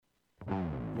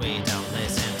We don't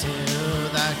listen to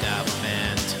the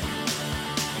government.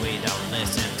 We don't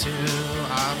listen to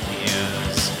our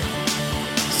peers.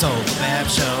 Sofa Bab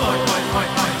Show.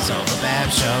 Sofa Bab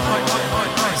Show.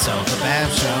 Sofa Bab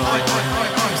Show.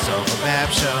 Sofa Bab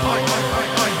Show.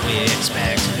 We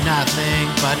expect nothing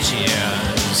but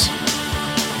cheers.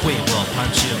 We will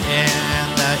punch you in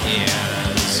the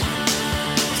ears.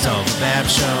 Sofa Bab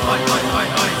Show.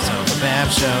 Sofa Bab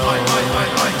Show.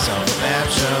 Sofa Bab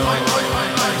Show.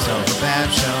 Sofa Bab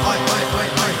Show.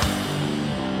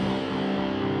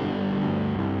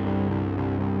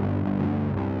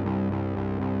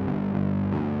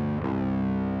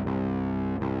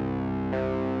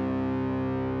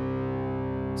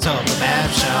 Sofa Bab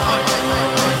Show.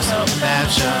 Sofa Bab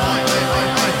Show.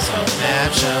 Sofa Bab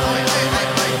Show.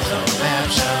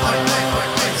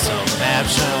 Sofa Bab Show. Sofa Bab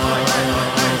Show.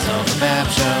 Sofa Bab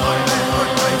Show.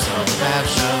 Sofa Bab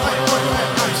Show.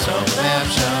 Sofa Bab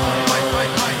Show.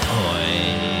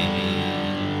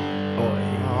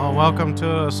 Oh, welcome to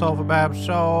the Sofa Bab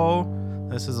Show.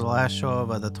 This is the last show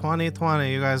of the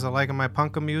 2020. You guys are liking my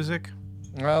punka music?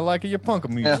 I like your punk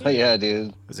music. Hell yeah,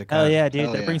 dude. Is it Hell kind yeah, dude.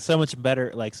 Hell That yeah. brings so much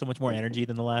better, like so much more energy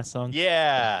than the last song.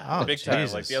 Yeah, Oh, big time. Like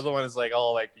Jesus. the other one is like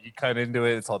all like you cut into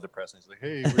it. It's all depressing. It's like,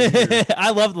 hey, we're here.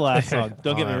 I love the last song.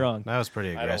 Don't get me Oh, wrong. That was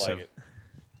pretty I don't aggressive. like it.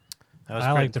 That was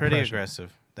I like pretty depression.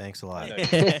 aggressive. Thanks a lot.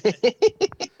 Yeah.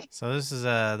 So this is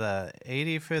the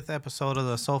 85th episode of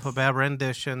the Sofa Bab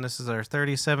rendition. This is our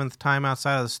 37th time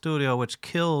outside of the studio, which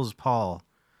kills Paul.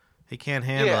 He can't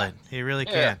handle Yeah. it. He really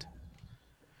Yeah. can't.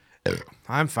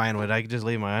 I'm fine with it. I can just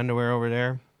leave my underwear over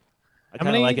there. I How kind of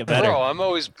many- like it better. Bro, I'm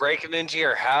always breaking into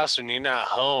your house when you're not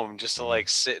home just to like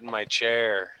sit in my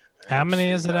chair. How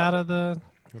many is it out of the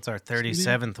It's our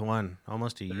 37th one,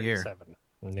 almost a year. 37?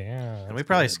 Yeah. And we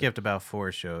probably skipped about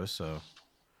 4 shows, so.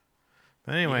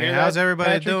 But You anyway, hear how's that, everybody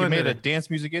Patrick? doing You made a today? dance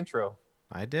music intro.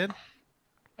 I did?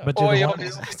 But do, Oh, the yeah,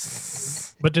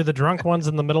 ones, but do the drunk ones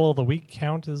in the middle of the week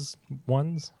count as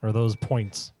ones? Or are those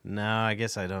points? No, I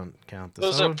guess I don't count this.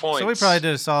 Those so, are So we points. probably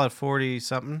did a solid 40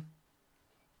 something.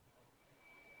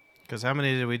 Because how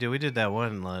many did we do? We did that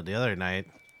one the other night.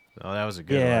 Oh, that was a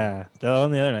good one. Yeah, the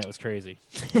one the other night was crazy.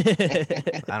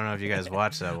 I don't know if you guys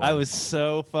watched that one. I was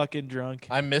so fucking drunk.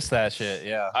 I missed that shit.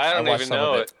 Yeah, I don't watched even some of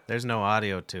know it. There's no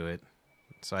audio to it,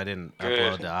 so I didn't Good.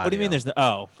 upload the audio. What do you mean there's no?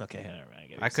 Oh, okay. All right, I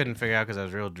get what I you're couldn't figure out because I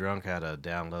was real drunk how to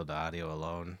download the audio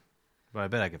alone. But I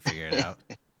bet I could figure it out.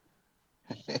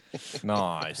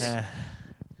 Nice, saying.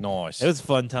 nice. It was a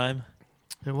fun time.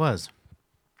 It was.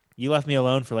 You left me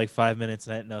alone for like 5 minutes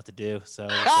and I didn't know what to do. So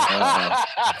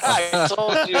I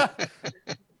told you.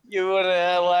 You would have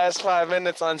had the last 5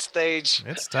 minutes on stage.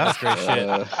 It's tough. great shit.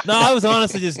 No, I was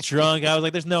honestly just drunk. I was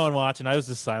like, "There's no one watching." I was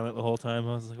just silent the whole time.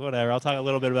 I was like, "Whatever." I'll talk a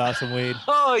little bit about some weed.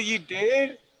 Oh, you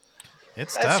did?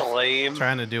 It's That's tough lame.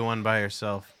 trying to do one by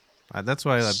yourself. That's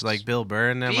why I like Bill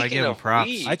Burr and them. I Speaking give him of props.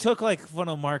 weed. I took like one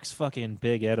of Mark's fucking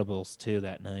big edibles too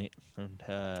that night, and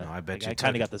I bet you I took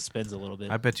kind it. of got the spins a little bit.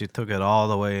 I bet you took it all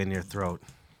the way in your throat.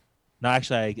 No,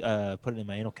 actually, I put it in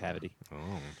my anal cavity.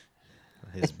 Oh,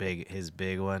 his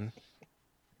big one.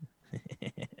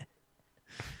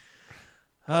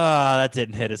 Oh, that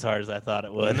didn't hit as hard as I thought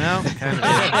it would. No, kind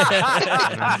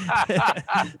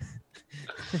of.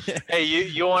 Hey,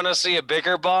 you want to see a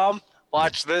bigger bomb?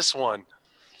 Watch this one.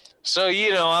 So,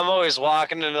 I'm always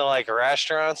walking into like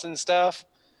restaurants and stuff.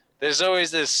 There's always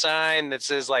this sign that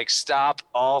says like "Stop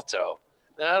Alto."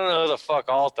 And I don't know who the fuck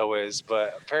Alto is,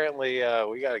 but apparently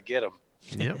we got to get him.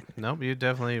 Yep. Nope. You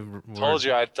definitely. Told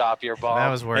you I'd top your bomb. That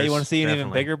was worse. Hey, you want to see an even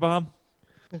definitely. bigger bomb?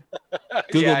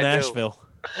 Google Yeah, I do. Nashville.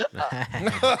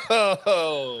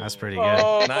 That's pretty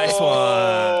good. Nice one.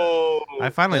 Oh. I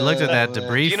finally looked at that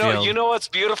debris field. You know what's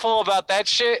beautiful about that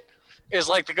shit is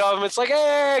like the government's like,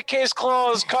 hey, case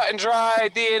closed, cut and dry,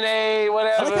 DNA, I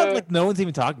whatever. like how like no one's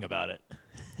even talking about it.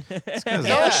 'cause No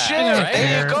Yeah, shit. right?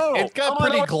 There you go. It got I'm on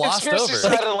pretty the glossed conspiracy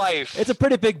over. side of life. It's a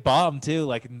pretty big bomb too.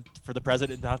 Like for the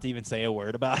president not to even say a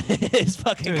word about it is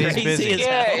fucking Dude, he's crazy busy. as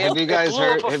Yeah, hell. Have you guys blew up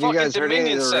heard? a Have you guys fucking heard any of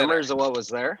Dominion the Center. rumors of what was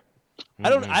there? I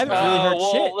haven't really heard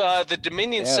shit. Well, the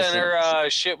Dominion Yeah, so- Center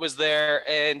shit was there,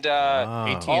 and Oh.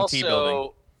 AT&T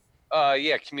building.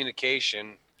 also,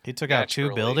 communication. He took out 2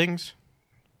 Naturally. buildings.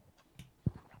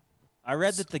 I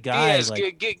read that the guy Yes,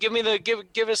 like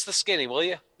give us the skinny, will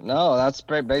you? No, that's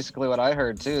basically what I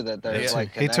heard too. That there's Yeah.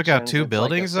 like He took out connections. 2 It's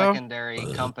buildings, like though? a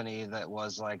secondary company that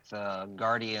was like the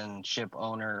guardianship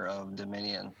owner of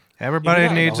Dominion. Everybody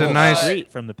Even needs the a whole nice.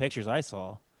 street from the pictures I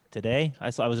saw today.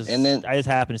 I just And then- I just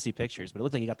happened to see pictures, but it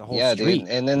looked like you got the whole Yeah, street. dude.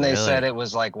 And then they Really? said it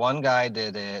was like one guy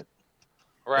did it.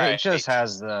 Right. It just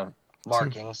has the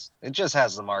markings. It just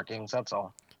has the markings. That's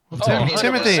all.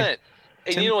 Timothy,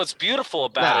 And you know what's beautiful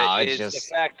about No, it it's is just-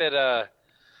 the fact that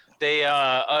they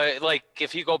like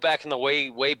if you go back in the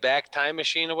way back time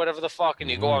machine or whatever the fuck, and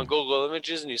you go on Google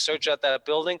Images and you search out that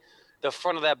building, the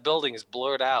front of that building is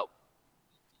blurred out.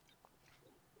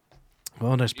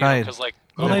 Well, there's You know, probably 'cause, like,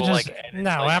 Well, they Google, just like, edits, no.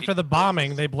 like, After the people-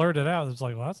 bombing, they blurred it out. It's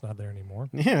like, well, that's not there anymore.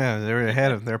 yeah, they're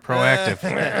ahead of. They're proactive.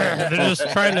 They're just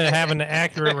trying to have an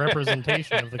accurate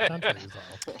representation of the country. is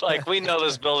all. Like, we know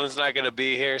this building's not going to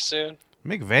be here soon.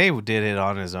 McVeigh did it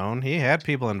on his own. He had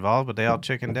people involved, but they all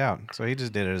chickened out. So he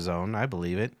just did it his own. I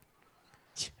believe it.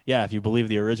 Yeah, if you believe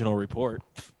the original report.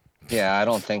 Yeah, I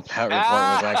don't think that report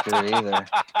was accurate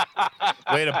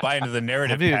either. Way to buy into the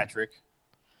narrative, Have you- Patrick.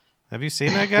 Have you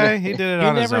seen that guy? He did it You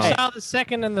on his never own. saw the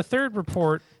second and the third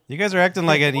report. You guys are acting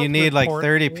like you Fourth need like report.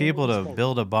 30 people to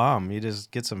build a bomb. You just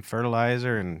get some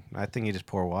fertilizer, and I think you just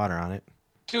pour water on it.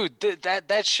 Dude,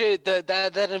 that shit,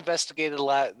 that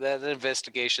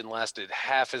investigation lasted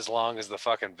half as long as the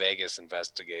fucking Vegas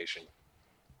investigation.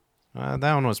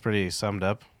 That one was pretty summed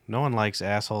up. No one likes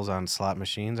assholes on slot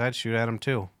machines. I'd shoot at them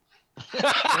too.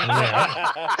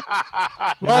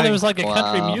 Well, there was like a Wow.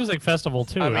 country music festival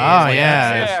too. I mean, Oh yeah,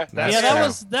 yeah, yeah, that's yeah,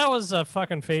 true. that was a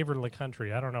fucking favorite of the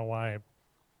country. I don't know why.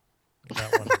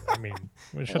 That one. I mean,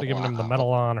 we should have given him the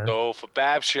Medal of Honor. Go for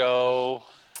Bab Show.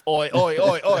 Oi, oi,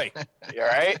 oi, oi. You all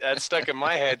right? That stuck in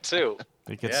my head too.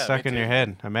 It gets Yeah, stuck me in your too.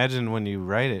 head. Imagine when you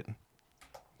write it.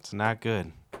 It's not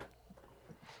good.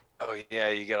 Oh yeah,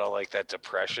 you get all like that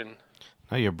depression.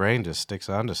 No, your brain just sticks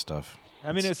onto stuff.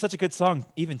 I mean, it's such a good song.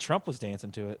 Even Trump was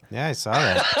dancing to it. Yeah, I saw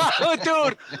that. Oh,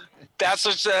 dude,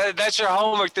 that's your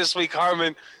homework this week,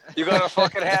 Harmon. You gotta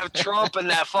fucking have Trump and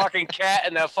that fucking cat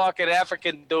and that fucking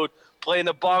African dude playing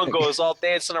the bongos, all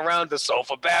dancing around the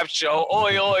Sofa Bab Show.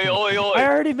 Oi, oi, oi, I oi.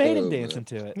 already made him dancing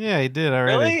to it. Yeah, he did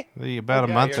already. About a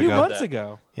Yeah, month you're 2 ago. months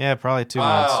ago. Yeah, probably 2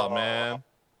 Wow. months. Oh, man.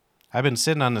 I've been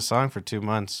sitting on the song for 2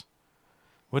 months,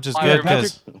 which is Fire good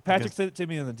Patrick- because Patrick sent it to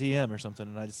me in the DM or something,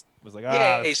 and I just was like,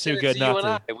 Yeah, he it's said too it good to not you and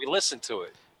to. I. We listened to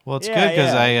it. well, it's Yeah, good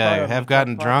because yeah, I it's part of have the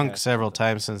gotten podcast. drunk several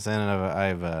times since then. And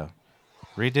I've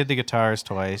redid the guitars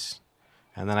twice,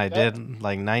 and then I did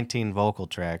like 19 vocal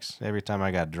tracks every time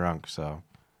I got drunk. So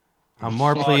I'm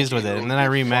more Fuck pleased with you, it. And then I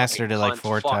you remastered fucking it like cunt.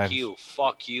 4 Fuck times. you.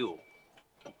 Fuck you.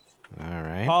 All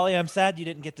right. Polly, I'm sad you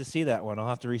didn't get to see that one. I'll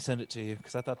have to resend it to you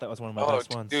because I thought that was one of my Oh,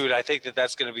 best ones. dude, I think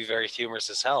that's going to be very humorous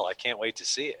as hell. I can't wait to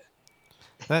see it.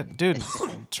 That dude,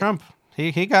 Trump,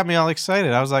 he got me all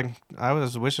excited. I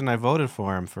was wishing I voted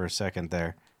for him for a second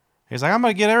there. He's like, I'm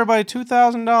gonna get everybody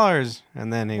 $2,000,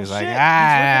 and then he was like, shit, he's working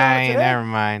on it today. never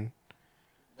mind.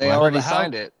 They Well, already the house-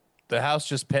 signed it. The House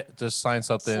just signed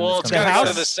something. Well, it's gonna got to be go to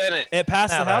House- the Senate. It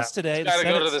passed the Nah, House today. It's got to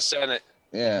go to Senate's- the Senate.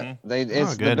 Yeah, they Oh,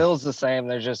 the good. bill's the same.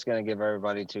 They're just gonna give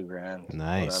everybody $2,000.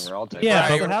 Nice. Whatever. I'll take Yeah, it.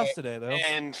 passed but- the House today though.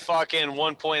 And fucking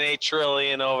 1.8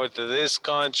 trillion over to this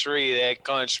country, that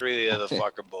country, the other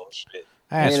fucking bullshit.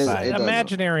 That's mean, fine. it doesn't-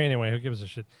 Imaginary anyway. Who gives a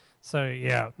shit? So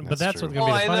yeah, but that's true. what's Oh,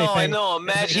 gonna be I the funny know, I thing. know.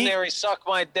 Imaginary, suck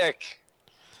my dick.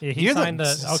 Yeah, he You're the- signed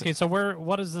a. Okay, so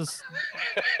what is this?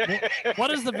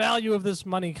 What is the value of this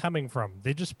money coming from?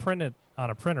 They just print it on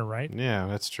a printer, right? Yeah,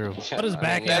 that's true. What is I mean,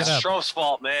 backing it That's up? Trump's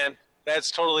fault, man.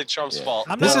 That's totally Trump's fault.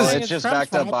 I'm This not is- saying it's just Trump's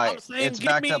backed up fault. by I'm saying it's give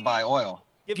backed me, up by oil.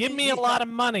 Give me a lot of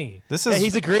money. This Yeah, is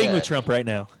he's agreeing Yeah. with Trump right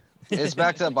now. It's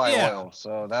backed up by Yeah. oil,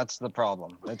 so that's the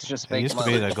problem. It's just it fake used to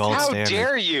money. be the gold How standard.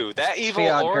 dare you? That evil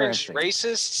Fiat orange, currency.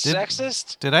 racist, Did-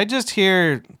 sexist? Did I just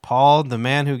hear Paul, the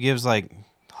man who gives like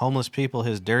homeless people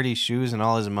his dirty shoes and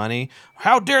all his money?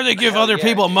 How dare they give Hell other yeah,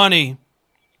 people dude. money?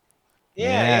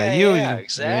 Yeah, Yeah,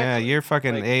 exactly. you're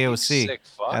fucking Like, you AOC sick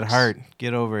at fucks. heart.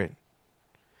 Get over it.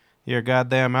 You're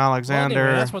goddamn Well, Alexander.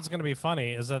 anyway, that's what's going to be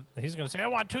funny is that he's going to say, "I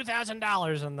want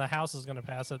 $2,000," and the House is going to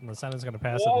pass it, and the Senate's going to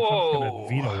pass it, and Trump's going Whoa.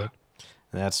 to veto it.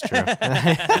 That's true.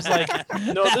 It's like,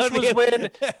 No, this was when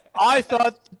I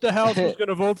thought the House was going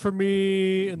to vote for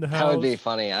me, and the That House. would be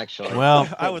funny, actually. well,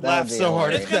 I would That'd laugh be so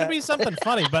hard hilarious. at It's going to that. be something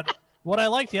funny, but what I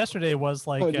liked yesterday was that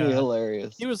like would be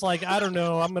hilarious. he was like, "I don't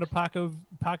know, I'm going to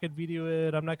pocket video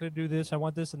it. I'm not going to do this. I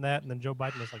want this and that." And then Joe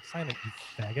Biden was like, "Sign it,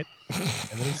 you faggot,"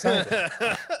 and then he signed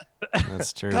it.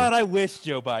 that's true. God, I wish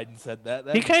Joe Biden said that.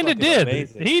 That'd He be kind of fucking did.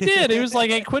 amazing. He did. He was like,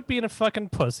 "Hey, quit being a fucking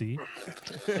pussy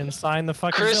and sign the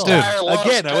fucking Chris bill." Dude. Dyer loves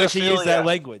Again, I wish he used that pedophilia.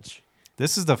 language.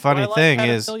 This is the Do funny I like thing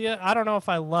is, pedophilia? I don't know if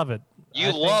I love it.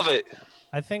 You love it.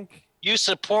 I think You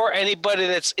support anybody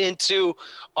that's into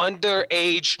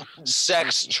underage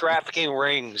sex trafficking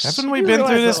rings. haven't we You been realize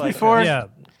through that, this like, before? yeah.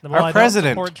 Well, I don't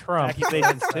president. support Trump.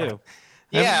 Accusations too.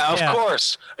 Yeah, of Yeah.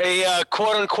 course. A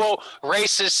quote unquote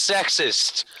racist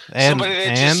sexist. And- Somebody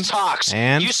that just talks.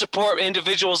 and- You support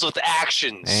individuals with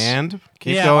actions. And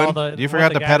keep yeah, going. well, you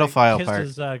forgot the guy that pedophile kissed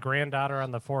part. his granddaughter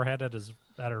on the forehead at his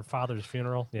at her father's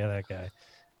funeral. Yeah, that guy,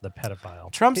 the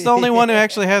pedophile. Trump's the only one who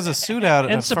actually has a suit out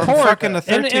And for support. fucking the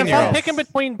And if 13-year-old. I'm picking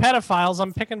between pedophiles,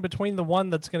 I'm picking between the one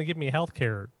that's going to give me health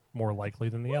care more likely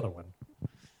than the other one.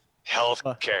 Health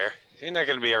care. You're not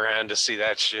gonna be around to see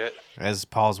that shit. As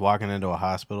Paul's walking into a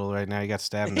hospital right now, he got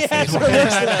stabbed in the Yeah, face.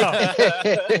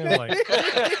 that's what I'm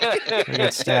like, He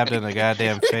got stabbed in the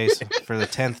goddamn face for the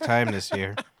 10th time this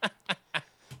year.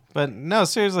 But no,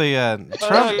 seriously, Oh, no,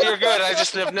 Trump. you're good. I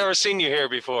just have never seen you here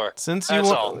before. Since you That's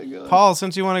want, all. Paul,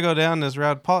 since you want to go down this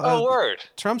route, Paul, Oh, word.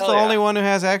 Trump's Hell the yeah. only one who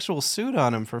has actual suit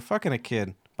on him for fucking a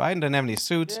kid. Biden doesn't have any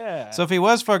suits. Yeah. So if he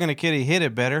was fucking a kid, he hit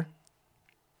it better.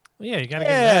 yeah, you got to get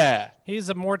that. Yeah. He's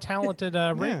a more talented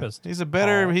Yeah, rapist. he's a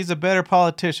better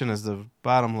politician is the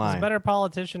bottom He's line. a better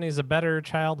politician. He's a better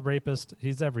child rapist.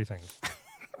 He's everything.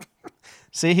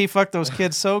 See, he fucked those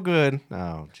kids so good.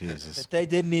 Oh, Jesus. That they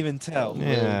didn't even tell.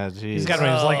 Yeah, jeez. He's got.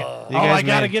 He's like, You oh, guys I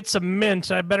got to made- get some mint.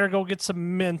 I better go get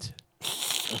some mint.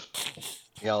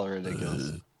 Y'all are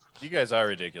ridiculous. You guys are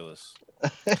ridiculous.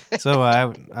 So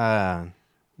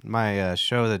my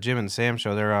show, the Jim and Sam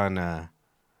show, they're on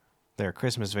their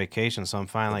Christmas vacation, so I'm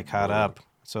finally caught up.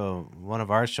 So one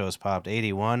of our shows popped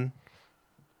 81,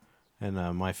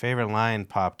 and my favorite line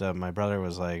popped up. My brother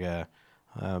was like, down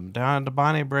at the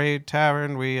Bonnie Brae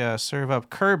Tavern, we serve up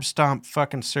curb stomp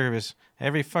fucking service.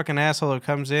 Every fucking asshole who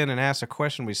comes in and asks a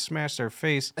question, we smash their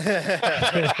face on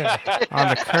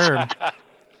the curb.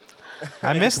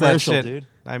 I missed that Commercial, shit. dude.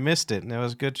 I missed it, and it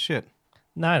was good shit.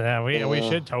 No, we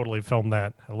should totally film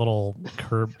that. A little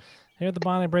curb. Here at the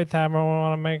Bonnie Brae Tavern, we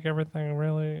want to make everything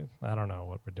really. I don't know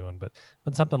what we're doing, but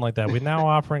something like that. We're now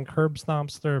offering curb stomp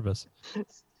service.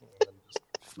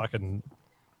 Fucking.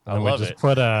 I And we love just it.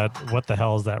 put what the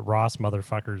hell is that Ross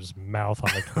motherfucker's mouth on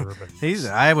the curb? And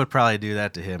I would probably do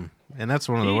that to him, and that's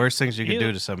one of the worst things you could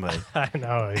do to somebody. I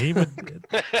know he would,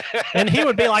 and he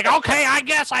would be like, "Okay, I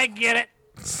guess I get it.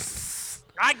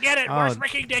 I get it. Oh. Where's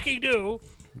Ricky Dicky do?"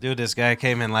 Dude, this guy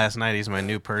came in last night. He's my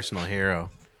new personal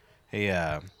hero.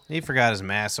 He forgot his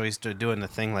mask, so he's doing the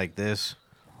thing like this.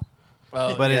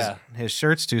 Well, But yeah. his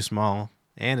shirt's too small,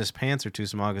 and his pants are too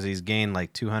small because he's gained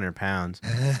like 200 pounds.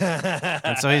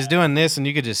 And so he's doing this, and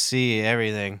you could just see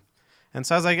everything. And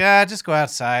so I was like, just go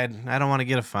outside. I don't want to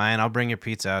get a fine. I'll bring your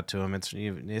pizza out to him.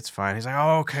 It's fine. He's like,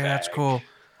 oh, okay, that's cool.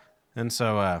 And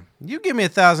so you give me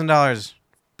 $1,000,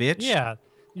 bitch. Yeah,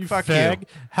 you Fuck fag. you.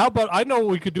 How about I know what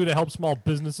we could do to help small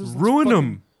businesses? Let's Ruin fucking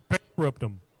 'em. Bankrupt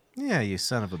them. Yeah, you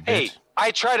son of a bitch. Hey,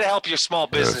 I try to help your small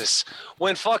business.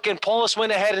 When fucking Polis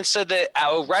went ahead and said that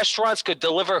our restaurants could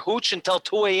deliver hooch until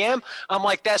 2 a.m., I'm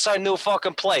like, that's our new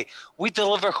fucking play. We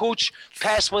deliver hooch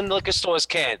past when liquor stores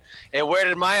can. And where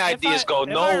did my ideas go?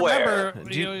 Nowhere.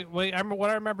 What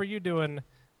I remember you doing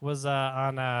was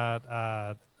on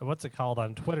what's it called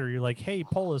on Twitter? You're like, "Hey,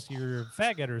 Polis, you're a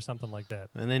faggot" or something like that.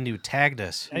 And then you tagged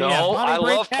us. Hey, No, yeah, Bonnie I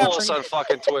Brae love Tavern. Polis on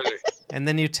fucking Twitter. And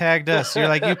then you tagged us. You're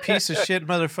like, you piece of shit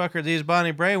motherfucker. These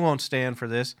Bonnie Brae won't stand for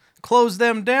this. Close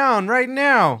them down right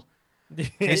now.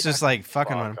 It's just like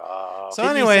fucking one. So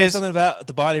Didn't you say anyways, something about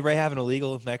the Bonnie Brae having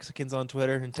illegal Mexicans on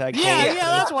Twitter and tag Yeah, Polis? yeah,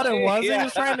 that's what it was. He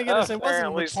was trying to get us. It wasn't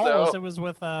Apparently with Polis. so. It was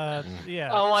with yeah.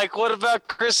 I'm like, what about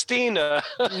Christina?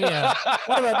 Yeah.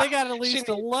 What about they got at She least needs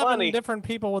 11 money. different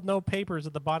people with no papers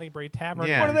at the Bonnie Brae Tavern.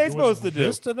 Yeah. What are they Doing supposed to do?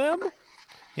 this to them?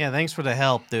 yeah, thanks for the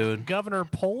help, dude. Governor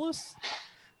Polis?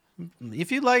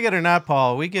 If you like it or not,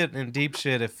 Paul, we get in deep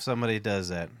shit if somebody does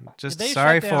that. Just They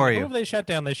sorry shut down, for Who you. have they shut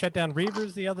down? They shut down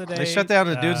Reavers the other day. They shut down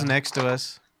the dudes next to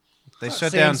us. They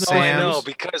shut down Sam's- Oh, I know, Sam's.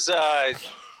 because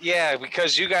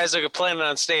because you guys are planning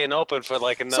on staying open for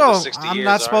like another So 60 I'm years.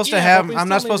 not aren't supposed you? to Yeah, have. but we I'm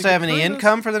not still supposed need to to have get any through this.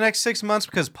 income for the next 6 months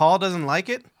because Paul doesn't like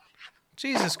it.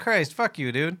 Jesus Christ, fuck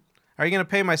you, dude. Are you gonna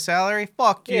pay my salary?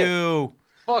 Fuck Yeah. you.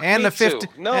 Fuck and me the 50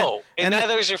 too. No, and and the-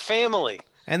 neither is your family.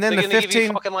 And then They're the gonna give you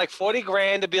 15. fucking like 40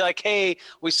 grand to be like, hey,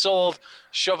 we sold,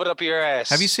 shove it up your ass.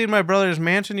 Have you seen my brother's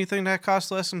mansion? You think that costs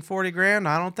less than 40 grand?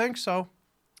 I don't think so.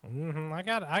 I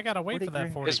gotta wait 40 for that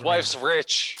grand. 40 His grand. wif's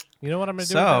rich. You know what I'm gonna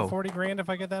do with So- that 40 grand if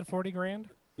I get that 40 grand?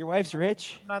 Your wife's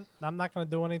rich. I'm not gonna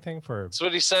do anything for That's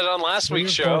what he said on last 3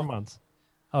 week's or 4 show. months.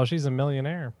 Oh, she's a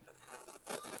millionaire.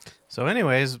 So,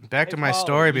 anyways, back to Hey, my Paul,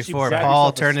 story you should before grab Paul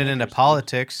yourself a turned it into Snickers, dude.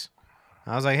 politics.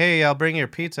 I was like, hey, I'll bring your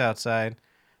pizza outside.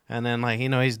 And then, like,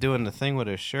 he's doing the thing with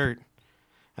his shirt.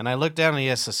 And I looked down and he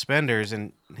has suspenders,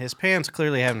 and his pants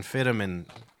clearly haven't fit him in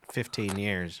 15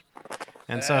 years.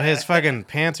 And so his fucking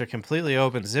pants are completely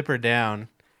open, zipper down.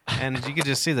 And you could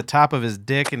just see the top of his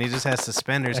dick, and he just has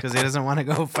suspenders because he doesn't want to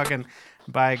go fucking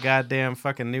buy goddamn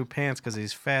fucking new pants because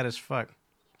he's fat as fuck.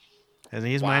 And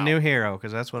he's my Wow. new hero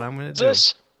because that's what I'm going to do.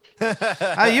 This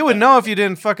You would know if you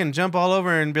didn't fucking jump all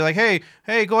over and be like, hey,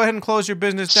 go ahead and close your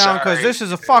business down because Sorry. this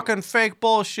is a fucking fake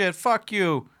bullshit. Fuck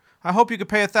you. I hope you could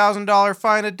pay $1,000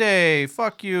 fine a day.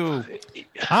 Fuck you.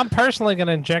 I'm personally going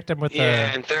to inject him with Yeah,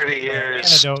 the in 30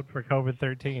 years. antidote for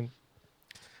COVID-13.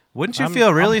 Wouldn't you I'm-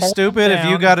 feel really I'm holding stupid if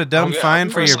you down. got a dumb I'm fine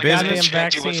for your personally gonna business?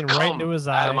 inject you with Vaccine right into cum his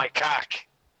out eye. of my cock.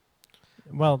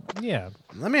 Well, yeah.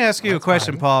 Let me ask you a That's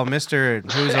question, fine. Paul, Mister,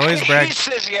 who's always He bragging,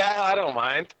 says, yeah, I don't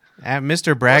mind.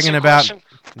 Mister What's bragging your about.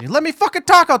 question? Let me fucking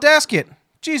talk. I'll ask it.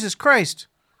 Jesus Christ.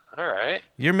 All right.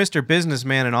 You're Mr.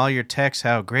 Businessman in all your texts,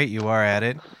 how great you are at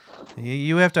it.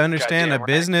 You have to understand Goddamn a right.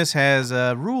 business has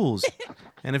rules.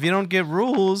 And if you don't get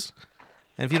rules,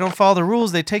 and if you don't follow the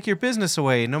rules, they take your business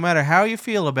away, no matter how you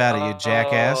feel about it, you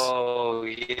jackass. Oh,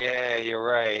 yeah, you're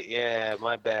right. Yeah,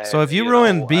 my bad. So if you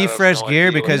ruin know, Be I have Fresh no gear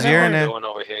idea because what you're I'm in a- doing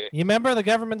over here. You remember the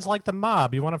government's like the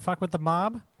mob. You want to fuck with the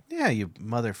mob? Yeah, you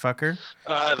motherfucker.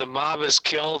 The mob has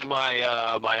killed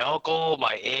my my uncle,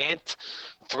 my aunt,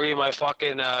 3 of my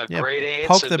fucking great aunts,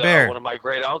 poke and the bear. one of my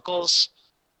great uncles.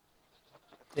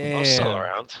 I'm still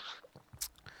around.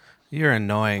 You're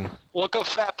annoying. Look up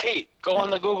Fat Pete. Go on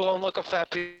the Google and look up Fat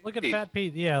Pete. Look at Fat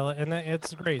Pete. Yeah, and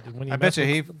it's great when you I bet mess you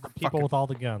with he the people fucking- with all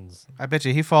the guns. I bet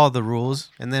you he followed the rules,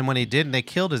 and then when he didn't, they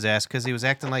killed his ass because he was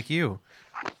acting like you.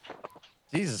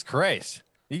 Jesus Christ.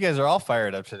 You guys are all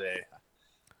fired up today.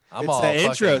 I'm It's all the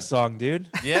intro fucking- song, dude.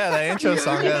 Yeah, the intro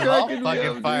song got us all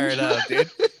fucking fired up, dude.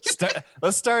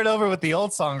 Let's start over with the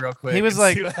old song real quick. He was and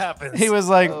like- see what happens. He was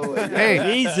like, Oh, my "Hey,"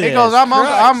 Jesus he goes, I'm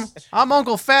Christ.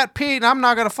 Uncle Fat Pete, and I'm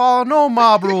not gonna follow no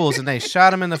mob rules." And they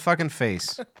shot him in the fucking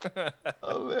face.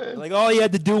 Oh, man. Like all you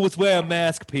had to do was wear a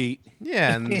mask, Pete.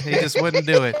 Yeah, and he just wouldn't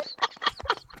do it.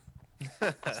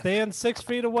 Stand 6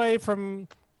 feet away from,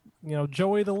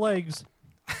 Joey the legs.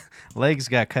 Legs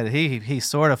got cut. He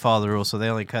sort of followed the rules, so they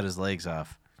only cut his legs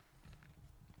off.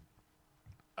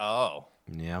 Oh,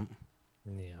 Yep.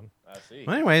 Yeah. I see.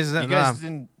 Well, anyways, You guys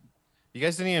didn't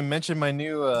even mention my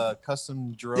new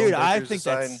custom drone. Dude, I Baker's think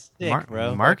design. that's sick,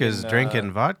 bro. Mark is Fucking,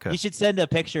 drinking vodka. You should send a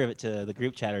picture of it to the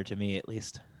group chat or to me at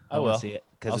least. I wanna will. see it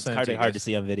I'll because it's send it to you hard to guys.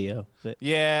 see on video. But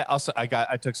Yeah, also I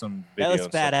took some videos. that looks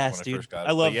and stuff badass, when dude. first got it. I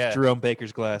But love yeah, Jerome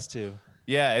Baker's glass too.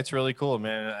 Yeah, it's really cool,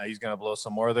 man. He's gonna blow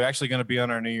some more. They're actually gonna be on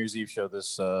our New Year's Eve show.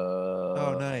 This.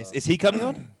 Oh, nice. Is he coming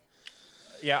on?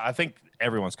 Yeah, I think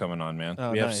everyone's coming on, man.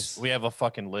 Oh, we have nice. we have a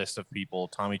fucking list of people.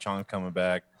 Tommy Chong's coming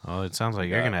back. Oh, it sounds like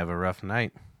you're Yeah. gonna have a rough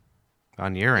night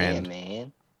on your Yeah, end.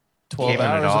 man. 12 Keeping it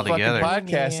hours all of fucking together.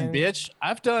 podcasting, bitch.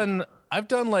 I've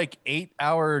done like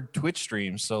 8-hour Twitch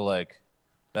streams, so like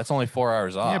that's only 4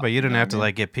 hours off. Yeah, but you didn't know have what to I mean?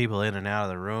 like get people in and out of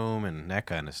the room and that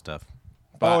kind of stuff.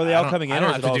 But Oh, are they all I don't- coming in, I or don't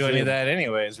is have it to all do any Zoom? of that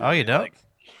anyways. Oh, you really. don't? Like,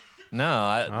 no,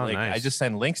 I Oh, I nice. just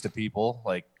send links to people,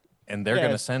 like, and they're Yeah.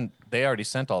 gonna send. They already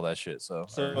sent all that shit, so,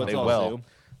 So or it's they all will. Zoom.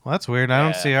 Well, that's weird. I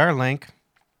don't Yeah. see our link.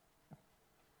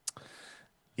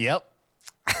 Yep.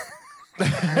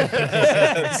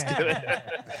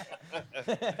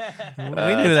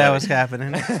 We knew that was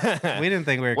happening. We didn't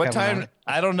think we were What coming time? on.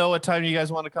 I don't know what time you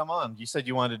guys want to come on. You said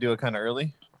you wanted to do it kind of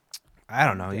early. I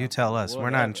don't know. You tell us. We're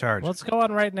not in charge. Let's go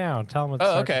on right now. Tell them.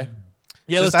 Oh, okay.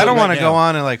 Yeah, Just, let's I do don't it want right to go now.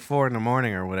 on at like 4 in the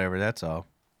morning or whatever. That's all.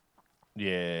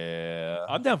 Yeah.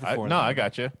 I'm down for 4 in the No, I morning.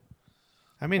 got you.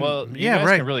 I mean, Well, you yeah, guys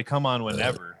right. can really come on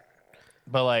whenever.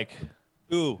 But like,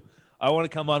 Ooh, I want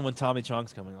to come on when Tommy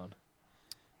Chong's coming on.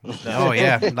 Oh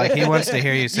yeah, like he wants to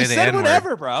hear you say You the said N word.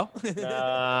 whatever, bro.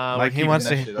 Like he wants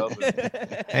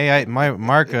to- Hey,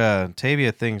 Mark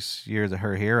Tavia thinks you're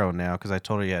her hero now because I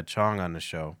told her you had Chong on the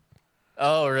show.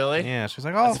 Oh, really? Yeah, she's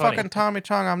like, oh, That's funny. fucking Tommy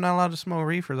Chong. I'm not allowed to smoke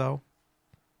reefer though.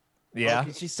 Yeah.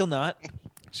 Oh, she's still not.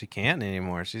 She can't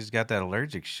anymore. She's got that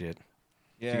allergic shit.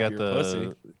 Yeah, You got you're a pussy.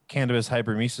 the cannabis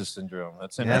hypermesis syndrome.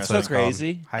 That's Yeah, that's interesting. what That's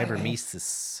it's called. crazy.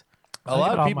 Hypermesis. A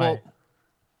lot of people.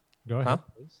 Go ahead. Huh?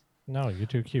 No, you're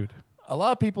too cute. A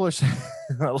lot of people are saying,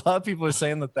 a lot of people are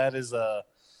saying that is a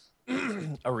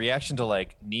a reaction to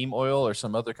like neem oil or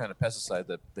some other kind of pesticide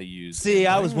that they use. See,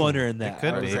 I was wondering that.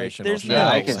 could I be. was like, Recreational there's stuff. Yeah, no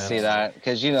I can sense. see that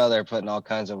because they're putting all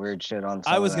kinds of weird shit on.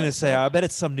 some I of was that gonna say, stuff. I bet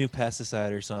it's some new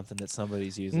pesticide or something that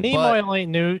somebody's using. Neem But- oil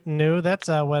ain't new. That's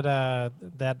what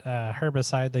that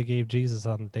herbicide they gave Jesus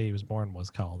on the day he was born was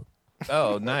called.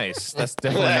 Oh, nice. That's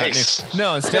definitely Nice. not new.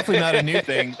 No, it's definitely not a new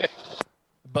thing.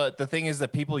 But the thing is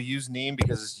that people use neem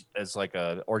because it's like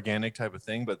a organic type of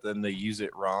thing, but then they use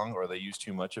it wrong or they use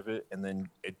too much of it, and then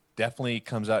it definitely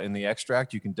comes out in the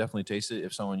extract. You can definitely taste it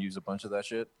if someone used a bunch of that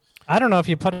shit. I don't know if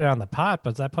you put it on the pot,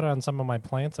 but I put it on some of my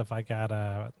plants if I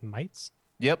got mites.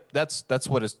 Yep, that's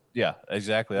what it's. Yeah,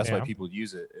 exactly. That's why Yeah. people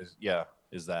use it.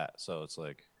 Is that so? It's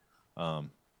like,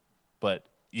 but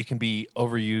you can be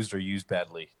overused or used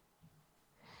badly,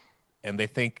 and they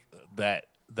think that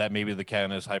that maybe the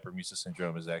Canis hypermesis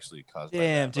syndrome is actually caused. by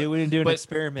Damn, that. dude, we didn't do an but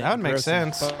experiment. that would and make grow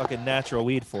some sense. Fucking natural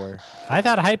weed for her. I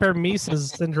thought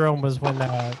hypermesis syndrome was when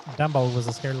Dumbo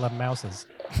was scared of mouses.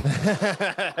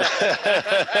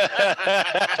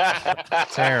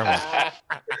 Terrible.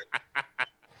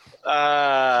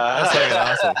 That's fucking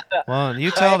awesome. Well,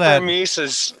 you tell that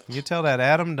Hypermesis.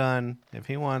 Adam Dunn if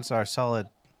he wants our solid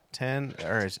 10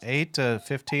 or it's 8 to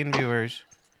 15 viewers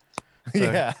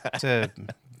Yeah. to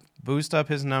boost up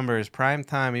his numbers. Prime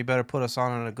time, he better put us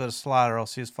on a good slot, or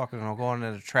else he's fucking gonna go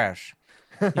into the trash.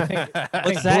 I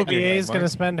think Bouvier is going to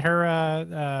spend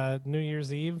her New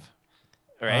Year's Eve.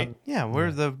 Right. Yeah,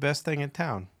 we're the best thing in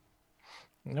town.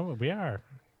 No, we are.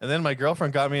 And then my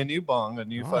girlfriend got me a new bong, a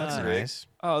new Oh, fucking that's rig. nice.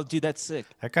 Oh, dude, that's sick.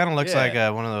 That kind of looks Yeah. like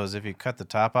one of those. If you cut the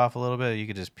top off a little bit, you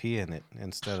could just pee in it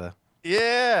instead of.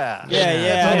 Yeah.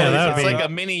 Yeah, that'd It's be- like a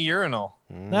mini urinal.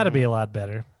 That'd be a lot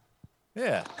better.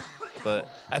 Yeah. But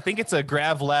I think it's a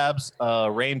Grav Labs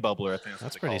rain bubbler. I think That's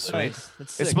what they pretty called it. sweet. Nice.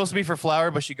 That's sick. It's supposed to be for flour,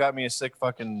 but she got me a sick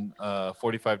fucking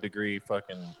 45-degree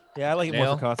fucking, Yeah, I like it more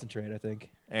Nail. for concentrate, I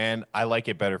think. and I like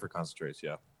it better for concentrates.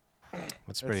 Yeah.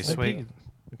 That's pretty That's sweet.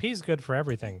 Pea's good for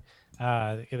everything.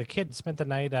 The kid spent the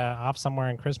night off somewhere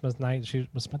on Christmas night. She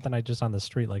spent the night just on the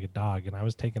street like a dog, and I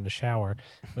was taking a shower.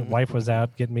 My wife was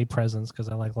out getting me presents because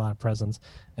I like a lot of presents,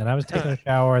 and I was taking a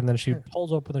shower, and then she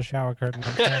pulls open the shower curtain,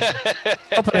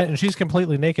 open it, and she's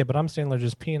completely naked, but I'm standing there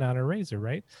just peeing on her razor,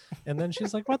 right? And then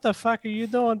she's like, "What the fuck are you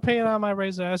doing, peeing on my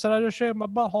razor?" I said, "I just shaved my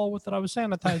butthole with it. I was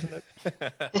sanitizing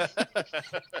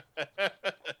it."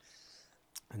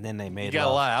 And then they You made got a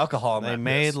love. lot of alcohol in They that.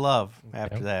 made piss. love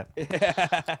after that.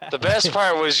 The best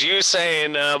part was you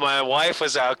saying my wife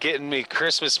was out getting me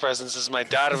Christmas presents as my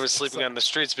daughter was sleeping on the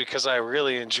streets because I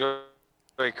really enjoy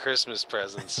Christmas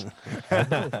presents.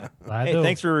 I Hey, do.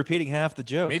 thanks for repeating half the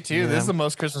joke. Me too. This is the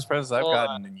most Christmas presents I've Well,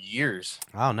 gotten in years.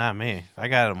 Oh, not me. I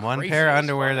got one Crazy pair of as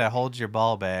underwear fuck. that holds your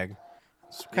ball bag.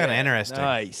 It's kind of interesting.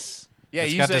 Nice. Yeah,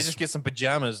 It's got usually I this- just get some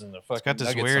pajamas and the fucking. It's got this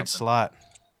nugget weird something. slot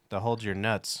to hold your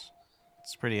nuts.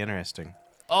 It's pretty interesting.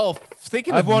 Oh,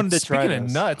 thinking I've of wanted to try speaking of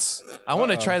those. nuts, I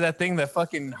want to try that thing that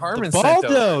fucking Harmon The sent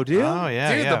over. Baldo, dude. Oh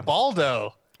yeah, Dude, yeah. the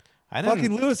Baldo. I didn't.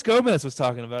 Fucking Luis Gomez was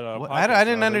talking about it on a What- podcast. I didn't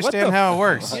was like, what understand the how it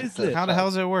works. fuck is it? How the hell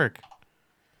does it work?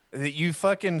 That you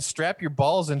fucking strap your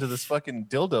balls into this fucking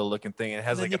dildo looking thing. And it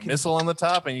has And then like you a can- missile on the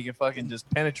top, and you can fucking just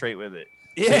penetrate with it.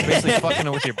 So Yeah. you're basically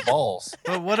fucking with your balls.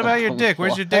 But what about your dick?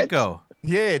 Where's your dick go?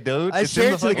 Yeah, dude. I It's in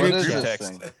shared the to the fucking group group chat.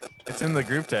 text. It's in the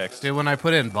group text. Dude, when I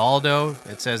put in Baldo,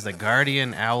 it says the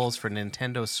Guardian Owls for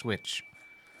Nintendo Switch.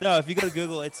 No, if you go to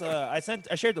Google, it's I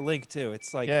shared the link too.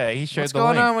 It's like Yeah, he shared What's the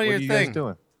going link. on with What your are you guys thing?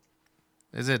 doing?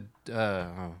 Is it?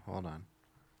 Oh, hold on.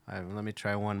 Let me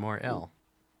try one more L.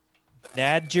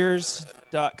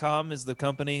 Nadgers.com is the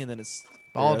company, and then it's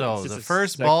Baldo, it's just the a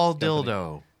first sex ball company.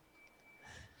 dildo.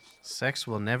 Sex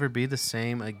will never be the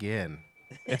same again.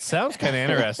 It sounds kind of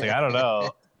interesting. I don't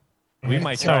know. We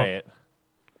might So- try it.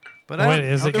 But Wait, I don't,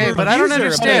 is it okay, good? but I don't Reviews are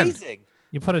understand. amazing.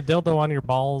 You put a dildo on your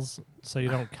balls so you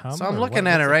don't come. So I'm or looking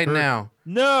what- at it what's right the- now.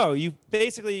 No, you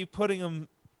basically putting them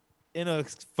in a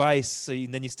vice, so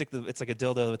then you stick it's like a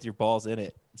dildo with your balls in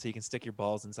it, so you can stick your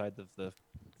balls inside the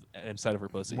inside of her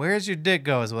pussy. Where's your dick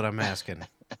go? Is what I'm asking.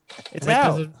 It's Wait,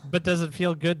 out. does it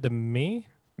feel good to me?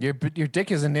 Your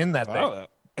dick isn't in that thing. Oh.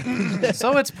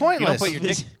 So it's You don't pointless. put your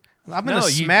dick. I'm gonna No,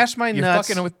 smash my you're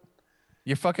nuts.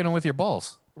 You're fucking with your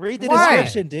balls. Read the Why?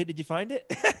 description, dude. Did you find it?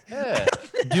 Yeah.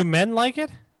 Do men like it?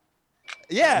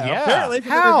 yeah, Yeah. apparently from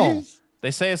the How? reviews.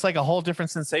 They say it's like a whole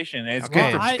different sensation. And it's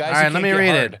Okay. good for I- guys All who right, let can't me get read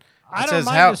hard. it. I It don't says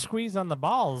mind how- the squeeze on the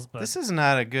balls, but This is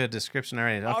not a good description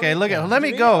already. I'll Okay, read look it. at. Let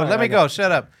me Read go. it. Let me I go. got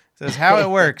Shut up. It says how it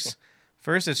works.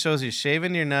 First, it shows you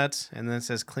shaving your nuts, and then it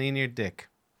says clean your dick,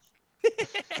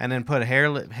 and then put hair.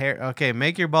 Okay,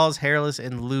 make your balls hairless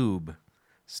and lube.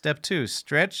 Step 2: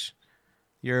 stretch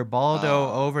your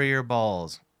baldo over your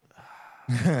balls.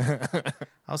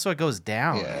 Also, it goes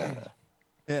down. Yeah.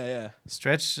 Yeah.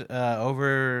 Stretch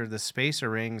over the spacer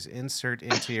rings. Insert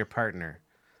into your partner.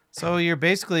 So you're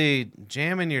basically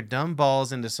jamming your dumb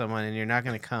balls into someone, and you're not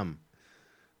gonna come.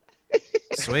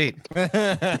 Sweet.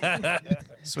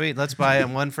 Sweet. Let's buy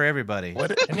one for everybody.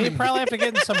 and you probably have to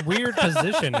get in some weird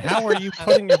position. How are you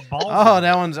putting your balls? Oh, in?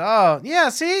 that one's. Oh, yeah.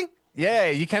 See, Yeah,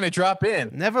 you kind of drop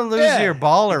in. never lose Yeah, your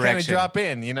ball You kind of erection. drop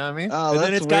in. You know what I mean? Oh, And that's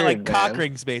then it's got like weird, cock man.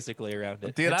 rings basically around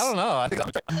it. Dude, I don't know. I think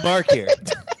Mark here.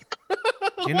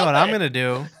 You know what I'm gonna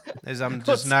do? Is I'm What's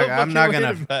just so not. I'm not fucking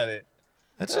gonna. weird about it.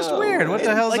 That's just weird. What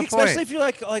the hell's like the especially point? if you're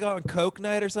like on coke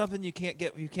night or something, you can't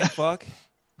fuck.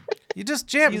 You just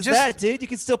jam. Use Just that, dude. You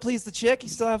can still please the chick. You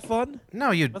still have fun.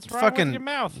 no. You What's wrong with fucking. your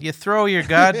mouth? You throw your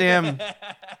goddamn.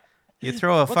 You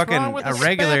throw a What's fucking wrong with a the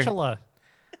regular. spatula?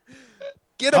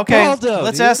 Get a Okay, Baldo.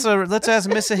 let's dude. ask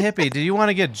Miss Hippie. Do you want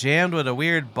to get jammed with a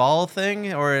weird ball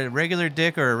thing, or a regular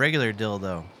dick, or a regular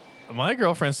dildo? My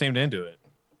girlfriend seemed into it.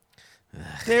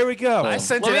 There we go. I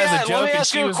sent Let it me, as a ask, joke, let me and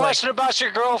ask she you a was question about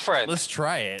your girlfriend. Let's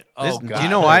try it. This- Oh, do God. you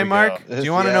know Here why, we Mark? go. Do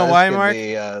you want to know why, Mark?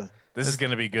 This is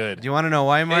gonna be good. Do you want to know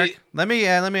why, Mark? Hey. Let me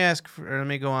ask. Let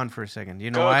me go on for a second.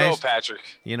 You know Go, why? go, Patrick.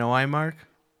 You know why, Mark?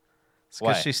 It's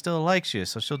Why? because she still likes you,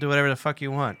 so she'll do whatever the fuck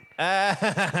you want.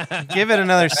 Give Give it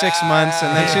another 6 months,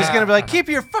 and then she's gonna be like, "Keep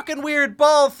your fucking weird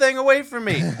ball thing away from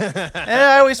me." And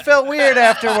I always felt weird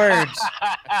afterwards.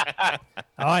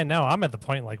 Oh, I know. I'm at the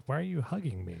point like, why are you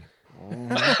hugging me?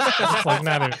 It's like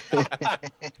not a,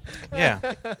 Yeah.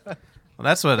 Well,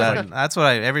 that's what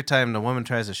I. Every time the woman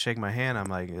tries to shake my hand, I'm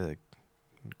like,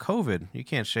 "COVID, you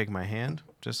can't shake my hand."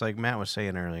 Just like Matt was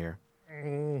saying earlier.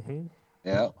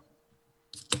 Yeah.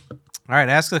 All right,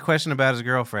 ask the question about his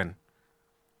girlfriend.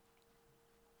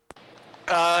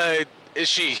 Is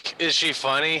she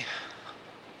funny?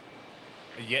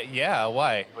 Yeah.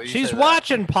 Why? What do you she's say that?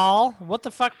 watching, Paul. What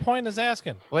the fuck point is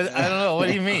asking? What? I don't know. What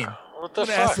do you mean? What the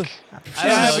Ask fuck? I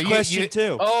have a You- question you-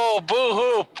 too. Oh,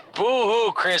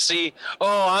 boo-hoo, Chrissy.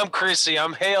 Oh, I'm Chrissy.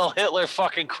 I'm Hail Hitler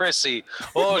fucking Chrissy.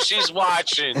 Oh, she's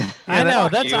watching. I know.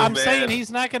 fuck That's. you, I'm man. saying he's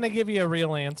not going to give you a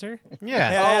real answer. Yeah.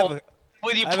 Hey, I have Oh, a,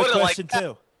 When you I have put a it like question that,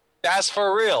 too. that's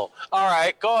for real. All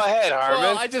right, go ahead, Harmon.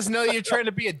 Well, I just know you're trying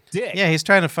to be a dick. Yeah, he's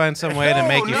trying to find some way to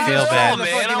make you not feel at all, bad. man.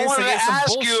 Fucking I wanted to instigate some ask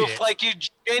you bullshit. if like you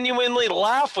genuinely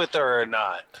laugh with her or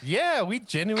not. Yeah, we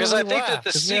genuinely 'Cause I think that laugh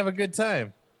the 'cause we have a good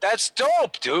time. That's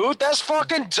dope, dude. That's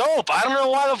fucking dope. I don't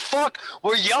know why the fuck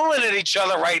we're yelling at each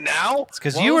other right now. It's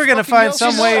because Well, you were let's gonna fucking find yell some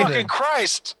Jesus way. fucking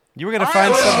Christ. You were gonna All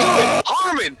find right, let's some. do it.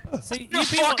 Harmon, See, your you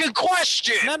people, fucking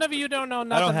question. none of you don't know I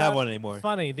nothing. don't have about one anymore.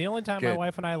 Funny. The only time my Good.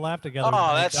 wife and I laugh together, Oh,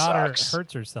 my that daughter sucks.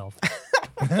 hurts herself.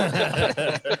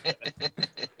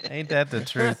 Ain't that the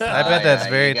truth? I bet that's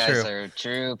very you guys true. are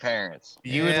true parents.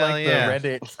 You would Hell like yeah.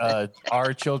 the Reddit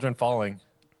 "Are Children Falling"?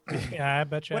 Yeah, I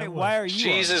bet you. I Wait, would. why are you?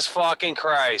 Jesus fucking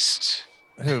Christ.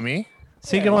 Who, me? Is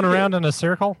he going around in a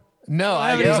circle? No, I I,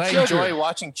 have guess any I children. enjoy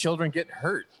watching children get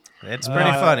hurt. It's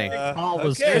pretty funny. Paul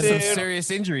was okay, There's some dude.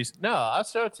 serious injuries. No, I'll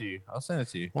show it to you. I'll send it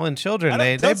to you. Well, in children, I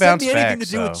they don't bounce send me anything back.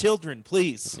 to do with so- children,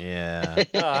 please. Yeah.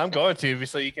 No, I'm going to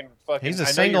so you can fucking. He's a I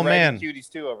know single you're writing man. Cuties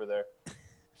too over there.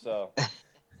 So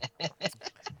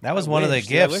That was I one of the wish,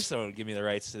 dude. I wish gifts. someone would give me the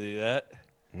rights to do that.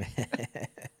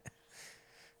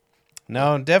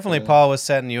 No, definitely Paul was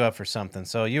setting you up for something.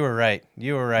 So you were right.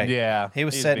 You were right. yeah, He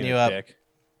was he's setting being you a up. dick.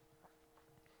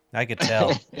 I could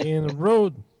tell. in the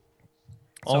road.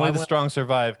 So Only I the went- strong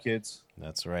survive, kids.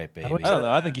 That's right, baby. I went I don't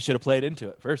know. I think you should have played into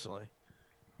it personally.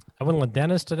 I went to the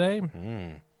dentist today.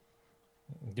 Mm.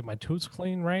 Get my tooth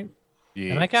clean, right?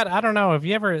 Yeah. And I don't know if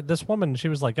you ever, this woman, she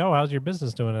was like, oh, how's your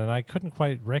business doing? And I couldn't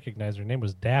quite recognize her name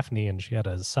was Daphne, and she had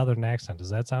a southern accent. Does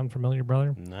that sound familiar,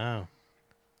 brother? No.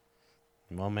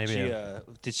 Well, maybe. She,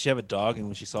 did she have a dog and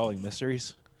when she solving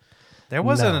mysteries? There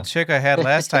wasn't No. a chick I had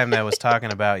last time that was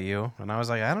talking about you, and I was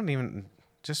like, I don't even.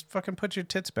 Just fucking put your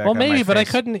tits back. Well, on my maybe, but I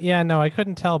face. couldn't. Yeah, no, I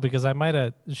couldn't tell because I might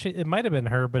have. It might have been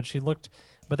her, but she looked.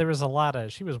 But there was a lot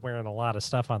of. She was wearing a lot of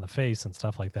stuff on the face and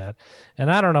stuff like that,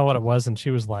 and I don't know what it was. And she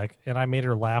was like, and I made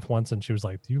her laugh once, and she was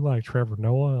like, "Do you like Trevor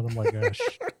Noah?" And I'm like,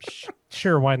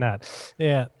 "Sure, why not?"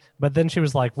 Yeah, but then she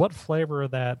was like, "What flavor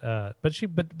of that?"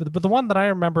 But the one that I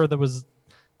remember that was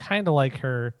kind of like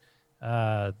her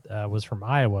was from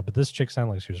Iowa, but this chick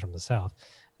sounded like she was from the South.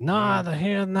 Nah, the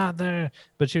hair not there.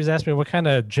 But she was asking me what kind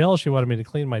of gel she wanted me to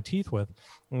clean my teeth with.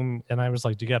 And I was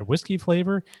like, do you got whiskey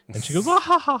flavor? And she goes, ah,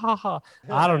 ha, ha, ha, ha.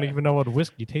 I don't even know what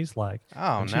whiskey tastes like.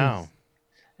 Oh And she no. was-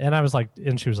 and I was like,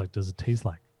 and she was like, does it taste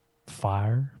like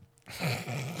fire?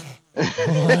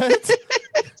 What?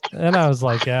 And I was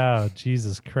like, oh,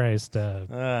 Jesus Christ. Did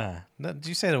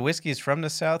you say the whiskey's from the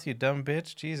South, you dumb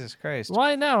bitch? Jesus Christ. Well,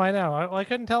 I know. I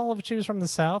couldn't tell if she was from the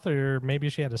South or maybe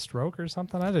she had a stroke or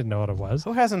something. I didn't know what it was.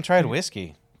 Who hasn't tried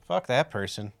whiskey? Fuck that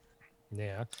person.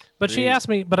 Yeah, but she asked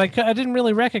me, but I didn't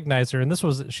really recognize her, and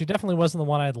she definitely wasn't the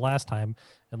one I had last time,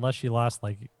 unless she lost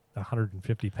like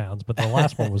 150 pounds. But the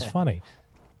last one was funny.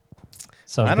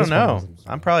 So I don't this one know. wasn't.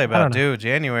 I'm probably I about don't know. due.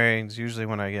 January is usually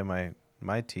when I get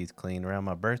my teeth cleaned around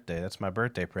my birthday. That's my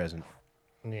birthday present.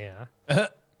 Yeah,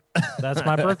 that's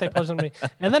my birthday present to me.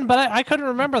 And then, but I couldn't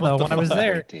remember though when I was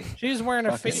there. She was wearing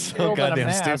a face So shield and a goddamn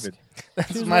mask. stupid.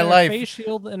 She was my wearing life. A face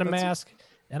shield and a mask,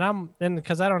 and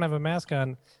because I don't have a mask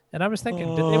on. And I was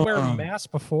thinking, did they wear masks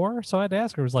before? So I had to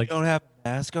ask her. It was like, You don't have a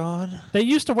mask on? they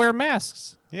used to wear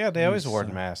masks. Yeah, they always wore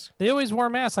masks. They always wore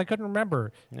masks. I couldn't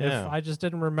remember. Yeah. If I just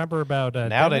didn't remember about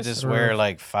Now they dentists just or wear if-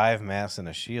 like 5 masks and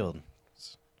a shield.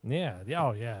 Yeah.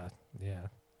 Oh yeah. Yeah.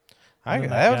 Other than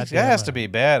That goddamn, has to be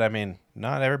bad. I mean,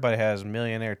 not everybody has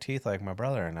millionaire teeth like my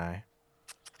brother and I.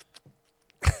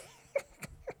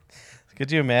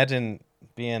 Could you imagine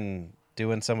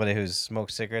doing somebody who's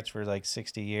smoked cigarettes for like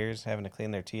 60 years, having to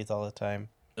clean their teeth all the time?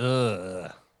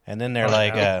 Ugh. And then they're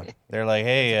like,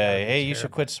 hey, you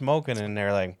should quit smoking. And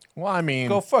they're like, Well, I mean,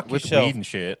 Go fuck with yourself. weed and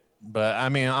shit. But I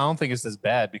mean, I don't think it's as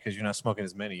bad because you're not smoking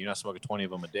as many. You're not smoking 20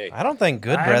 of them a day. I don't think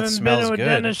good breath smells good.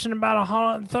 dentist in about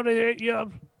 138 years.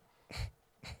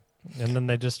 And then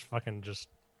they just fucking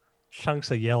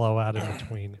chunks of yellow out in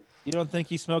between. You don't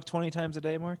think you smoke 20 times a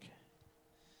day, Mark?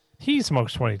 He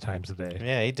smokes 20 times a day.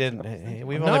 Yeah, he did.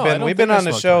 We've No, I only been don't we've been think I on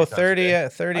the smoke show 20 times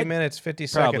a 30 minutes 50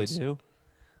 Probably seconds.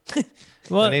 do.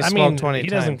 Well, And he I smoked mean, 20 he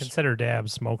doesn't times. consider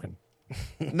dabs smoking.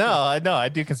 No, I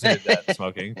do consider that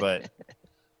smoking, but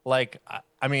like,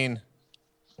 I mean,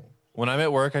 when I'm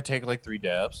at work, I take like 3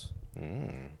 dabs.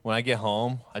 When I get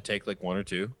home, I take like 1 or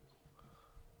 2,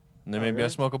 and then maybe I really?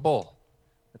 smoke a bowl.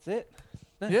 That's it.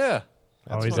 Nice. Yeah,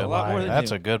 Oh, he's a a lot more liar. than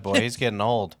That's you. a good boy. He's getting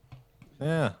old.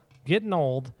 yeah. Getting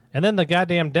old. And then the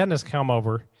goddamn dentists come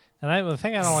over. And the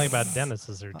thing I don't like about dentists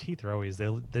is their teeth are always, they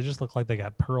just look like they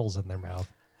got pearls in their mouth.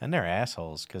 And they're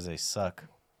assholes because they suck.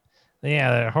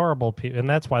 Yeah, they're horrible people, and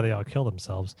that's why they all kill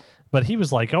themselves. But he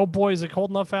was like, "Oh boy, is it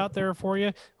cold enough out there for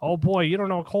you? Oh boy, you don't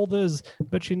know what cold is.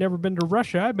 Bet you never been to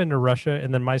Russia. I've been to Russia."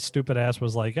 And then my stupid ass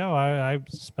was like, "Oh, I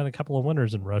spent a couple of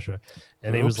winters in Russia,"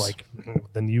 and he was Oops. like,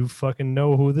 "Then you fucking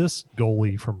know who this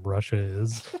goalie from Russia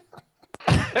is."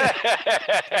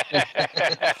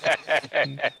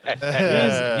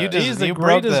 He's the you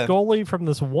broke greatest the goalie from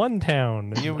this one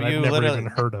town You- that I've you never literally-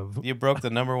 even heard of. you broke the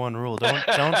 #1 rule. Don't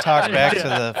talk back to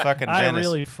the fucking I dentist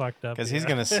really fucked up because he's here.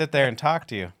 gonna sit there and talk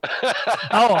to you.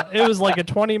 Oh, it was like a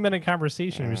 20-minute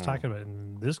conversation. He was talking about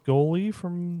this goalie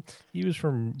he was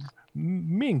from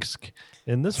Minsk,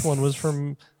 and this one was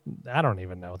from, I don't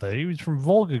even know, he was from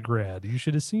Volgograd. You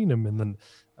should have seen him. And then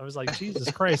I was like, Jesus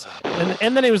Christ.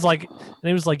 And then he was like,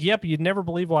 yep, you'd never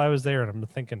believe why I was there. And I'm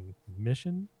thinking,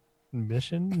 mission,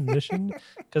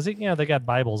 because they got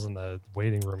Bibles in the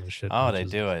waiting room and shit. Oh, which they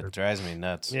is do it. weird. It drives me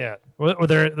nuts. Yeah, well,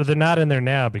 they're not in there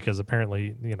now because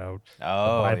apparently, Oh,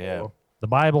 Bible, yeah. the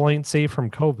Bible ain't safe from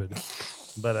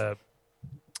COVID. But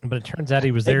it turns out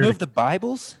he was They there. moved the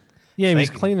Bibles? Yeah, he was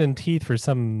Thank you. cleaning teeth for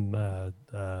some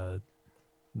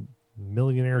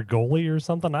millionaire goalie or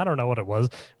something. I don't know what it was.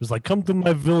 It was like, come to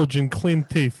my village and clean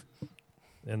teeth.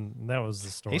 And that was the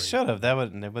story. He should have. It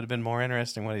would have been more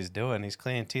interesting what he's doing. He's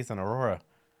cleaning teeth in Aurora.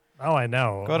 Oh, I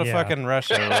know. Go to yeah. fucking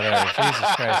Russia or whatever.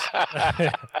 Jesus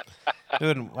Christ.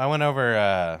 Dude, I went over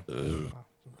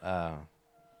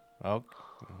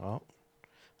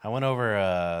I went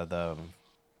over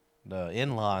the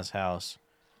in-laws' house.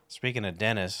 Speaking of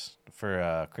Dennis,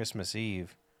 for Christmas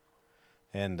Eve,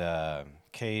 and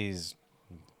Kay's,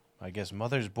 I guess,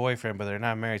 mother's boyfriend, but they're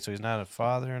not married, so he's not a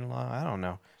father-in-law. I don't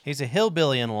know. He's a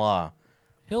hillbilly-in-law.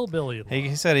 Hillbilly.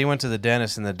 He said he went to the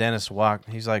dentist, and the dentist walked.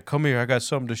 He's like, "Come here, I got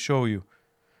something to show you."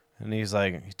 And he's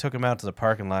like, he took him out to the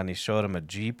parking lot, and he showed him a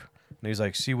Jeep. And he's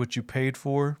like, "See what you paid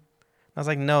for?" I was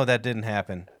like, "No, that didn't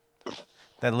happen.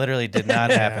 That literally did not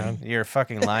happen. You're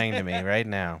fucking lying to me right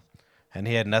now." And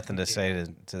he had nothing to say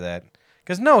to that.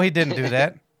 Because no, he didn't do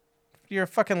that. You're a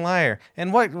fucking liar.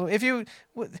 And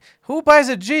who buys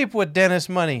a Jeep with Dennis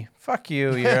money? Fuck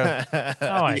you. You're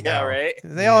I know. right.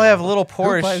 they all have little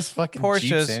Who buys fucking Porsches.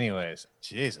 Jeeps anyways?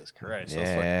 Jesus Christ. those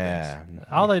fucking Yeah. things.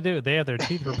 All they do, they have their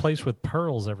teeth replaced with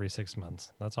pearls every 6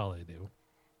 months. That's all they do.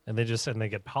 And they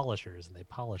get polishers and they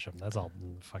polish them. That's all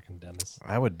fucking dentists.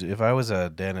 I would, if I was a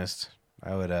dentist,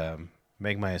 I would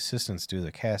make my assistants do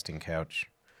the casting couch.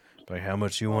 Like, how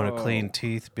much you want to clean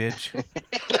teeth, bitch?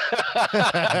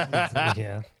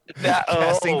 Yeah.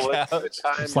 Casting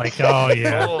It's like, oh,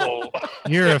 yeah. Oh.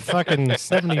 You're a fucking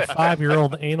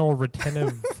 75-year-old anal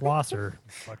retentive flosser.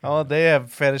 Fucking- Oh, they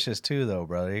have fetishes too, though,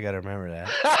 brother. You got to remember that.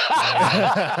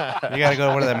 You got to go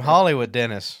to one of them Hollywood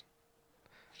dentists.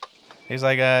 He's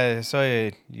like,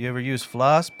 so you ever use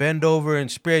floss? Bend over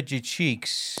and spread your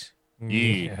cheeks.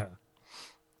 yeah.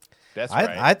 That's right.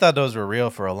 I thought those were real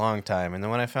for a long time, and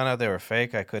then when I found out they were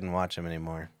fake, I couldn't watch them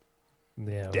anymore. Yeah.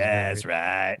 it was That's very-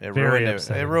 right. It Very ruined it. It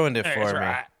upsetting. ruined it for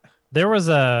me. There was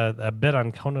a bit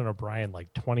on Conan O'Brien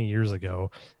like 20 years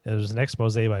ago. It was an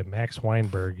expose by Max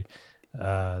Weinberg.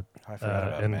 I forgot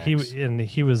about And Max.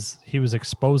 he was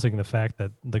exposing the fact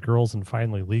that the girls in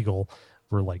Finally Legal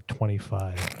were like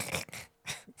 25.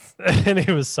 And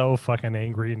he was so fucking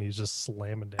angry and he's just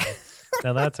slamming down.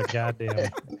 Now that's a goddamn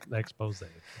expose.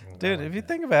 Dude, if you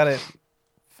think about it,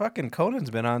 fucking Conan's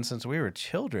been on since we were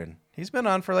children. He's been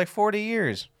on for like 40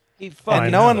 years. Fine.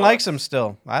 And no one likes him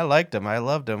still. I liked him. I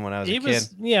loved him when I was a He kid.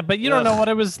 was, yeah, but you don't know what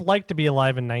it was like to be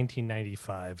alive in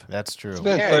 1995. That's true. It's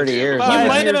been Yeah, 30 dude. years. You Five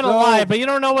might have years been alive, old. but you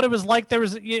don't know what it was like.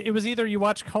 It was either you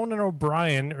watch Conan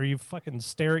O'Brien or you fucking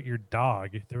stare at your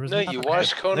dog. There was No, you nothing-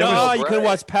 watch Conan There was- No, O'Brien. you could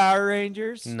watch Power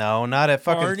Rangers. No, not at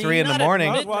fucking Barney, 3 in the not at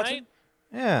morning. midnight,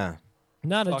 Yeah.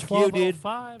 Not at Fuck you, dude.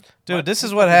 12:05. Dude, this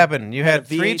is what happened. You had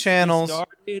 3 VH3 channels. star,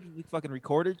 dude. We fucking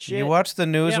recorded shit. You watched the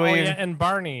news Yeah, where you... yeah, and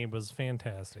Barney was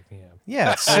fantastic. Yeah.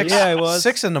 Yeah, 6, Yeah, it was.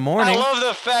 6 in the I morning. love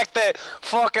the fact that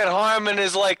fucking Harmon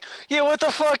is like, yeah, what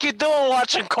the fuck you doing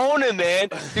watching Conan, man?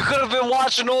 You could have been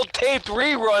watching old taped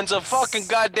reruns of fucking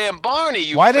goddamn Barney,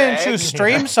 you Why didn't you fag.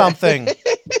 stream something?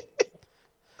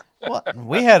 What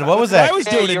we had? What was I that, was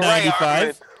Hey, doing in you're right, 95. Harmon.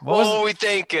 What What, was- were we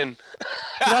thinking?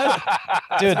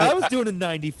 dude? I was doing in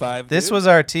 95. This dude. was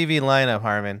our TV lineup,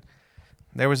 Harmon.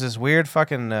 There was this weird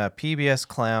fucking PBS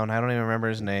clown. I don't even remember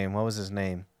his name. What was his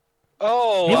name?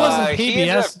 Oh, He wasn't he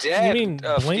ended up PBS. dead You mean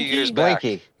a few Blinky? years back.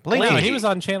 Blinky. Blinky. No, he was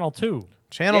on Channel 2.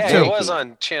 Channel Yeah, 2. he was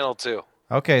on Channel 2.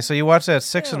 Okay, so you watch that at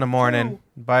 6 in the Channel morning. 2.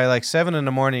 By like 7 in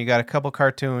the morning, you got a couple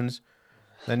cartoons.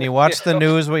 Then you watch the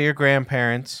news with your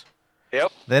grandparents.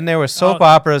 Yep. Then there was soap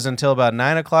operas until about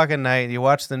 9 o'clock at night. You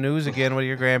watch the news again with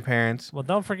your grandparents. Well,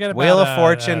 don't forget about Wheel of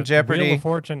Fortune, Jeopardy. Wheel of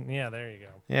Fortune. Yeah, there you go.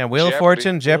 Yeah, Wheel of Jeopardy.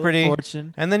 Fortune, Jeopardy.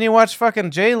 Fortune. And then you watch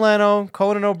fucking Jay Leno,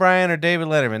 Conan O'Brien, or David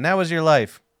Letterman. That was your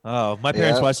life. Oh, my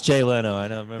parents Yeah. watched Jay Leno. I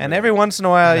know. Remember And that. every once in a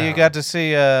while, you No. got to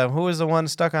see who was the one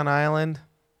stuck on Island?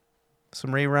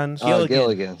 Some reruns. Oh, Gilligan.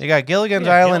 Gilligan. You got Gilligan's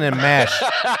Yeah, Island and MASH.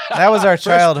 That was our Fresh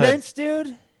childhood. Prince,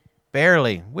 dude.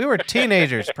 Barely. We were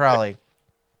teenagers, probably.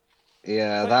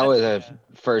 Yeah, that would have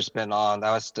first been on.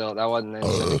 That wasn't in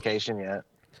syndication yet.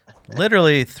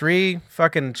 Literally 3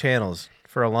 fucking channels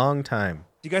for a long time.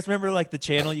 Do you guys remember like the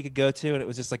channel you could go to and it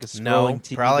was just like a scrolling No,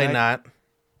 TV probably guide? not.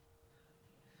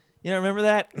 You don't remember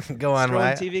that? Go on, Scrolling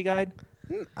Wyatt. TV guide.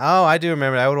 Oh, I do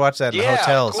remember. I would watch that in Yeah, of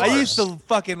hotels. course. I used to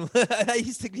fucking. I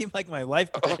used to be like my life.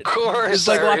 Of course, It's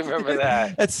like I watching- remember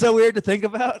that. That's so weird to think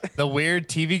about. The weird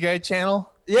TV guide channel.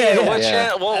 Yeah, yeah. What Yeah.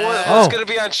 channel? What's Oh. going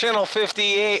to be on Channel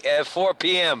 58 at 4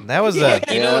 p.m.? That was Yeah.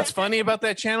 the You know Yeah. what's funny about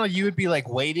that channel? You would be like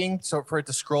waiting so for it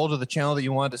to scroll to the channel that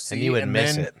you wanted to see, and you would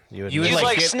miss then it. You would you would You'd miss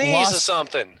like, get sneeze or lost.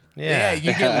 something. Yeah, Yeah.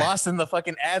 you get lost in the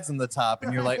fucking ads in the top,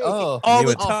 and you're like, oh, All You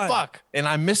the would- time. fuck, and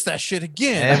I missed that shit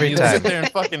again. Every you time. sit there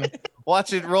and fucking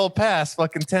watch it roll past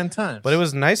fucking 10 times. But it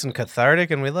was nice and cathartic,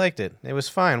 and we liked it. It was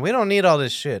fine. We don't need all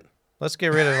this shit. Let's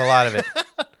get rid of a lot of it.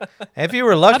 If you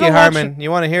were lucky, don't watch Harmon, you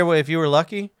want to hear what? If you were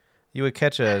lucky, you would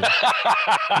catch an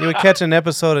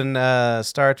episode in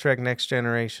Star Trek: Next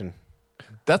Generation.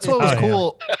 That's what was Oh, yeah.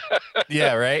 cool.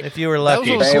 Yeah, right. If you were That was lucky.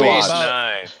 what was cool Baywatch. about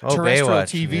Nine. Oh, terrestrial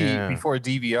Baywatch, TV yeah. before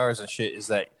DVRs and shit is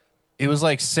that it was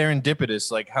like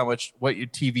serendipitous, like what your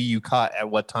TV you caught at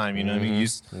what time. You know what I mean? You I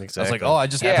was Exactly. like, oh, I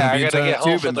just Yeah, happened I to be gotta in get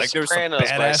home tube, for and The like there was some Sopranos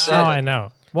by badass seven. Oh, shit. I know.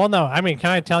 Well, no, I mean, can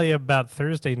I tell you about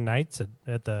Thursday nights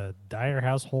at the Dyer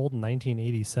household in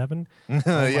 1987? Oh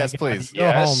my Yes, God. please. You go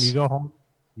home. Yes. You go home.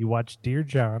 You watch Dear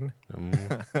John,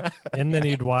 and then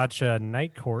you'd watch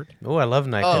Night Court. Oh, I love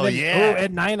Night Oh, Court. And then- yeah.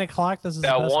 at 9 o'clock. This is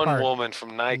That the best one part. woman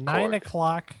from Night 9 Court.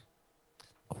 o'clock.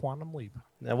 Quantum Leap.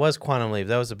 That was Quantum Leap.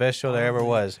 That was the best show there ever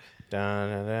was. Dun,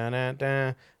 dun, dun, dun,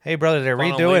 dun. Hey, brother, they're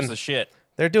Quantum Leap's the redoing. shit.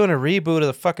 They're doing a reboot of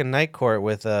the fucking Night Court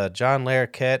with John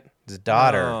Larroquette, his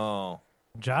daughter. Oh.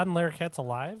 John Larroquette's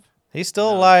alive. He's still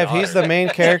alive. He's the main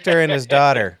character and his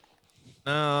daughter.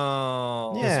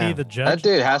 No. Yeah. Is he the That judge?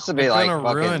 dude has to be They're like gonna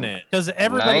fucking, ruin it. Because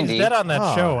everybody's 90. dead on that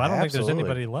Oh, show. I don't think absolutely. there's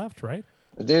anybody left, right?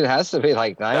 The dude has to be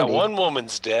like 90. That one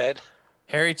woman's dead.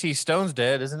 Harry T. Stone's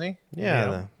dead, isn't he? Yeah,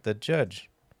 Yeah. the judge.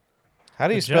 How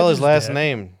do The you spell judge his is last dead.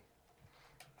 name?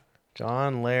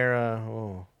 John Lara.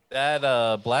 Oh.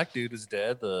 That black dude is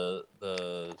dead. The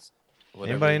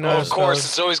whatever Anybody they know Oh, call of his it. course,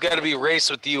 it's always got to be race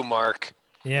with you, Mark.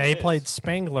 Yeah, he played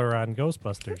Spangler on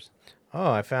Ghostbusters.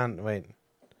 Oh, I found. Wait,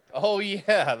 Oh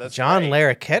yeah, that's John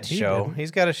right. Larroquette He show. didn't.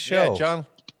 He's got a show. Yeah, John.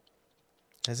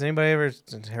 Has anybody ever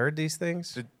heard these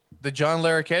things? The John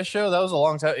Larroquette show. That was a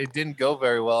long time. It didn't go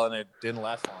very well, and it didn't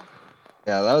last long.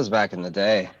 Yeah, that was back in the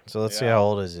day. So let's see Yeah. how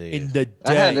old is he? In the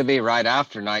That had day. to be right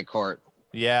after Night Court.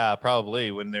 Yeah,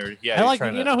 probably when they're I he's like.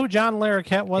 trying You to- know who John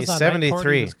Larroquette was? He's on Night Court?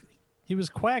 73. He was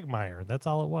Quagmire. That's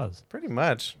all it was. Pretty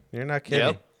much. You're not kidding.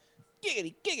 Yep.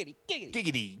 Giggity, giggity, giggity.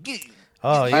 Giggity, giggity.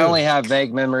 Oh, I only have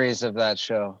vague memories of that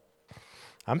show.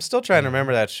 I'm still trying to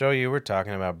remember that show you were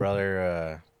talking about,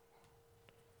 brother.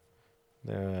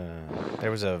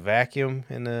 There was a vacuum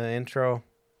in the intro,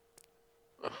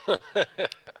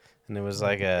 and it was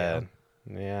like a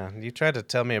Yeah, you tried to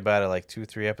tell me about it like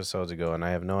 2-3 episodes ago, and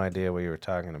I have no idea what you were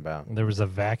talking about. There was a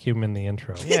vacuum in the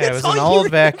intro. Yeah, it was an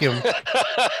old vacuum.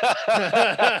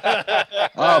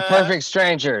 Oh, Perfect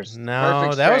Strangers. No,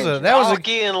 Perfect that was Strangers. that was a.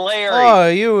 Rocky and Larry.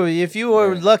 Oh, if you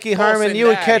were Lucky Harmon, and you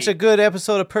would catch Natty. a good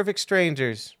episode of Perfect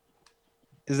Strangers.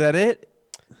 Is that it?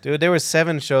 Dude, there were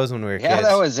 7 shows when we were Yeah, kids.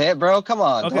 that was it, bro. Come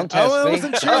on. Okay. Don't test I me.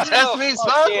 wasn't sure. Don't test me, son.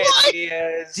 Fuck yeah, What?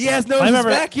 Diaz. Diaz knows I his remember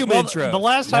vacuum well, intro. The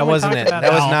last time That we wasn't talked it. about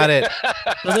That was Alf, not it.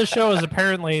 So this show is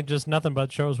apparently just nothing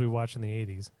but shows we watched in the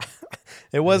 80s.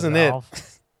 It wasn't it.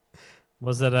 Alf?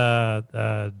 Was it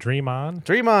Dream On?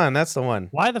 Dream On, that's the one.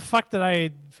 Why the fuck did I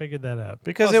figure that out?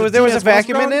 Because Oh, so there was a Diaz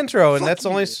vacuum in Westbrook? intro, and Fuck that's you.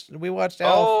 only we watched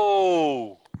Alf.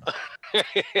 Oh.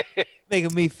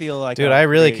 Making me feel like Dude, I'm I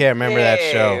really great. can't remember that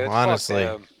show, Yeah, fuck honestly.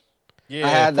 them. Yeah, I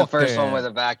had the fuck first one that. with a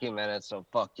vacuum in it, so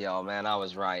fuck y'all, man. I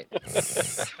was right.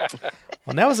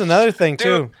 Well, that was another thing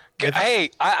too. Dude, hey,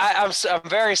 I'm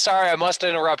very sorry. I must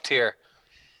interrupt here.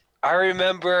 I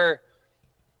remember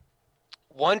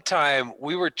one time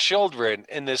we were children,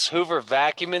 and this Hoover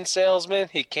vacuuming salesman,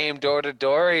 he came door to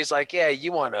door. He's like, "Yeah,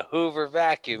 you want a Hoover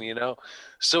vacuum, you know?"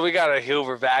 So we got a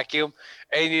Hoover vacuum,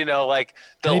 and you know, like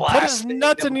the And he put last his thing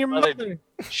nuts that in your my mother.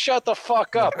 Shut the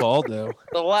fuck up. Baldo.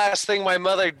 The last thing my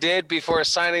mother did before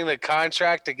signing the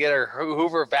contract to get her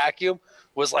Hoover vacuum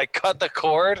was like cut the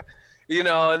cord, you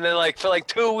know, and then like for like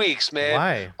 2 weeks, man,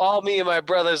 Why? all me and my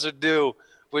brothers would do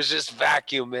was just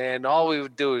vacuum, man. All we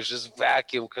would do is just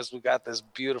vacuum because we got this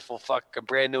beautiful fucking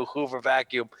brand new Hoover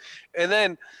vacuum. And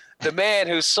then the man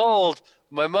who sold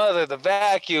my mother the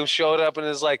vacuum showed up and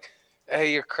is like,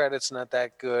 "Hey, your credit's not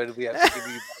that good. We have to give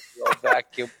you a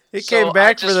vacuum." He So came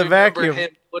back I for just the remember vacuum. him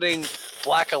putting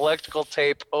black electrical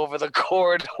tape over the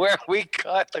cord where we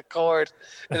cut the cord,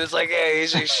 and it's like, "Hey,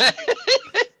 here's your shit."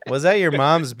 Was that your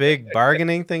mom's big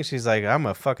bargaining thing? She's like, I'm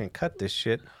gonna fucking cut this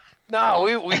shit. No,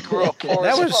 we grew up poor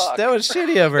That as was fuck. that was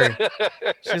shitty of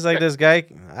her. She's like, this guy.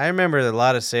 I remember a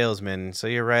lot of salesmen, so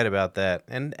you're right about that.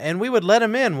 And we would let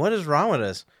him in. What is wrong with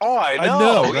us? Oh, I I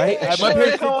know, know, right? Yeah, My sure,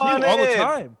 parents did too, come on all the in.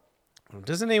 time.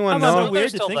 Doesn't anyone It's How know? about so weird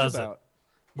to still think does it. about.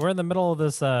 We're in the middle of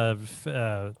this the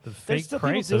fake still people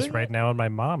crisis doing right that? now, and my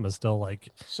mom is still like,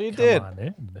 She "Come did. on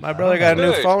in." My brother got a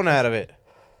new Good. phone out of it.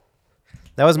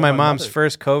 That was my my mom's mother.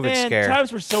 first COVID Man, scare.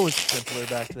 times were so much simpler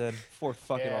back then before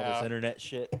fucking all Yeah. this internet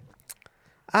shit.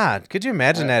 Could you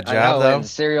imagine that I job know, though? when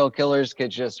serial killers could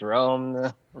just roam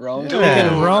the Dude, Yeah.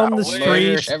 Could roam the murder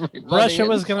streets. everybody Russia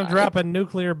was going to inside. drop a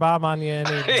nuclear bomb on you.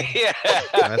 Yeah,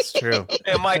 That's true.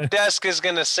 and my desk is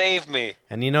gonna save me.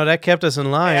 And you know that kept us in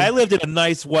line. Hey, I lived in a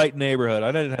nice white neighborhood.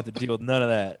 I didn't have to deal with none of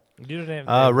that. You didn't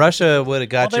have, Russia would have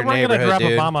got they your weren't gonna neighborhood, drop a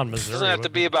dude. bomb on Missouri. Doesn't have What to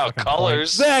was be the about fucking point?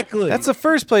 colors. Exactly. That's the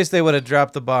first place they would have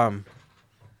dropped the bomb.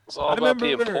 It's all I about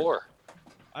being remember- poor.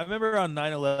 I remember on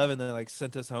 9/11 they like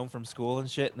sent us home from school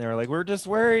and shit, and they were like, "We're just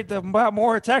worried about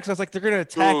more attacks." I was like, "They're gonna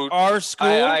attack Dude, our school."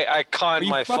 I conned Are you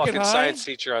my fucking fucking high? science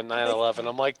teacher on 9/11.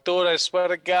 I'm like, dude, I swear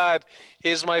to God,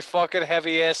 here's my fucking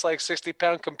heavy ass like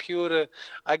 60-pound computer.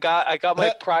 I got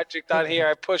my project on here.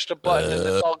 I pushed a button and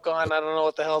it's all gone. I don't know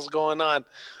what the hell's going on.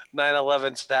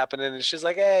 9/11's happening, and she's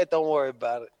like, "Hey, don't worry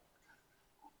about it."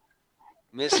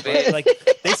 Misfit, like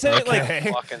they sent it like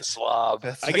Okay. fucking slob.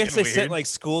 That's I guess they fucking sent weird. like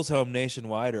schools home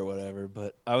nationwide or whatever,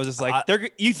 but I was just like,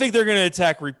 you think they're gonna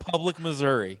attack Republic,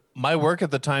 Missouri? My work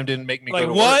at the time didn't make me Like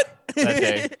go to what? work that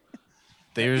day.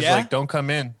 They were just Yeah? like, "Don't come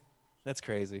in." That's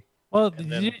crazy. Well,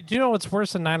 And then- do you know what's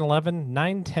worse than 9/11?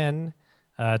 9/10,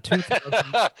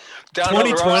 2000. Donald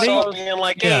 2020? Trump being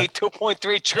like, Yeah. "Hey,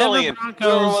 2.3 trillion. Broncos- You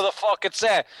don't know where the fuck it's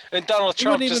at." And Donald You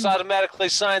Trump wouldn't just even- automatically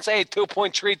signs, "Hey,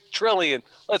 2.3 trillion.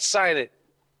 Let's sign it."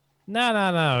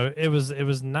 No. It was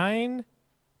 9,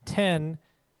 10,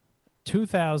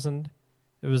 2000.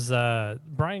 It was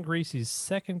Brian Griese's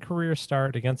second career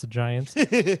start against the Giants. Oh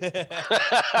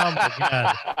my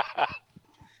god!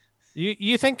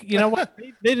 You think you know what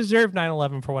they deserve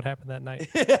 9/11 for what happened that night?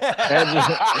 It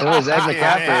was Ed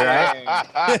McCaffrey,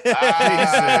 right?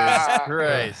 Jesus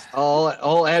Christ.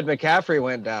 Old Ed McCaffrey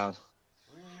went down.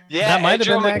 Yeah, That might have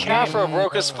Joe been that McCaffrey game.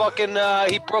 broke his fucking.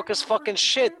 He broke his fucking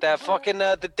shit that fucking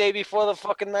the day before the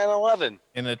fucking 9/11.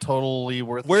 In a totally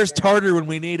worthless. Where's Tartar when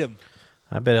we need him?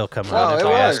 I bet he'll come Oh, on if it I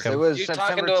was. ask It him. was You're September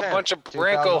talking to a 10th, bunch of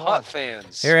Branko 2001. Hut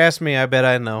fans. Here, ask me. I bet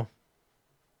I know.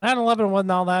 9/11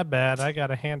 wasn't all that bad. I got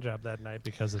a hand job that night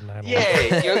because of 9/11.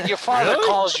 Yeah, your father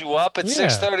calls you up at Yeah.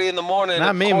 6:30 in the morning. Not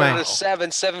at me, quarter Mike. to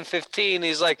 7:15.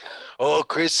 He's like, "Oh,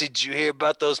 Chrissy, did you hear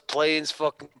about those planes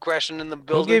fucking crashing in the Who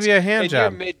buildings?" gave you a hand and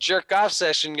job? you're mid jerk off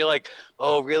session. You're like,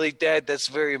 "Oh, really, Dad? That's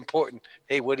very important.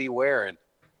 Hey, what are you wearing?"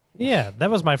 Yeah, that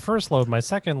was my first load. My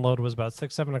second load was about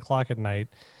 6, 7 o'clock at night.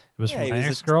 It was Yeah, from he my was a-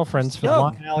 ex-girlfriend's from young.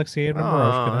 Long Alexander Oh,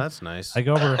 Moroshka. that's nice. I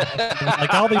go over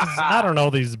like all these, I don't know,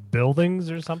 these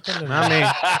buildings or something. And I mean,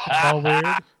 it's all weird.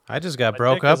 I just got My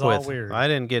broke dick up is all with. weird. I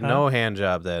didn't get Huh? no hand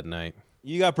job that night.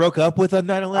 You got broke up with on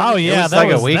 9/11? Oh yeah, was that like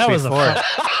a was week that was before. A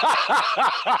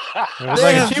It was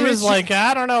Damn, like she was like,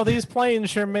 I don't know, these planes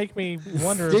sure make me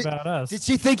wonder Did- about us. Did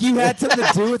she think you had something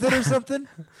to do with it or something?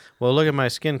 well, look at my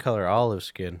skin color, olive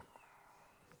skin.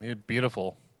 You're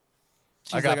beautiful.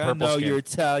 She's I got like, purple I know skin. your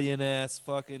Italian ass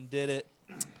fucking did it.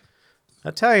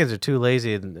 Italians are too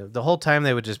lazy. And the whole time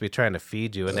they would just be trying to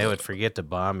feed you, and they would forget to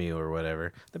bomb you or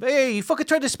whatever. They'd be, hey, you fucking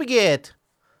tried to spaghetti.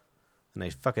 And they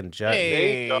fucking judge.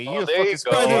 Hey, There you go. you There you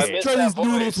fucking go. spaghetti. I missed Try that these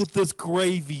noodles voice. with this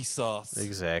gravy sauce.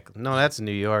 Exactly. No, that's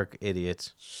New York,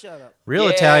 idiots. Shut up. Real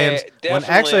Yeah, Italians. When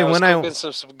definitely. I was when I cooking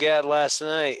some spaghetti last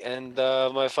night, and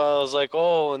my father was like,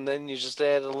 "Oh," and then you just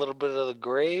add a little bit of the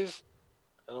gravy,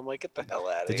 and I'm like, "Get the hell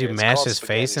out of did here!" you It's mash called his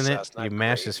face in spaghetti it? sauce, not You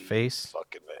mashed his gravy, face.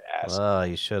 Fucking ass. Oh,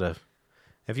 you should have.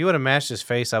 If you would have mashed his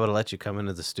face, I would have let you come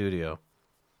into the studio.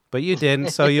 But you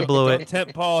didn't, so you blew Don't it.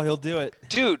 tempt Paul, he'll do it.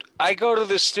 Dude, I go to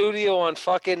the studio on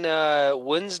fucking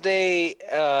Wednesday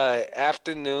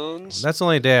afternoons. That's the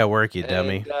only day I work, you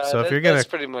dummy. and, So if that- you're gonna that's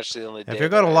pretty much the only day. if you're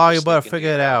that gonna I law, ever you better sneak into figure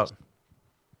your it house. out.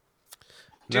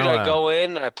 Dude, No, I go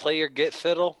in, I play your Get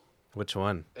Fiddle, Which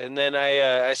one? and then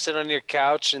I sit on your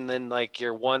couch, and then like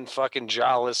your one fucking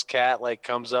jawless cat like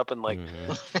comes up and like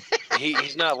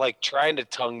he's not like trying to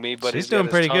tongue me, but She's he's got doing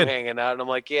his pretty tongue good. hanging out, and I'm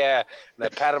like, yeah, and I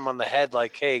pat him on the head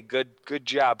like, hey, good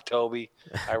job, Toby.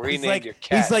 I renamed your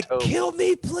cat. he's like, Toby. kill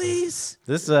me, please.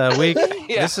 This week.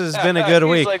 Yeah. This has been a good He's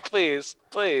week. like, please.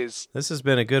 This has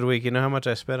been a good week. You know how much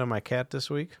I spent on my cat this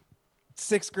week?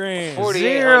 $6 grand.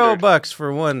 4800. $0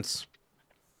 for once.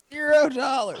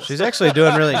 $0. She's actually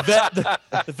doing really. The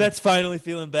vet's finally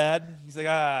feeling bad. He's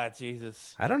like,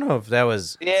 Jesus. I don't know if that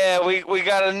was. Yeah, we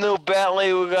got a new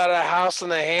Bentley. We got a house in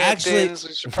the Actually, Hamptons.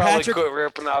 We should probably Patrick- quit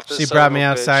ripping off this. She son brought of me a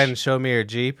outside bitch. and showed me her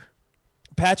Jeep.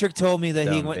 Patrick told me that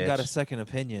he Dumb went and got a bitch. second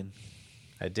opinion.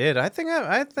 I did. I think.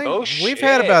 Oh, we've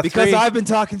had shit. about Because three. I've been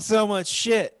talking so much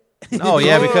shit. Oh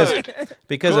yeah, because Good.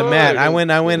 because of Matt. I went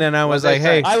and I was What'd like,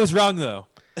 they hey, I was wrong, though.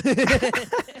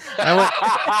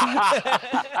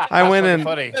 I went and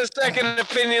Funny. The second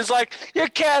opinion's like, your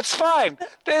cat's fine.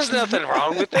 There's nothing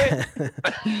wrong with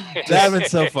it. That'd been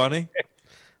so funny.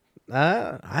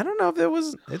 I don't know if it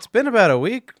was. It's been about a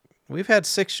week. We've had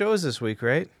 6 shows this week,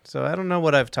 right? So I don't know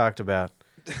what I've talked about.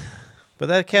 But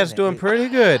that cat's doing pretty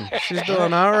good. She's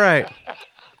doing all right.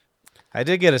 I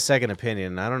did get a second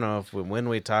opinion. I don't know if when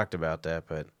we talked about that,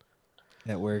 but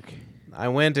At work. I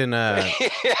went and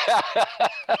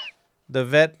the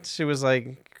vet. She was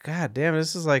like, "God damn,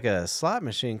 this is like a slot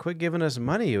machine. Quit giving us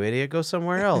money, you idiot. Go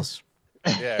somewhere else."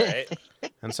 Yeah, right.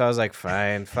 And so I was like,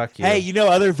 "Fine, fuck you." Hey, you know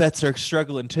other vets are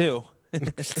struggling too.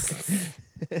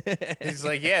 He's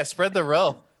like, yeah, spread the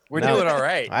row. We're No. doing all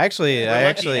right. I actually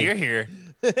You're here.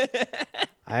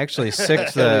 sicked He'll be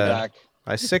the back.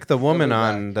 I sicked the woman be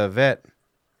on the vet.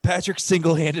 Patrick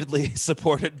single-handedly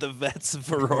supported the vets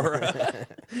of Aurora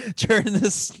during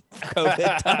this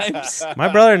COVID times. My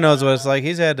brother knows what it's like.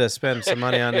 He's had to spend some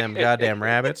money on them goddamn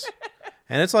rabbits.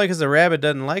 And it's only because the rabbit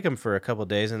doesn't like him for a couple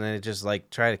days, and then it just like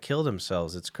try to kill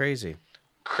themselves. It's crazy.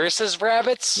 Chris's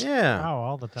rabbits? Yeah, Oh,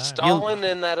 all the time. Stalin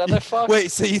and that other fuck?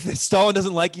 Wait, so you think Stalin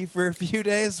doesn't like you for a few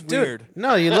days? Weird.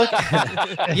 no, you look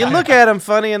at them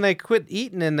funny, and they quit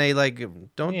eating, and they like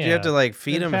don't. You have Yeah. to like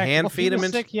feed In them, fact, hand well, feed he them.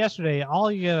 was sick yesterday. All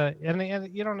you gotta,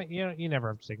 and you never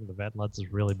have to take them to the vet unless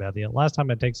it's really bad. The last time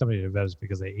I take somebody to the vet is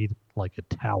because they ate like a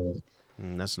towel.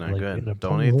 That's not Like, good. you know,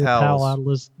 Don't pulling eat the whole towel towels. out of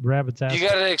this rabbit's ass. You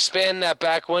got to expand that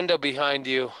back window behind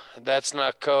you. That's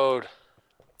not code.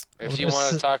 If Well, you this want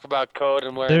to is- talk about code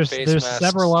and wearing There's face there's masks,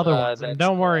 several other ones. And that's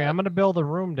don't worry, not- I'm gonna build a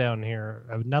room down here,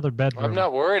 another bedroom. I'm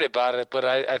not worried about it, but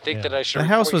I think Yeah. that I should. The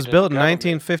house report you was to built the in government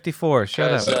 1954.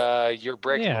 Shut up. because, you're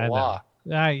breaking Yeah, I the know. law.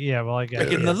 Yeah, well, I got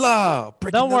Breaking the law.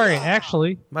 Breaking Don't the worry, law.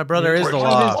 actually, My brother is the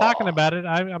while he's law. talking about it,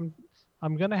 I'm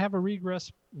gonna have a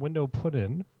regress window put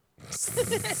in.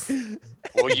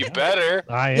 Well, you better.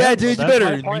 I am. Yeah, well, dude, you that's my better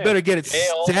plan. get it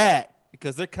Dale. stat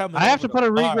because they're coming. I have to over put a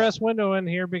the bar. regress window in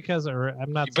here because, or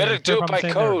I'm not. You better saying- do it I'm by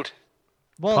saying they're- code.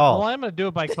 Well, Paul. well, I'm going to do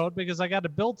it by code because I got to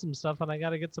build some stuff and I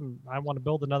got to get some. I want to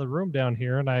build another room down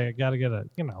here and I got to get a.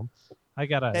 I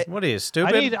got to. What are you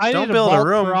stupid? I Don't need build a a vault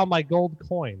room. for all my gold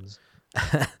coins.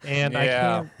 And I Yeah.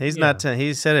 can't. He's yeah. not.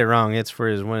 He said it wrong. It's for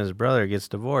his when his brother gets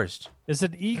divorced. Is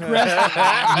it egress?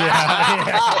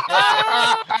 yeah.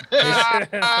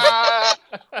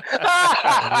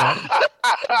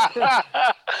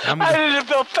 I need to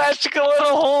build Patrick a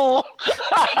little hole.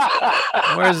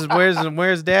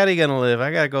 Where's Daddy gonna live?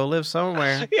 I gotta go live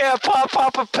somewhere. Yeah,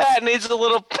 Papa Pat needs a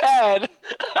little pad.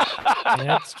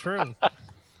 That's true.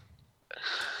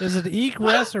 Is it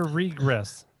egress or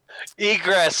regress?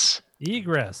 Egress.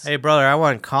 Egress. Hey, brother, I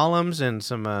want columns and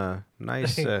some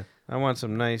nice. I want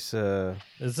some nice.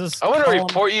 Is this? I want to column-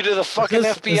 report you to the fucking is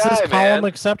FBI, this column man.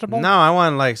 acceptable? No, I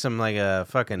want like some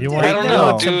fucking. You want- I don't You know,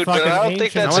 want some dude, but I fucking don't think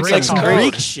ancient that's I want against some code.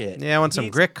 Greek shit. Yeah, I want some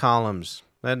Needs- Greek columns.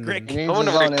 Then Greek. He needs I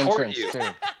wanna his own report entrance you. too.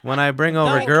 when I bring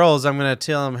over No. girls, I'm gonna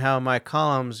tell them how my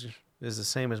columns is the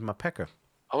same as my pecker.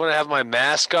 I want to have my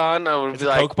mask on. I want to It's be a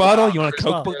like, Coke bottle? wow, You want a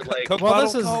Coke, Christopher, like, Coke Well, bottle?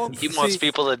 this is- column? He wants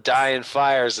people to die in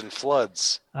fires and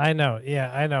floods. I know.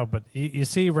 Yeah, I know. But you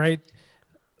see, right?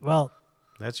 Well,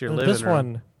 That's your living this room.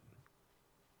 one,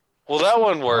 Well, that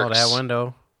one works. Oh, that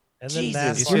window. and then Jesus, that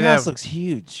You one. see your house that- looks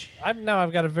huge. I've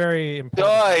got a very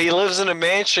important. Oh, he lives in a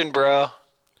mansion, bro.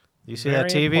 You see Very that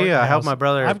TV? important I helped house. my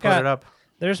brother I've put got- it up.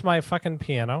 There's my fucking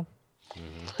piano.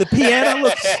 The piano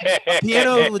looks. A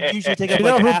piano would usually take up You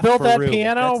know like who half built a that room.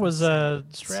 piano? That's Was insane.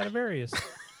 Stradivarius.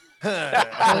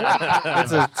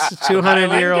 It's a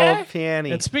 200-year-old piano.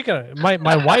 And speaking of my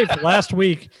wife last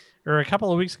week or a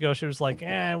couple of weeks ago, she was like,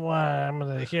 well, I'm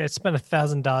gonna here. I spent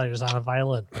 $1,000 on a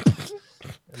violin.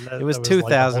 And It was that like the whole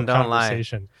 $2,000, don't lie.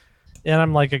 conversation. And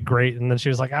I'm like, great. And then she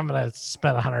was like, I'm gonna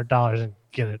spend $100 and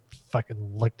get it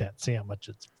fucking looked at, see how much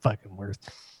it's fucking worth.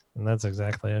 And that's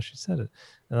exactly how she said it.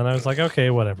 And then I was like, okay,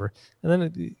 whatever. And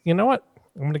then you know what?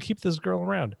 I'm gonna keep this girl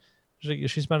around. She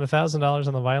spent $1,000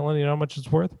 on the violin. You know how much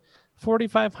it's worth?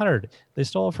 $4,500. They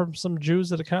stole it from some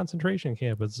Jews at a concentration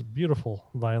camp. It's a beautiful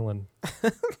violin.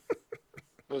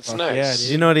 It's Fuck nice. yeah,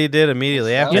 dude. You know what he did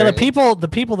immediately after? Yeah, Yeah, the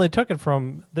people they took it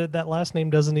from, that last name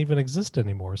doesn't even exist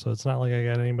anymore. So it's not like I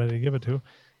got anybody to give it to.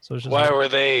 So it's just Why like- were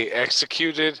they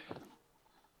executed?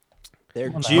 They're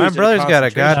My Jews My at brother's got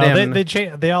a concentration-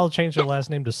 goddamn. they all changed their last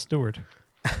name to Stewart.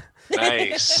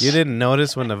 Nice. You didn't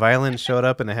notice when the violin showed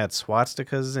up and it had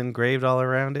swastikas engraved all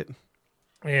around it?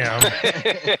 Yeah.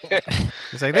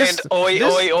 It's like this. And oi,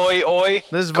 this, oi, oi, oi.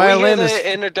 this Can we hear violin the is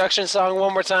introduction song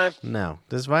one more time? no.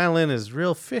 This violin is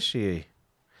real fishy.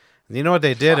 And you know what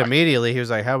they did Fuck. immediately? He was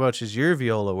like, "How much is your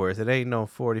viola worth? It ain't no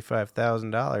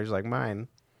 $45,000 like mine."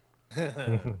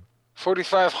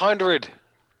 4,500.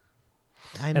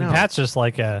 I know. And Pat's just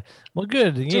like, well,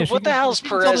 good. Dude, what the hell's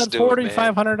Perez doing, man?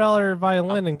 $4,500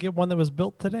 violin and get one that was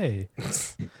built today.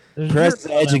 There's Perez is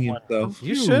dirt on that edging one. himself.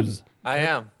 You should. Confused. I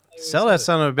am. Sell that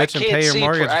son of a bitch and pay your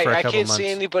mortgage for a I couple can't months. see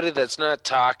anybody that's not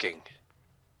talking.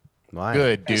 Why?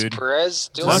 Good, Is dude. Perez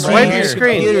doing Just I'm swipe right your here.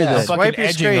 screen. Computer Yeah, then. I'm swipe fucking your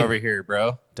edging screen, over here,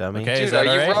 bro. dummy. Okay, Dude, is that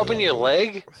are you all right? rubbing your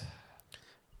leg?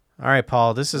 All right,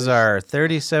 Paul. This is our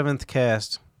 37th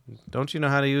cast. Don't you know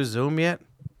how to use Zoom yet?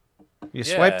 You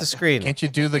swipe Yeah. the screen. Can't you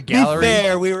do the Be gallery?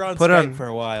 fair, we were on Put Skype on- for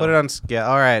a while. Put it on scale.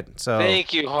 All right. So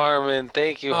Thank you, Harmon.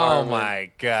 Thank you, Oh Harmon.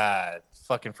 my god.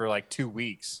 Fucking for like 2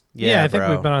 weeks. Yeah, I think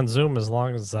bro. we've been on Zoom as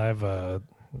long as I've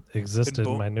existed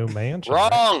in my new mansion. right?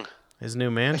 Wrong. His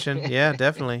new mansion. Yeah,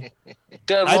 definitely.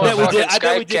 Done I more bet we fucking did. I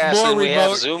bet we Skype did casts more than we have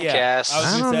remote. Zoom yeah, casts. I was I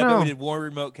gonna don't say, I bet know. we did more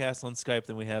remote casts on Skype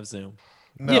than we have Zoom.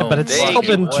 Yeah, but it's still still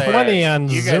been way. 20 on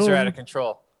You guys Zoom. are out of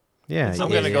control. Yeah. It's I'm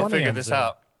Yeah, gonna go 20 figure on this Zoom.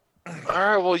 out. All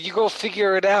right, well, you go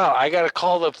figure it out. I got to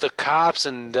call up the cops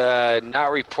and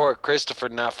not report Christopher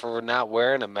not for not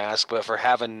wearing a mask, but for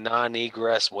having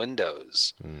non-egress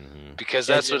windows. Mhm. Because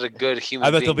that's what a good human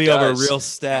I bet being they'll be over does. real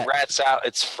stat. Rats out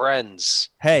its friends.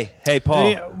 Hey, Paul.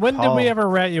 Hey, when did we Paul. ever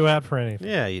rat you out for anything?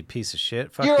 Yeah, you piece of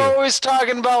shit. Fuck You're you. always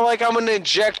talking about like I'm gonna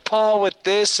inject Paul with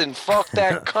this and fuck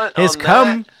that cunt. His on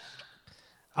cum. that.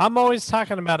 I'm always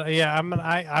talking about I'm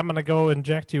gonna go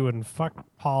inject you and fuck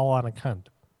Paul on a cunt.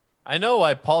 I know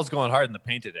why Paul's going hard in the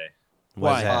paint today.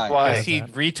 What's Why? that? Why? Because he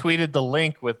retweeted the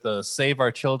link with the "Save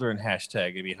Our Children"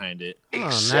 hashtag behind it. Oh, nice.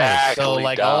 Exactly. So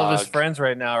like all of his dog. friends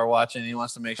right now are watching. And he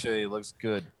wants to make sure he looks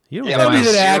good. You don't, Yeah, have my Don't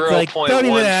even act like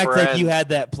 0.1 friend. you had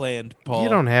that planned, Paul. you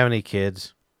don't have any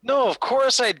kids. No, of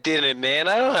course I didn't, man.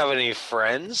 I don't have any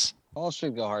friends. Paul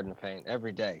should go hard in the paint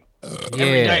every day.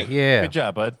 Yeah, night. yeah. Good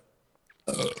job, bud.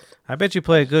 I bet you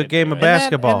play a good game of And that-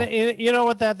 basketball. and you know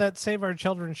what that save our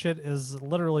children shit is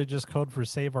literally just code for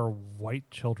save our white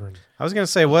children. I was gonna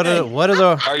say, what are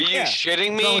the? Are you Yeah,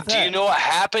 shitting what's wrong me? with Do you that? know what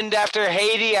happened after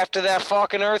Haiti after that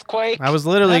fucking earthquake? I was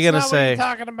literally That's gonna not what say. you're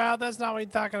talking about. That's not what you're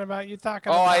talking about. You're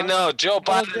talking Oh, about I know. Joe little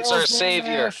Biden's girl's our name,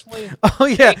 savior. Ashley. Oh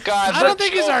yeah, Thank God I for don't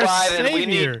think he's Joe our Biden. We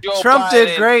savior. need Joe Trump Biden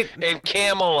did great. And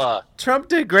Kamala. Trump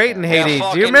did great in That Haiti. Do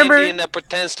fucking you remember? Indian that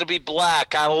pretends to be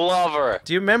black. I love her.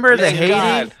 Do you remember the Thank Haiti?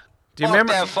 God. Do you Fuck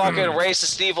remember? that fucking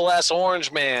racist evil ass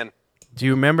orange man? Do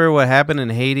you remember what happened in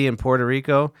Haiti and Puerto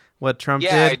Rico? What Trump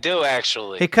Yeah, I did? do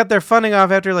actually. He cut their funding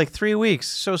off after like 3 weeks.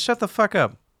 So shut the fuck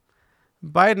up.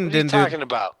 Biden What are you didn't do talking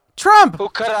about? Trump Who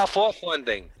cut off what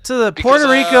funding? to the Because,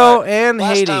 Puerto Rico and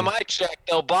Last Haiti. time I checked,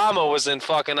 Obama was in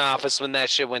fucking office when that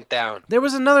shit went down. There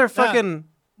was another fucking.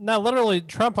 No, literally,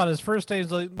 Trump on his first day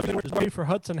is like, ready for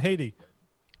huts in Haiti.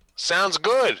 Sounds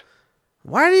good.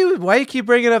 Why you keep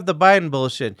bringing up the Biden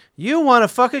bullshit? You want to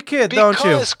fuck a kid, don't you?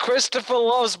 Because Christopher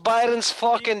loves Biden's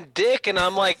fucking dick, and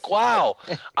I'm like, wow,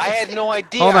 I had no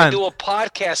idea. Hold I on. do a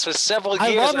podcast for several I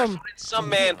years. love I him. find some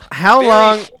man. How very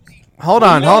long? Hold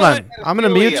on, You know hold what? on. I'm gonna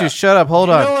mute you. Shut up. Hold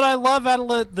You know on. what I love out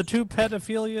of the two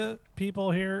pedophilia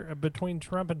people here between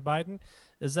Trump and Biden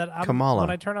is that Kamala. when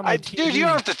I turn on my TV, Dude, you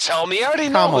don't have to tell me. I already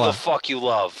know who Kamala. the fuck you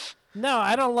love. No,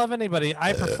 I don't love anybody.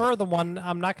 I prefer the one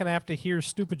I'm not going to have to hear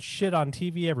stupid shit on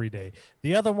TV every day.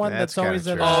 The other one That's that's, always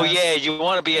kinda in. true. Oh yeah, you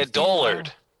want to be a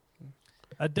dullard.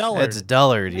 A dullard. It's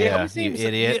Dullard, Yeah, yeah, it you seems-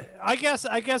 idiot. I guess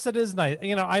it is nice.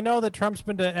 You know, I know that Trump's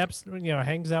been to Epstein,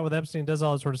 hangs out with Epstein, does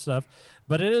all that sort of stuff.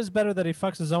 But it is better that he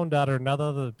fucks his own daughter, not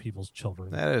other people's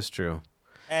children. That is true.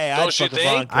 Hey, Don't I'd you fuck a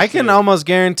think? Ron I can too. almost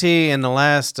guarantee in the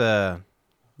last how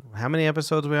many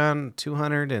episodes we on?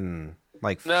 200 and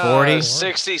like No, 40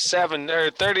 67 or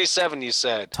 37. You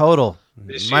said. total.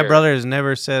 This My year. brother has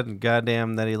never said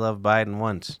goddamn that he loved Biden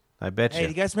once. I bet Hey, do you.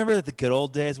 you guys remember the good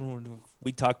old days when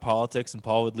we'd talk politics and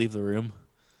Paul would leave the room?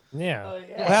 Yeah. What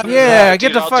happened to Yeah, that? get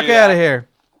dude, the I'll fuck do out of that. here.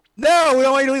 No, we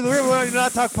don't want you to leave the room. We want you to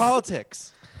not talk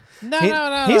politics. No, He-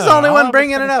 no. he's the only All one I was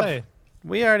bringing gonna it up. say-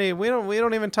 We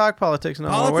don't even talk politics no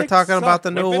more. We're Politics talking about suck. the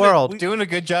We've new been- world. Doing a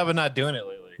good job of not doing it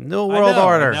lately. New I world know,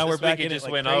 order. and now we're This back week it in it just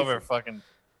like went crazy. over fucking.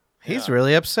 He's yeah.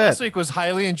 really upset. Last week was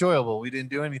highly enjoyable. We didn't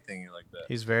do anything like that.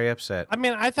 He's very upset. I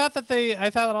mean, I thought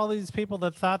that all these people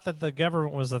that thought that the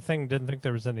government was a thing didn't think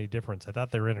there was any difference. I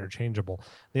thought they were interchangeable.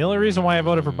 The only reason why I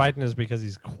voted for Biden is because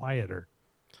he's quieter.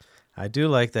 I do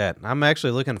like that. I'm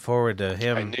actually looking forward to I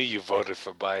him. knew you voted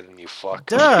for Biden. You fuck.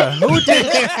 Duh, who did?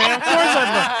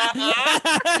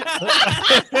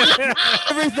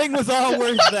 Everything was all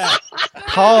worth that.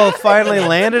 Paul finally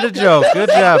landed a joke. Good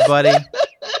job, buddy.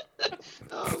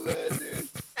 Oh man, dude.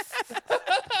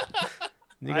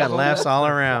 You got laughs all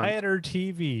around. Quieter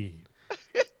TV.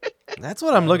 That's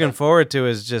what I'm looking forward to.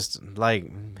 Is just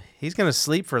like he's gonna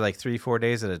sleep for like 3-4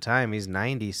 days at a time. He's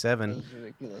 97. That's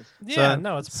ridiculous. Yeah,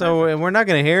 no, it's So we're not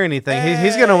gonna hear anything.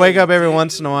 He's gonna wake up every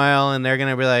once in a while, and they're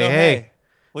gonna be like, So, "Hey,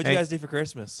 what'd hey. you guys do for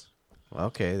Christmas?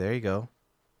 okay, there you go."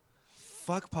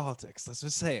 Fuck politics. Let's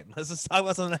just say it. Let's just talk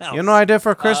about something else. You know what I did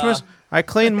for Christmas? I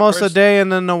cleaned most of the day,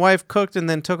 and then the wife cooked, and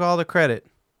then took all the credit.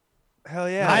 Hell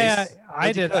yeah. I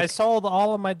What'd you did. I cook? sold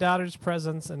all of my daughter's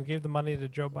presents and gave the money to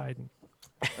Joe Biden.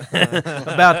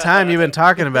 About time you've been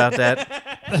talking about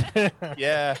that.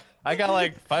 Yeah, I got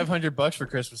like $500 for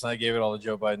Christmas, and I gave it all to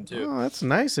Joe Biden too. Oh, that's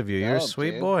nice of you. You're a Dope,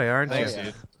 sweet dude. boy, aren't Thanks, you?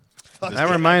 dude. That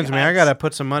reminds me, I gotta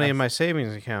put some money in my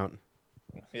savings account.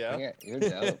 Yeah. Yeah, you're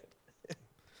dope.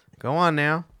 Go on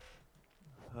now.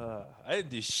 I didn't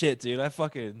do shit, dude. I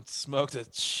fucking smoked a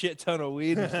shit ton of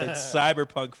weed and played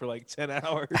Cyberpunk for like 10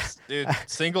 hours. Dude,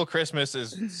 single Christmas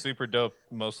is super dope.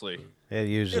 Mostly. It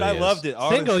usually Dude, I is. loved it. Single?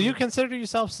 honestly. You consider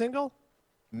yourself single?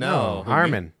 No, who, me?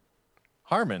 Harmon.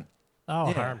 Harmon. Oh,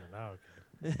 Yeah. Harmon. Oh,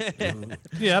 okay.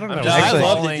 Yeah, I don't know. I'm No, just I Actually-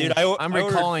 loved it, recalling, dude. I'm I ordered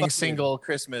recalling fucking- single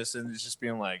Christmas and it's just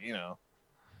being like,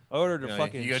 I ordered you, a know,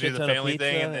 fucking you go do shit the ton of family pizza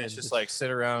thing and then it's just like sit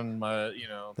around my,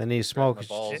 Then you smoke. my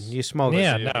balls. You smoke.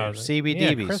 Yeah, Yeah, no.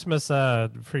 CBDBs. Yeah, Christmas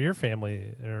for your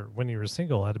family or when you were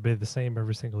single had to be the same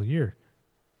every single year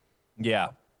yeah.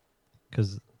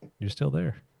 because you're still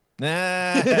there. Nah.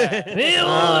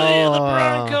 Oh. the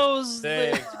Broncos.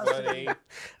 Thanks, buddy.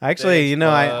 Actually, Thanks,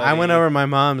 I went buddy. over to my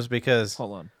mom's because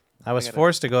Hold on. I was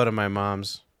forced to go to my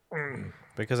mom's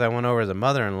because I went over to the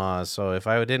mother-in-law's. So if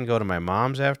I didn't go to my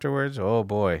mom's afterwards, oh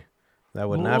boy, that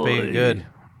would not be Boy. good.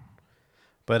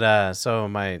 But so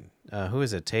my who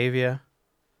is it, Tavia?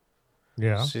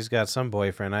 Yeah. She's got some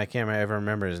boyfriend. I can't ever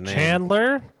remember his name.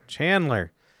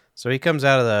 Chandler. So he comes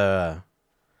out of the.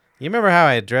 You remember how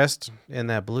I dressed in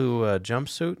that blue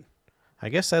jumpsuit? I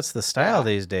guess that's the style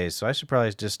these days. So I should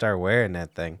probably just start wearing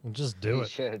that thing. Just do You it.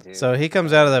 should, dude. So he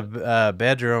comes out of the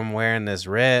bedroom wearing this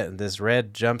red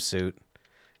jumpsuit,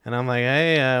 and I'm like,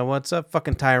 "Hey, what's up,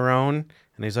 fucking Tyrone?"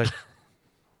 And he's like,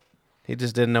 he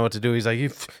just didn't know what to do. He's like, "You."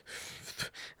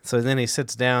 So then he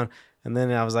sits down, and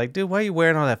then I was like, "Dude, why are you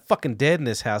wearing all that fucking dead in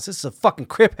this house? This is a fucking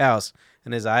Crip house."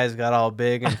 And his eyes got all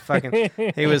big and fucking.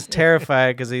 He was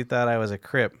terrified because he thought I was a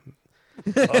Crip.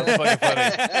 Oh, that's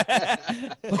fucking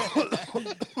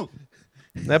funny.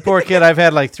 That poor kid, I've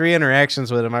had like 3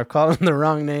 interactions with him. I've called him the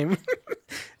wrong name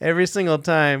every single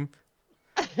time.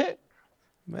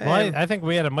 Man, Well, I think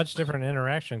we had a much different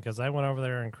interaction because I went over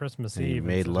there on Christmas And you Eve,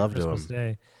 made instead of love to Christmas him.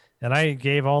 Day, and I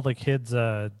gave all the kids,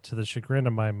 to the chagrin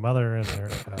of my mother and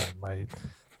my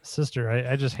sister,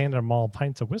 I just handed them all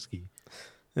pints of whiskey.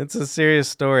 it's a serious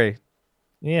story.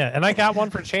 Yeah, and I got one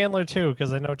for Chandler too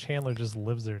because I know Chandler just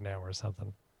lives there now or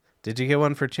something. Did you get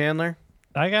one for Chandler?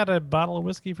 I got a bottle of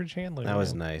whiskey for Chandler. That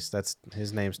was yeah. nice. That's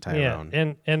his name's Yeah,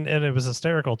 Tyrone. and it was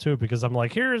hysterical too because I'm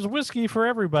like, here's whiskey for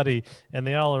everybody, and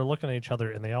they all are looking at each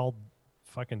other, and they all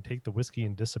fucking take the whiskey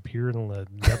and disappear in the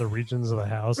other regions of the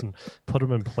house and put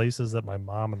them in places that my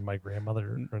mom and my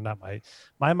grandmother, or not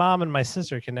my mom and my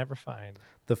sister can never find.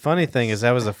 The funny thing is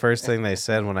that was the first thing they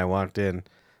said when I walked in.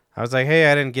 I was like, "Hey,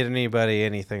 I didn't get anybody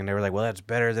anything." And they were like, "Well, that's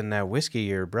better than that whiskey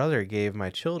your brother gave my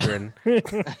children."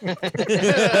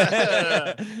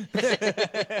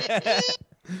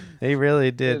 They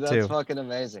really did Dude, that's too. fucking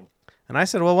amazing. And I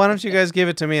said, "Well, why don't you guys give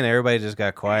it to me?" And everybody just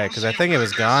got quiet because I think it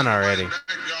was gone already.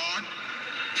 Backyard,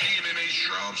 peeing in these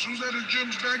shrubs. Who's at the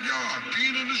gym's backyard?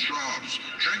 Peeing in the shrubs.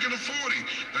 Drinking a 40.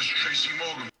 That's Tracy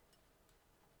Morgan.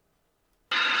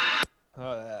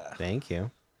 Oh, yeah. Thank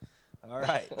you, All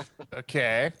right.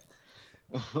 Okay.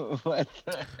 What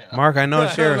the hell? Mark. I know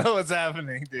it's I your. don't know what's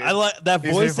happening, dude. I like that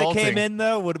He's voice that came revolting. in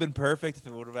though would have been perfect if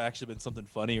it would have actually been something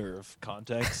funny or of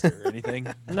context or anything.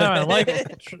 No,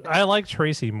 I like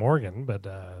Tracy Morgan, but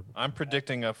I'm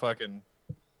predicting a fucking.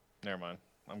 Never mind.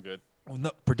 I'm good. Well,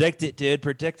 no, predict it, dude.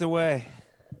 Predict away.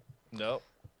 Nope.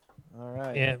 All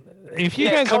right. yeah, if you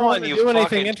Yeah, guys come ever on, want to you do anything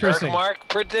fucking interesting, jerk, Mark.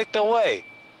 Predict away.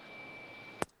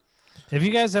 if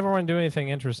you guys ever want to do anything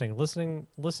interesting, listen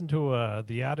to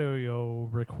the audio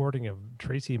recording of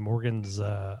Tracy Morgan's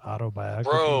autobiography.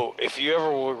 Bro, if you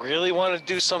ever really want to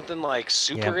do something like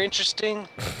super interesting,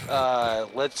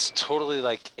 let's totally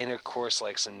like intercourse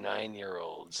like some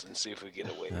 9-year-olds and see if we get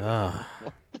away with it. Ugh.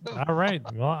 All right.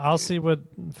 Well, I'll see what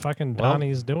fucking Well,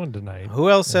 Donnie's doing tonight. Who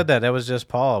else said that? That was just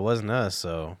Paul. It wasn't us.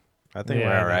 So I think Yeah,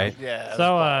 we're I all know. right. Yeah.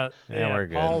 So, Yeah, we're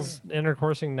good. Paul's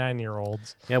intercoursing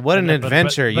 9-year-olds. Yeah. What an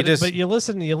adventure! But you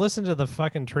listen to the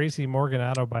fucking Tracy Morgan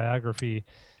autobiography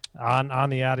on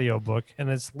the audio book, and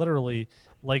it's literally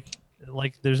like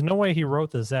there's no way he wrote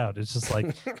this out. It's just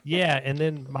like, yeah, and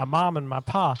then my mom and my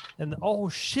pa, and oh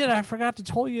shit, I forgot to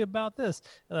tell you about this.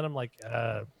 And then I'm like,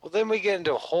 Well, then we get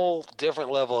into a whole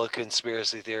different level of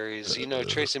conspiracy theories. You know,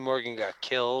 Tracy Morgan got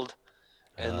killed,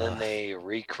 and then they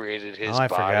recreated his I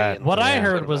body. forgot. and what I put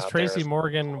heard him was out there Tracy as-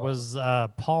 Morgan was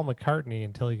Paul McCartney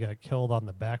until he got killed on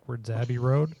the backwards Abbey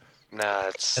Road. Nah,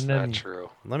 it's And then- not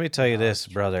true. Let me tell you this,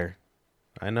 brother.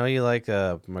 I know you like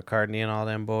McCartney and all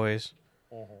them boys.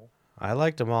 I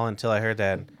liked them all until I heard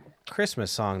that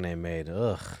Christmas song they made.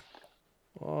 Ugh.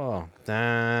 Oh,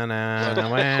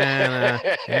 da-na-na-na-na.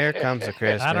 Here comes the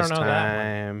Christmas I don't know that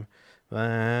time.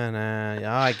 Da-na. Oh,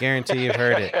 I guarantee you've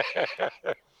heard it.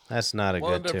 That's not a good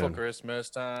Wonderful tune. Christmas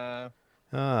time.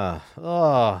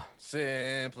 Oh.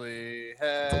 Simply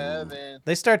heaven.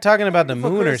 They start talking about the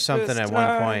Wonderful moon or Christmas something at one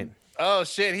time. point. Oh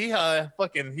shit! He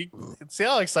see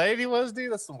how excited he was,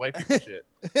 dude. That's some white people shit.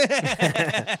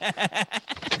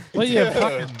 Well, you Dude.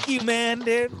 fucking, you man,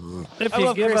 dude. if I you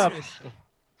love give up,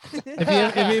 Christmas.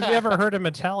 if you've ever heard of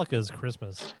Metallica's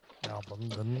Christmas album,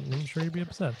 then I'm sure you'd be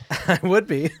upset. I would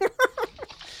be.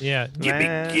 Yeah, give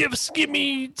Man. me gifts, give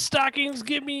me stockings,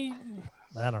 give me.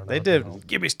 I don't know. They what the hell. did.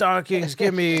 Give me stockings.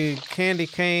 Give me candy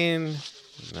cane.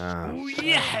 Nah, Oh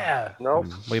yeah. Nope.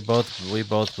 we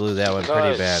both blew that one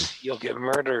pretty bad. You'll get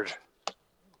murdered.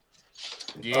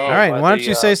 Yeah. Oh, All right, by why don't the,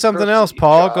 you say something person else, you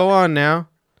Paul? shot. Go on now.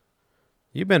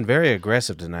 You've been very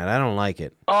aggressive tonight. I don't like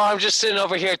it. Oh, I'm just sitting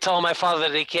over here telling my father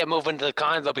that he can't move into the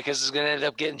condo because he's gonna end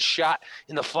up getting shot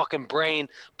in the fucking brain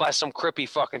by some crippy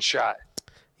fucking shot.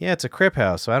 Yeah, it's a crip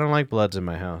house, so I don't like bloods in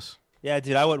my house. Yeah,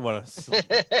 dude, I wouldn't want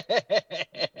to.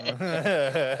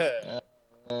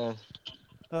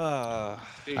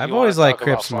 Dude, I've you always wanna liked talk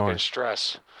about Crips more. fucking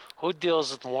stress. Who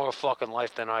deals with more fucking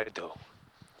life than I do?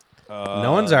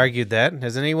 No one's argued that.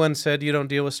 Has anyone said you don't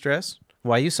deal with stress?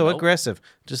 Why are you so Nope. aggressive?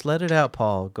 Just let it out,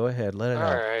 Paul. Go ahead, let it All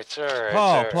out. right, all right. Paul,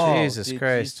 all right. Paul, Jesus dude,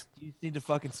 Christ. You need to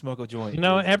fucking smoke a joint. You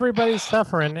know, dude. everybody's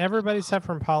suffering. Everybody's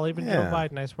suffering, Paul. Even Yeah. Joe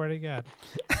Biden. I swear to God.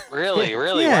 Really,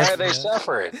 really? Yeah. Why are they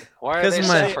suffering? Why are 'Cause they of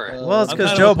my- suffering? Well, it's I'm because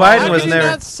kind Joe of appalled. Biden How was can you never.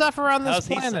 not suffer on this How's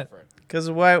he planet? suffering? Because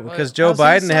why? Because Joe How's he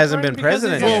Biden hasn't suffering? been Because he's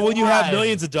president a- yet. Well, when you have Why?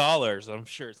 millions of dollars, I'm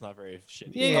sure it's not very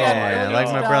shitty. You Yeah, got millions like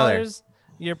of my brother. dollars,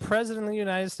 You're president of the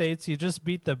United States. You just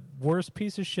beat the worst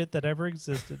piece of shit that ever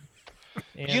existed.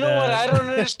 And, You know what I don't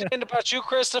understand about you,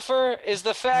 Christopher, is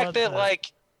the fact What that the-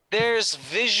 like there's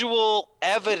visual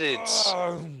evidence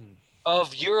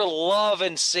of your love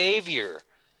and savior.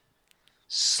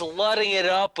 slutting it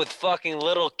up with fucking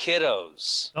little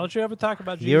kiddos. Don't you ever talk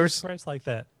about Jesus Yours- Christ like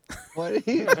that. What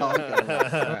are you talking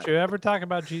about? Don't you ever talk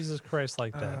about Jesus Christ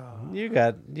like that. You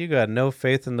got no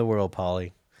faith in the world,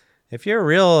 Polly. If you're a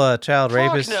real child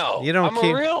rapist, Fuck no. you don't I'm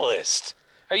keep. a realist.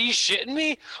 Are you shitting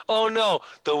me? Oh no,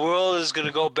 the world is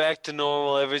gonna go back to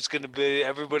normal.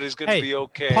 Everybody's gonna Hey, be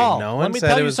okay. Paul, No let one me said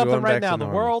tell it you was something going right back to now. The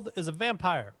normal. world is a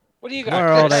vampire. What do you got?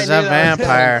 World Chris? is a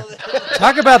vampire.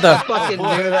 Talk about the Fucking knew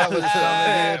that was coming, dude.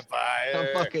 I Vampire.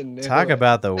 fucking knew talk it.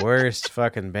 about the worst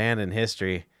fucking band in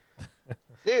history.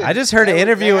 Dude, I just heard an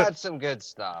interview They with- had some good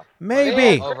stuff.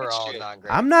 Maybe. Yeah. Overall, not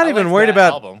great. I'm not I even liked worried that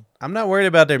about. album. I'm not worried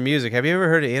about their music. Have you ever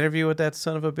heard an interview with that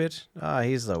son of a bitch? Oh,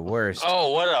 he's the worst.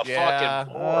 Oh, what a Yeah.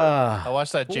 fucking bore. I Ah.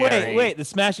 watched that. JRE. Wait, the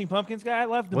Smashing Pumpkins guy? I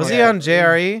loved him. Was on he that. on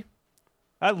JRE?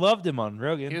 I loved him on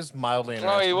Rogan. He was mildly Oh,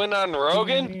 interesting. he went on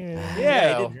Rogan?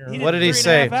 Yeah, he did What did he 3.5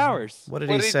 say? hours. What did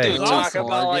What he did he say? do? It was Talk awesome,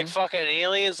 about like Rogan. fucking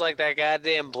aliens like that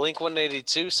goddamn Blink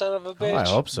 182 son of a Oh, bitch? I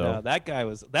hope so. No, that guy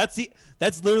was.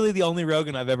 That's literally the only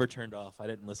Rogan I've ever turned off. I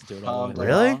didn't listen to it all. Tom the way.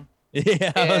 Really? DeLonge.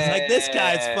 Yeah, I was like, this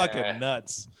guy's Yeah. fucking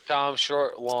nuts. Tom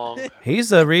Short Long. He's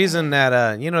the reason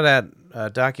that you know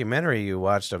that documentary you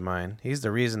watched of mine. He's the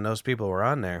reason those people were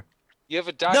on there. You have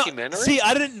a No, documentary? see,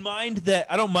 I didn't mind that.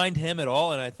 I don't mind him at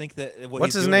all, and I think that what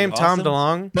What's he's his doing name? is Tom awesome.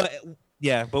 DeLonge. But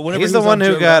yeah, but whenever He's he the was one on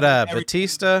who Joe got Rogan,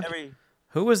 Batista.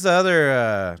 Who was the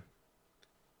other?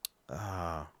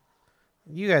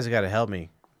 You guys got to help me.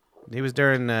 He was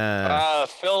during.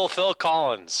 Phil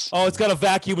Collins. Oh, it's got a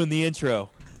vacuum in the intro.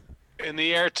 In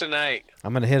the air tonight.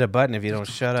 I'm gonna hit a button if you don't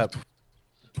shut up.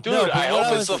 Dude, No, but I what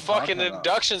hope I it's the was fucking talking about.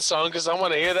 induction song because I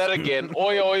want to hear that again.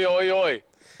 Oi, oi, oi, oi.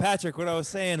 Patrick, what I was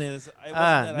saying is, it wasn't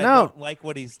that I no. don't like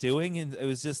what he's doing, and it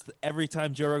was just every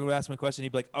time Joe Rogan would ask me a question,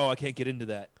 he'd be like, "Oh, I can't get into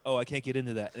that. Oh, I can't get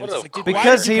into that." And it What was a like, dude, why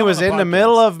Because did you he come was on in the podcast?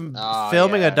 middle of Oh,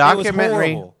 filming yeah. a It was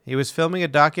documentary. horrible. He was filming a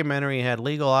documentary. He had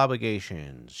legal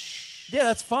obligations. Yeah,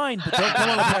 that's fine, but don't come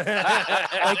on the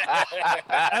like,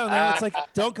 I don't know. It's like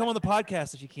don't come on the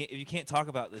podcast if you can't talk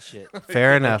about this shit.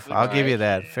 Fair enough. I'll give you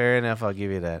that. Fair enough. I'll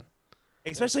give you that.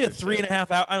 Especially at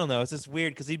 3.5 hours. I don't know. It's just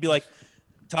weird because he'd be like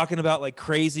talking about like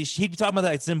crazy. He'd be talking about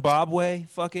that Zimbabwe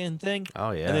fucking thing.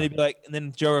 Oh yeah. And then he'd be like, and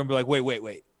then Joe Rogan would be like,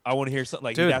 wait. I want to hear something.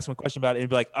 Like Dude. he'd ask him a question about it, and he'd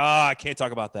be like, I can't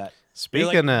talk about that. You're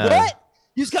like, Speaking of what?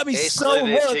 You just got me so Basically,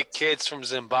 they hooked. take kids from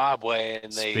Zimbabwe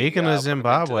and they Speaking of put 'em into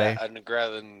Zimbabwe. that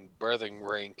underground birthing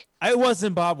rink. I was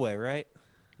Zimbabwe, right?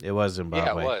 it was Yeah,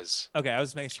 Zimbabwe. it was. Okay, I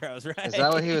was making sure I was right. Is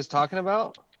that what he was talking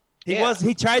about? He Yeah. was.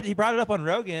 He brought it up on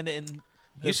Rogan, and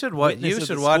You should watch. witness You of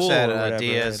should the watch school that, or whatever,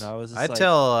 Diaz. and I was just I like-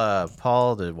 tell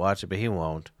Paul to watch it, but he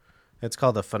won't. It's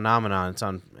called The Phenomenon. It's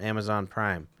on Amazon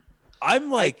Prime.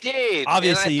 I'm like, I did.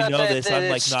 obviously you and I know thought that this, I'm, the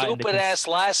like, not into stupid ass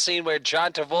last scene where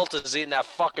John Travolta's eating that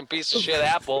fucking piece of shit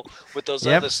apple with those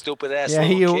Yep. other stupid ass Yeah,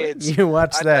 little you kids. you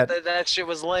watched I that. thought that shit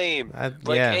was lame. Like,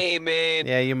 yeah, hey man,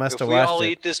 yeah. You must if have we watched all it.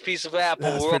 eat this piece of apple,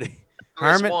 that's we're all pretty.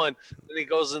 Harmon- one. Then he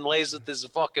goes and lays with his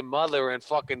fucking mother and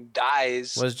fucking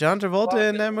dies. Was John Travolta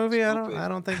in that Fucking movie? stupid. I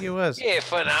don't think he was. Yeah,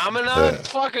 phenomenon.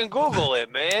 Fucking Google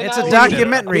it, man. It's I a watched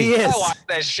documentary. He it. I is. watched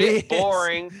that He shit. is.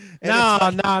 Boring. No.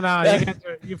 You guys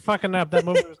you fucking up. That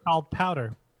movie was called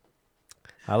Powder.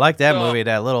 I like that No. movie.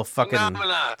 That little fucking Phenomenon. I'm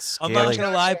not scaly.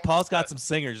 gonna lie, Paul's got some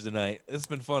singers tonight. It's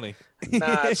been funny.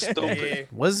 Nah, it's stupid.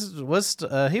 Was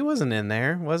he wasn't in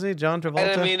there? Was he? John I didn't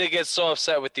Travolta? mean to get so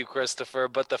upset with you, Christopher,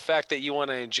 but the fact that you want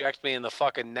to inject me in the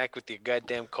fucking neck with your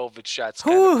goddamn COVID shots.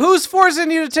 Who's forcing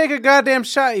you to take a goddamn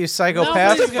shot? You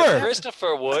psychopath! Christopher.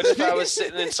 Christopher would if I was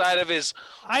sitting inside of his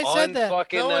I said that.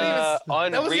 unfucking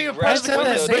that wasn't even part I of the said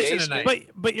that, conversation days, tonight. man.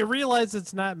 but you realize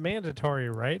it's not mandatory,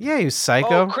 right? yeah, you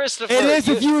psycho. Oh, Christopher, It is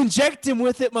if you inject him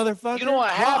with it, motherfucker. you know what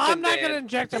Well, happened? I'm not Dan? gonna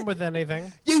inject him with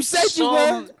anything. You said you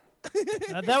Some- were.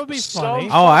 That would be some funny.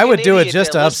 Oh, I would fucking do it idiot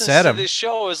just that to listens upset him. This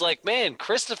show is like, man,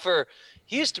 Christopher,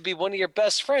 he used to be one of your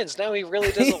best friends. Now he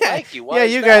really doesn't yeah, like you. Why yeah,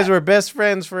 is you that? guys were best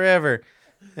friends forever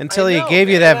until he know, gave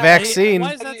you man. that Why- vaccine.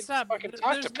 Why is I that mean, stop? fucking There's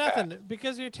talk to Pat. nothing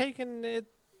because you're taking it.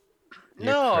 You're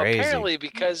No, crazy. apparently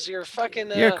because you're fucking.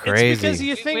 You're it's crazy. because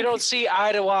you We think don't see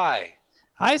eye to eye.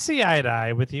 I see eye to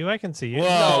eye with you. I can see you. Whoa, No,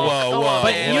 whoa, come whoa. on,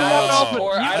 But man. you I won't don't open-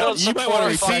 support, you- I don't you might support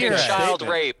wanna fucking repeat that child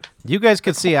statement. rape. You guys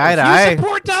could see eye to You eye.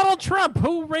 support Donald Trump.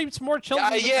 Who rapes more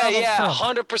children? than Yeah, Donald yeah, Trump?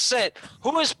 100%.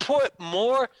 Who has put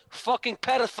more fucking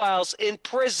pedophiles in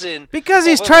prison? Because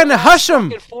he's over trying the to hush last 'em.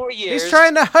 fucking 4 years He's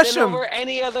trying to hush than 'em. over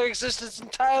any other existence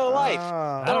entire life. Oh.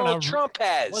 I don't Donald know. Trump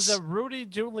has. Was it Rudy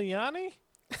Giuliani?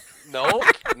 Nope,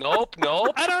 nope,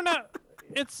 nope. I don't know.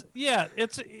 It's he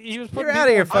was putting You're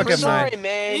outta your people in I'm fucking prison. sorry, mind.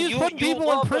 man. He's You putting people in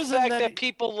love prison the fact that that he-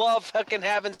 people love fucking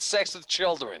having sex with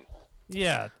children.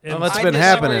 Yeah. Well, and what's I been disagree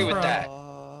happening? with that.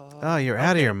 Oh, you're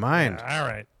out of your mind. Yeah, all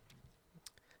right.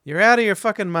 You're out of your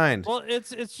fucking mind. Well,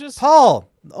 it's just Paul,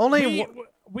 only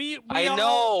we I all-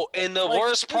 know, and the like,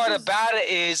 worst this part is- about it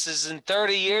is in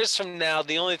 30 years from now,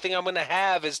 the only thing I'm gonna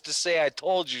have is to say I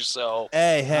told you so.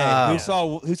 Hey,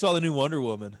 Oh. who saw the new Wonder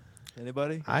Woman?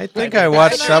 Anybody? I think I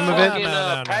watched some of Fucking, it.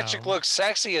 No. Patrick looks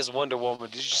sexy as Wonder Woman.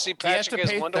 Did you see Do you have to Patrick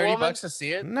as pay Wonder 30 Woman? bucks to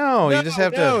see it? No, you just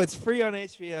have No, to. it's free on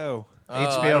HBO. Oh, I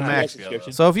HBO don't have Max. HBO,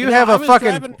 though. So if you know, have I a was fucking,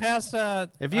 driving past,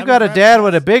 if you I got was a driving dad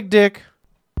with a past- big dick,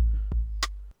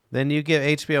 then you get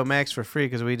HBO Max for free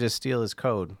because we just steal his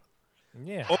code.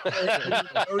 Yeah. Or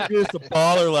just a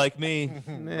baller like me.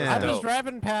 Yeah. I was dope.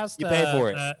 driving past You paid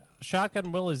for it.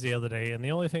 Shotgun Willie's the other day, and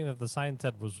the only thing that the sign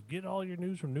said was "Get all your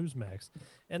news from Newsmax."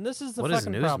 And this is the What is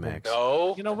fucking problem. Newsmax?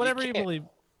 No. You know, whatever you can't. believe.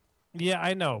 Yeah,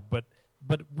 I know, but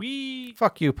we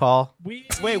Fuck you, Paul.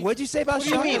 Wait, what'd you say about What do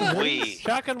you Shotgun? mean we?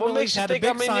 Shotgun What Willie's makes you had a think big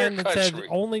I'm in sign your that said country?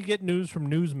 "Only get news from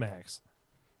Newsmax."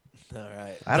 All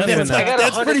right. I don't That's- even know. I got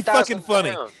That's pretty 100,000 fucking funny.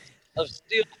 rounds Of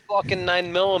steel fucking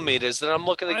 9mm that I'm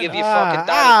looking to give you Ah, fucking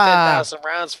ah. 10,000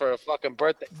 rounds for a fucking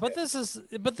birthday. But this is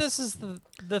the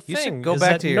You thing. should go is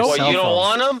back that to your no- What, cell you don't phone.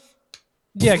 want them?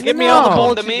 Yeah, give me No. all the Come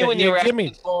bullshit. to me that when you you're give me.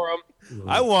 asking for them.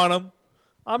 I want them.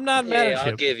 I'm not Yeah, mad at I'll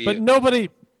you. give you. But nobody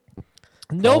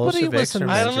Bolsheviks listens. are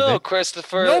I don't know, Menshevik.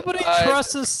 Christopher. Nobody I-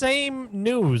 trusts the same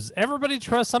news. Everybody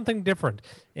trusts something different.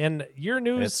 And your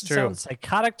news It's true. sounds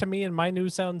psychotic to me, and my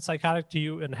news sounds psychotic to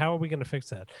you. And how are we going to fix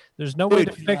that? There's no way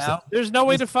to Dude, fix it. now- There's no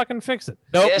way to fucking fix it.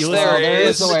 Nope. Yes, you there listen,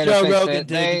 is. listen to There's a way to Joe fix Rogan, it.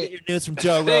 dude. You get your news from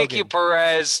Joe Rogan. Thank you,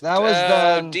 Perez. That was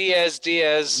done.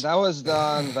 Diaz. That was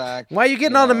done back. Why are you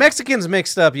getting all the Mexicans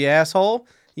mixed up, you asshole?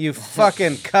 You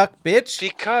fucking cuck bitch.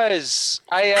 Because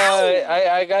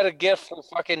I got a gift for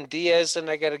fucking Diaz and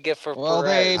I got a gift for Well,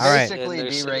 they Perez. All right. basically And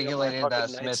they're sitting on my deregulated that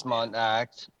fucking Smith-Mundt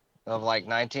Act of like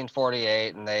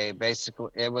 1948, and they basically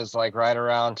it was like right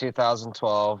around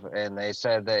 2012, and they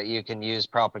said that you can use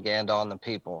propaganda on the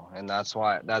people, and that's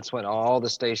when all the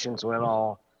stations went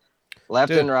all left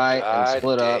Dude. and right and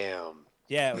split up. Damn.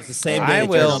 Yeah, it was the same I day they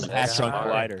will- turned on the Hadron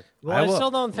Collider. Well, I I, will-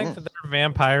 still don't think that they're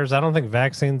vampires. I don't think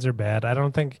vaccines are bad. I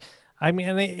don't think. I mean,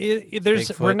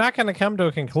 there's we're Bigfoot. not going to come to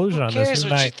a conclusion Who on this. cares what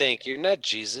tonight. you think? You're not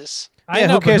Jesus. I Yeah,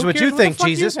 know, who but cares what you the think, fuck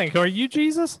do Jesus? Are you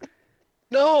Jesus?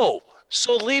 No.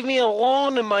 So leave me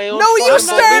alone in my own. No, you fucking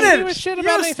started bubble. it! Give a shit You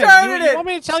about anything. started You it! want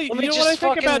me to tell you? Let You me know just what I think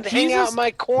fucking about hang Jesus? out in my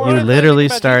You corner. know what I think literally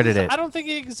about started Jesus? it. I don't think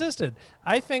he existed.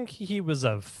 I think he was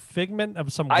a figment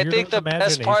of some. I weirdo's think the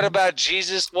best part imagination. about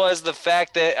Jesus was the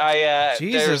fact that there's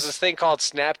Jesus. this thing called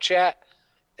Snapchat,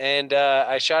 and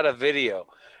I shot a video,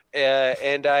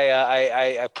 and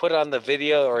I put on the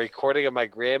video a recording of my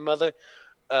grandmother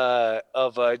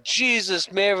of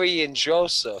Jesus, Mary, and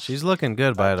Joseph. She's looking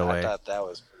good, by the I way. thought that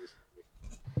was.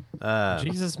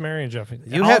 Jesus, Mary, and Jeffrey.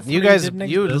 You All have you three guys didn't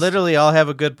you exist. literally all have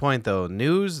a good point though.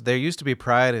 News, there used to be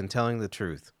pride in telling the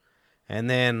truth. And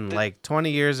then like 20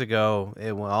 years ago,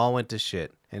 it all went to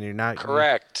shit. And you're not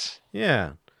Correct.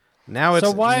 Yeah. Now it's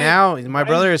So why- now my why-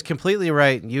 brother is completely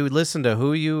right. You listen to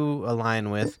who you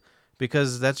align with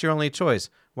because that's your only choice.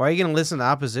 Why are you going to listen to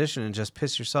opposition and just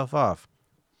piss yourself off?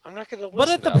 I'm not gonna. But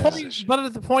listen at the to point, opposition. but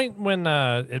at the point when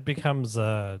it becomes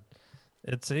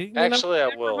it's Actually, I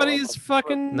will. Everybody's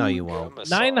fucking No, you won't. I'm a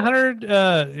solid.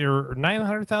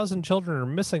 900,000 children are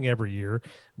missing every year,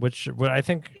 which I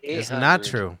think It's not 800.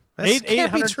 true. That Eight-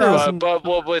 can't be 800,000 true.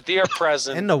 But with your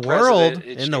president, In the world- it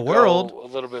in the should go world- a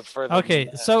little bit further. Okay,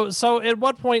 than that. so at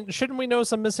what point shouldn't we know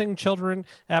some missing children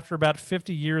after about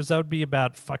 50 years? That would be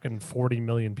about fucking 40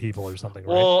 million people or something,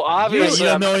 right? Well, obviously,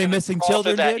 don't I'm know not any gonna missing crawl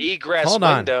through children, That dude? egress Hold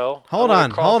on. window. Hold I'm gonna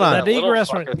on. crawl Hold through on. that little egress,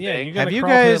 fucking yeah, thing. you gotta Have you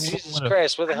crawl through guys- that Jesus little window.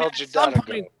 Christ, where the hell did your At some daughter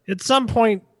go? point, at some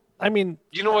point, I mean,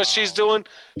 You know what she's doing?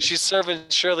 She's serving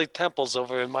Shirley Temples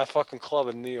over in my fucking club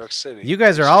in New York City. You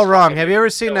guys are She's all wrong. fucking Have you ever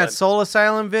seen killing. that Soul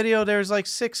Asylum video? There's like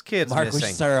 6 kids Mark, we should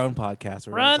missing. start our own podcast.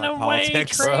 Where we run talk away,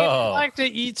 politics. train. Bro. I like to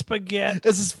eat spaghetti.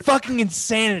 This is fucking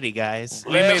insanity, guys.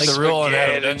 We made Let's the rule on forget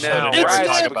Adam it Show now. to never Right.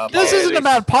 talk about This politics. isn't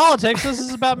about politics. This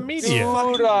is about media.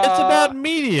 Dude, It's about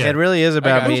media. It really is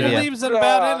about got Who you. media. believes in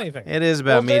about anything? It is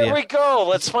well, about there media. we go.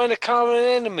 Let's find a common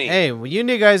enemy. Hey, well,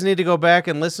 you guys need to go back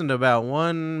and listen to about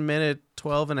 1 minute,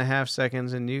 12 and a half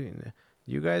seconds, and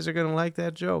you guys are going to like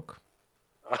that joke.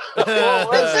 What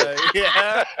was it?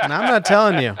 Yeah. And I'm not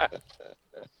telling you.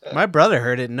 My brother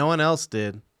heard it. No one else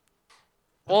did.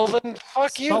 Well, then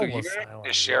fuck you. Soul You're not Asylum,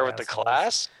 gonna share with the assholes.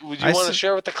 class. Would you I want to s-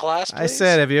 share with the class? I Please?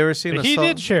 said, have you ever seen the He Soul?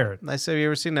 did share it. I said, have you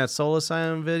ever seen that Soul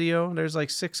Asylum video? There's like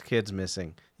 6 kids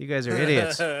missing. You guys are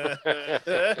idiots.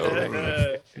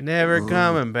 Never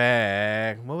coming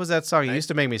back. What was that song? It used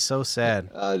to make me so sad.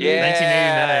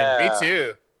 Yeah. 1989. Me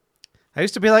too. I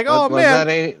used to be like, oh was that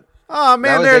man, oh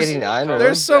man, was there's 89 or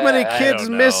there's so many I kids I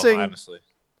don't know, missing. honestly.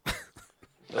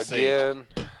 Again.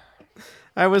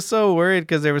 I was so worried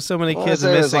because there were so many I wanna kids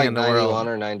say it was missing like in the 91 world.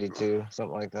 or 92,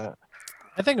 something like that.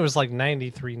 I think it was like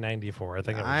 93, 94. I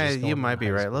think it was just You going might to be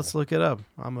high right. school. Let's look it up.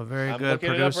 I'm a very I'm good looking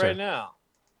producer. it up right now.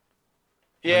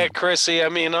 Yeah, Chrissy. I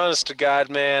mean, honest to God,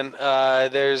 man.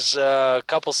 There's a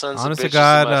couple sons Honest of to bitches in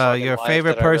God, my fucking your life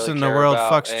favorite that I really person in the care world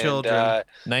about, fucks and, children. they're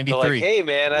 93. like, hey,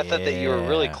 man, I thought that you were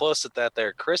really Yeah. close at that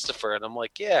there, Christopher. And I'm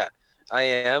like, yeah, I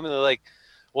am. And they're like,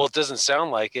 well, it doesn't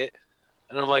sound like it.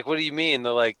 And I'm like, what do you mean?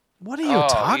 They're like, What are you oh,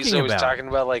 talking he's always about? talking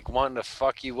about like wanting to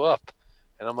fuck you up.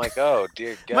 And I'm like, oh,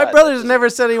 dear God. My that brother's doesn't- never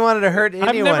said he wanted to hurt I've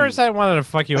anyone. never said I wanted to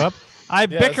fuck you up. I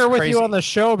Yeah, bicker it's with you crazy. on the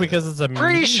show because it's a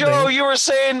Pre-show, meeting. you were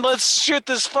saying, let's shoot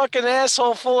this fucking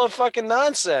asshole full of fucking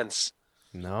nonsense.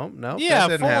 No, Yeah, that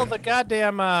didn't full of happen. the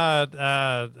goddamn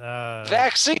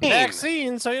Vaccine.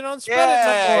 vaccine, so you don't spread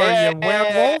Yeah, it no more. You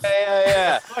werewolf,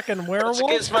 yeah. fucking That's werewolf.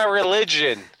 against my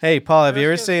religion. Hey, Paul, have you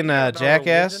ever Let's get- seen you got no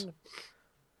Jackass? religion.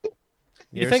 You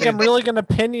You ever think seen- I'm really gonna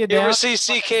pin you You down? ever see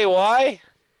CKY?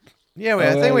 Yeah, Oh,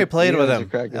 I think yeah, we played you with guys are him.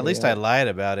 cracking At me least I up. lied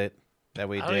about it. That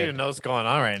we I don't did. even know what's going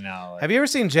on right now. Like, Have you ever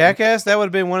seen Jackass? That would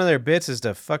have been one of their bits is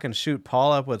to fucking shoot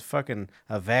Paul up with fucking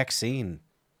a vaccine.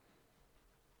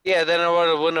 Yeah, then I would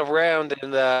have went around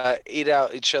and eat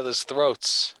out each other's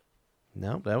throats.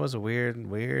 Nope, that was a weird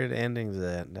ending to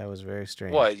that. That was very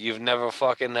strange. What? You never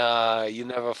fucking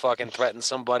threatened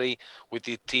somebody with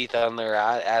your teeth on their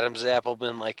Adam's apple,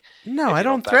 been like, No, if I you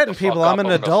don't back threaten the fuck people. up, I'm an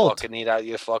gonna adult. Fucking eat out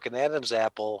your fucking Adam's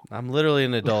apple. I'm literally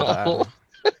an adult.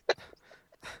 No.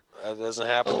 That doesn't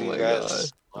happen Oh to you my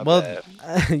guys. My Well, bad.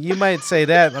 you might say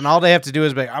that, and all they have to do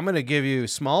is be like, I'm going to give you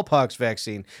smallpox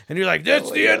vaccine. And you're like, that's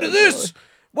Oh the my end of God, this.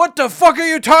 What the fuck are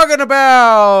you talking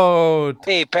about?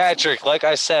 Hey Patrick, like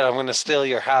I said, I'm gonna steal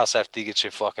your house after you get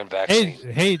your fucking vaccine.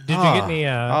 Hey, did you Oh. get any?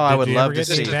 I did would you love ever to get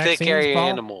see. any Just to take vaccines, care of your Paul?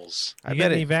 animals. I You bet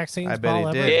get it- any vaccines, I bet he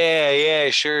Paul? did. Ever? Yeah,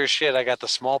 sure as shit. I got the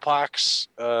smallpox.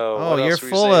 Oh, what you're else were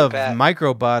you full saying, of Pat?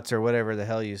 microbots or whatever the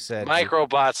hell you said.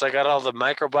 Microbots. I got all the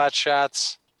microbot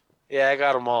shots. Yeah, I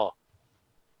got them all.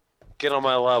 Get on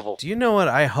my level. Do you know what?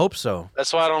 I hope so.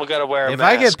 That's why I don't gotta wear a If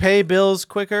mask. I get pay bills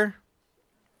quicker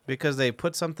because they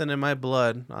put something in my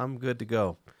blood, I'm good to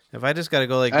go. If I just got to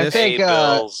go like I this, think- Pay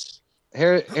bills.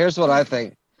 Here's what I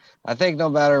think. I think no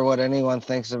matter what anyone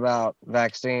thinks about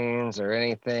vaccines or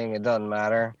anything, it doesn't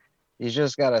matter. You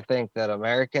just got to think that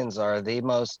Americans are the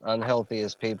most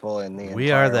unhealthiest people in the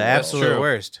we are entire the world. absolute True.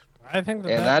 worst. I think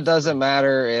And that doesn't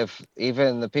matter if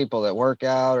even the people that work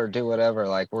out or do whatever,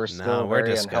 like we're still we're very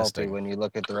disgusting. unhealthy when you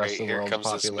look at the rest Right, of the here world's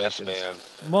comes this myth population. man.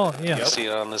 Well, yeah. You see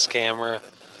it on this camera.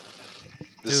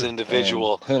 This Dude,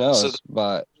 individual. Who knows? So-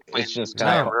 but it's just No,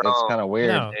 kind of wrong. kind of weird.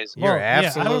 No. You're Well, yeah, I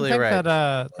absolutely don't think right.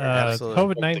 that Absolutely.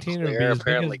 COVID-19 would be Clear, as big a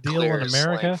apparently deal clear in is slang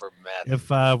America for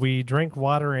meth. if we drink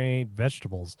water and ate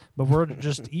vegetables. But we're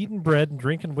just eating bread and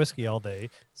drinking whiskey all day.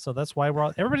 So that's why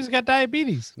everybody's got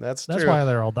diabetes. That's That's true. why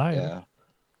they're all dying. Yeah.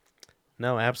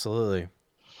 No, absolutely.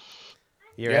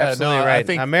 You're Yeah, no, absolutely I right.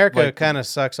 think, America like- kind of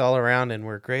sucks all around, and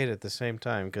we're great at the same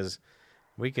time because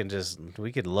we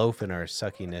could loaf in our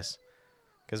suckiness.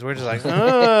 Because we're just like,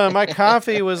 my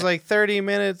coffee was like 30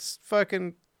 minutes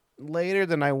fucking later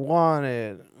than I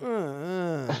wanted.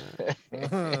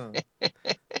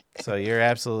 So you're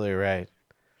absolutely right.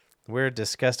 We're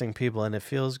disgusting people, and it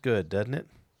feels good, doesn't it?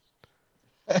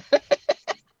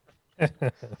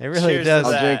 It really Cheers to does.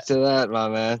 I'll that. drink to that, my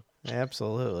man.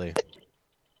 Absolutely.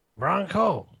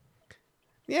 Bronco.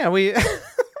 Yeah, we.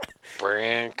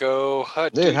 Branco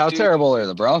Hut. Dude, how terrible are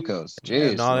the Broncos?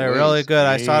 Jeez. No, they're Louise. really good.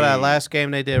 I saw that Jeez. last game.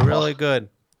 They did really good.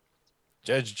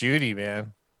 Judge Judy,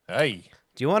 man. Hey,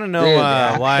 Do you want to know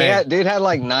Dude, why? dude had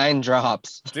like 9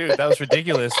 drops. dude, that was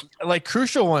ridiculous. Like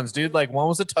crucial ones, dude. Like one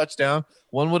was a touchdown.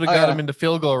 One would have Oh, got yeah. him into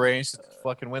field goal range to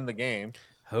fucking win the game.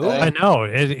 Who? I know.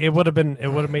 It would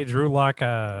have made Drew Lock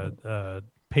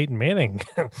Peyton Manning.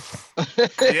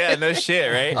 Yeah, no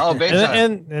shit, right? Oh, big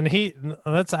time. and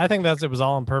I think it was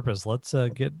all on purpose. Let's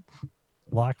get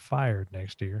Lock fired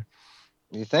next year.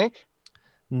 You think?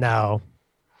 No.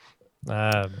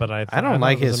 But I don't thought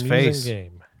like it was his an amusing face.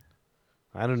 Game.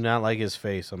 I do not like his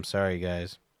face. I'm sorry,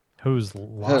 guys. Who's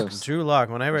Lock? Who? Drew Lock.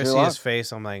 Whenever I Drew see Lock? his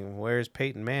face, I'm like, "Where's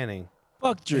Peyton Manning?"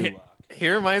 Fuck Drew. He- He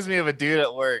reminds me of a dude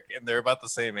at work, and they're about the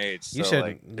same age. You so, should.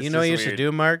 like, it's you know, what just you weird. should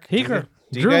do, Mark. He Do you- grew.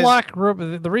 do you Drew guys- Lock grew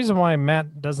up. The reason why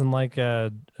Matt doesn't like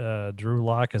Drew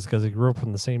Lock is because he grew up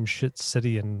in the same shit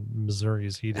city in Missouri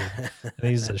as he did, and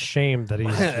he's ashamed that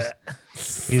he's just,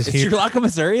 he's Is here. Drew Lock a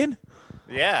Missourian?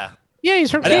 Yeah. Yeah,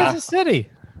 he's from I know. Kansas City.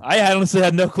 I honestly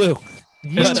had no clue.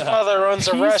 His father runs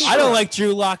a He's- restaurant. I don't like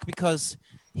Drew Lock because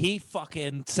he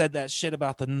fucking said that shit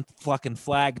about the fucking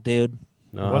flag, dude.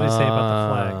 What did he say about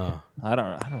the flag? Oh. I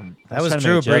don't. That I was trying to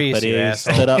make Drew a joke, Brees, but you he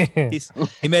asshole. stood up.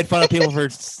 He made fun of people for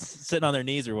sitting on their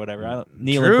knees or whatever. I don't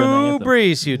kneeling for the Drew anthem.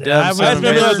 Brees, you Yeah, dumb I I son just of remember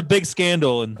a that bitch. was a big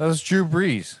scandal. And That was Drew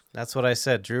Brees. That's what I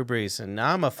said, Drew Brees, and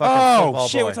now I'm a fucking oh football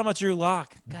shit, boy. we're talking about Drew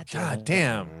Lock. God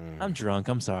damn. I'm drunk.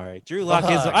 I'm sorry. Drew Lock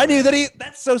is. Fuck, I knew that he.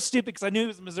 That's so stupid because I knew he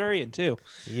was a Missourian too.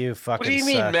 You fucking What do you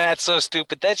mean, suck. Matt? So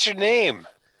stupid. That's your name.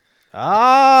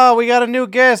 Oh, we got a new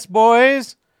guest,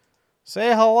 boys. Say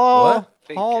hello. What?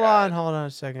 Thank Hold God. on a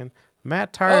second.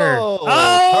 Matt Tarter.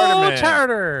 Tartar Man.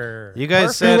 Tartar. You guys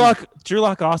Drew said Lock. Drew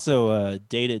Lock also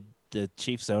dated the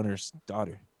Chiefs owner's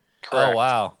daughter. Correct. Oh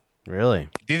wow. really?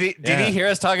 Did Yeah. he hear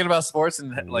us talking about sports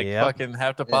and like Yep. fucking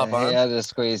have to pop Yeah, on? he had to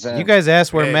squeeze in. You guys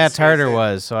asked where Yeah, Matt just squeeze Tarter in.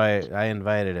 was, so I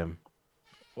invited him.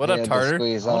 What He up, had to Tartar?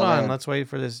 squeeze Hold on, in. let's wait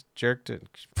for this jerk to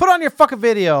put on your fucking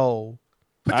video.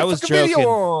 Put I the was fucking video joking.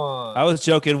 on. I was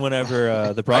joking whenever the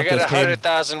I got Broncos came.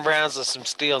 100,000 rounds of some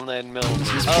steel 9mm.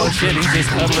 Oh shit, he's just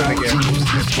cuddling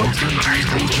again.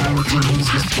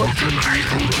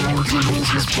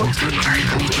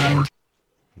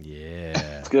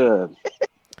 Yeah. It's good.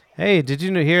 Hey, did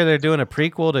you hear they're doing a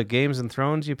prequel to Games and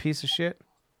Thrones, you piece of shit?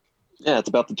 Yeah, it's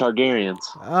about the Targaryens.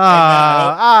 Oh,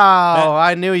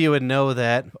 I knew you would know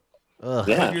that. Ugh.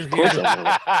 Yeah, You're of course here. I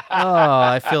know. Oh,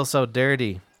 I feel so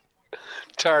dirty.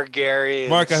 Targaryen.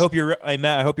 Mark, I hope you're. Hey,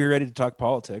 Matt, I hope you're ready to talk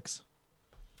politics.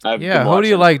 I've Yeah, been who do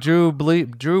you watching.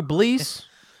 like, Drew Blees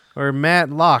or Matt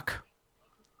Locke?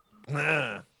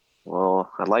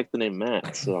 Well, I like the name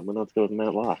Matt, so I'm gonna have to go with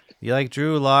Matt Locke. You like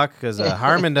Drew Locke? Because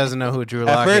Harmon doesn't know who Drew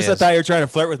At Locke first, is. I thought you were trying to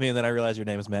flirt with me, and then I realized your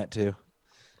name is Matt too.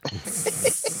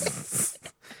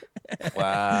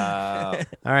 Wow.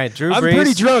 All right, Drew I'm Brees.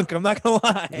 pretty drunk. I'm not gonna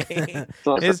lie.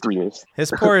 So His- for 3 years.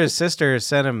 His poor sister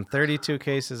sent him 32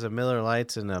 cases of Miller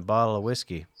Lights and a bottle of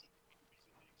whiskey.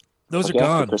 Those Okay, are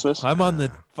after gone. Christmas? I'm on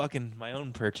the fucking my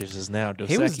own purchases now. Dos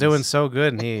He was Equis. doing so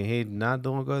good, and he not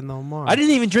doing good no more. I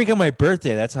didn't even drink on my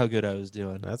birthday. That's how good I was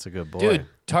doing. That's a good boy. Dude,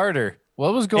 Tartar,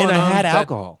 what was going And on? I had that-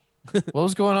 alcohol. What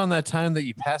was going on that time that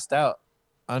you passed out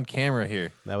on camera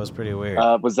here? That was pretty weird.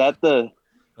 Was that the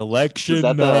Election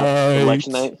the night.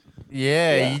 election night?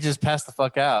 Yeah, Yeah. you just passed the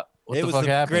fuck out. What It the was fuck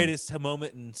the happened? greatest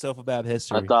moment in Sofabab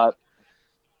history. I thought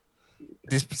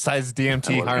Besides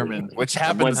DMT I Harmon, which I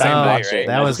happened went the same back and night, watched right? it.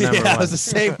 that was number yeah, it one. was the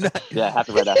same night. yeah, it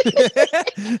happened right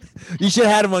after. You should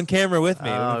have had him on camera with me.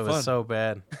 It Oh, would it have was fun. so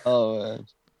bad. Oh,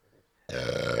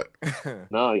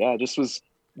 No, yeah, I just was.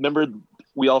 Remember,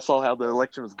 we all saw how the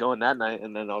election was going that night,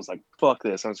 and then I was like, "Fuck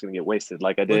this! I'm just gonna get wasted."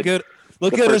 Like I did. Look at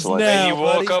look the at us first one. now. And you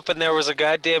woke buddy. up and there was a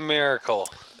goddamn miracle.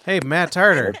 Hey, Matt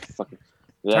Tarter. Fucking-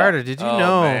 yeah. Tarter, did you Oh,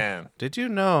 know? man. Did you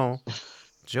know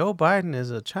Joe Biden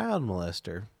is a child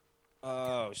molester?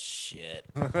 Oh shit!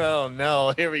 Oh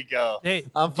no, here we go. Hey,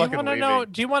 I'm do you fucking want to know?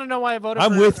 leaving. Do you want to know why I voted?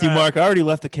 I'm for, with you, Mark. I already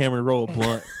left the camera to roll a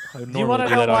blunt. I you normally wanna do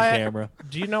know that on why I- camera.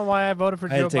 Do you know why I voted for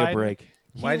I had Joe to take Biden? a break.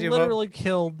 He Why'd you vote? literally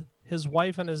killed his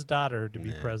wife and his daughter to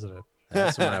be president.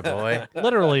 That's my boy.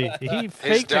 Literally, he His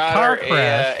faked a car daughter,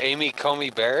 crash. Amy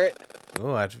Comey Barrett.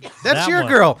 Oh, that's That your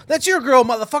one. girl. That's your girl,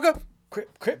 motherfucker.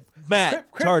 Crip. Matt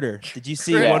Tarter, did you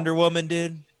see Yeah. Wonder Woman,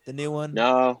 dude? The new one.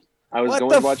 No, I was What going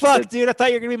the to watch fuck, the, dude? I thought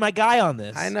you were gonna be my guy on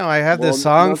this. I know. I have Well, this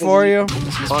song no, 'cause for you-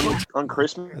 you. on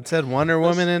Christmas. It said Wonder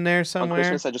Woman in there On somewhere.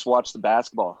 Christmas, I just watched the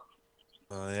basketball.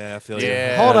 Oh yeah, I feel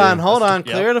Yeah. you. Hold on, That's hold the- on.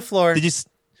 yeah. Clear the floor. Did you?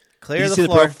 Clear did you the see the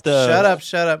floor. prof- the- Shut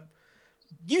up.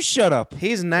 You shut up. He's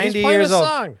He's 90 playing years a old.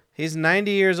 song. He's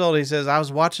 90 years old. He says, I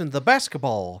was watching the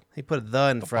basketball. He put the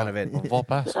in front of it.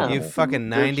 Yeah. You fucking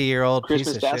 90-year-old piece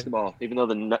Christmas of shit. basketball, even though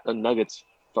the Nuggets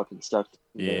fucking stuffed.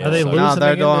 Yeah. Are they So- losing No,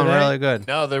 they're again doing today? really good.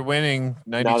 No, they're winning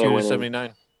Now 92 they're to winning.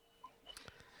 79.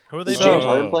 Who are they Is So- James playing?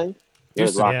 Harden playing? Yeah,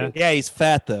 Houston, Rockets. Yeah, he's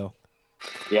fat though.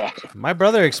 Yeah. My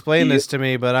brother explained Do you- this to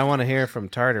me, but I want to hear from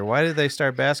Tarter. Why did they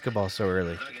start basketball so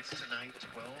early?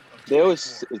 They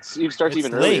always it starts It's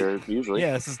even late. earlier usually.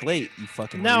 Yeah, this is late. You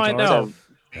fucking. No, I retard.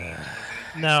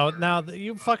 know. No,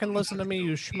 you fucking listen to me,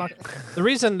 you schmuck. The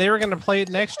reason they were going to play it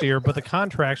next year, but the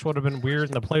contracts would have been weird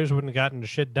and the players wouldn't have gotten the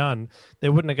shit done. They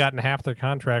wouldn't have gotten half their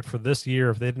contract for this year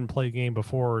if they didn't play a game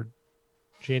before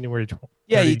January 20th.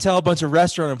 Yeah, you tell a bunch of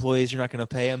restaurant employees you're not going to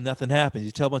pay them, nothing happens.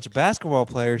 You tell a bunch of basketball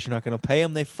players you're not going to pay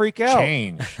them, they freak out.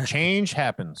 Change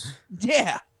happens.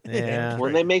 Yeah. Yeah.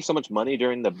 When they make so much money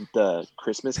during the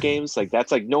Christmas games, like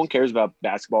that's like no one cares about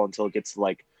basketball until it gets to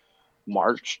like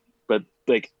March. But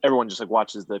like everyone just like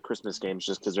watches the Christmas games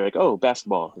just because they're like, oh,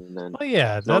 basketball, and then Oh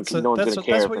yeah, No one- that's no one's that's gonna what,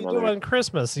 care that's for what you do another- on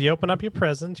Christmas. You open up your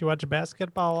presents, you watch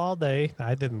basketball all day.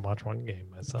 I didn't watch one game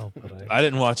myself, but I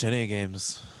didn't watch any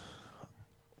games.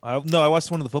 I watched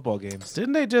one of the football games.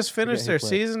 Didn't they just finish who their played.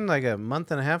 season like a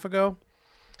month and a half ago?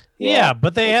 yeah,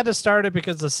 but they had to start it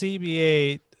because the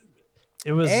CBA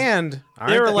It was. And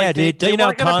They were aren't like, Yeah, dude, don't you know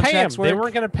weren't gonna pay him. contracts They work?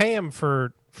 weren't going to pay him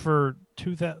for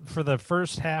the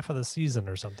first half of the season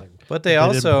or something. but they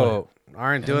didn't play also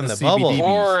aren't doing the the bubble. CBD.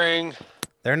 Boring.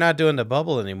 They're not doing the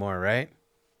bubble anymore, right?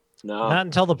 No. Not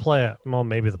until the play. Well,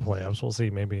 maybe the playoffs. We'll see.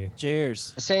 Maybe.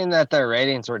 Cheers. Saying that their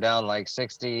ratings were down like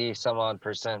 60 some odd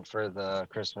percent for the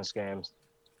Christmas games.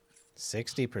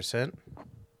 60%.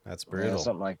 That's Yeah, brutal.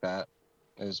 something like that.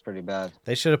 It was pretty bad.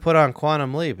 They should have put on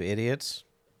Quantum Leap, idiots.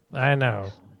 I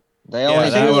know. They Yeah, only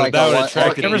that drew would- like that a would one.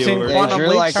 attract Ever seen They Quantum drew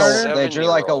Leap, like Carter? they drew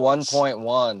like a 7-year-olds.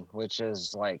 1.1, which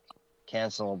is like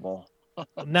cancelable.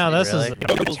 No, this Really? is Google's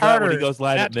that when he Tartar. goes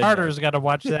live Matt at midnight. Tartar's got to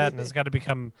watch that, and it's got to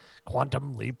become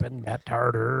Quantum Leap and Matt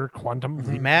Tartar. Quantum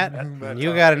Leap. Matt,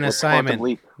 you got an What's Quantum assignment.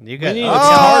 Leap? You got. need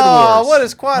Oh, Wars. what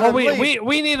is Well, Quantum Leap?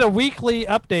 we need a weekly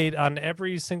update on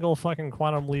every single fucking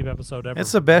Quantum Leap episode ever.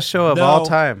 It's the best show of No. all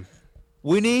time.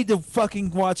 We need to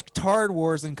fucking watch Tard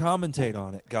Wars and commentate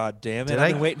on it. God damn it! Did I've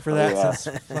I- been waiting for Oh, that yeah.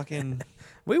 since fucking.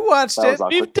 We watched That it. was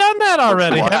awkward. We've done that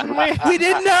already, haven't we? We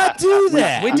did not do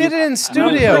that. We did it in I'm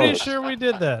studio. pretty sure we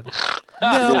did that.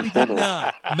 No, we did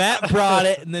not. Matt brought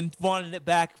it and then wanted it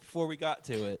back before we got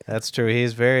to it. That's true.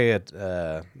 He's very He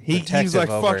was protective like,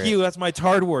 over "Fuck it. you, that's my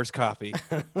Tard Wars copy.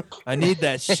 I need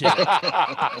that shit."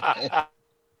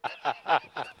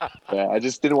 Yeah, I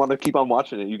just didn't want to keep on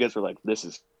watching it. You guys were like, "This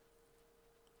is."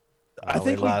 I Oh,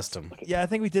 think we lost him. Yeah, I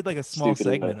think we did like a small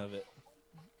Stupid, segment of it.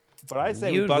 But I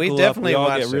say You- we buckle we up, definitely we all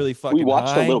watched get it. really fucking We watched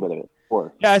high. a little bit of it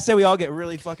before. Yeah, I say we all get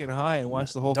really fucking high and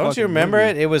watch the whole. Don't you fucking remember movie.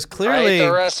 it? It was I ate clearly.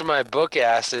 the rest of my book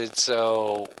acid,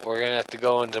 so we're gonna have to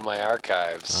go into my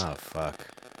archives. Oh fuck!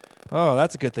 Oh,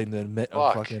 that's a good thing to admit.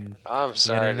 On Fuck. fucking, I'm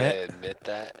sorry to internet. admit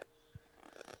that.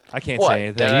 I can't What? say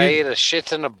anything. Did I eat a shit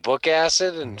ton of book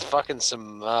acid and fucking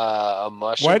some a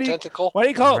mushroom do you- tentacle? Why do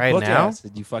you call it Right book now?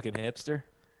 acid? You fucking hipster.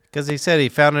 Because he said he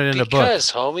found it in a book.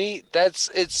 Because, homie,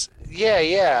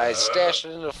 yeah. I stashed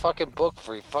it in a fucking book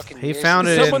for fucking. He years found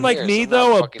and it years in- Someone like and me, years. I'm though,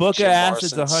 not a fucking book of Jim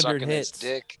acid's Morrison 100 sucking his hits.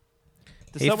 dick.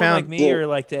 To He someone like found- me or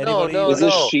like to anybody no, who Is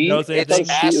this no. she? knows I It's anything?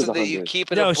 thought she was acid that you 100.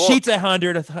 keep in No, a book. sheets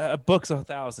 100, a book's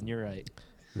 1,000. You're right.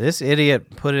 This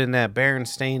idiot put it in that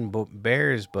Berenstain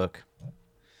Bears book.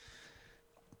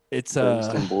 It's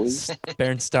Berenstain Boys?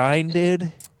 Bernstein did.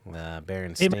 Hey,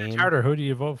 Berenstain. Matt Tartar, who do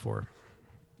you vote for?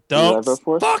 Who did I Don't vote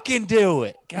for? fucking do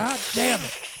it. God damn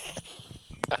it.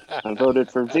 I voted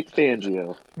for Vic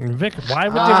Fangio. Vic, why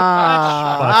would you?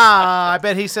 I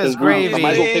bet he says Because we- gravy.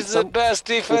 might as well pick He's the some- best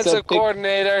said defensive pick-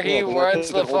 coordinator. He yeah, we gotta runs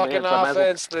pick the a whole fucking man, so I might as well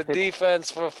offense, the pick-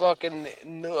 defense for fucking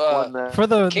One, for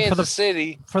the Kansas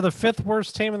City. for the fifth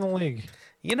worst team in the league.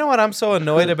 You know what I'm so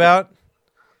annoyed about?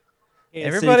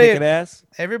 Kansas City Everybody- kicking ass.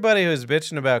 Everybody who's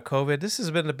bitching about COVID, this has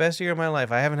been the best year of my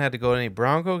life. I haven't had to go to any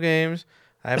Bronco games.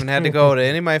 I haven't had to go to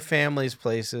any of my family's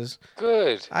places.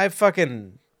 Good. I've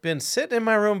fucking been sitting in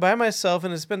my room by myself,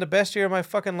 and it's been the best year of my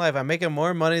fucking life. I'm making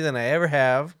more money than I ever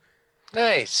have.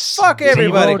 Nice. Fuck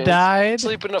everybody. Devo died.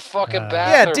 Sleep in a fucking Yeah,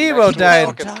 bathroom. Devo next to a died.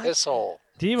 Fucking piss hole.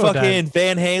 Devo Fucking died.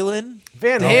 Van Halen.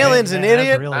 Van Oh, Halen's man, an that's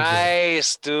idiot. really good.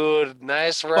 Nice, dude.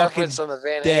 Nice reference on the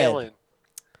Van dead. Halen.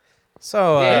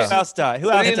 So, Yeah. Who else died? Who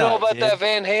What else do you know died, about dude? that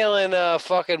Van Halen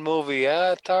fucking movie,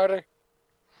 huh, Tartar?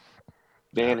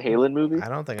 Van Halen movie. I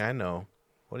don't think I know.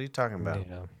 What are you talking about?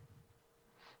 Yeah.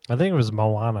 I think it was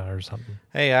Moana or something.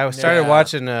 Hey, I started Yeah.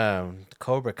 watching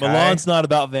Cobra Kai. Milan's not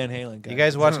about Van Halen. You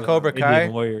guys watch It's Cobra Indian Kai?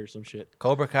 Lawyer or some shit.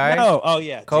 Cobra Kai? No. Oh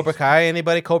yeah. Cobra Kai?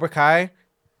 Anybody? Cobra Kai?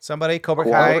 Somebody? Cobra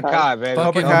Cobra Kai? Cobra Kai, baby. Cobra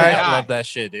Fucking Kai. Matt loved that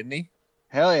shit, didn't he?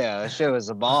 Hell yeah, that shit was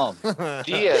a bomb.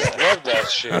 Diaz loved that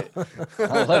shit.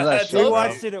 I love that shit. We bro.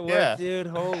 watched it at work, Yeah. dude.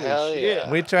 Holy Hell shit.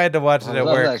 yeah. We tried to watch it I at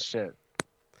love work. that shit.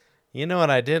 You know what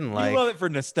I didn't like? You love it for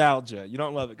nostalgia. You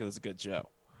don't love it because it's a good show.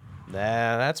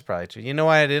 Nah, that's probably true. You know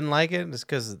why I didn't like it? It's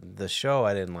because the show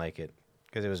I didn't like it.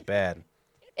 Because it was bad.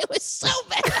 It was so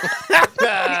bad.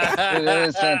 Dude, it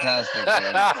was fantastic,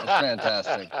 man. It's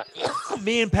fantastic.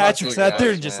 Me and Patrick you sat there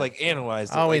guys, and just man. like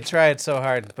analyzed it. Oh, we like, tried so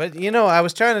hard. But, you know, I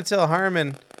was trying to tell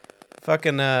Harmon,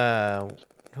 fucking,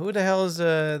 who the hell is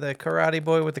the karate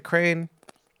boy with the crane?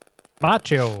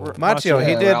 Macho. Macho.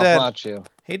 He Yeah, did Ralph that. Macchio.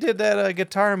 He did that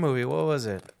guitar movie. What was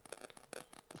it?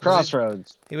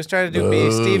 Crossroads. He was trying to do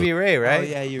be Stevie Ray, Oh right?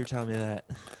 yeah, you were telling me that.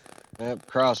 Yep,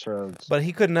 Crossroads. But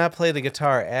he could not play the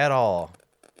guitar at all.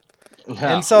 No,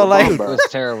 And so, like, it was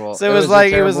terrible. So it was like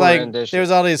a terrible there rendition. was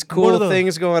all these One cool of the-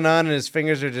 things going on, and his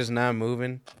fingers are just not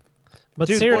moving. But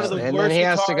Dude, one of seriously, the And then worst he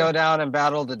has to guitar- go down and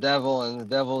battle the devil, and the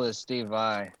devil is Steve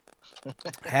Vai.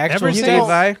 Actual Every Steve single-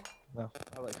 Vai.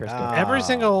 I like Chris. Ah. every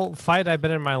single fight I've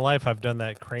been in my life, I've done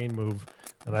that crane move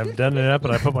And I'm done it up,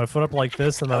 and I put my foot up like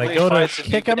this, and then How I many go to fights have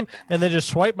you kick him, and then just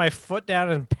swipe my foot down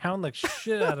and pound the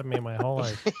shit out of me my whole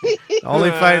life.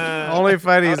 Only fight he's How many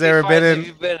ever been fights have in.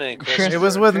 you been in, Chris? It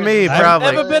was with me, I've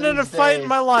probably. never been in a These fight in days.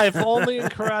 my life, only in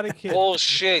Karate Kid.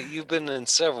 Bullshit, you've been in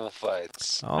several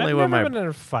fights. Only I've with never my. been in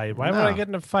a fight. Why would I No. get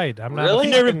in a fight? I'm not.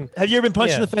 Really? A You fucking- have you ever been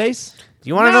punched in Yeah. the face?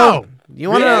 You want to No. know? You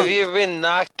want to Yeah, know? have you ever been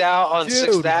knocked out on Dude,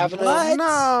 6th Avenue? what?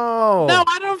 No. No,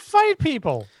 I don't fight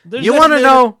people. There's You just- want to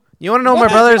know? You want to know What my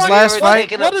is brother's fucking- last Ever fight?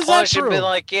 taken What a does that punch and been prove?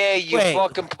 like, yeah, you Wait.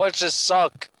 fucking punches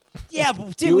suck. Yeah,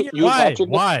 but dude, You- when you're you- Why? Patrick-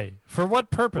 Why? For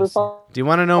what purpose? Do you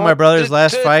want to know my brother's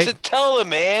last to fight? tell him,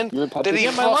 man. You and Did Patrick? he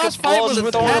Yeah, my fucking last fight blow was the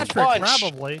with throw a Patrick, punch?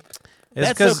 probably. It's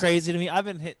that's so because crazy to me. I've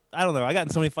been hit. I don't know. I got in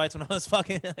so many fights when I was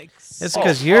fucking like. it's Oh,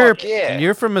 because you're fuck yeah.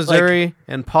 you're from Missouri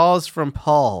and Paul's from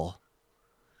Paul.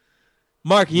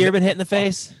 Mark, you ever been hit in the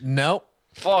face? Nope.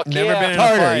 Fuck Never yeah. been in a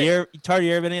Tartar, fight.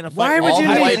 you ever been in a fight? Why would All you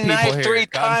the need- I've white been people knifed here 3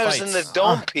 got in times in the fights.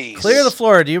 dome piece. Clear the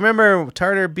floor. Do you remember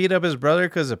Tartar beat up his brother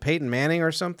because of Peyton Manning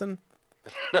or something?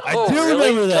 No, I do really?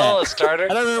 remember that. Tell us, Starter.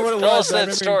 I don't remember what it Tell was. us but I that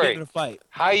remember story. getting in a fight.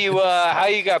 How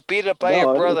you got beat up by No, I your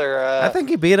don't- brother? I think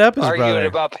he beat up his arguing brother.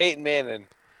 about Peyton Manning.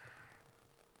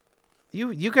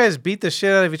 You guys beat the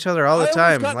shit out of each other all the I almost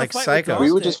time, got in a like fight with psychos.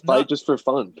 We would Austin, just fight not- just for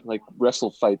fun, like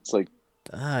wrestle fights, like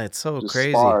Ah, it's so just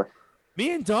crazy. spar.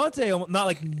 Me and Dante, not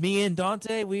like me and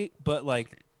Dante, but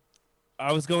like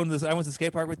I was going to this. I went to the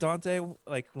skate park with Dante,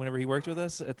 like whenever he worked with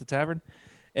us at the tavern,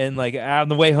 and like on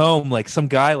the way home, like some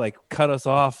guy like cut us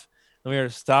off, and we were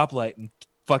at a stoplight, and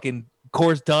fucking of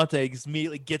course Dante just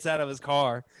immediately gets out of his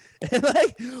car, and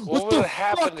like What the would have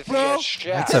happened fuck, if you bro? got shot?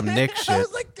 That's some Nick I shit.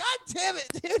 was like, God damn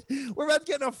it, dude, we're about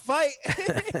to get in a fight.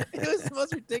 It was the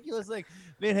most ridiculous thing.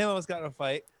 Me and him almost got in a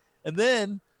fight, and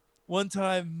then one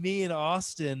time, me and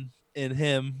Austin and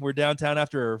him were downtown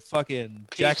after fucking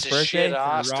Piece Jack's of birthday. shit, for the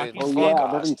Austin. Rocky. Oh Fuck yeah, I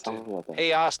remember you Austin. telling me about that.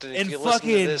 Hey Austin, if And you listen to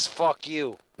fucking- this, fuck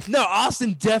you. No,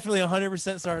 Austin definitely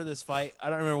 100% started this fight. I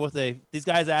don't remember what these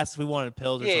guys asked if we wanted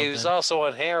pills or Yeah, something. he was also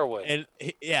on heroin. And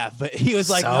yeah, but he was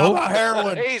like, So? "No, I'm on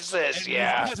heroin." He says, And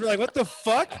yeah. you guys were like, "What the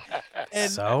fuck?" And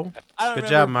So I don't Good remember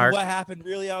job, Mark. what happened.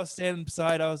 Really, I was standing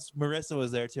beside. Marissa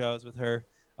was there too. I was with her.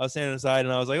 I was standing aside,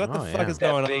 and I was like, "What Oh, the fuck yeah. is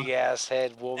going That on?" big ass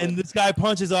head woman. And this guy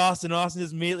punches Austin. Austin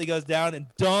just immediately goes down, and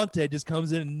Dante just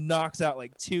comes in and knocks out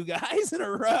like 2 guys in a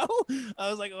row. I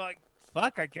was like,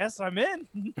 fuck, I guess I'm in.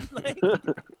 Like,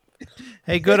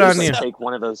 hey, good It on was you. Take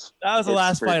one of those. that was the It's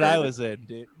last pretty fight I crazy. was in,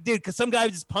 dude. Because some guy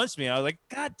just punched me. I was like,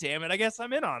 God damn it, I guess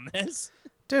I'm in on this.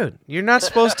 Dude, you're not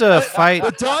supposed to fight.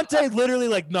 But Dante literally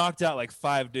like knocked out like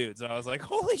 5 dudes, and I was like,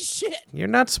 holy shit. You're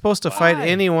not supposed to fight Why?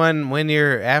 anyone when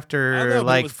you're I don't know, after but it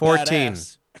like was 14.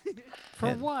 badass. For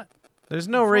Yeah. what? There's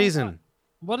no For reason.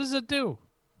 What does it do?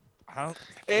 I don't-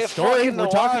 If story, fucking we're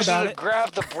talking Elijah about it.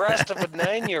 grabbed the breast of a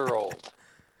 9-year-old.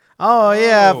 Oh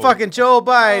yeah, Oh. fucking Joe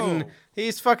Biden. Oh.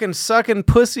 He's fucking sucking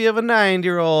pussy of a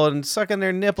 9-year-old and sucking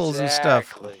their nipples and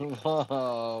stuff. Exactly.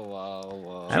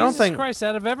 Whoa. I don't Jesus think- Christ,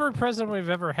 out of every president we've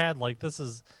ever had, like this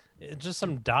is just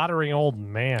some doddering old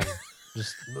man.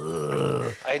 Just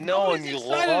ugh. I know, and Nobody's you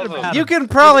excited love about him. it. You can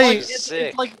probably.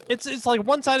 Sick. It's like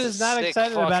one side It's is a not sick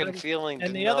excited about fucking it, feeling and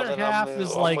to the know other that half I'm,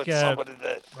 is I'm like, with somebody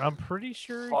that I'm pretty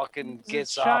sure fucking it's a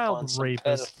gets off child on some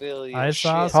rapist. pedophilia I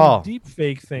saw shit. Paul, some deep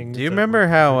fake things. Do you that remember were-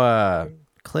 how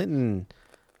Clinton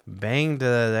banged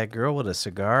that girl with a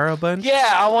cigar a bunch? Yeah,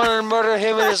 I wanted to murder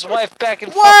him and his wife back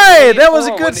in. Why? fucking That was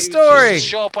a 84 good when he used to story.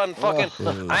 Show up on fucking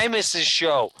Imos's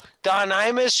show. Don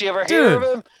Imus, you ever Dude. hear of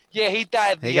him? Yeah, he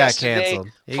died He got yesterday. canceled.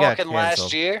 He got fucking last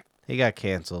canceled. year. He got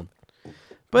canceled.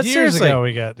 But Years seriously,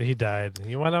 ago, he died.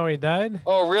 You want to know he died?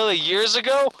 Oh, really? Years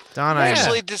ago? Don Yeah. Imus.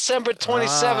 Actually, December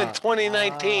 27, Ah.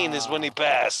 2019 is when he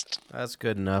passed. That's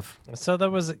good enough. So that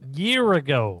was a year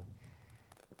ago.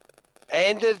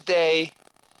 End of day.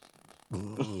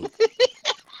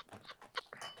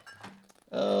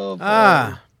 Oh,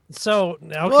 Ah, So okay,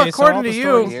 Well, so according all to the you-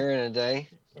 stories- here in a day.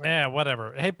 yeah,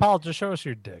 whatever. Hey, Paul, just show us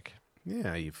your dick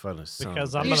yeah, you fun son.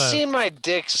 because of a I'm You've gonna. seen my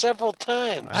dick several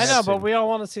times. I know, I've but seen- we all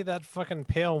want to see that fucking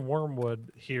pale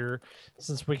wormwood here,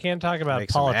 since we can't talk about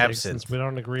Make some politics, absinthe. since we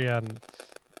don't agree on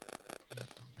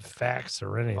facts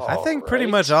or anything. I think pretty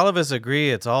Alright. much all of us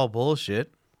agree it's all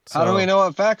bullshit. How do So we know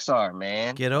what facts are,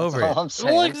 man? Get That's over all it. I'm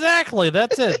saying. Well, exactly.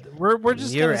 That's it. We're just. You're gonna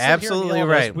sit here and absolutely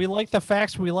yell at us. right. We like the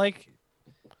facts we like,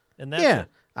 and that's yeah, it.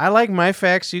 I like my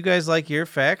facts. You guys like your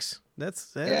facts.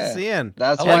 That's Yeah. the end.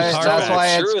 That's I why. like hard That's why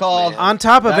facts. it's Truth, called. man. On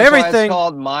top of That's why it's everything,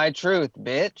 called My Truth,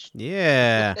 bitch.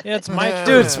 yeah. It's my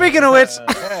Dude, speaking of which,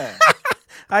 Yeah.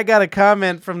 I got a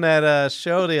comment from that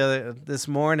show this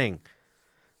morning.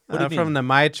 What do you From mean? the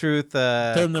My Truth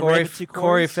From the Corey, Rabbit Two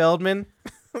Corey Corys? Feldman.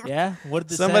 Yeah? What did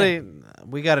this Somebody,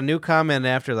 we got a new comment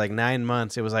after like 9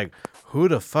 months. It was like, Who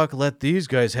the fuck let these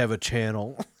guys have a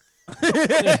channel?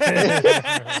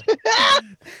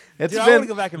 It's Dude, I want to been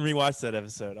go back and rewatch that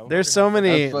episode. there's so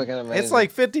many. That's fucking amazing. It's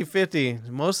like 50-50.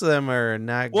 Most of them are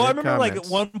not Well, I good remember like comments.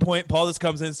 at one point, Paul just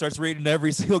comes in and starts reading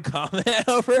every single comment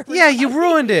over. every- Yeah, you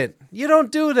ruined it. You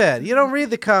don't do that. You don't read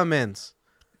the comments.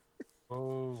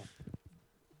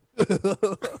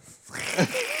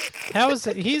 How is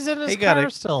it? He's in his He got car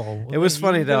it. still. It was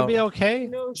funny, You gonna though. Be okay.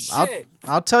 No I'll- shit.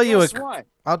 I'll tell you Guess a. what?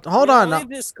 Hold When on. I leave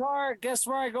this car, guess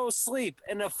where I go sleep?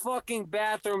 In a fucking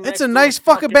bathroom. It's next a to nice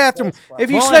fucking bathroom. Best Buy.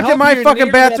 If you Well, I slept in hope my you're fucking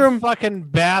near that bathroom, fucking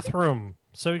bathroom,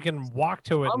 so you can walk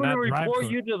to it. I'm and gonna not drive report to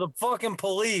it. you to the fucking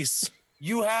police.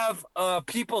 You have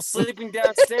people sleeping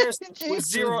downstairs with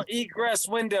zero egress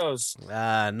windows.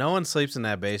 no one sleeps in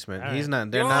that basement. All He's right.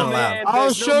 not. They're Yo, not allowed. man, I'll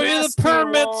there's no show you the mask here,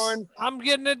 permits. Lauren. I'm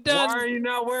getting it Why are done. you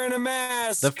not wearing a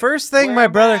mask? The first thing Wear my a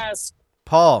brother, mask.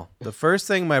 Paul, the first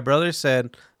thing my brother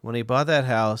said when he bought that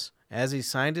house, as he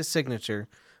signed his signature,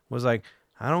 was like,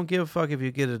 "I don't give a fuck if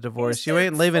you get a divorce. He You said,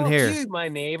 ain't living "Fuck here." You, my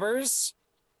neighbors.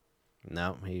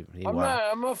 No, he I'm walked. not.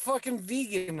 I'm a fucking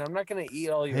vegan. I'm not gonna eat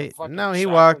all your fucking. No, he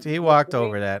chocolate. walked. He You walked kidding me?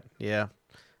 over that. Yeah,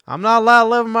 I'm not allowed to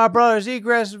live in my brother's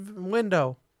egress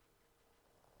window.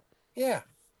 Yeah.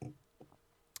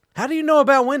 How do you know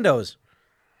about windows?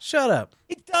 Shut up.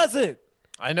 He doesn't.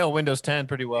 I know Windows 10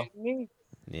 pretty well. Me?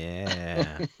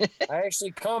 Yeah. I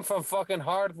actually come from fucking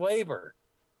hard labor.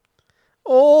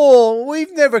 Oh,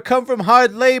 we've never come from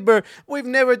hard labor. We've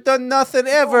never done nothing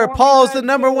ever. Oh, Paul's you the guys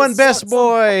number gotta one best suck some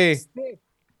boy. fucking dick.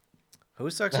 Who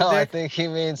sucks No, a I dick? think he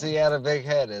means he had a big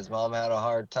head. His mom had a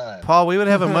hard time. Paul, we would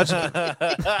have a much.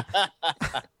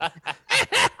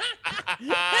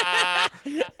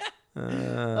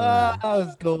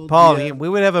 Paul, we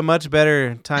would have a much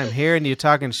better time hearing you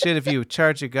talking shit if you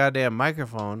charged your goddamn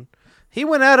microphone. He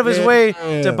went out of his way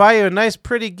to buy you a nice,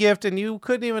 pretty gift, and you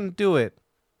couldn't even do it.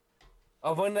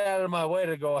 I went out of my way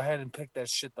to go ahead and pick that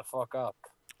shit the fuck up.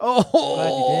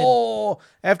 Oh,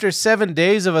 after 7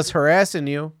 days of us harassing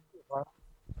you,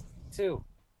 Too.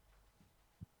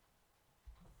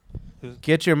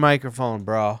 get your microphone,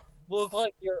 bro. Look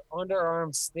like your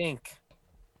underarms stink.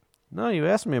 No, you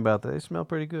asked me about that. They smell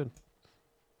pretty good.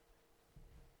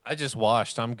 I just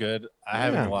washed. I'm good. I Yeah.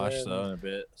 haven't washed though in a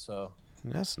bit, so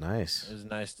That's nice. it was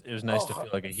nice. It was nice to feel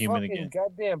like a human fucking again.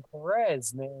 Goddamn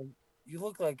Perez, man. You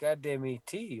look like goddamn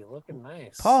ET. You're looking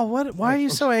nice. Paul, what? Why are you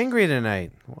so angry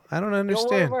tonight? I don't You know,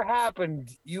 understand. whatever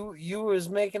happened? You was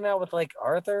making out with like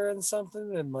Arthur and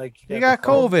something, and like You got the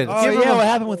phone- COVID. Oh Give him yeah, a- what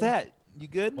happened with that? You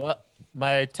good? Well,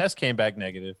 my test came back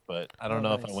negative, but I don't Oh,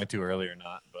 know if I nice. went too early or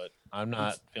not. But I'm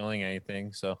not feeling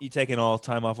anything. So You taking all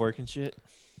time off work and shit?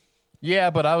 yeah,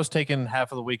 but I was taking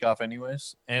half of the week off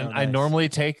anyways, and Oh, I nice. normally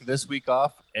take this week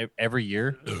off every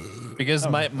year because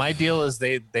my deal is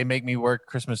they make me work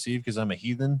Christmas Eve because I'm a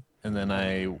heathen, and then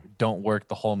I don't work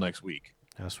the whole next week.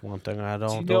 That's one thing I Do you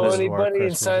don't know do. is work anybody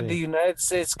Christmas inside the Eve. United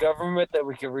States government that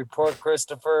we could report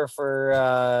Christopher for?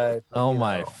 Oh you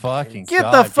my know, fucking Get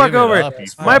God, the fuck give it over it. up, you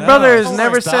My fucking- brother has Oh,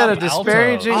 never Stop said a Alto.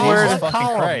 disparaging Jesus word. I'll fucking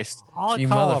call him. Christ, I'll you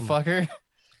call him. motherfucker.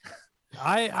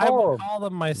 I will call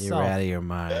them You're myself. out of your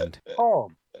mind.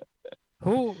 home.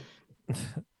 Who?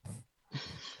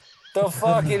 The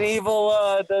fucking evil,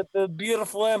 the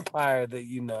beautiful empire that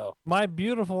you know. My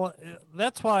beautiful.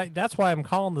 That's why I'm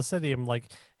calling the city. I'm like,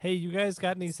 hey, you guys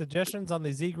got any suggestions on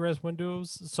these egress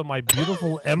windows so my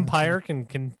beautiful empire can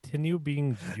continue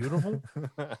being beautiful?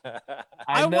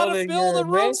 I know want to that build you're a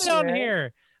room rich, down man.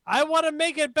 here. I want to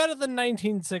make it better than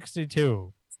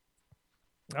 1962.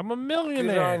 I'm a Good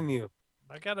millionaire. on you.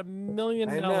 I got $1 million.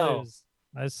 I know.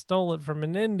 I stole it from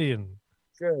an Indian.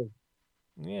 Good.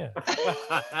 Yeah.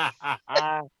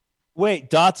 Wait,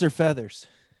 dots or feathers?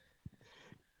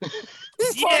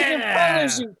 These fucking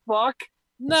feathers, you fuck.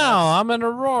 No, I'm an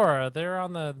Aurora.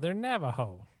 They're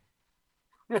Navajo.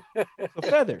 So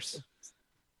feathers.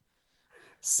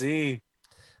 See,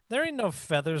 There ain't no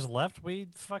feathers left. We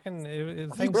fucking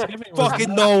Thanksgiving. was-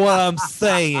 Fucking know what I'm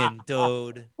saying,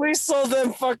 dude. we sold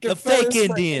them fucking The fake feathers for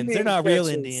Indians. They're Indian not real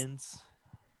catches. Indians.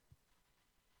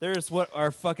 There's what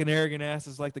our fucking arrogant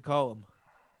asses like to call them.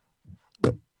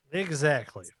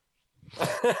 Exactly.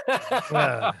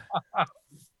 Yeah.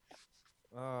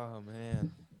 Oh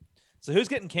man. So who's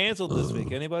getting canceled this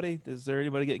week? Anybody? Is there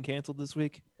anybody getting canceled this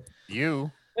week? You.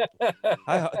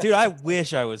 Dude, I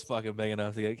wish I was fucking big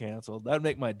enough to get canceled. That'd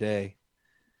make my day.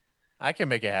 I can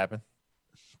make it happen.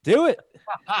 Do it.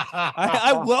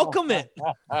 I welcome it.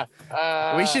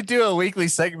 We should do a weekly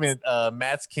segment,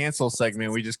 Matt's cancel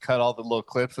segment. We just cut all the little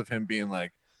clips of him being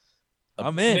like,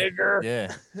 I'm in. Nigger.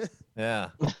 yeah,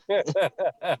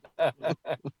 yeah.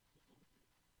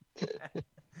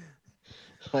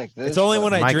 Like this. It's only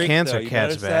when I My drink. cancer Though. You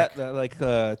cat's notice back. that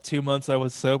like 2 months I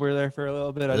was sober there for a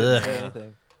little bit. I didn't say Ugh.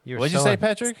 anything. You were What'd you so- say,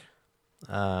 Patrick?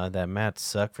 That Matt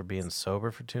sucked for being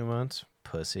sober for 2 months.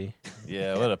 Pussy.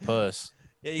 Yeah, what a puss.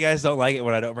 Yeah, you guys don't like it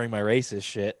when I don't bring my racist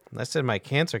shit. I said my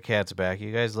cancer cat's back.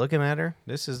 You guys looking at her?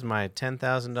 This is my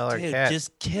 $10,000 Dude, cat.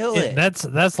 just kill Yeah, it. that's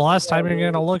the last time you're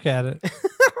gonna look at it.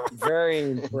 Very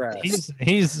impressed.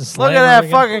 He's Look slamming at that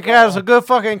against- fucking cat. It's a good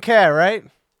fucking cat, right?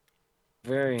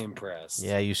 Very impressed.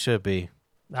 Yeah, you should be.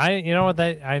 You know what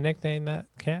I nicknamed that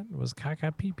cat was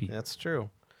Kaka Pee Pee. That's true.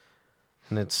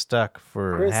 And it's stuck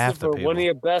for half the Christopher, people. one of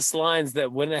your best lines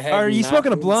that went ahead. Are and you not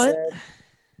smoking a been blunt? said.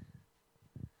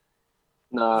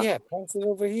 Nah. Yeah, pass it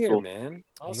over here, Cool. man.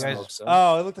 I'll You guys- smoke some.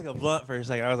 Oh, it looked like a blunt for a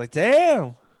second. I was like,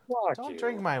 damn. Fuck Don't you.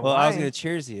 drink my Well, wine. I was gonna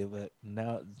cheers you, but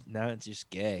now it's just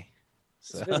gay.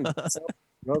 So. It's been so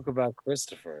joke about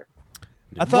Christopher.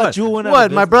 I thought What? Jewel went out. What?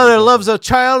 of My business brother or loves something. a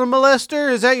child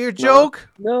molester? Is that your joke?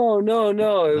 No.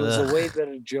 It was Ugh. a way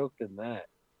better joke than that.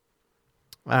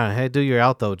 Hey, do your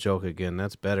Alto joke again.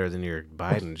 That's better than your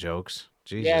Biden jokes.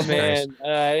 Jesus Yeah, Christ. man.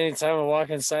 Anytime I walk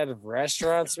inside of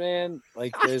restaurants, man,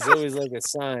 like there's always like a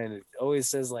sign. It always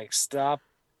says like stop,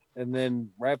 and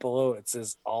then right below it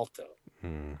says Alto.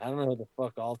 Hmm. I don't know who the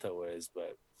fuck Alto is,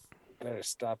 but you better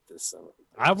stop this. Son of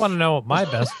a I bitch. want to know what my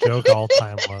best joke all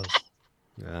time was.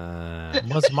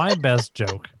 What's my best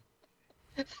joke?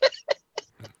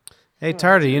 Hey,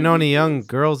 Tardy, you know any young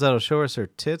girls that'll show us their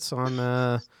tits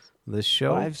on this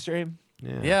show? live stream.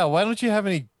 Yeah, why don't you have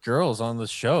any girls on the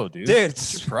show, dude? Dude,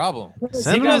 What's your problem?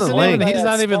 Send He them the doesn't link. even- he's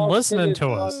not even Small listening kid to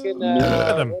us. fucking, Look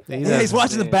at him. what the He Yeah, hell? he's doesn't-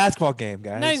 watching the basketball game,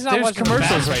 guys. No, he's not There's watching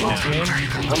commercials the right now.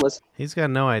 basketball game. I'm listening. He's got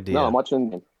no idea. No, I'm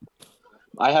watching.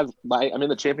 I'm in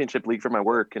the championship league for my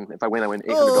work, and if I win, I win $800.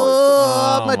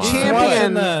 Oh, I'm a Oh, my Watching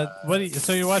champion.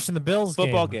 so you're watching the Bills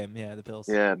Football game? game. Yeah, the Bills.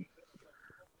 Yeah,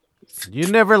 You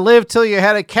never lived till you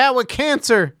had a cat with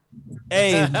cancer.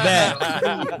 Hey,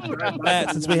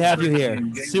 Matt, since we have you here,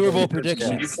 Super Bowl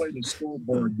predictions.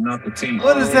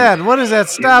 What is that? What is that?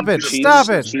 Stop it. Stop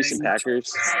it. Chiefs and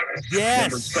Packers. Yes.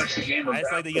 I just like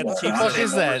that you got the What the Chiefs. fuck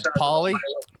is that, Polly?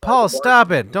 Paul,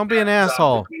 stop it. Don't be an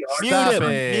asshole. Mute Stop him.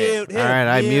 it. Mute him. All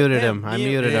right, I mute muted him. I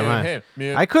muted him.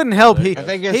 Mute. I couldn't help. He I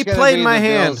think it's he gonna played be my the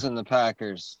hand. Bills and the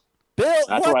Packers. Bill,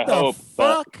 That's what what I the hope,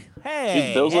 but fuck?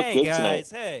 Hey, Bills look hey, good guys.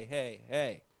 tonight.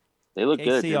 Hey. They look KC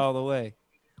good. dude. all the way.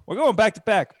 We're going back to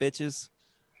back, bitches.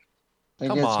 I think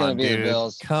Come it's on, gonna be dude. the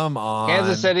Bills. Come on.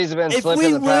 Kansas City's been If slipping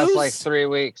we the past like lose- 3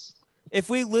 weeks. If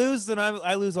we lose, then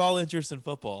I lose all interest in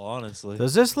football, honestly.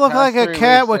 Does this look Past like a 3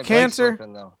 cat weeks, with they've been cancer?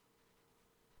 slipping, though.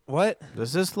 What?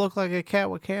 Does this look like a cat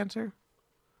with cancer?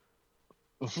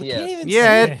 Yes.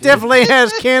 Yeah, it definitely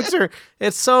has cancer.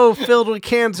 It's so filled with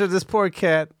cancer, this poor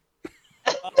cat.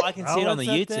 I can see it on the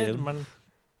YouTube.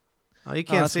 Oh, you Oh, can't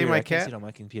that's see weird. my I can't see cat? it on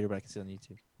my computer, but I can see it on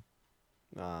YouTube.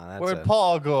 Oh, that's Where'd it.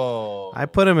 Paul go? I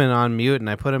put him in on mute and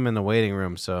I put him in the waiting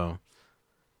room, so.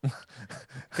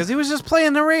 Because he was just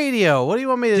playing the radio. What do you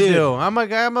want me to Dude. do? I'm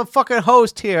a fucking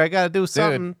host here. I got to do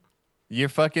something. You're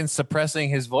fucking suppressing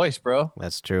his voice, bro.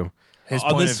 That's true. His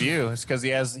On point this- of view. It's because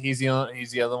he's the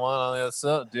other one on the other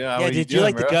side. Dude, Yeah, dude, you're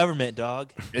like the government,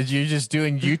 dog. You're just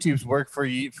doing YouTube's work for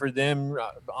them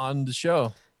on the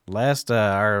show. Last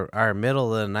our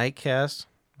middle of the night cast,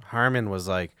 Harmon was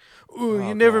like, "Ooh, Oh,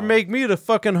 you never God. make me the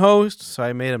fucking host," so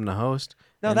I made him the host.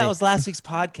 No, And that they- was last week's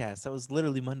podcast. That was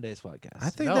literally Monday's podcast. I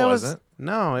think No, that it was wasn't.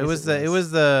 no. It Yes, was it it was.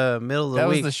 was the middle of the That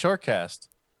was week. the short cast.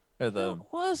 Or the No, it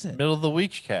wasn't. middle of the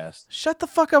week cast. Shut the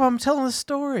fuck up! I'm telling the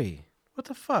story. What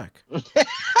the fuck?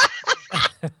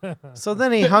 So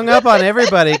then he hung up on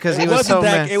everybody because he It was wasn't so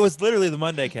that. mad. It was literally the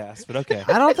Monday cast, but okay.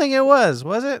 I don't think it was.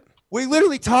 Was it? We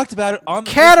literally talked about it on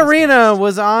the Christmas Katarina cast.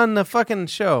 was on the fucking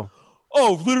show.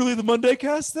 Oh, literally the Monday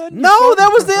cast then? You No, fucking-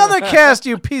 that was the other cast.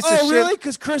 You piece of Oh, shit. really?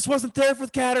 Because Chris wasn't there for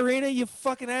Katarina, you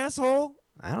fucking asshole.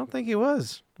 I don't think he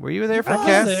was. Were you there for I was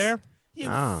cast? there. You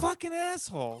Oh. fucking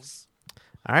assholes.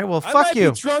 All right. Well, I fuck might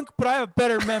you. be drunk, but I have a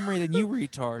better memory than you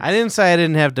retards. I didn't say I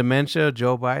didn't have dementia,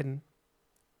 Joe Biden.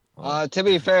 To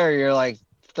be fair, you're like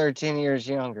 13 years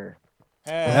younger.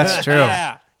 That's true.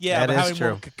 Yeah, That but how is many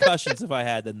more true. concussions have I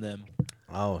had than them?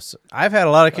 Oh, so I've had a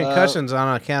lot of concussions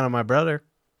on account of my brother.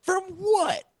 From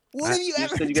what? What have you You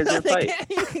ever said you guys done didn't fight. that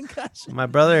gave you concussion? My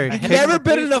brother. You've kicked- never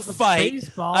been in a fight.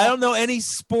 Baseball. I don't know any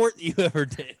sport you ever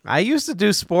did. I used to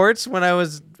do sports when I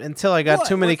was until I got What?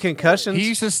 too many What sport? concussions. He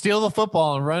used to steal the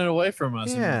football and run it away from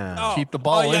us. and Yeah. keep the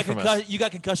ball you away got from concussion- us. You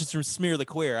got concussions from Smear the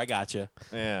Queer. I got you.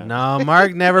 Yeah. No,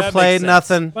 Mark never That makes played sense.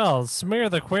 nothing. Well, Smear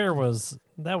the Queer was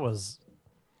that was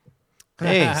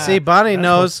Hey, see, Bonnie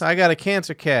knows I got a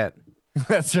cancer cat.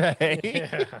 That's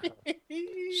right.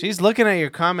 She's looking at your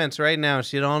comments right now.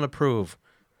 She don't approve.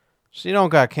 She don't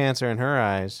got cancer in her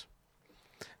eyes.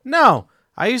 No,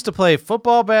 I used to play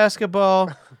football,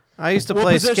 basketball. I used to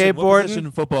play skateboarding. What position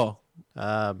in football?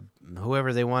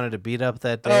 Whoever they wanted to beat up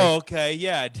that day. Oh, okay.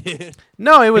 Yeah, dude.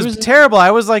 No, it was terrible.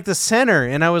 I was like the center,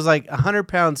 and I was like 100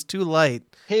 pounds too light.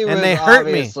 He and was they hurt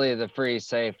me. obviously the free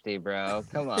safety, bro.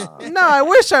 Come on. No, I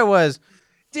wish I was.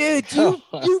 Dude, you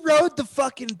rode the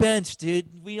fucking bench, dude.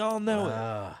 We all know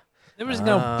it. There was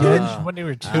no bench when you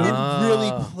were 2. You didn't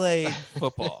really play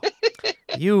football.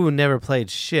 You never played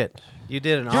shit. You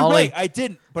did an You're ollie. right, I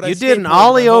didn't. But You I did an skateboarded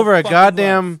ollie my whole over a fucking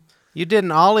goddamn. life. You did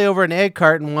an ollie over an egg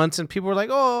carton once, and people were like,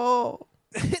 "Oh."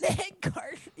 An egg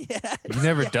cart. Yeah. You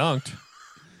never dunked.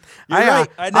 I right.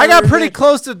 I never got pretty did.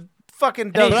 close to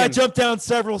fucking But I dunking. jumped down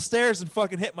several stairs and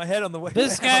fucking hit my head on the way.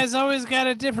 This down. guy's always got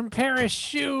a different pair of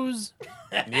shoes.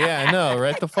 Yeah, I know,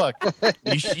 right? The fuck.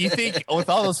 You think with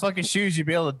all those fucking shoes you'd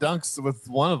be able to dunk with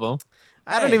one of them?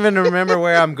 I don't even remember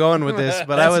where I'm going with this,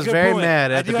 but I That's a was good very point.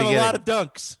 mad I at the do have beginning. a lot of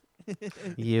dunks.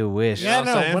 You wish. Yeah,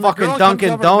 no. When Fucking a girl Dunkin'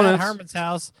 comes over to Matt Donuts. Harmon's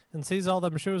house and sees all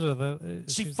them shoes with it,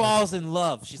 She she's falls in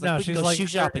love. She's Like, like, no, we can she's go like, shoe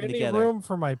 "Is there shopping any together. room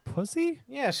for my pussy?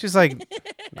 Yeah, she's like,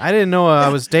 I didn't know I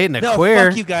was dating a No, queer.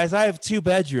 fuck you guys. I have 2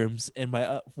 bedrooms, and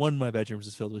my one of my bedrooms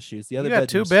is filled with shoes. The other You got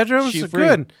 2 bedroom's bedrooms? shoe-free.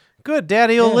 Good. Good.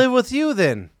 Daddy will Yeah. live with you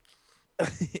then.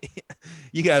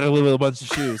 You got to live with a bunch of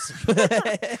shoes.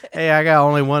 Hey, I got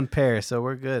only 1 pair, so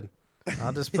we're good.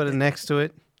 I'll just put it next to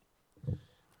it.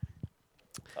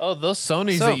 Oh, those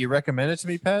Sonys So- that you recommended to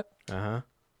me, Pat, Uh-huh.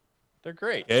 they're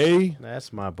great. Hey,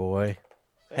 That's my boy.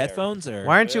 headphones or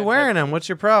Why aren't you wearing them? What's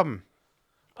your problem?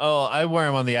 Oh, I wear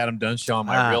them on the Adam Dunn Show on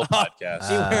my real podcast.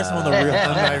 He wears them on the real.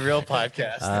 on my real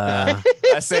podcast.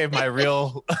 I save my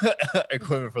real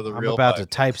equipment for the I'm real about podcast. to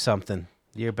type something.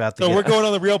 You're about to So get, we're going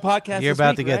on the real podcast. You're this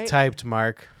about week, to get right? typed,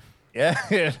 Mark. Yeah.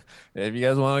 If you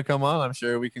guys want to come on, I'm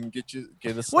sure we can get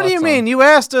us. What do you mean? You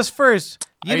asked us first.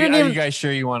 You Are didn't are even. you guys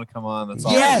sure you want to come on? That's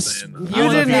all Yes, I'm saying. You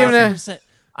didn't even. 1,000%.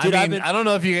 I Dude, mean, I've been- I don't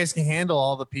know if you guys can handle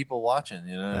all the people watching.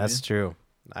 You know, what I That's mean? true.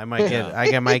 I might get.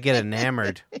 I might get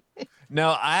enamored.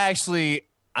 No,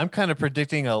 I'm kind of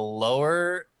predicting a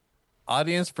lower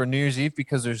audience for New Year's Eve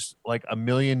because there's like a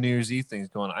million New Year's Eve things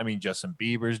going on. I mean, Justin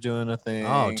Bieber's doing a thing.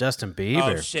 Oh, Justin Oh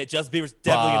Bieber. shit, Justin Bieber's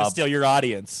definitely gonna Bob. steal your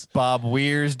audience. Bob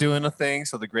Weir's doing a thing.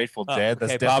 So the Grateful Oh, Dead.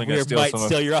 That's okay, definitely Bob gonna Weir steal might some.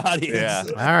 steal your audience. Yeah.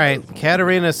 All right,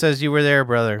 Katarina says you were there,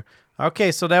 brother.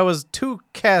 Okay, so that was 2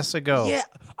 casts ago. Yeah,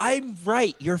 I'm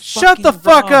right. You're Shut the fucking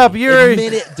fuck wrong. up, you're-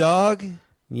 Admit it, dog.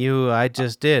 I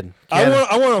just did.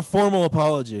 I want a formal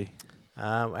apology.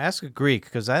 Ask a Greek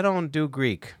because I don't do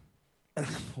Greek.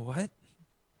 What?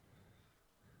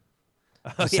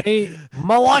 Say,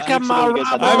 Malaka Actually, we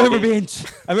get that I remember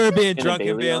Okay. being In a drunk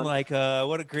and being Baleon. like,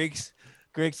 what are Greeks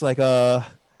like it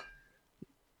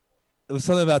was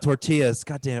something about tortillas.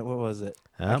 God damn it, what was it?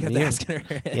 I kept you- asking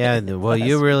her. yeah, well,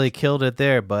 you really killed it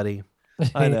there, buddy.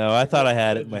 I know. I thought I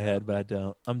had it in my head, but I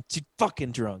don't. I'm too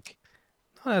fucking drunk.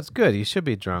 Oh, that's good. You should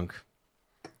be drunk.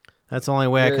 That's the only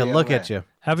way I You're a could young look man. at you.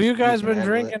 Have you guys can been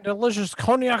handle it. drinking delicious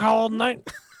cognac all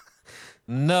night?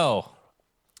 No.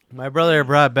 My brother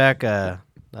brought back a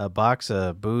box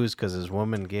of booze because his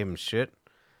woman gave him shit.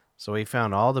 So he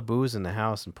found all the booze in the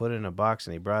house and put it in a box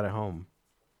and he brought it home.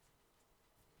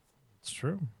 It's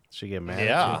true. She get mad. at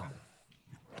Yeah.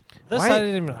 This Why- I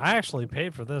didn't even. I actually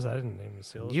paid for this. I didn't even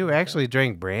steal it. You actually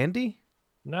drank brandy?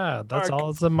 No, that's Mark.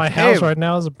 all that's in my house Hey. right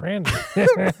now is a brandy.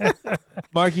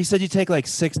 Mark, you said you take like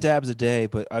 6 dabs a day,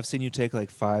 but I've seen you take like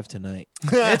 5 tonight.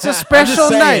 It's a special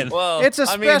saying. night. Well, It's a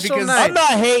I mean, special because night. I'm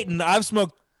not hating. I've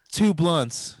smoked 2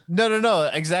 blunts. No,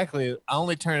 exactly. I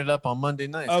only turn it up on Monday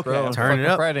nights, Okay. bro. and Turn it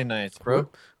fucking up. Friday nights, bro.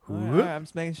 All right, I'm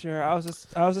just making sure. I was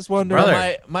just wondering.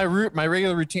 Brother. My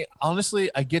regular routine. Honestly,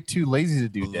 I get too lazy to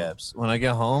do dabs. When I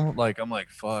get home, like I'm like,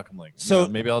 fuck. I'm like, So,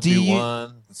 maybe I'll do do you-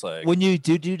 one. It's like When you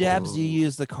do dabs, do you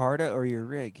use the Carta or your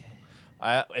rig?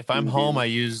 if I'm home, I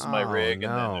use my Oh, rig,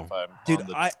 and no. then if I'm Dude, on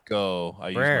the I- go, I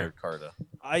use Rare. my Carta.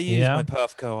 I use Yeah. my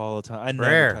Puffco all the time. I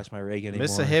Rare. never touch my rig anymore.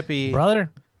 Miss a hippie. Brother,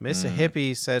 Miss a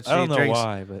hippie said she I don't know drinks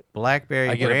why, but blackberry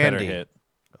I get a better brandy. hit.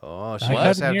 Oh, she I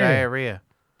must couldn't have hear you. diarrhea.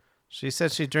 She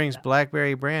said she drinks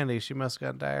blackberry brandy. She must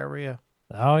got diarrhea.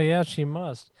 oh yeah, she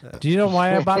must. Do you know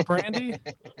why I bought brandy?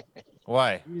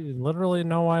 Why? You literally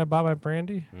know why I bought my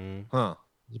brandy? Mm. Huh?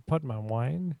 You put in my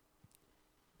wine.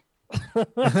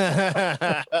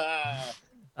 I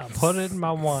put it in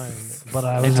my wine, but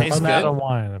I was tastes running out good? of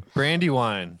wine. Brandy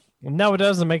wine. No, it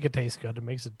doesn't make it taste good. It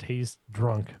makes it taste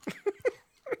drunk.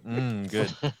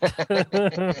 Good.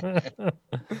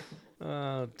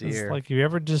 Oh It's dear. like you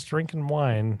ever just drinking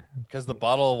wine. Because the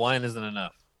bottle of wine isn't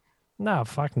enough. No,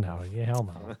 fuck no. Yeah, hell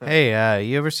no. Hey,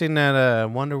 you ever seen that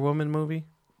Wonder Woman movie?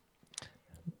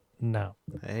 No.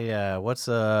 Hey, what's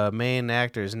the main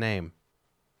actor's name?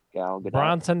 Gal Gadot.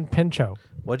 Bronson Pinchot.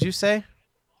 What'd you say?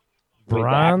 Wait, the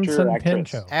actor or Bronson actress?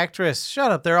 Pinchot. Actress.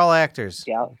 Shut up. They're all actors.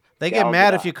 Gal, They get Gal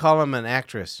mad if Gadot. you call them an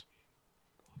actress.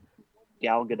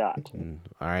 Gal Gadot.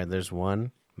 All right, there's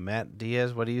one. Matt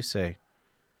Diaz, what do you say?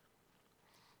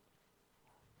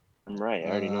 I'm right. I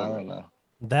already I know. don't know.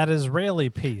 That Israeli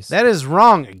piece. That is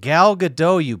wrong. Gal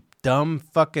Gadot, you dumb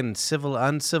fucking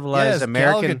uncivilized Yes,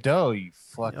 American. Gal Gadot, you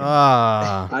fucking.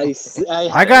 Ah. I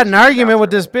I got an argument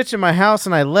with this bitch in my house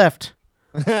and I left.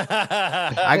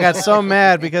 I got so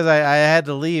mad because I had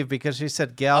to leave because she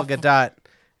said Gal Gadot.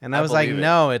 And I I was like, believe it.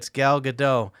 no, it's Gal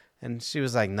Gadot. And she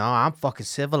was like, no, I'm fucking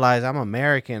civilized. I'm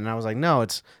American. And I was like, no,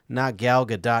 it's not Gal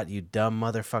Gadot, you dumb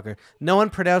motherfucker. No one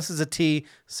pronounces a T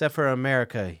except for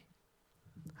America.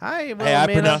 Hi, Hey, I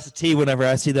Wilhelmina. pronounce the T whenever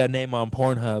I see that name on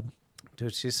Pornhub.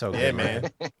 Dude, she's so Yeah, good.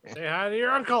 man. Say hi to your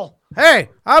uncle. Hey,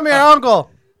 I'm your uncle.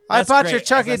 I That's bought great. your As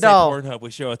Chucky I say doll. Pornhub, we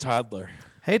show a toddler.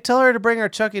 Hey, tell her to bring her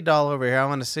Chucky doll over here. I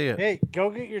want to see it. Hey, go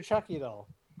get your Chucky doll.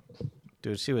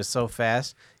 Dude, she was so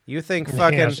fast. You think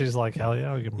fucking Yeah, she's like, hell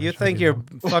yeah. I'll give my you Chucky think your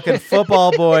doll. fucking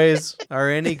football boys are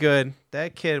any good?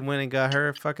 That kid went and got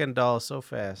her fucking doll so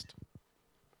fast.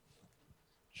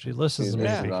 She listens to Dude, me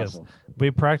this is because awesome. we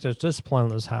practice discipline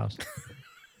in this house.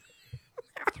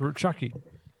 Through Chucky.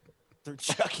 They're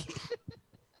Chucky.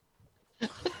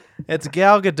 It's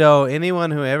Gal Gadot.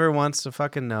 Anyone who ever wants to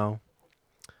fucking know.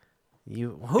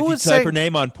 You If who you would type say her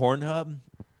name on Pornhub,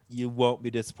 you won't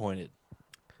be disappointed.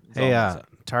 That's Hey, all I'm saying.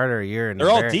 Tartar, you're an They're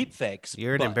all embar- deep fakes.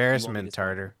 You're an but you won't be embarrassment,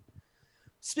 disappointed. Tartar.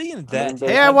 Speaking of that, Hey,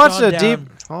 Hey, I I've watched gone a deep. down-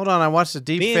 Hold on, I watched a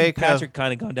deep Me fake. and Patrick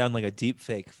kind of gone down like a deep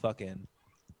fake fucking tunnel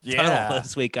Yeah.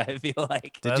 this week. I feel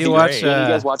like. Did That's you watch? great. Did you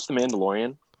guys watch The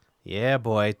Mandalorian? Yeah,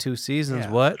 boy, 2 seasons.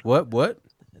 Yeah. What?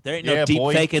 There ain't no Yeah, deep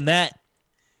boy. fake in that.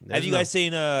 There's Have you no- guys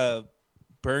seen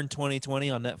Burn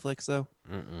 2020 on Netflix though?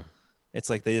 Mm-mm. It's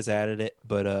like they just added it,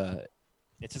 but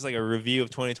it's just like a review of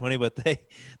 2020, but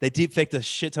they deep faked a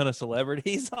shit ton of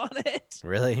celebrities on it.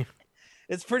 Really?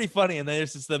 It's pretty funny, and then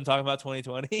there's just them talking about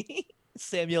 2020.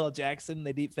 Samuel L. Jackson,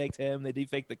 they deep faked him. They deep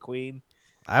faked the Queen.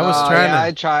 I was Oh, trying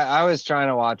yeah, to. I was trying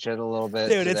to watch it a little bit.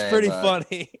 Dude, it's today, pretty but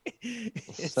funny.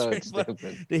 It's So pretty funny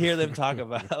stupid. to hear them talk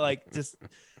about like just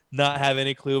not have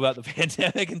any clue about the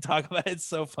pandemic and talk about it. It's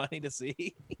so funny to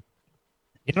see.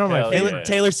 You know my Hell favorite. yeah.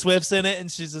 Taylor Swift's in it, and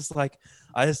she's just like,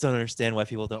 I just don't understand why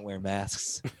people don't wear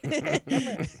masks.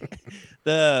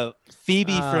 The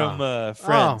Phoebe Oh. from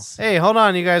Friends. Oh, hey, hold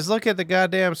on, you guys. Look at the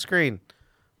goddamn screen.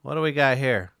 What do we got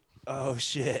here? Oh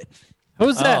shit!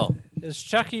 Who's that? Oh. Is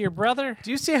Chucky your brother?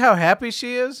 Do you see how happy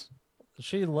she is?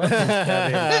 She loves this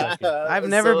goddamn Chucky. I've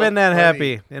never been that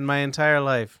happy in my entire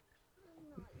life.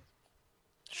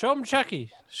 Show him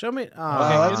Chucky. Show me. Oh,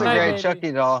 Oh, that's good a night, great baby.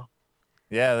 Chucky doll.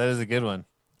 Yeah, that is a good one.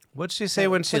 what'd she say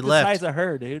when she Look at the size left? of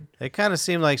her, dude. It kind of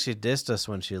seemed like she dissed us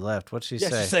when she left. What'd she Yeah,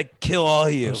 say? she's like, kill all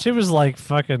of you. She was like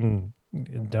fucking.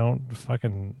 Don't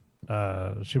fucking.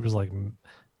 She was like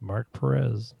Mark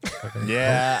Perez. Fucking-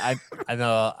 Yeah, I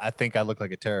know. I think I look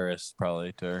like a terrorist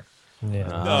probably to her. Yeah.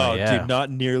 No, yeah. dude, not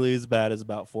nearly as bad as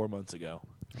about 4 months ago.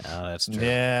 Oh, that's true.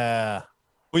 Yeah.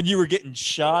 When you were getting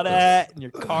shot at and your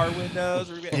car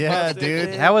windows were getting Yeah, busted dude.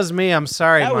 in. That was me. I'm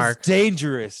sorry, That was Mark.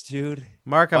 dangerous, dude.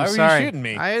 Mark, I'm Why were you sorry. shooting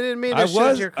me? I didn't mean to I shoot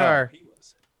was your car. he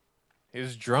was. He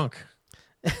was drunk.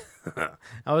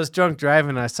 I was drunk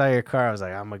driving. I saw your car. I was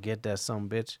like, I'm gonna get that some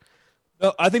bitch.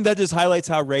 No, I think that just highlights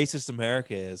how racist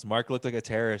America is. Mark looked like a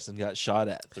terrorist and got shot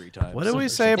at 3 times. What did we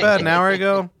say about an hour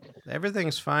ago?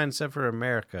 Everything's fine except for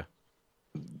America.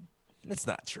 That's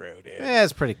not true, dude. Yeah,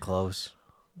 it's pretty close.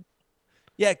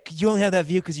 Yeah, you only have that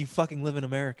view because you fucking live in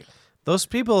America. Those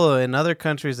people in other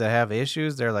countries that have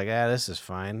issues, they're like, this is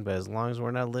fine. But as long as we're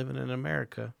not living in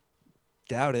America,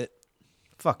 Doubt it.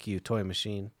 fuck you, toy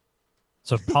machine.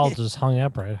 So Paul just hung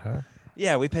up, right? Huh?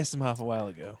 Yeah, we pissed him off a while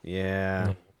ago.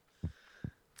 Yeah.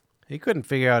 He couldn't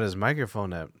figure out his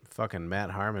microphone that fucking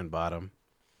Matt Harmon bought him.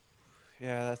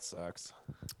 Yeah, that sucks.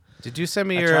 Did you send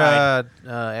me I your tried.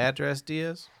 address,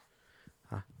 Diaz?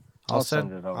 I'll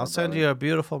send it over, I'll send brother. you a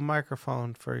beautiful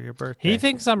microphone for your birthday. He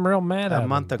thinks I'm real mad A at him,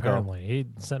 month ago. apparently. He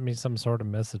sent me some sort of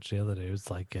message the other day. It was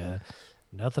like,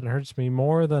 nothing hurts me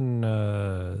more than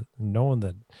knowing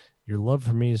that your love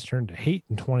for me has turned to hate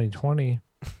in 2020.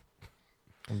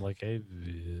 I'm like, hey,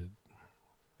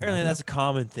 Apparently, that's a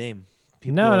common theme.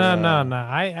 People no. are,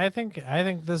 I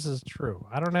think this is true.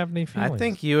 I don't have any I feelings.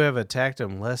 think you have attacked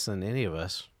him less than any of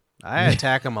us. I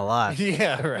attack him a lot.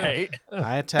 Yeah, right.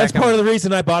 I attack That's him. part of the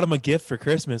reason I bought him a gift for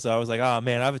Christmas. I was like, oh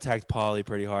man, I've attacked Polly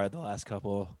pretty hard the last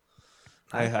couple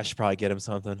I should probably get him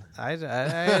something. I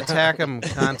attack him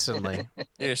constantly.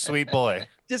 You're a sweet boy.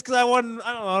 Just because I don't know.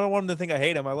 I don't want him to think I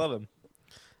hate him. I love him.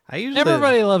 I usually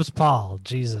Everybody loves Paul.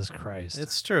 Jesus Christ.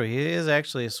 It's true. He is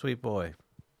actually a sweet boy.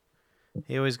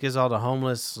 He always gives all the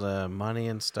homeless money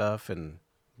and stuff, and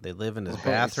they live in his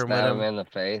bathroom with Stab him him. in the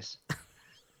face.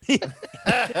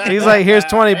 He's like, "Here's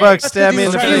 20 bucks. Stab me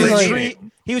in the face."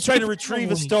 He was trying to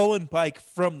retrieve a stolen bike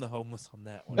from the homeless on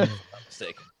that one. if I'm not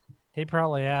mistaken. He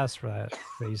probably asked for that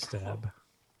face stab.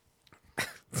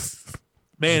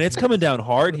 Man, it's coming down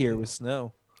hard here with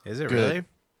snow. Is it Good. really?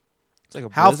 It's like a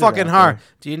How blizzard fucking out hard? there.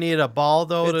 Do you need a ball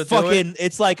though It's to do it? fucking.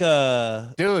 It's like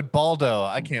a. Dude, Baldo.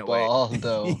 I can't wait.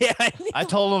 Baldo. Yeah. I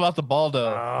told him about the Baldo.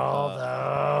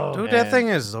 Dude, that man. thing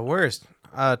is the worst.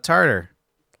 Tartar,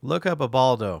 look up a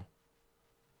Baldo.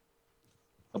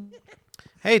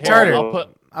 Hey, Tartar.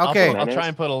 Okay. I'll try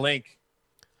and put a link.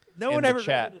 No in one the ever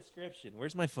chat. read the description.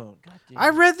 Where's my phone? God damn. I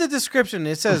read the description.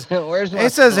 It says, Where's my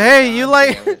it says, phone? hey, you God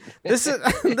like damn it. this is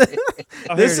Oh, here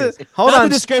this it is hold Not on.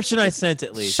 the description I sent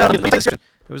at least. Shut up. It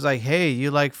was like, hey,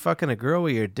 you like fucking a girl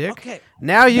with your dick? Okay.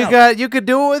 Now you No. you could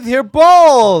do it with your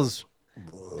balls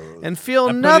and feel I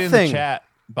put it in nothing. the chat,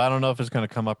 but I don't know if it's going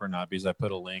to come up or not because I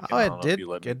put a link. Oh, and I it don't know if did. you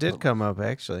let me It did put- come up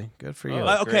actually. Good for you.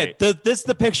 Oh. Okay, this is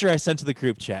the picture I sent to the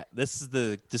group chat. This is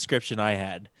the description I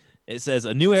had. It says,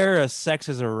 a new era of sex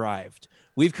has arrived.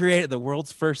 We've created the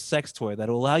world's first sex toy that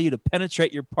will allow you to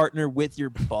penetrate your partner with your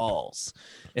balls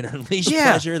and unleash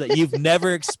Yeah. pleasure that you've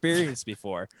never experienced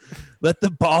before. Let the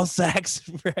ball sex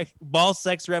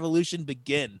revolution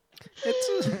begin.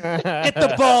 Get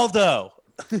the Baldo.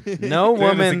 No Dude, it's a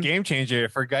woman. game changer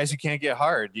for guys who can't get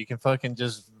hard. You can fucking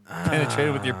just penetrate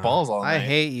it with your balls all night. I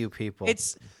hate you people.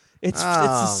 It's a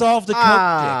Oh. solve the coke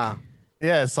Ah.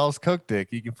 Yeah, it solves coke dick.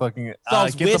 You can fucking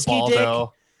Solves get the whiskey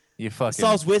Baldo. You dick. fucking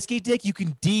Solves whiskey dick. You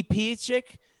can DP a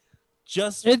chick.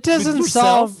 Just It doesn't with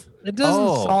yourself. solve. It doesn't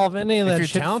Oh, solve any of if that you're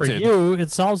shit talented. for you.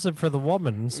 It solves it for the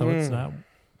woman. So it's Mm. not.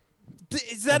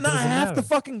 Is that It not doesn't half matter. the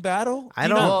fucking battle? I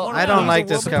Do you don't- not wanna I don't use like a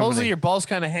this woman? company. Supposedly your balls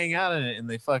kind of hang out in it and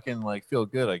they fucking like feel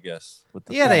good, I guess. With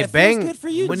the Yeah, Yeah, they it feels bang good for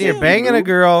you when too, you're banging a dude.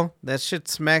 girl. That shit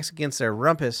smacks against their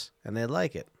rumpus, and they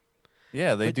like it.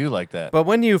 Yeah, they do like that. But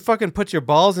when you fucking put your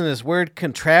balls in this weird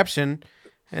contraption,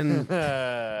 and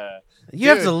you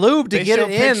have to lube to they get show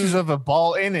it pictures in, of a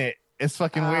ball in it. It's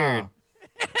fucking weird.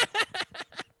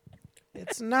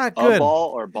 it's not A good. ball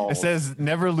or balls? It says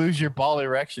never lose your ball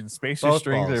erection. Spacer Both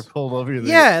strings balls. are pulled over the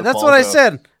Yeah, the that's what I Baldo.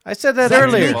 said. I said that Zach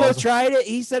earlier. Nico- Nico tried it.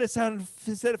 He said it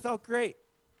felt great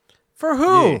For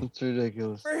who? Yeah. It's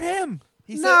ridiculous. for him.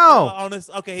 He said, No. honest.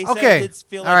 Okay, he Okay. said it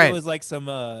feel All like right. it was like some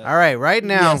All right, right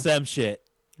now, BSM shit.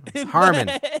 Harmon.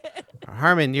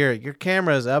 Harmon, your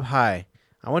camera is up high.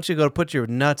 I want you to go put your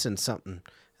nuts in something,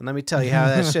 and let me tell you how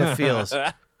that shit feels.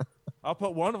 I'll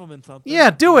put one of them in something. Yeah,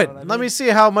 do You it. know what I Let me mean? see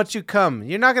how much you come.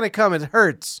 You're not gonna come. It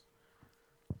hurts.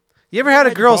 You ever had a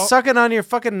tried girl ball- sucking on your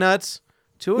fucking nuts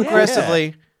too Yeah.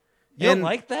 aggressively? You don't and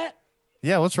like that?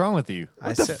 Yeah, what's wrong with you? I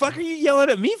What the said- fuck are you yelling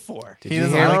at me for? Did He you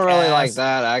doesn't hear I me? don't really ass. like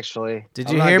that actually. Did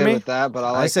I'm you not hear good me? With that, but I,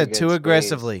 I like said a good too squeeze.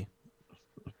 aggressively.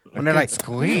 When they're like,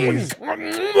 Squeeze.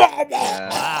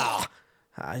 Yeah.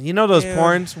 you know those Ew.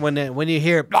 porns when you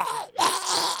hear,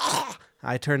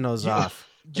 I turn those off.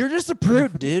 You're just a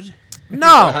prude, dude. No,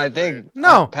 I think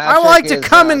no, I Patrick like to is,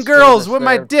 come in still girls with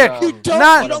my disturbed dick. from You don't-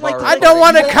 Not, you don't like to- I don't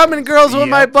want to come in girls with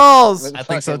my Yep. balls. with I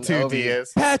think so fucking too, Obi-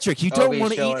 Diaz. Patrick, you don't Obi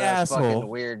want to showing eat us fucking asshole.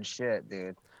 weird shit,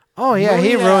 dude. Oh yeah, You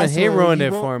he don't eat ruined asshole. it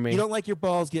You for don't- me. You don't like your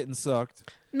balls getting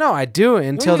sucked. No, I do What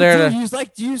until do you they're do?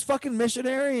 You use fucking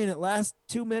missionary and it lasts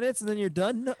 2 minutes and then you're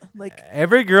done. No, like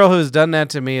every girl who's done that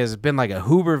to me has been like a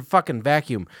Hoover fucking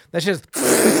vacuum. That's just,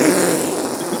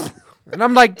 and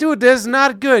I'm like, dude, this is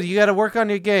not good. You got to work on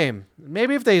your game.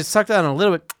 Maybe if they sucked on a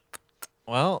little bit.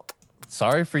 Well,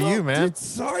 sorry for you, man. Dude,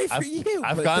 sorry for you.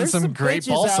 I've but gotten there's some great bitches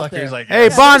ball out suckers. there. Like Hey,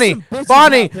 there's Bonnie, some bitches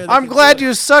Bonnie, out there that I'm can glad do it.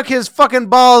 you suck his fucking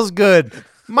balls good.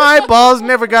 My balls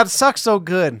never got sucked so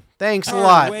good. Thanks a All right,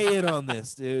 lot. Weigh in on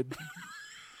this, dude.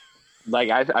 Like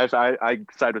I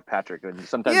side with Patrick, and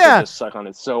sometimes Yeah. they just suck on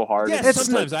it so hard. Yeah, It's-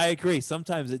 sometimes I agree.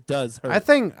 Sometimes it does hurt. I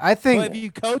think, but if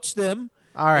you coach them,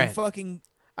 all and right. fucking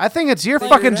I think it's your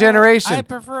figure fucking it out. generation. I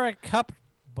prefer a cup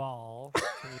ball.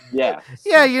 Yeah.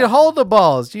 Yeah, you hold the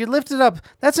balls. You lift it up.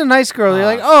 That's a nice girl.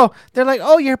 They're like,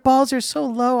 oh, your balls are so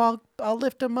low. I'll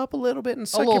lift them up a little bit and a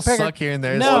suck little your pecker. suck here and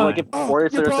there. is No, Or fine. like if, Oh, or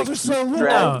if your there's balls like are so low,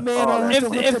 drag- man, oh, I that's- have to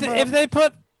lift them If up. they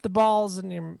put the balls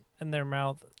in their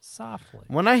mouth softly.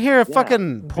 When I hear a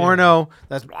fucking porno,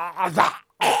 that's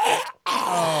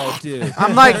Oh, dude.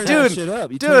 I'm like, Turn that dude, shit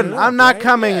up. You turn dude, it I'm up, not right?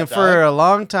 coming Yeah, for a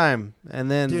long time, and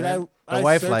then Dude, the I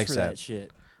wife search likes for that.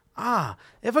 shit.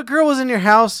 If a girl was in your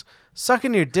house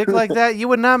sucking your dick like that, you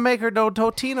would not make her no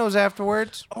Totinos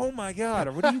afterwards. Oh my god,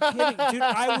 what are you kidding, dude?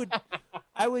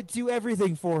 I would do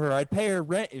everything for her. I'd pay her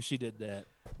rent if she did that.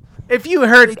 If you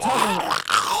heard,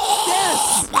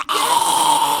 Yes,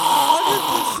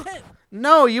 100%.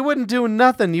 no, you wouldn't do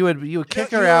nothing. You would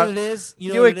kick her You know out. what it is?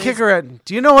 You know would what it kick is? her out.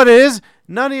 Do you know what it is?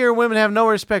 None of your women have no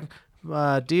respect.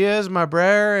 Diaz,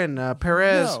 Mabrera, and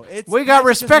Perez. No, it's We got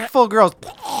Patrick doesn't respectful girls.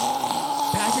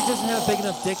 Patrick doesn't have a big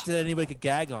enough dick that anybody could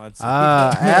gag on. So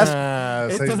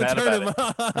Ask, it so he's doesn't mad turn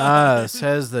about him it. on.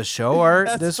 says the show art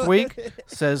That's this what- week.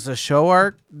 Says the show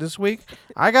art this week.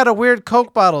 I got a weird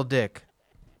Coke bottle dick.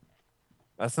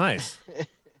 That's nice.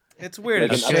 It's weird.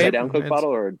 Like an It's upside shaped- down Coke it's- bottle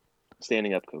or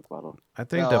standing up Coke bottle? I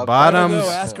think No, the upside bottoms. No,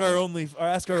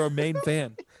 ask our main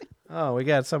fan. Oh, we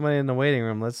got somebody in the waiting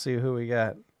room. Let's see who we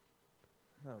got.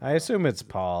 I assume it's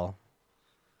Paul.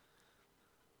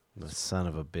 The son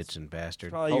of a bitch and bastard.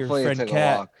 Probably Hopefully your it friend took a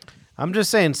Cat. walk. I'm just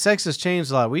saying, sex has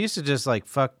changed a lot. We used to just like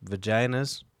fuck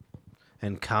vaginas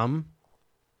and cum.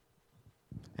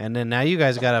 And then now you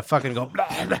guys gotta fucking go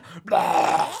blah, blah,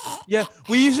 blah. Yeah,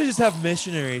 we used to just have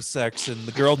missionary sex, and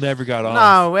the girl never got off.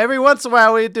 No, every once in a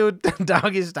while we do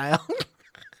doggy style.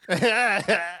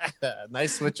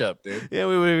 Nice switch up, dude. Yeah,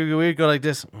 we'd go like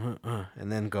this,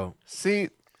 and then go. See,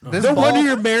 this No ball, wonder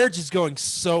your marriage is going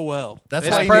so well. that's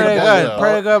It's why you pretty need a good, ball,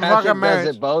 pretty good Patrick fucking does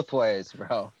marriage. it both ways,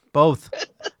 bro.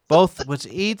 Both, which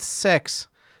eats sex.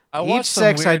 I Each watched some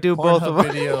sex, I weird do both Pornhub of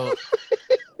 'em. Video.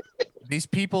 These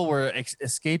people were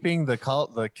escaping the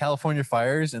California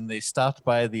fires, and they stopped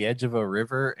by the edge of a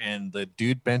river, and the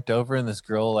dude bent over, and this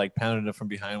girl like pounded him from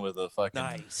behind with a fucking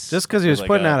Nice. Just because he was Like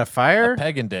putting out a fire. a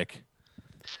pagan dick.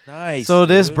 nice. So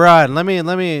this dude. broad, let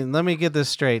me get this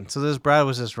straight. So this broad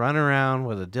was just running around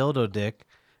with a dildo dick,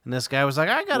 and this guy was like,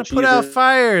 "I gotta She put used out it-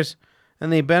 fires,"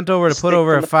 and he bent over to put Stick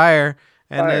over in a the fire,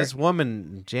 and fire. this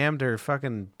woman jammed her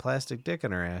fucking plastic dick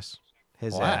in her ass.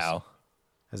 His ass. Wow.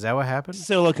 Is that what happened?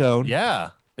 silicone.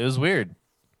 Yeah, it was weird.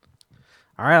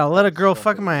 All right, I'll let a girl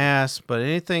fuck my ass, but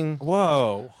anything,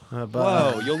 Whoa. but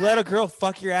Whoa. You'll let a girl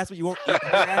fuck your ass, but you won't eat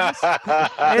her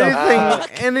ass?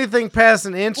 anything past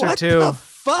an inch or What two. the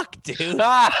fuck, dude?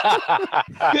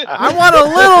 I want a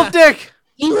little dick.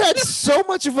 You had so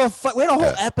much of a we had a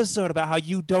whole episode about how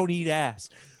you don't eat ass.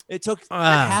 It took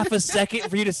half a second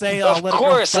for you to say, "I'll Of let a girl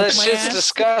course, fuck that my shit's ass."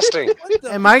 disgusting. What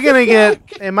the Am I gonna fuck?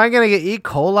 get E.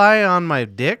 coli on my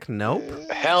dick? Nope.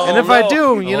 Hell And if I no.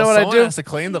 do, you know what I someone do? has to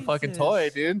clean the fucking Jesus. toy,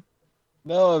 dude.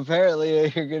 No,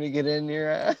 apparently you're gonna get in your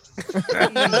ass.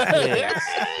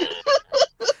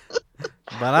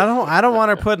 But I don't want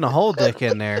her putting a whole dick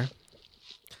in there.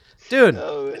 Dude,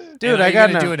 dude, And are I you got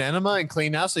gonna no. do an enema and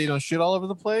clean out so you don't shit all over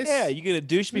the place. Yeah, you get a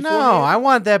douche before. No, I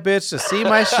want that bitch to see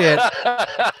my shit.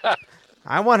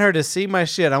 I want her to see my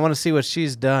shit. I want to see what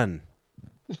she's done.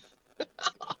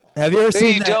 Have you ever No,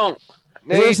 seen you that? don't.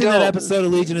 No, Have you ever you seen that don't. episode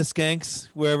of Legion of Skanks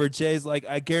wherever Jay's like,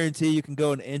 "I guarantee you can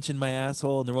go an inch in my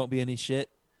asshole and there won't be any shit."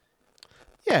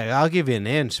 Yeah, I'll give you an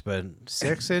inch, but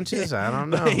 6 inches? I don't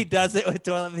know. But he does it with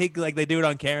toilet paper. Like they do it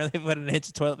on camera. They put an inch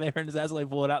of toilet paper in his asshole. They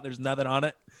pull it out. There's nothing on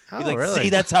it. He's Oh, like, really? "See,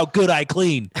 that's how good I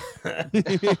clean."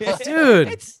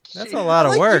 Dude, that's a lot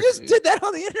of Like, work. You just did that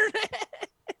on the internet.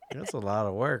 That's a lot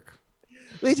of work.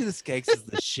 Legion of Skanks is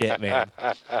the shit, man.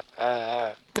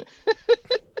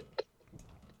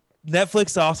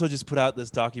 Netflix also just put out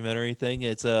this documentary thing.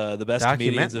 It's the best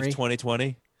comedians of Documentary?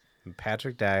 2020.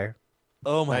 Patrick Dyer.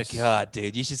 Oh my Nice. god,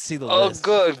 dude! You should see the Oh, list.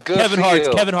 good Kevin for Hart's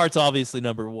you. Kevin Hart's obviously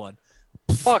number one.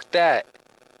 Fuck that.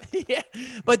 Yeah,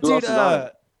 but Who else dude, is on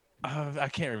it? I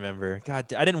can't remember.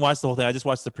 God, I didn't watch the whole thing. I just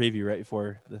watched the preview right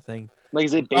before the thing. Like,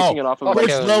 is it basing it off of? Oh, George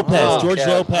Kevin. Lopez. Oh, George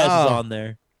Kevin. Lopez is Oh. on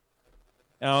there,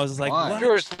 and I was like, Why? what?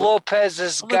 George Lopez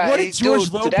is I'm like, guy. what did He's George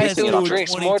dude, Lopez that do dude in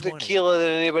drinks more 2020? tequila than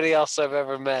anybody else I've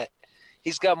ever met.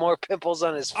 He's got more pimples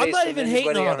on his face. I'm not than even hating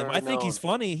anybody on I've him. ever I think he's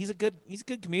known. funny. He's a good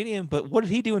comedian. But what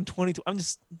did he do in 2020? I'm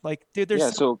just like, dude, there's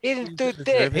Yeah, so He didn't do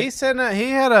dick. He said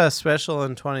he had a special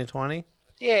in 2020.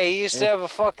 Yeah, he used to have a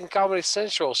fucking Comedy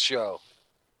Central show.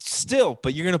 still,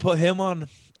 but you're gonna put him on.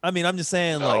 I mean, I'm just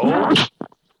saying, like,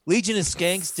 Legion of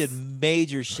Skanks did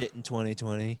major shit in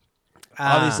 2020.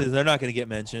 Obviously, they're not gonna get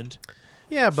mentioned.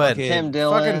 Yeah, but Fucking Tim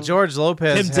Dillon. fucking George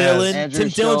Lopez. Tim has- Dillon. Andrew Tim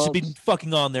Dillon should be Schultz.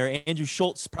 fucking on there. Andrew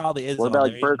Schultz probably is What on about, there.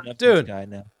 like, He's Burke? an Netflix Dude. guy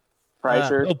now.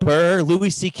 Kreischer, Bill Burr, Louis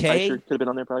C.K. Kreischer could have been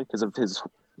on there probably because of his.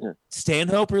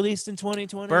 Stanhope released in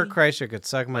 2020. Burt Kreischer could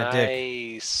suck my dick.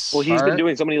 Nice. Well, he's been Art?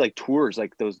 doing so many like tours,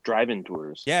 like those drive-in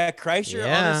tours. Yeah, Kreischer.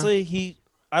 Yeah. Honestly,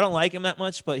 I don't like him that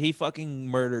much, but he fucking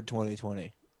murdered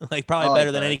 2020. Like probably I like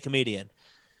better than that. any comedian.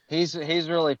 He's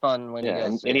really fun when you Yeah, go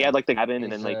and see he him. had like the cabin,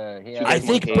 and then He's, like he two has I guys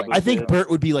think one cave I was think good. Bert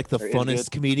would be like the Or is funnest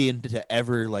good. comedian to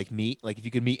ever like meet. Like if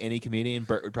you could meet any comedian,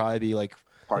 Bert would probably be like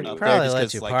Party up with there Probably just let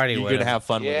 'cause, you like, party you're with gonna him. have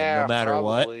fun with him Yeah, no matter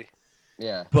what. probably.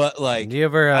 Yeah. But like Do you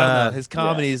ever? I don't know, his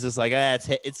comedy is just like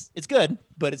it's good,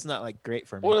 but it's not like great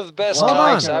for me. One of the best Well,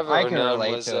 comics I I've can ever known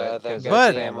relate was to it, that 'cause it's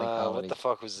goddamn, family what comedy. the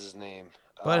fuck was his name?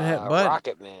 But-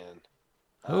 Rocket Man.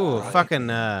 Ooh, fucking.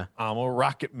 I'm a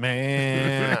rocket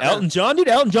man. Elton John, dude.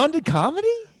 Elton John did comedy.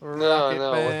 No, what the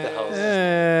hell is his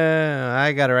name?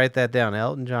 I gotta write that down.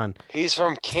 Elton John. He's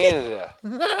from Canada.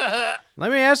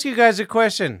 Let me ask you guys a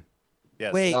question.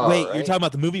 Yes. Wait, All wait, you're right. talking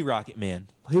about the movie Rocket Man.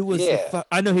 Who was the Yeah.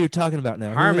 I know who you're talking about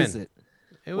now. Harmon. Who is it?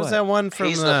 It was What? that one from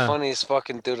He's the funniest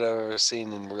fucking dude I've ever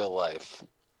seen in real life.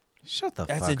 Shut the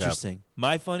That's fuck interesting.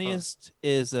 My funniest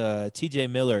is TJ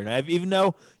Miller. And even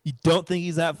though you don't think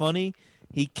he's that funny,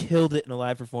 he killed it in a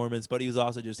live performance, but he was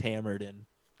also just hammered in.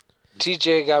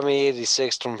 TJ got me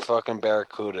 86 from fucking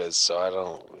Barracudas, so I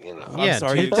don't, you know. Yeah, I'm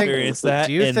sorry do you you think- experienced that.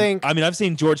 do you And, think- I mean, I've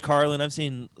seen George Carlin. I've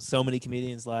seen so many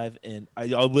comedians live, and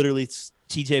I'll literally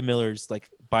TJ Miller's like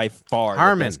by far the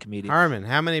Harmon. best comedian Harmon,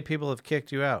 how many people have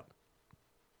kicked you out?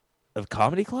 of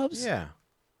comedy clubs. Yeah.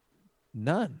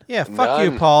 None. Yeah, fuck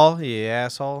you, None. Paul, you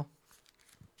asshole.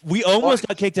 We almost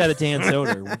got kicked out of Dan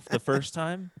Soder the first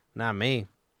time, Not me.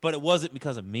 but it wasn't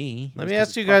because of me. Let me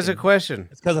ask you guys a question.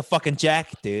 It's because of fucking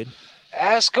Jack, dude.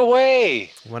 Ask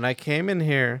away. When I came in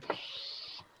here,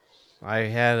 I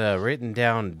had written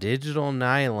down digital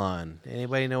nylon.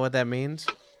 Anybody know what that means?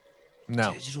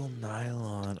 No. Digital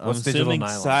nylon. I'm What's digital assuming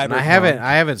nylon? Cyberpunk. And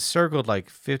I have it circled like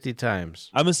 50 times.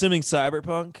 I'm assuming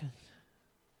Cyberpunk.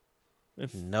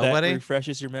 If Nobody? that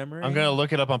refreshes your memory. I'm gonna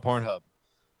look it up on Pornhub.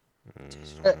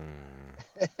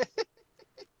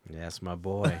 That's my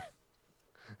boy.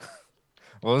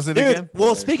 What was it Dude, again?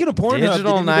 well, speaking of Pornhub,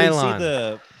 Digital did anybody nylon.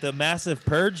 see the massive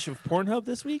purge of Pornhub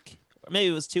this week? Or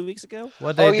maybe it was 2 weeks ago.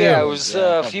 What they Oh do? yeah, it was Yeah,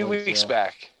 a couple few weeks weeks ago.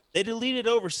 back. They deleted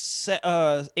over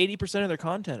 80% of their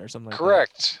content or something like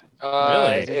Correct.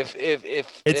 Really? If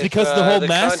It's because of the whole the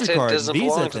MasterCard content doesn't Visa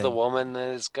belong to the thing. woman,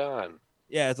 then it's gone. that.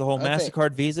 Yeah, it's the whole I think-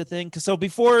 MasterCard Visa thing. 'Cause so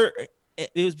before,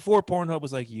 it was before Pornhub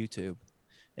was like YouTube.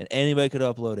 And anybody could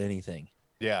upload anything.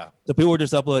 Yeah. So people were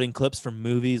just uploading clips from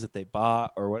movies that they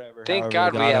bought or whatever. Thank however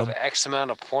God they we got have 'em. X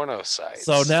amount of porno sites.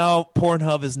 So now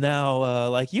Pornhub is now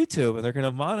like YouTube, and they're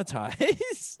gonna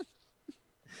monetize.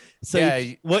 So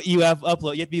Yeah, what you have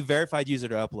upload, you have to be a verified user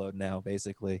to upload now,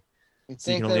 basically. You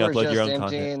So you think can they only were upload your just own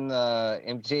content.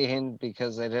 emptying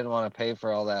because they didn't want to pay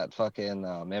for all that fucking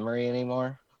memory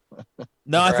anymore?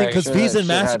 No, I think Right. because Sure, Visa and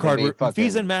that shit had to Mastercard, be were, fucking-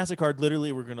 Visa and Mastercard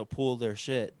literally were gonna pull their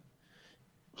shit.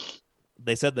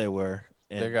 They said they were.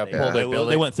 And They got pulled their they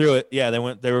billing. went through it. Yeah, they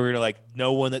were gonna like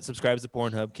no one that subscribes to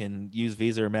Pornhub can use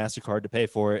Visa or Mastercard to pay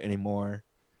for it anymore,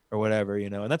 or whatever, you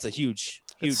know. And that's a huge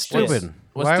It's stupid. stupid.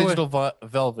 What's Why would- digital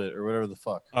velvet or whatever the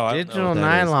fuck? Oh, I don't know Digital what that is,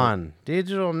 but- nylon.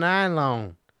 Digital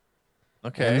nylon.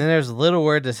 Okay. And then there's a little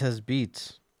word that says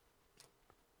beats.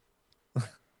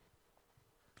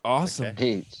 Awesome.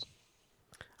 Okay. Peach.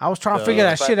 I was trying to figure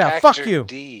that By shit out. Factor Fuck you.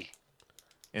 D.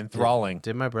 Enthralling.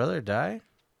 Did my brother die?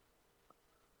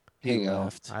 Here you go.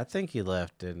 left. I think he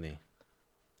left, didn't he?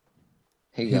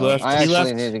 Here He you go. left- I he actually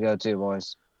left- need to go too,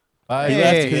 boys. Bye, He left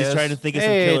Hey, 'cause he's yes. trying to think of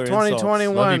some Hey, killer insults.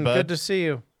 2021. Love you, bud. Good to see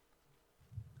you.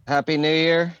 Happy New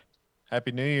Year.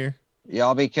 Happy New Year.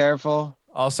 Y'all be careful.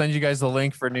 I'll send you guys the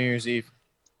link for New Year's Eve.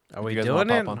 Are we You guys doing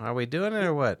wanna it? pop on? Are we doing it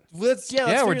or what? Let's Yeah,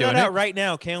 let's we're figure that doing out it. right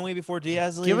now, can we? Before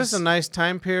Diaz leaves, Give us a nice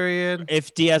time period.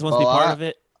 if Diaz wants to be Well, part of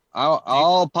it.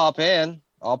 I'll pop in.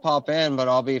 I'll pop in, but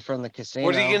I'll be from the casino.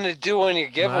 What are you gonna do on your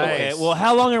giveaway? Nice. Okay, well,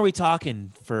 how long are we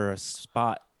talking for a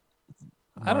spot?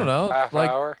 I don't know. Half Like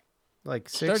hour? Like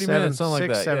 30 minutes, something like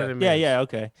that, 7 yeah. minutes. Yeah, yeah,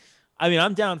 okay. I mean,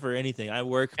 I'm down for anything. I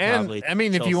work and probably. I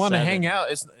mean, if till you want to 7. hang out,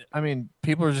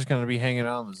 people are just gonna be hanging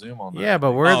out on the Zoom all night. Yeah,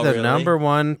 but we're Oh, the really? number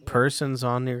one persons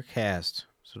on your cast,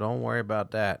 so don't worry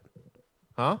about that.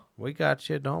 Huh? We got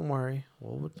you. Don't worry.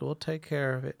 We'll take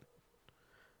care of it.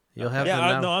 You'll have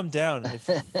Yeah, the no, I'm down. If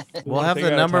we We'll wanna have the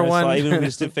figure out a number time slot, one- even if we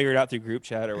just didn't figure it out through group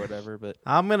chat or whatever. But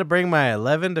I'm gonna bring my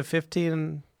 11 to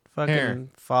 15 fucking Here.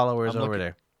 followers I'm over looking-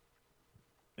 there.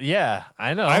 Yeah,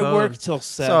 I know. I So- work till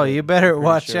 7. So you better pretty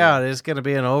watch sure. out. It's gonna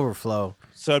be an overflow.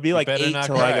 So it'd be like better 8 not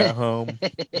till I cry. got home.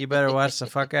 You better watch the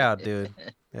fuck out, dude.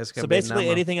 It's gonna So be basically,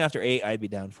 number- anything after 8, I'd be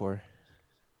down for.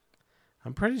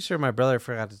 I'm pretty sure my brother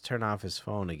forgot to turn off his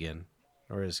phone again,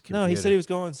 or his computer. No, he said he was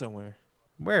going somewhere.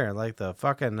 Where? Like the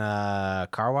fucking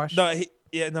car wash? No, he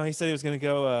said he was gonna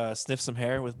go sniff some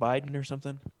hair with Biden or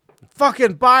something.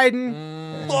 Fucking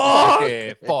Biden. Fuck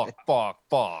it. Fuck.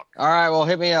 All right, well,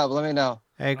 hit me up. Let me know.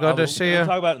 Hey, good to see you.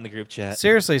 Talk about it in the group chat.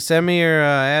 Seriously, send me your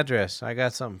address. I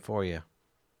got something for you.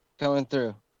 Coming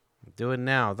through. Do it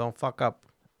now. Don't fuck up.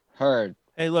 Heard.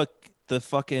 Hey, look, the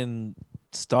fucking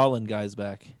Stalin guy's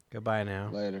back. Goodbye now.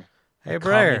 Later. Hey,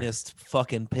 Briar. Communist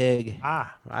fucking pig.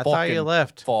 Ah. I thought you Fucking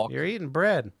left. fuck. You're eating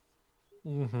bread.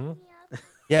 Mm-hmm.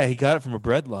 Yeah, he got it from a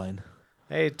bread line.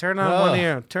 Hey, turn on one of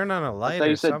your. Turn on a I light thought or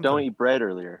you said something. don't eat bread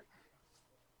earlier.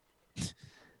 He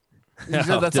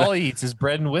said that's all he eats is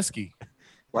bread and whiskey.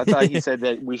 Well, I thought he said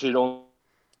that we should only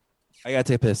I gotta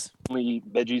take a piss.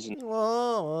 eat veggies and.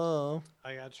 Whoa.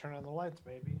 I gotta turn on the lights,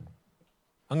 baby.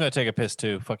 I'm gonna take a piss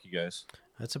too. Fuck you guys.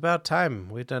 It's about time.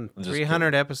 We've done I'm just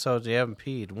 300 episodes. You haven't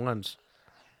peed once.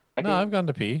 I No, can I've gone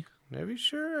to pee. Are you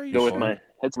sure? Are you go sure? with my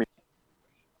head's me.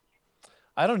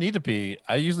 I don't need to pee.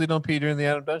 I usually don't pee during the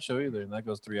Adam Dunn show either, and that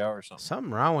goes 3 hours or something.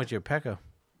 Something wrong with your pecker.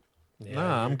 Yeah,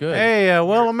 Nah, I'm good. Hey,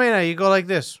 Wilhelmina, you go like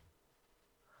this.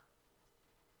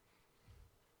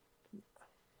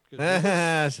 She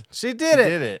did it.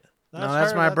 Did it. No,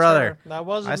 that's my brother. her. That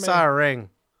wasn't I me. saw a ring.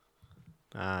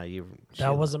 You.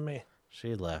 That wasn't me.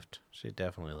 She left. She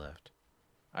definitely left.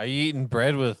 Are you eating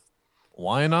bread with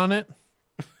wine on it?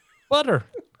 Butter.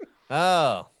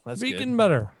 Oh, that's Vegan good.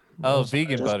 butter. Oh,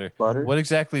 vegan Just butter. butter? What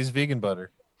exactly is vegan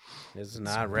butter? It's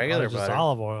not regular Just butter.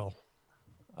 olive oil.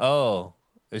 Oh,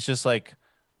 it's just like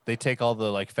they take all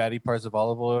the like fatty parts of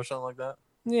olive oil or something like that.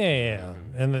 Yeah.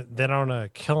 And they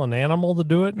don't kill an animal to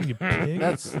do it. You pig.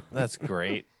 That's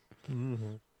great.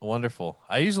 Mhm. Wonderful.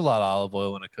 I use a lot of olive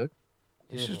oil when I cook.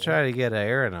 You should try to get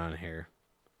Aaron on here.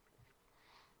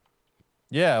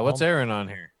 Yeah, what's Aaron on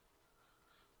here?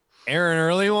 Aaron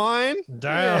Early Wine?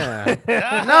 Damn.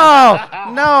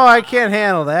 No, I can't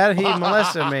handle that. He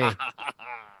molested me.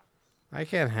 I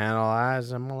can't handle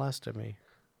eyes and molested me.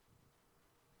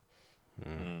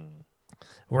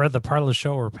 We're at the part of the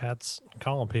show where Pat's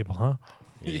calling people, huh?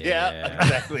 Yeah,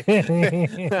 exactly.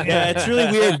 Yeah, it's really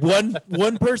weird.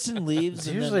 One person leaves. It's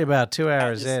and usually then about 2 Pat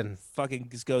hours just in. Fucking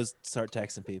just goes start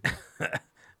texting people.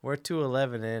 We're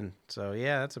 2:11 in, so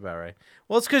yeah, that's about right.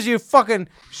 Well, it's because you fucking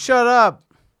shut up.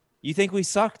 You think we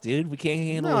suck, dude? We can't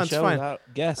handle No, a it's show fine. without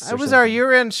guests. It or was our something.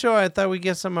 year-end show. I thought we'd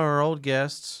get some of our old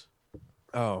guests.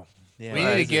 Oh, yeah. We that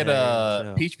need to is get our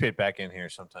show. Peach Pit back in here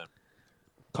sometime.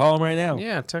 Call him right now.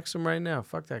 Yeah, text him right now.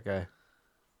 Fuck that guy.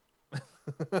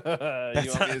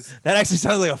 That actually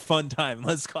sounds like a fun time.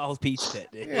 Let's call Peach Pit.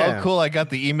 Dude. Yeah. Oh, cool. I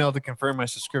got the email to confirm my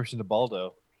subscription to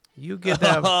Baldo. You get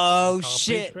that. Oh Call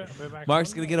shit! Peach Pit, be back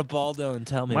Mark's on. gonna get a Baldo and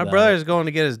tell me. My about brother's it. going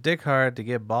to get his dick hard to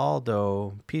get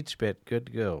Baldo Peach Pit. Good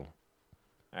to go.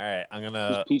 All right, I'm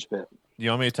gonna. Peach Pit. You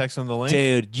want me to text him the link?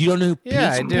 Dude, you don't know who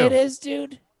Yeah, Peach I do. Pit is,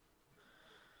 dude?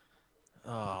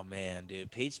 Oh man,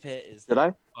 dude, Peach Pit is Did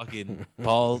I? fucking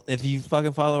ball. If you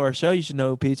fucking follow our show, you should know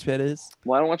who Peach Pit is.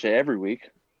 Well, I don't watch it every week.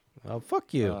 Oh,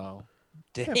 fuck you. Oh,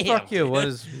 Yeah, damn, fuck you. dude. What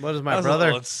is That my was a brother?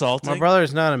 little insulting. My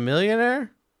brother's not a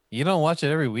millionaire? You don't watch it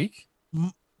every week?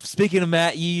 Speaking of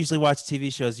Matt, you usually watch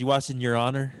TV shows. You watching Your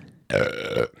Honor?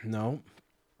 No.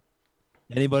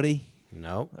 Anybody?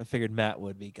 No. I figured Matt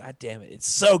would be. God damn it, it's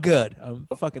so good. I'm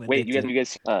fucking Wait, addicted. have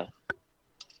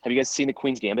you guys seen the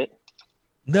Queen's Gambit?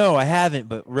 No, I haven't.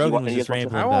 But Rogan was you just guys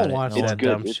watch rambling I about won't it. watch No, that good.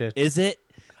 dumb It's- shit. Is it?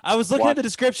 I was looking Watch at the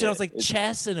description. I was it. like, It's-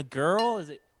 chess and a girl. Is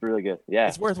it? Really good. Yeah,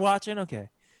 It's worth watching. Okay.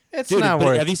 It's Dude, not but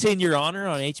worth have you seen Your Honor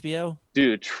on HBO?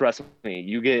 dude, trust me.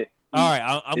 You get. All right,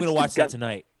 I'm gonna It's watch got- that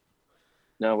tonight.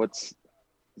 No, what's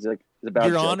is it like? Is it about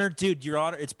Your Joe? Honor, dude. Your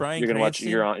Honor. It's Bryan You're gonna watch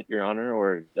Cranston. your honor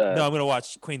or No, I'm gonna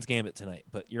watch Queen's Gambit tonight.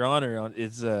 But Your Honor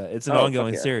it's an Oh,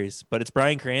 ongoing fuck yeah. series. But it's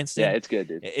Bryan Cranston. yeah, it's good,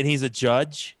 dude. And he's a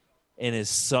judge, and his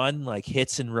son like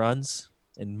hits and runs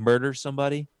and murders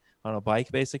somebody on a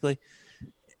bike, basically.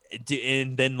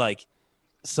 And then like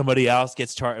somebody else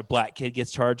gets charged. A black kid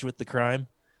gets charged with the crime.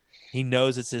 He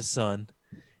knows it's his son,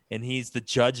 and he's the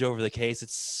judge over the case.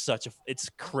 It's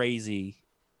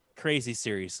crazy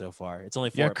series so far. It's only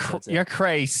 4 episodes. in. You're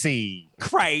crazy.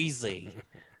 Crazy.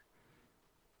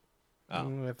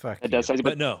 Fuck It does,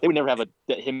 But no. they would never have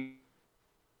him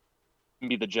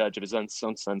be the judge of his own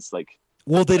son's like.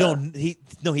 Well, they don't. He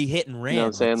hit and ran. You know what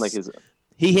I'm saying? Like his.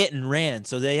 He hit and ran,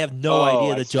 so they have no Oh,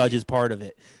 idea I the see. judge is part of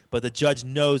it. But the judge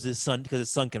knows his son because his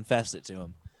son confessed it to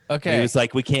him. And Okay. he was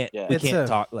like, "We can't, Yeah. we It's can't a-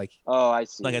 talk. Like, Oh, I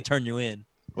see. I'm not gonna turn you in."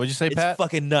 What'd you say, It's Pat?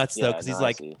 fucking nuts though, Yeah, because no, he's I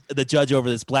like see. the judge over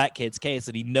this black kid's case,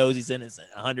 and he knows he's innocent,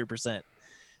 100%.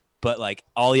 But like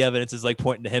all the evidence is like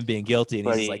pointing to him being guilty, and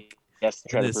But he's he- like, Yes,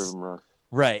 try to this- prove him wrong.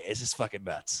 "Right, it's just fucking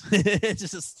nuts." It's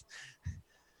just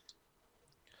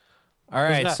All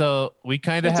right, that- so we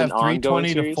kind of It's have an ongoing 3:20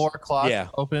 to series? 4 o'clock Yeah.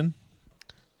 open.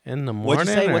 In the What'd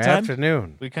you morning say? or What time?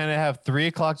 afternoon? We kind of have 3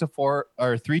 o'clock to 4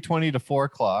 or 3:20 to 4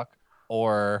 o'clock,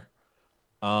 or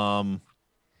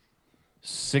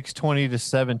 6:20 to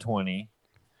 7:20.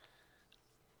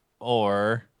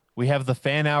 Or we have the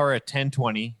fan hour at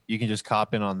 10:20. You can just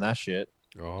cop in on that shit.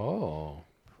 Oh.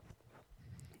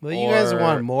 Well, you guys Or-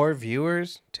 want more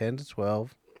viewers, 10 to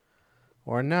 12,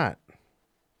 or not?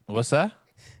 What's that?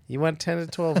 You want 10 to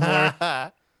 12 more?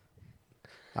 I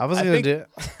was I going to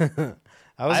think- do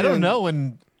I don't know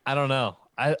when. I don't know.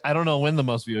 I don't know when the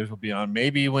most viewers will be on.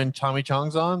 Maybe when Tommy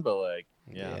Chong's on, but like,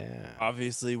 yeah.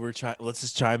 Obviously, let's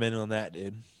just chime in on that,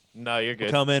 dude. No, you're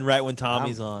good. Come in right when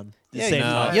Tommy's on. The Yeah, same no.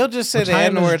 time. You'll just say What the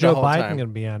time N-word is Joe the whole Biden time. gonna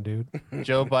be on, dude?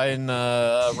 Joe Biden,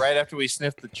 right after we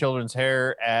sniffed the children's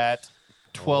hair at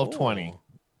 12:20.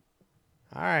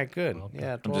 All right, good. Well,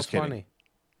 Yeah, I'm just kidding. 12:20.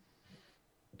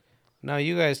 Now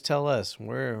you guys tell us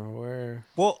where.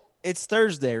 Well, it's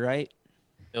Thursday, right?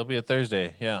 It'll be a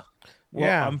Thursday. Yeah. Well,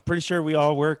 Yeah. I'm pretty sure we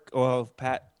all work. Well,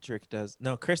 Patrick does.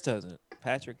 No, Chris doesn't.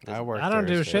 Patrick doesn't. I work. I don't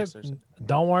do Thursday. shit.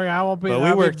 Don't worry, I won't be. But we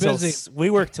I'll be work till busy. we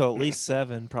work till at least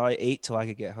 7, probably 8 till I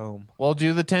could get home. We'll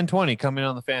do the 10:20. Come in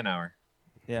on the fan hour.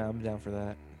 Yeah, I'm down for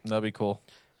that. That'd be cool.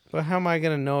 But how am I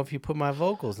gonna know if you put my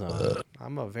vocals on?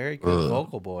 I'm a very good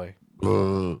vocal boy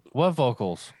What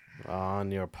vocals?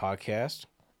 on your podcast.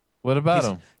 What about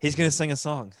them? He's gonna sing a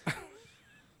song.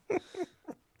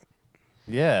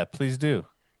 Yeah, please do.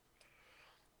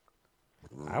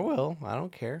 I will. I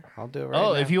don't care. I'll do it right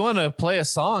Oh, now. if you want to play a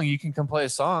song, you can come play a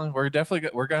song. We're gonna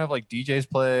have like DJs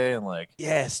play and like.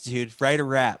 Yes, dude. Write a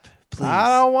rap, please. I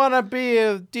don't want to be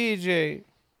a DJ.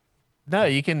 No,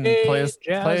 you can Hey, play a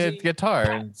Jazzy. guitar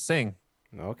and sing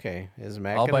Okay, is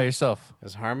Matt all by gonna, yourself.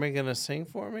 is Harmon gonna sing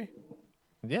for me?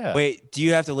 Yeah. Wait, do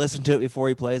you have to listen to it before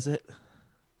he plays it?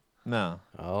 No.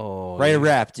 Oh, Write a yeah.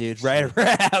 rap, dude. Write a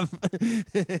rap.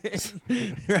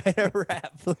 Write a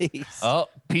rap, please. Oh,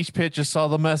 Peach Pit just saw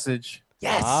the message.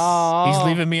 Yes. Oh, He's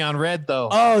leaving me on red though.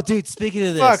 Oh, dude. Speaking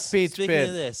of this, Fuck Peach speaking Pit.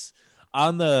 of this,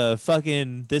 on the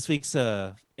fucking this week's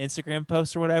Instagram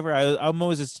post or whatever, I'm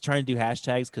always just trying to do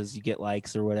hashtags because you get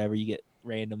likes or whatever. You get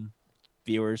random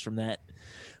viewers from that.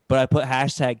 But I put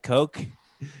hashtag Coke,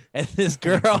 and this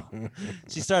girl,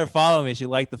 she started following me. She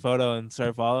liked the photo and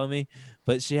started following me.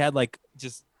 But she had like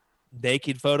just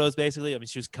naked photos basically. I mean,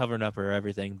 she was covering up her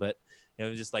everything, but it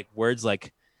was just like words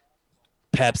like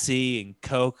Pepsi and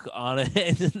Coke on it.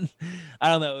 I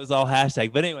don't know. It was all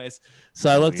hashtag. But anyways, so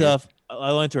I looked up.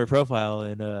 I went to her profile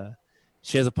and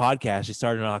she has a podcast. She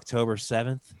started on October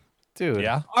 7th. dude.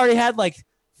 Yeah. Already had like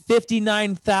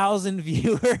 59,000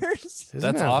 viewers. Isn't That's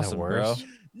that the awesome, bro. worst?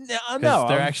 No, 'Cause no,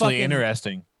 they're I'm actually fucking-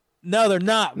 interesting. No, they're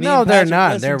not. Me No, and they're Patrick not.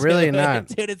 listened They're to really it. not.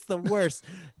 Dude, it's the worst.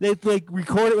 They like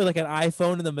record it with like an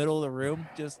iPhone in the middle of the room,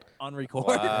 just on record.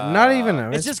 Wow. Not even.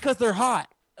 It's just because they're hot.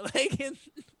 Like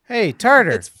Hey,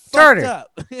 Tartar. it's fucked Tartar.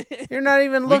 up. You're not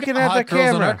even We looking got at the hot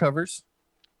girls on our camera. covers.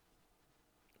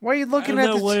 Why are you I looking don't at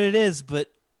know the? what it is, but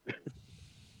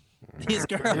these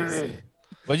girls.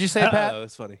 What'd you say, Uh-oh. Pat? Oh,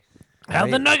 it's funny. How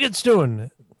the Nuggets doing?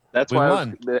 That's We why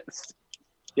won.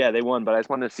 Yeah, they won, but I just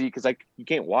wanted to see because you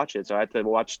can't watch it, so I had to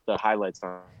watch the highlights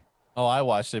on. Oh, I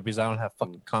watched it because I don't have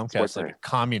fucking Comcast Sports like a Center. I'm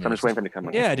communist. just waiting for it to come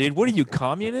on. Yeah, dude. What are you,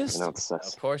 communist? I know it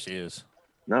sucks. Of course he is.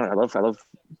 No, I love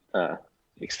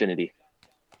Xfinity.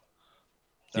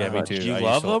 Yeah, me too. You I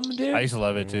love used to- them, dude? I used to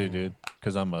love it too, dude,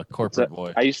 because I'm a corporate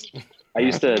boy. I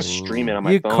used to stream it on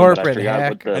my You phone, but I corporate forgot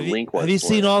hack. what the Have you, link was. have you for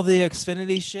seen it. all the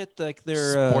Xfinity shit? Like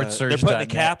they're putting a SportsSurge.net.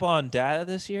 cap on data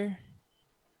this year.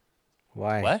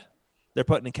 Why? What? They're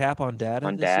putting a cap on data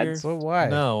On this dads? year. Well, why?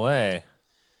 No way.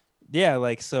 Yeah,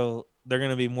 like so they're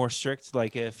gonna be more strict.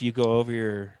 Like if you go over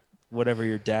your whatever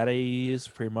your data you use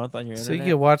per month on your So you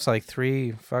internet. can watch like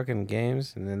 3 fucking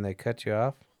games and then they cut you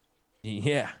off.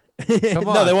 Yeah. Come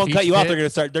No, they on, won't cut Peach you off.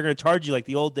 Pit. They're gonna charge you like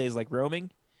the old days, like roaming.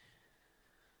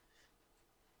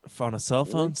 On a cell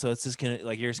phone, so it's just gonna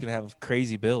like you're just gonna have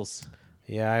crazy bills.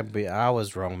 Yeah, I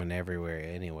was roaming everywhere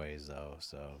anyways though.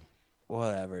 So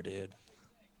Whatever, dude.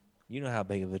 You know how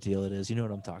big of a deal it is. You know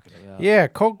what I'm talking about. yeah,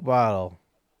 Coke bottle.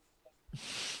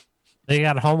 They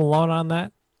got Home Alone on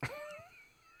that?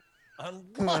 On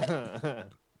what?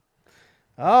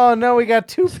 Oh no, we got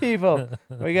 2 people.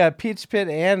 We got Peach Pit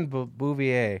and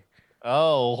Bouvier.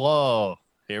 Oh, whoa.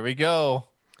 Here we go.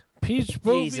 Peach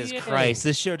Jesus Bouvier. Christ,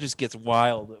 this show just gets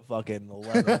wild at fucking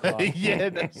 11 o'clock. Yeah,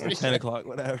 that's- or 10 o'clock,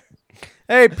 whatever.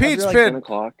 Hey, Peach like Pit. 10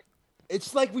 o'clock.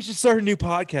 It's like we should start a new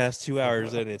podcast 2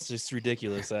 hours in. It's just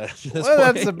ridiculous. At this Well,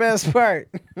 that's point. the best part.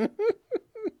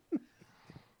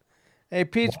 Hey,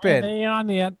 Peach Pit. They ain't on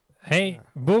yet. Hey,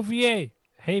 Bouvier.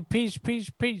 Hey, Peach.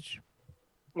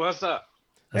 What's up?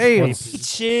 That's Hey. funny.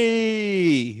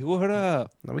 Peachy, what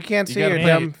up? We can't You see gotta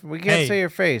your be- dumb. We can't Hey. see your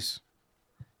face.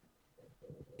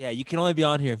 Yeah, you can only be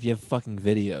on here if you have fucking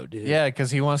video, dude. Yeah,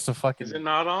 because he wants to fucking. Is it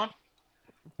not on?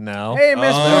 No. Hey,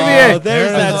 Miss Oh, Bouvier.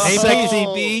 there's that Hey, sexy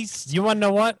Peach. beast. You want to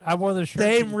know what? I wore the shirt.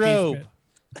 Same for you, Peach robe. Pit.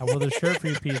 I wore the shirt for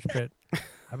you, Peach Pit.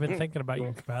 I've been thinking about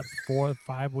you for about 4 or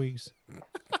 5 weeks.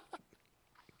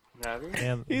 Have you?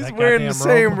 And He's that wearing the goddamn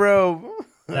same robe. robe.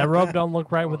 That robe don't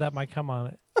look right with that might come on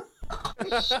it.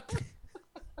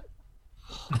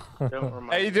 Don't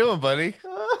remind How you me. doing, buddy?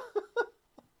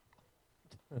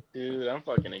 Dude, I'm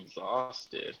fucking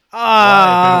exhausted.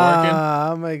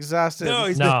 Ah, I'm exhausted. No,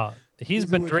 he's No, he's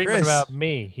been with dreaming Chris. about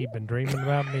me. He's been dreaming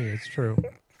about me. It's true.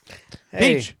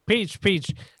 Hey,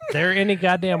 Peach. There any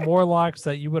goddamn warlocks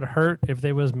that you would hurt if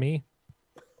they was me?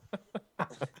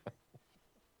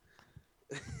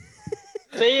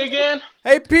 Say again?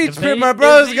 hey, Peach If Pit, they- my if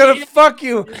brother's they- gonna fuck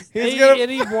you. He's gonna.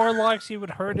 Any warlocks you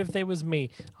would hurt if they was me?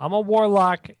 I'm a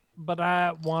warlock, but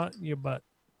I want your butt.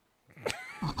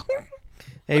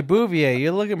 Hey, Bouvier,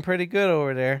 you're looking pretty good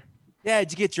over there. Yeah,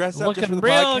 did you get dressed up just for Looking the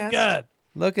real podcast? good.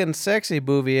 Looking sexy,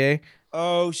 Bouvier.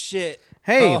 Oh shit!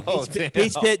 Hey, Oh,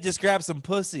 Peach Pit just grabbed some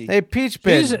pussy. hey, Peach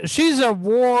Pit. She's a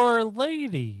war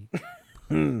lady.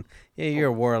 Yeah, you're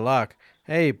a warlock.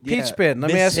 Hey, Peach Yeah, Pit, let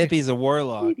me Miss ask you. Hippie's a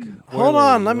warlock. Hold War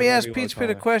on, lady, let me whatever ask you wanna Peach call Pit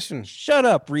a her. question. Shut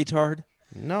up, retard.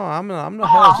 No, I'm the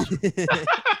host.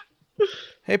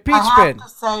 Hey, Peach I Pit. have to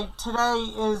say,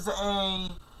 today is a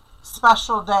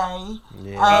special day.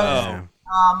 Yeah.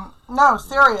 No,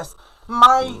 serious.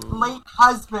 My late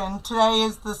husband, today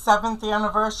is the 7th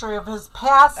anniversary of his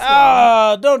passing.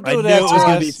 Oh, don't I do knew that it to was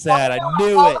gonna be us. sad. I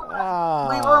knew it.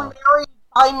 We were married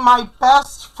by my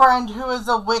best friend, who is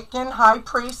a Wiccan high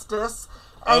priestess.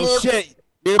 And Oh it shit!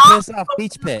 You're pissed off,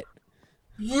 Peach Pit.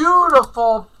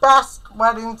 beautiful, best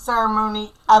wedding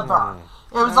ceremony ever.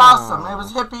 It was awesome. It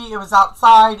was hippie. It was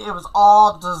outside. It was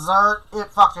all dessert.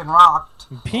 It fucking rocked.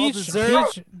 Peach,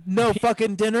 dessert? Peach, No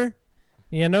fucking dinner.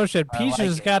 yeah, no shit. Peach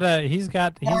has like got a he's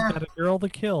got a girl to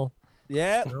kill.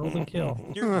 Yeah. Girl to kill.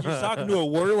 You're talking to a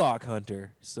warlock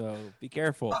hunter, so be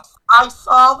careful. I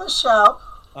saw the show.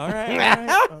 All right.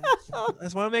 I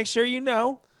just want to make sure you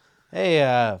know.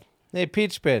 Hey,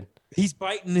 Peach Pit. He's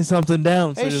biting something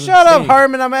down. So Hey, he doesn't shut up, sting.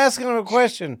 Harmon. I'm asking him a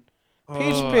question.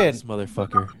 Peach Oh, Pit. this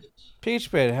motherfucker. Peach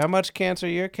Pit, how much cancer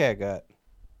your cat got?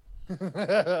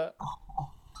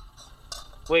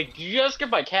 Wait, did you just get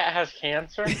my cat has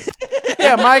cancer?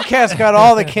 Yeah, my cat's got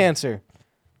all the cancer.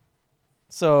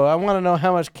 So I want to know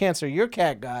how much cancer your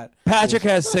cat got. Patrick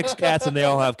has 6 cats and they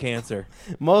all have cancer.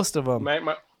 Most of them.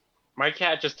 My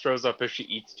cat just throws up if she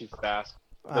eats too fast.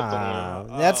 That's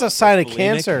That's a sign of bulimic?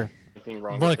 cancer. anything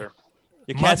wrong Look, with her.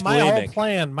 Your cat's my whole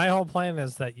bulimic. my whole plan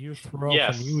is that you throw up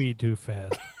Yes. and you eat too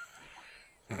fast.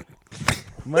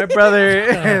 My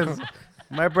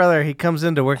brother, he comes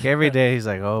into work every day. He's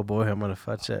like, "Oh boy, I'm gonna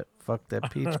fuck that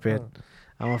Peach Pit.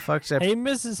 I'm gonna fuck that." Hey,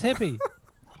 Mrs. Hippie.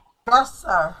 Yes,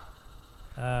 sir.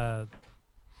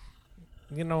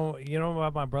 You know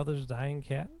about my brother's dying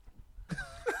cat?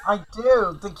 I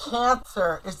do. The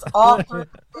cancer is all through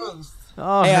the face.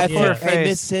 Oh, Hey, I poor thought, hey, face.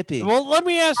 Mississippi. Well, let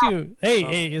me ask you.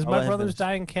 Hey, is I'll my let him brother's finish.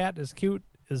 dying cat as cute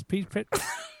as Peach Pit?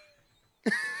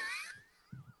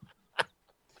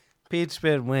 Peach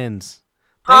Pit wins.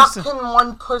 How Thanks. can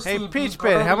one pussy Hey, be Peach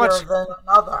Pit, how prettier much- than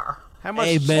another? How much?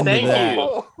 Amen to Thank that.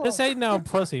 you. This ain't no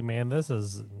pussy, man.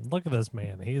 Look at this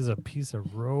man. He's a piece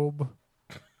of robe.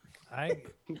 I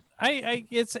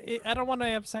don't want to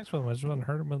have sex with him. I just want to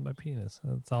hurt him with my penis.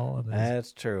 That's all it is.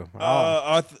 That's true.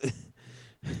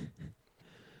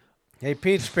 Hey,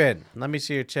 Peach Pit, let me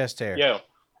see your chest hair. Yo,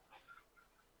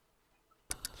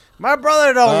 My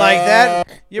brother don't like that.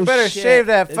 You better shit. shave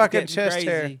that It's fucking getting chest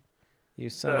hair. crazy. You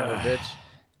son of a bitch.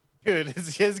 Dude,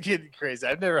 it's just getting crazy.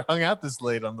 I've never hung out this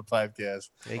late on the podcast.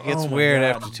 It gets Oh my weird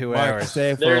God. after 2 Mark, hours.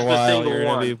 stay for There's a the while. single You're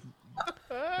gonna one.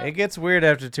 be- It gets weird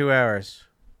after 2 hours.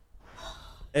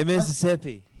 Hey,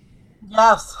 Mississippi.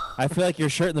 Yes. I feel like your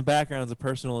shirt in the background is a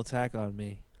personal attack on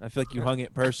me. I feel like you hung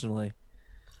it personally.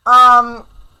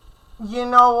 You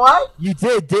know what? You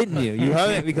did, didn't you? You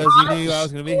hung it because you knew I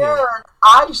was going to be here.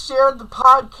 I shared the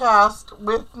podcast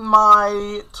with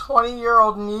my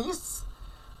 20-year-old niece,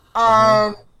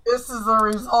 and this is a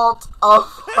result of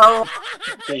her.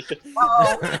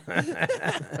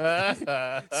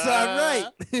 So I'm right.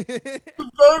 She gave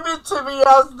it to me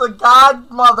as the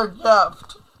godmother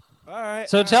gift. All right.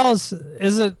 So tell us,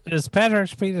 is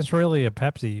Patrick's penis really a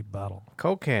Pepsi bottle?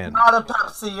 Coke can. Not a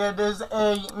Pepsi. It is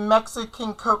a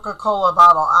Mexican Coca-Cola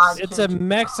bottle. It's a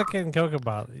Mexican Coca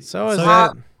bottle. So is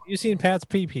that. You seen Pat's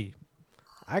pee-pee?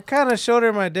 I kind of showed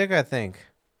her my dick, I think.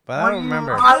 But I don't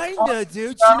remember. Kinda,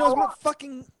 dude. She knows what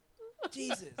fucking.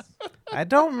 Jesus. I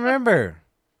don't remember.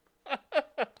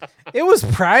 It was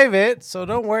private, so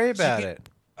don't worry about it.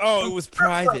 Oh, it was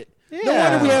private. No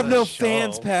wonder we have no Show.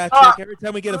 fans, Patrick. Every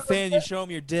time we get a fan, you show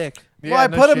them your dick. Well, I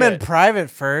put him in private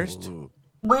first.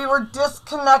 We were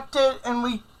disconnected and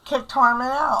we kicked Harmon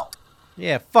out.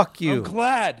 Yeah, fuck I'm you.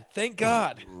 glad. Thank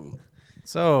God.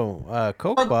 So,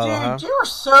 Coke But bottle, huh? dude, you were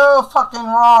so fucking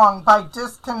wrong by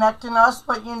disconnecting us.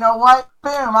 But you know what?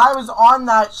 Boom, I was on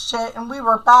that shit and we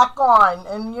were back on.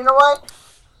 And you know what?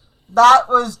 That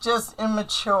was just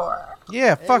immature.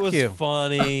 Yeah, fuck it was you.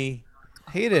 funny.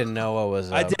 He didn't know what was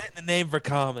up. I did it in the name for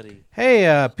comedy.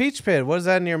 Hey, Peach Pit, what is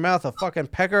that in your mouth? A fucking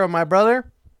pecker of my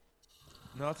brother?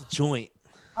 No, it's a joint.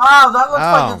 Oh, that looks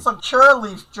Oh. like it's a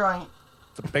Curaleaf joint.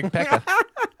 It's a big pecker.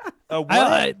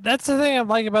 That's the thing I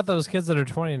like about those kids that are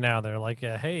 20 now. They're like,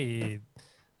 hey,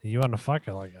 you want to fuck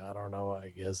it? Like, I don't know. I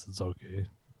guess it's okay.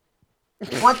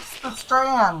 What's the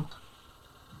strand?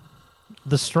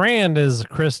 The strand is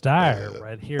Chris Dyer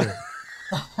right here.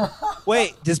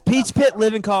 Wait, does Peach Pit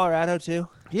live in Colorado too?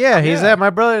 Yeah, he's at my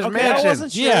brother's Okay, I mansion.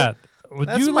 wasn't sure. Yeah. Would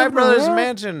That's you my live in brother's Aurora?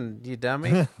 mansion, you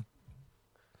dummy.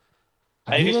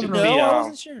 I used to be I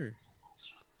wasn't sure.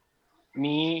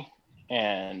 me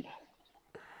and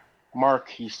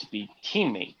Mark used to be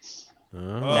teammates. Oh,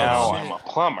 Now shit. I'm a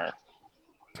plumber.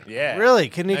 Yeah. Really?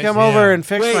 Can you Nice. come over and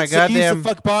fix Wait, my so you used goddamn... to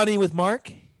fuck Bonnie with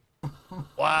Mark?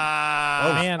 Wow.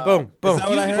 Oh, man. boom, boom, that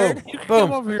what I heard? boom, You can boom,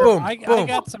 come over here. boom, I boom.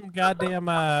 got some goddamn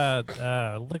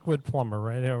liquid plumber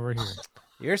right over here.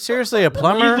 You're seriously a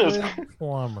plumber? Jesus.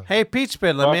 Plumber. Hey, Peach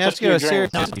Pit, let Well, me just ask you your a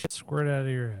serious... drink. Squirt out of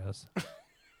your ass.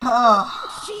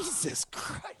 Jesus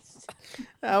Christ.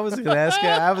 I was gonna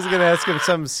ask him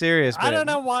something serious. I but- don't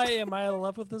know why am I in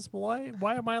love with this boy?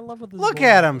 Why am I in love with this Look boy?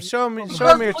 at him. Show me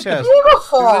your chest.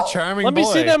 Beautiful. He's a charming Let me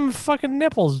boy. see them fucking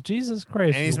nipples. Jesus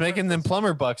Christ. And he's making them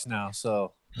plumber bucks now,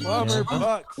 so Plumber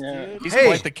bucks, Yeah. dude. he's Hey.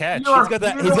 quite the catch. You are He's got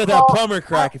that beautiful. plumber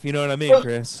crack, if you know what I mean,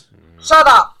 Chris. Shut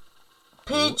up.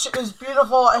 Peach is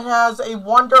beautiful and has a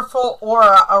wonderful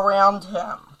aura around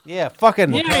him. Yeah,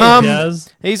 fucking Yeah, cum. he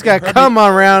does. He's got cum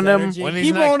around him. Energy. When he's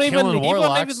He not won't even. killing He won't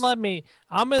warlocks. even let me.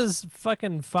 I'm his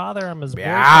fucking father. I'm his boyfriend.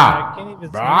 Yeah. I can't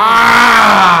even.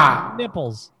 Ah.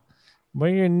 Nipples.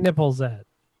 Where are your nipples at?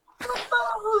 Who's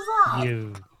that?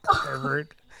 You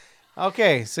pervert.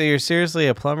 Okay, so you're seriously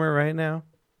a plumber right now?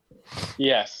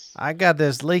 Yes. I got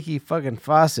this leaky fucking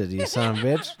faucet, you son of a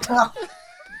bitch.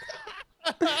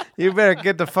 You better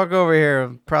get the fuck over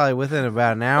here probably within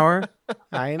about an hour.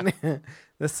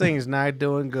 This thing's not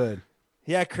doing good.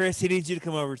 Yeah, Chris, he needs you to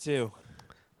come over too.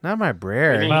 Not my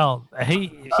brer. Well,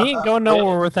 he ain't going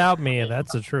nowhere without me.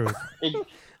 That's the truth.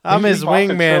 I'm his Faucet's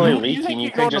really wingman. leaking. think You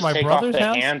you're going could to just my take off brother's the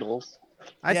house? handles.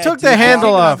 I Yeah, took dude, the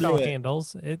handle I'll off. do No it.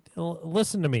 handles.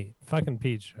 Listen to me, fucking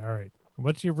Peach. All right.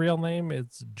 What's your real name?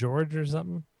 It's George or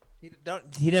something.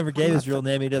 He never gave his real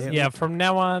name. He doesn't. Yeah. From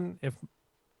now on, if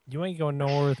you ain't going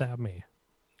nowhere without me.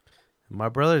 My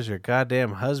brother's your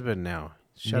goddamn husband now.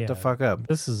 Shut the Yeah, fuck up.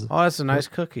 This is. Oh, that's a nice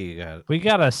cookie you got. We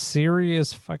got a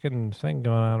serious fucking thing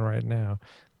going on right now.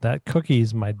 That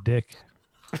cookie's my dick.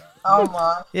 Oh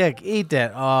my. Yeah, eat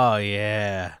that. Oh,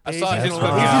 yeah. I He's saw using his a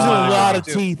cookies. lot of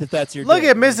Too. teeth. If that's your. Look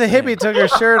dick. at Mr. Hippie took her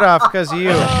shirt off because of you.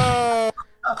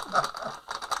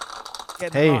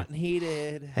 Getting Hey. hot and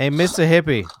heated. Hey, Mr.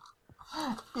 Hippie.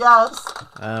 Yes.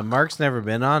 Mark's never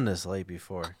been on this late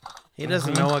before. He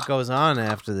doesn't know what goes on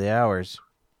after the hours.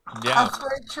 Yeah. That's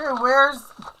very true.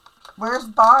 Where's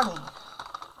Bonnie?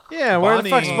 Yeah, where the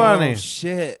fuck's Bonnie. Bonnie? Oh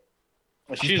shit.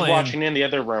 She's playing- watching in the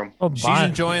other room. Oh, She's bye.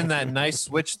 enjoying that nice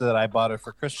Switch that I bought her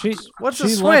for She, Christmas. What's the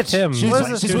she switch? left him. She's, What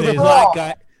is she's this with a dude? black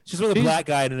guy. She's with a She's- black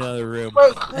guy in another room.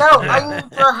 Wait, no, I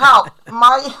need your help.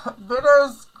 My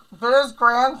Vitter's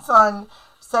grandson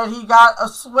said he got a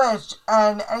Switch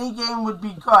and any game would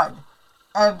be good.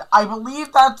 And I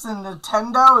believe that's a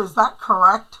Nintendo. Is that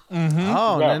correct? Mm-hmm.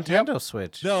 Oh, Yeah. Nintendo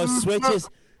Switch. No,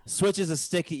 Switch is a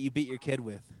stick that you beat your kid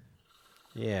with.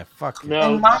 Yeah, fuck.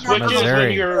 No, And my switches Missouri.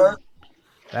 when you're.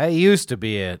 That used to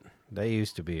be it. That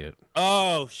used to be it.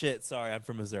 Oh shit! Sorry, I'm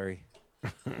from Missouri.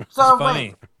 So Funny.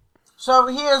 wait. So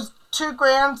he has two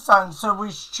grandsons. So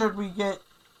should we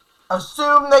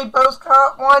assume they both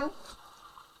got one?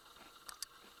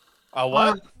 A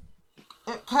what?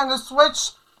 Can the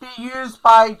Switch be used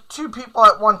by two people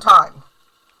at one time?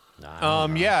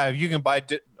 Yeah, you can buy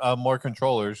more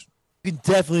controllers. You can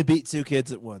definitely beat two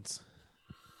kids at once.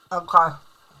 Okay.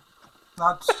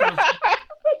 That's true.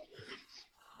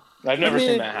 I've never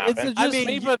seen that It's happen. just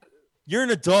me, but You're an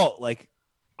adult. Like,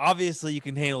 obviously, you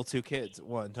can handle two kids at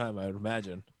one time. I would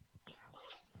imagine.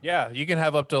 Yeah, you can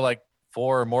have up to like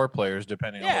 4 or more players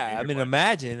depending on what Yeah, game I you're mean, playing.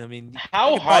 imagine. I mean, How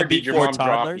you could hard probably did your beat 4 mom drop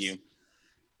toddlers. you?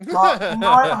 Well, you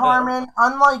know what, Harmon?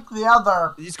 Unlike the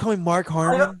other, You just call me Mark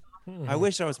Harmon. I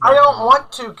wish I was. I Mark don't Harmon.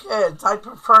 want two kids. I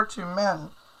prefer two men.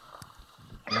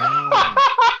 I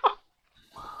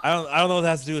don't know what that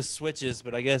has to do with switches,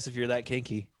 but I guess if you're that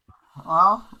kinky.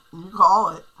 Well, you call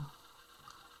it.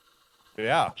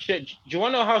 Yeah. Shit, do you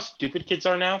want to know how stupid kids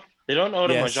are now? They don't know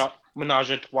what Yes. a menage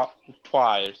a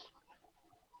trois is.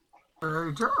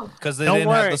 Very true. Because they Don't didn't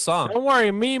worry. have the song. Don't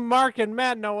worry. Me, Mark, and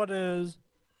Matt know what it is.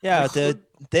 Yeah, they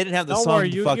didn't have the Don't song worry.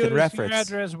 to You fucking give us your reference.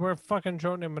 address. We're fucking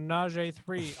showing a Menage a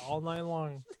 3 all night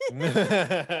long.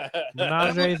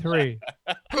 Menage a 3.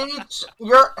 Peach,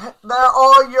 they're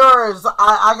all yours.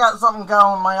 I got something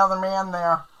going with my other man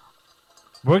there.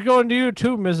 We're going to you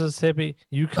too, Mississippi.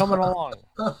 You coming along?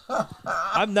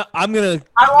 I'm gonna.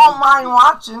 I won't mind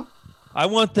watching. I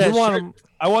want that You want shirt. 'em-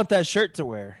 I want that shirt to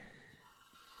wear.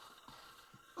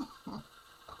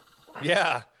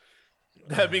 Yeah.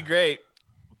 That'd be great.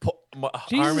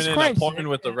 Jesus Harmon and Christ. Pullman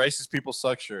with the racist people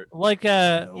suck shirt. Like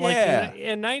Yeah.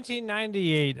 in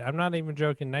 1998, I'm not even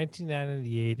joking.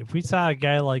 1998, if we saw a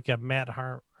guy like a Matt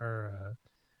Hart or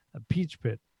a Peach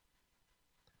Pit,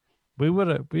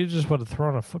 we just would have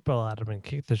thrown a football at him and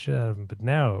kicked the shit out of him. But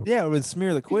now, Yeah, it would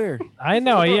smear the queer. I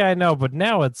know, yeah, I know. But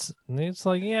now it's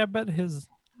like, yeah, I bet he's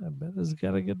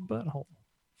got a good butthole.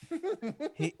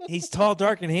 He's tall,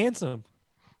 dark, and handsome.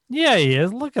 Yeah, he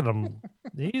is. Look at him.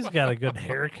 He's got a good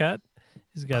haircut.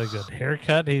 He's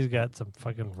got some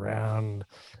fucking round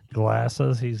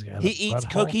glasses. He's got. He a eats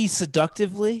butthole. cookies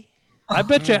seductively. I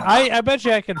bet you. I bet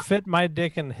you I can fit my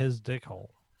dick in his dick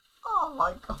hole. Oh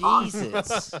my god.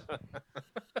 Jesus.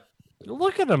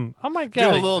 Look at him. Oh my Do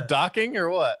god. a little docking or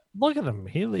what? Look at him.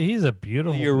 He's a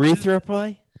beautiful. Urethra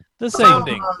play. This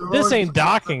Sounding. ain't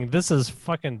docking. This is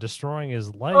fucking destroying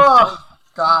his life. Oh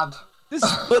god. This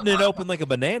is putting it open like a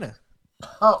banana.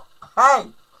 Oh, hey.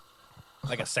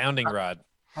 Like a sounding rod.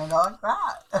 I like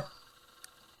that.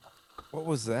 What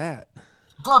was that?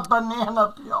 A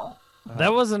banana peel.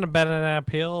 That wasn't a banana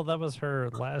peel. That was her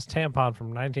last tampon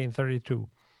from 1932.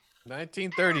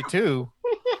 1932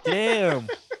 Damn.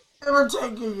 It would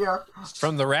take a year.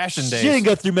 from the ration She days. didn't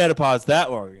go through menopause that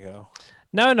long ago.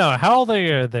 No. How old are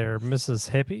you there,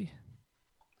 Mrs. Hippie?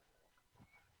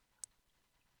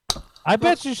 I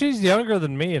bet you she's younger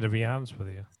than me, to be honest with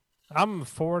you. I'm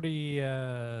 40.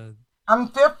 I'm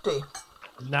 50.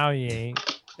 Now you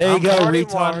ain't. There you I'm go,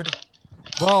 41. retard.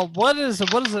 Well, what is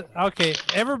it? Okay,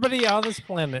 everybody on this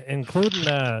planet, including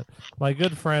my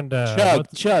good friend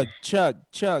Chug.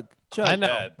 I know.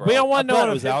 bad, bro. We all want to I thought know it what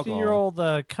a was alcohol. 50-year-old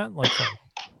cunt looks like.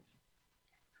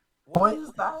 What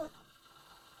is that?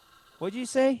 What'd you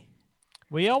say?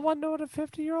 We all want to know what a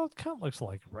 50-year-old cunt looks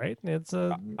like, right? It's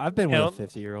a. I've been You with know- a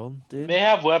 50-year-old dude. They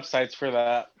have websites for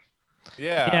that.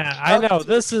 Yeah. Yeah, I know.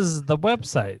 This is the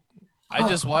website. I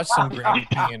just watched some Granny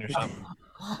peeing or something.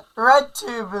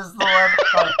 RedTube is the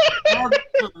website.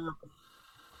 RedTube.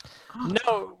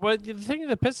 No, the thing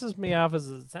that pisses me off is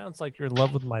it sounds like you're in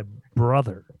love with my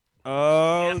brother.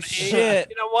 Oh shit!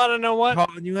 You don't want to know what?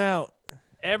 Calling you out.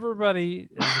 Everybody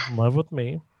is in love with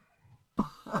me.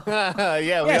 Yeah, we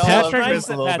Yeah, all love Patrick- Chris a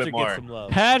little bit Patrick more. gets some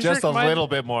love. Patrick Just a might, little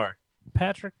bit more.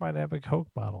 Patrick might have a Coke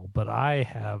bottle, but I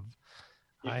have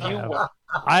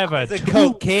a It's a two-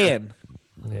 Coke can.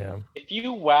 Yeah. If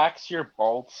you wax your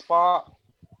bald spot,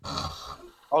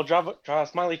 I'll draw a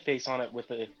smiley face on it with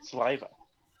the saliva.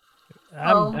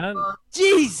 I'm done.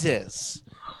 Jesus!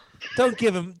 Don't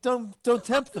give him. Don't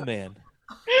tempt the man.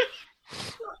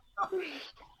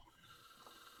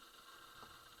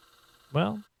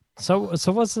 Well, so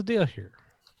what's the deal here?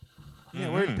 Yeah,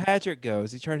 where did Patrick go?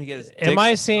 Is he trying to get his? Am dick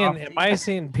I off?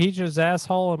 seeing Peach's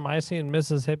asshole? Am I seeing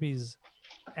Mississippi's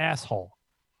asshole?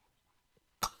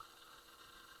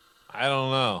 I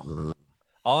don't know.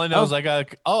 All I know is I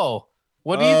got. Oh,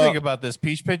 what do you think about this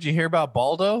Peach Pit? You hear about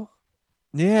Baldo?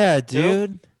 Yeah,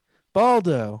 dude.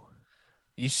 Baldo.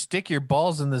 You stick your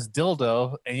balls in this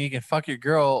dildo, and you can fuck your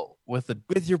girl with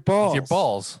your balls. With your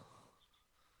balls.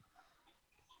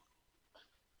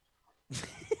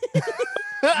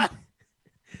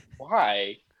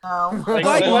 Why? No.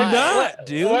 Why not,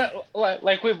 dude?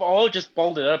 Like we've all just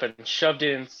balled it up and shoved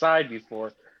it inside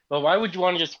before. But why would you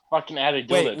want to just fucking add a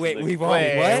dildo? Wait, to the- we've all what?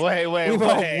 Wait, We've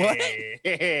all what?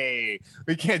 Hey,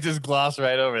 we can't just gloss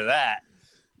right over that.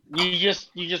 You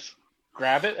just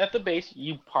grab it at the base,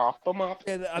 you pop them up,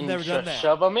 Yeah, I've and never you done just that.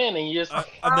 shove them in, and you just.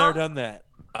 I've never done that.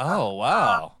 Oh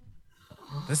wow,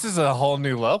 this is a whole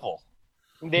new level.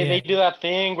 They do that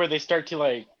thing where they start to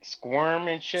like squirm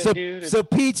and shit, So, dude. so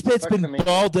Peach Pit's fucking been amazing.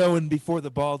 Baldoing before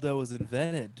the Baldo was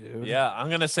invented, dude. Yeah, I'm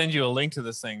gonna send you a link to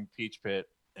this thing, Peach Pit,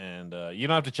 and you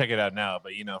don't have to check it out now,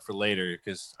 but for later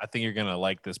because I think you're gonna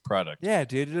like this product. Yeah,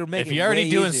 dude. It'll make If it you're already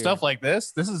way doing easier. stuff like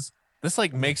this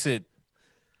like makes it.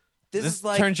 This This is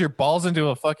like turns your balls into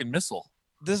a fucking missile.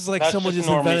 This is like That's someone just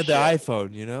just normie invented the shit.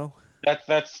 iPhone, you know?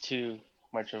 That's too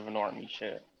much of a normie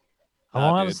shit. I'm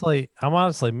Nah, dude.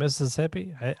 honestly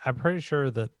Mississippi. I'm pretty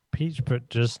sure that Peach Pit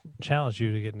just challenged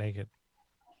you to get naked.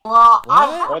 Well, I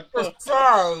have What to the-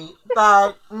 say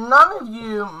that none of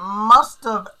you must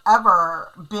have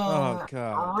ever been Oh,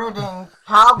 God. ridden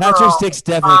cowgirl Patrick Stick's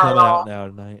definitely coming style, out now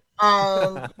tonight.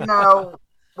 and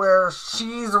where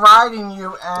she's riding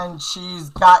you and she's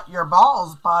got your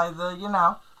balls by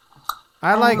the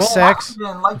I like and sex.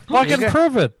 like Fucking got-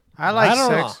 prove it. I like don't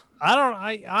sex.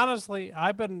 I honestly,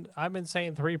 I've been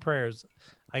saying 3 prayers.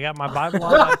 I got my Bible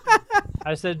on.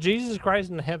 I said, Jesus Christ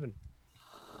in heaven,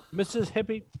 Mrs.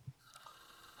 Hippie,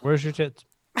 where's your tits?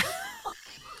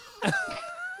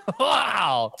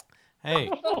 Wow. Hey,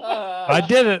 I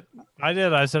did it.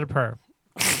 I said a prayer.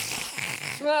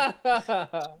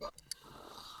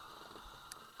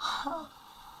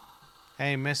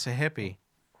 hey, Mississippi.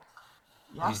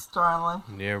 Yes, darling.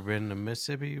 You ever been to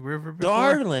Mississippi River before?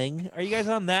 Darling, are you guys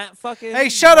on that fucking? Hey,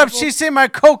 shut up! level? She's seen my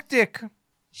coke dick.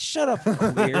 Shut up,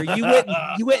 queer.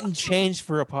 You went and changed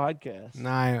for a podcast. No,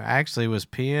 I actually was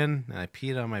peeing, and I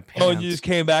peed on my pants. Oh, and you just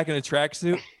came back in a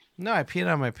tracksuit? No, I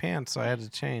peed on my pants, so I had to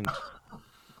change.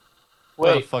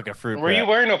 What a Wait, fucking fruit were you bat.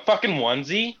 wearing a fucking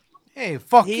onesie? Hey,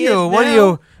 fuck He you! is What are now.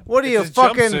 you? What are you It's his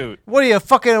fucking? jumpsuit. What are you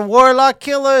fucking warlock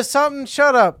killer or something?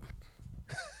 Shut up.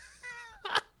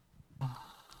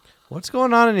 What's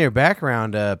going on in your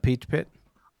background, Peach Pit?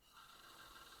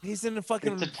 He's in the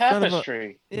fucking. It's a front of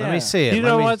tapestry. Yeah. Let me see it. You Let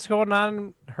know me- what's going on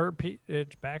in her Peach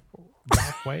back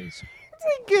ways?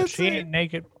 She ain't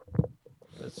naked.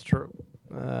 That's true.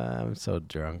 I'm so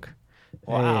drunk.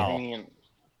 I mean,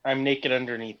 I'm naked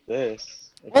underneath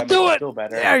this. If We'll that do makes you it. Feel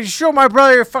better. Yeah, you show my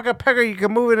brother your fucking pecker. You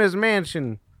can move in his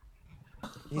mansion.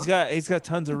 He's got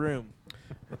tons of room,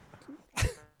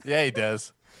 Yeah, he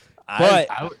does. but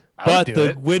I would but do the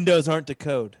it. windows aren't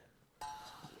decode.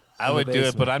 I in the would do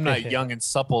it, but basement. I'm not young and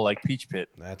supple like Peach Pit.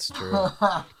 That's true.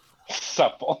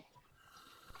 Supple.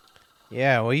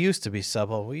 Yeah, we used to be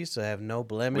supple. We used to have no We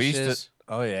blemishes. used to.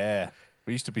 Oh yeah,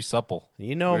 we used to be supple.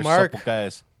 You know, We were Mark, supple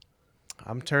guys.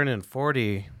 I'm turning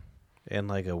 40 in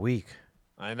like a week.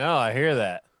 I know. I hear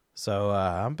that. So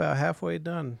I'm about halfway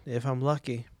done, if I'm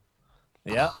lucky.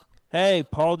 Yeah. Hey,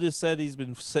 Paul just said he's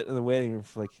been sitting in the waiting room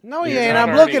for like. No, he You're ain't. not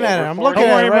I'm already looking at it. over I'm 40? looking Don't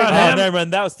at worry it right about now. Oh, never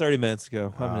mind. That was 30 minutes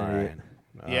ago. I'm All an idiot.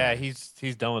 right. Yeah,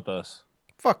 he's done with us.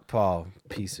 Fuck Paul,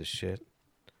 piece of shit.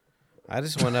 I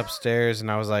just went upstairs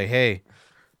and I was like, hey,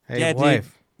 Yeah, dude.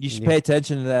 wife. You should Yeah. pay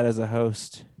attention to that as a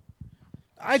host.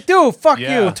 I do. Fuck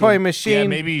Yeah. you, toy machine. Yeah,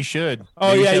 maybe you should. Oh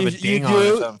Maybe yeah, should you, have a you ding on or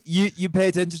do. something. You pay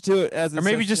attention to it as Or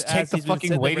maybe just take the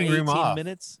fucking waiting room off.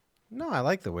 Minutes. No, I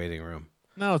like the waiting room.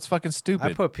 No, it's fucking stupid.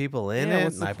 I put people in Yeah, it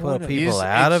what's and the I point put of it? people just,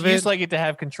 out of You it. just like it to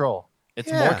have control. It's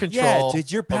Yeah. more control. Yeah,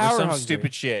 dude, you're over power some hungry.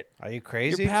 stupid shit. Are you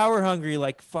crazy? You're power hungry,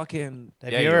 like fucking.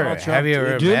 have Yeah, you you're ever, all have Trump, you dude.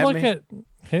 ever Do met look me? at?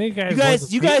 Can you guys? You look guys,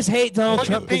 at you Peach- guys hate Donald Look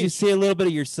at Trump because you Peach. see a little bit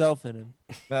of yourself in him.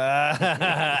 That's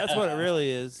That's what it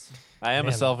really is. I am a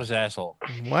Man. selfish asshole.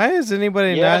 Why is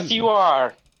anybody Yes, not? you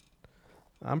are.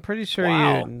 I'm pretty sure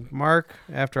Wow. you, Mark,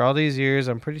 after all these years,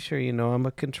 I'm pretty sure you know I'm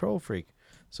a control freak.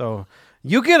 So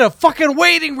you get a fucking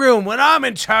waiting room when I'm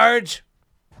in charge.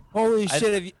 Holy I-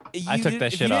 shit! If I you took did- that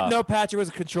if shit you didn't off. know Patrick was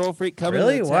a control freak, come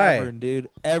Really? to the Why? tavern, dude.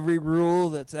 Every rule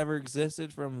that's ever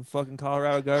existed from the fucking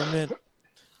Colorado government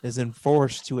is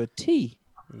enforced to a T.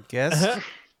 Guess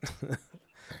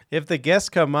if the guests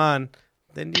come on,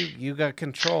 then you got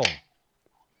control.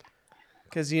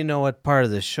 Because you know what part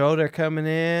of the show they're coming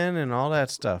in and all that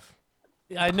stuff.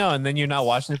 I know, and then you're not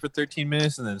watching it for 13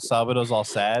 minutes, and then Sabado's all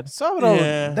sad. Sabado,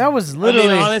 Yeah. that was I literally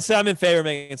mean, honestly, I'm in favor of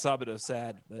making Sabado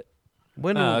sad, but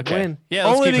when Oh, okay. when Yeah,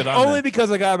 let's only keep it on then.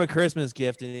 because I got him a Christmas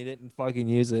gift and he didn't fucking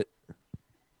use it.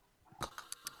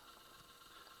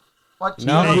 What you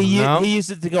No, know? He used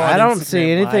it to go. I on don't Instagram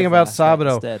see anything Live about last night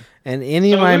Sabado instead. and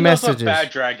any So of my who knows messages. what Bad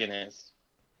Dragon is?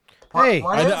 Hey,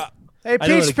 What I is- know, hey, I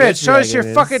know what Peach a Pit, good show us your dragon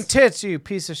is. fucking tits, you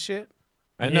piece of shit.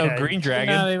 I know Yeah, Green you're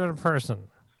Dragon. Not even a person.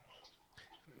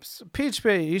 Peach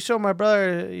Pit, you show my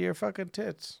brother your fucking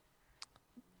tits.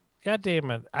 God damn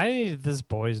it! I need this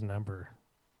boy's number.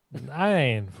 I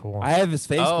ain't for. I have his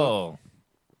Facebook. Oh,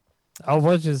 Oh,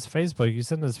 what's his Facebook? You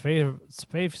send his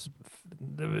face.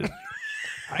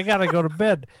 I gotta go to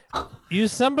bed.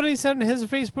 Somebody send his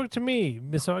Facebook to me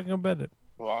so I can go to bed.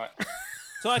 What?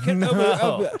 So I can.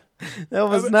 No. That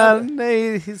was not.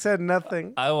 He said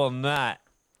nothing. I will not.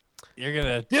 You're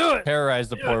gonna Do it. terrorize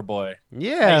the poor boy.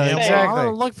 Yeah, Hey, I'm exactly.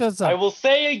 gonna look this I up. will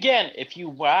say again, if you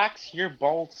wax your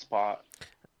bald spot,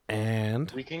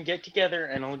 And we can get together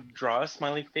and I'll draw a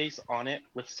smiley face on it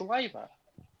with saliva.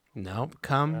 Nope.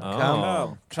 Come.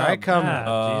 Oh. Try come.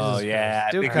 Oh Jesus yeah,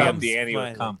 I Do think come. we have the Annie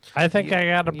would come. I think I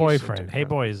got a you should boyfriend. do Hey that.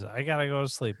 boys, I gotta go to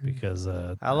sleep because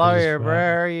I love just you, went-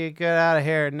 bro. You get out of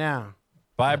here now.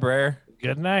 Bye, Brer.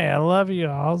 Good night. I love you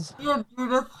all. Yeah,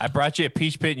 Judith. I brought you a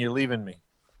peach pit and you're leaving me.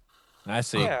 I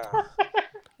see. Yeah.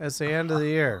 It's the end of the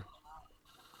year.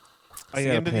 It's the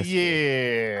end of the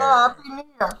year. Yeah, Happy New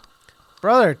Year.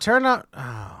 Brother, turn up.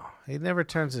 Oh, he never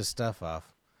turns his stuff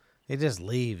off. He just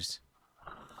leaves.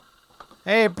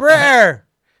 Hey, Brer!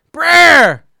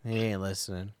 Brer! He ain't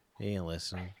listening.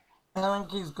 I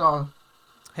think he's gone.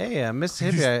 Hey,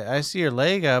 Mississippi, I see your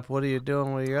leg up. What are you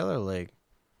doing with your other leg?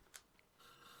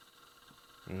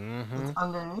 Mm-hmm. It's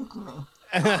underneath me.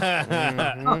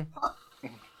 Mhm.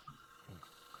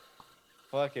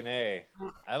 Fucking A.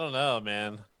 I don't know,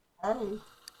 man. Hey.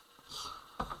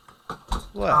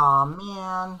 What? Aw,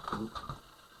 man.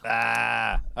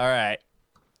 Ah. All right.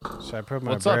 Should I put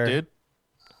my What's Brer? up, dude?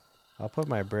 I'll put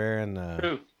my Brer in the...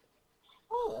 Who?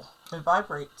 Oh, it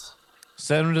vibrates.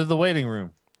 Send him to the waiting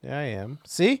room. Yeah, I am.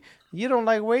 See? You don't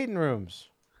like waiting rooms.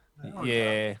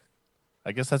 Yeah.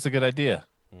 I guess that's a good idea.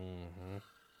 Mm-hmm.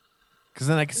 Because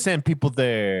then I can send people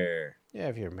there. Yeah,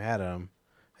 if you're mad at him.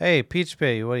 Hey, Peach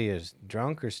Pay, what are you,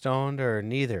 drunk or stoned or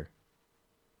neither?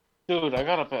 Dude, I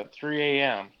got up at 3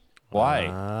 a.m. Why?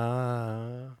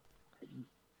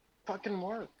 Fucking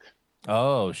work.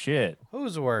 Oh, shit.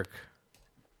 Whose work?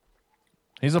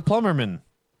 He's a plumberman.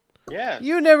 Yeah.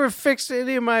 You never fixed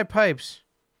any of my pipes.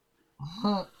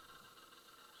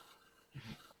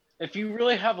 If you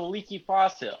really have a leaky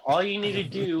faucet, all you need to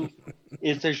do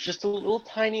is there's just a little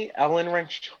tiny Allen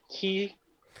wrench key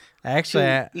Actually,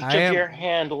 to each I of am. your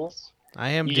handles. I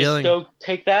am You dealing. just go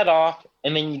take that off,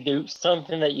 and then you do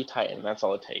something that you tighten. That's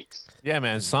all it takes. Yeah,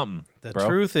 man, something. The bro.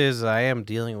 truth is, I am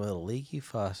dealing with a leaky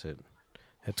faucet.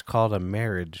 It's called a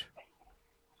marriage.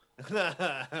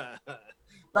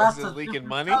 That's it a leaking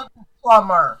money?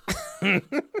 plumber.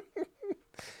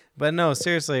 But no,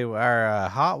 seriously, our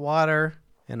hot water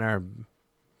in our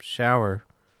shower,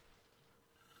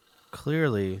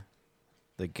 clearly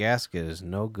the gasket is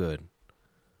no good.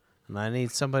 And I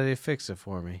need somebody to fix it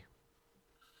for me.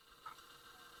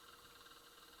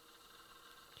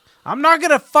 I'm not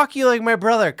going to fuck you like my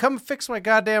brother. Come fix my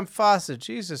goddamn faucet.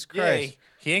 Jesus Yeah, Christ.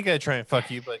 he ain't gonna try and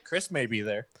fuck you, but Chris may be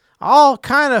there. I'll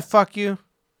kind of fuck you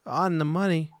on the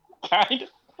money. Kind of.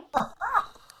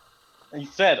 He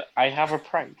said, I have a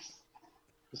price.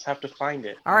 Just have to find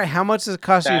it. All right, how much does it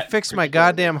cost you to That fix my particular-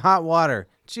 goddamn hot water?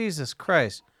 Jesus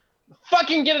Christ.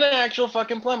 Fucking get an actual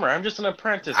fucking plumber. I'm just an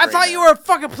apprentice. I thought you were a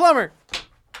fucking plumber.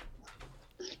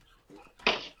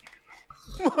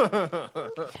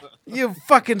 You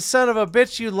fucking son of a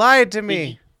bitch, you lied to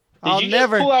me. Did I'll you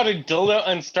never. just pull out a dildo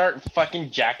and start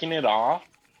fucking jacking it off?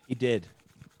 He did.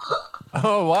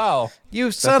 Oh, wow.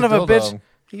 You son of a bitch.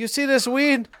 You see this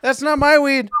weed? That's not my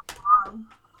weed.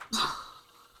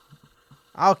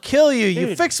 I'll kill you. You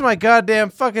Dude. fix my goddamn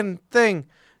fucking thing.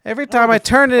 Every time I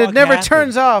turn it, it fuck never happened?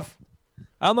 turns off.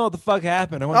 I don't know what the fuck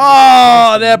happened. I went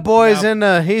Oh, that boy's in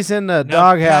the. He's in the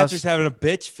now doghouse. Patrick's having a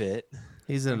bitch fit.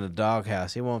 He's in the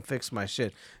doghouse. He won't fix my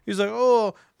shit. He's like,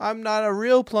 oh, I'm not a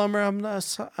real plumber. I'm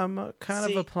a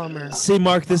kind of a plumber. See,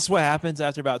 Mark, this is what happens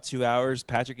after about 2 hours.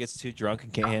 Patrick gets too drunk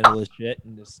and can't handle his shit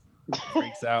and just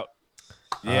freaks out.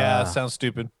 Yeah, Ah. that sounds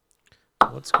stupid.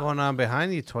 What's going on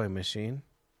behind you, toy machine?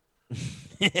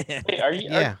 Wait, are you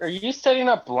Yeah. are you setting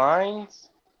up blinds?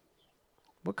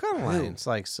 What kind of Who? lines?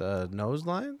 Like nose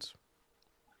lines?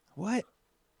 What?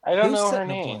 I don't Who's know her setting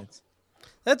up name. blinds?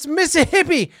 That's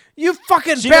Mississippi. You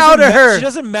fucking She bow doesn't to her. She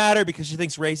doesn't matter because she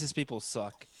thinks racist people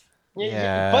suck.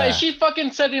 Yeah. But she's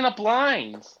fucking setting up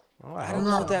blinds. Oh, I don't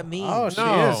know what that means. Oh, she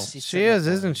No. is. She's She setting up is,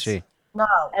 isn't blinds. she? No.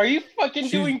 Are you fucking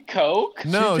She's- doing coke?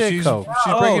 No, did she's coke.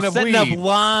 bringing up setting weed. up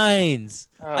blinds.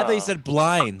 I thought you Oh. said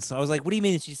blinds. I was like, what do you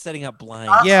mean she's setting up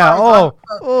blinds? Yeah. sorry,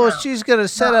 Oh, no. she's gonna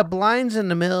set up blinds in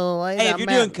the middle. Like Hey, that if you're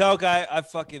man. doing coke, I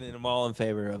fucking am all in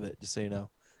favor of it. Just so you know,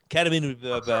 ketamine would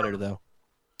be better though.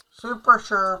 Super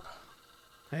sure.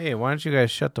 Hey, why don't you guys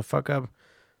shut the fuck up?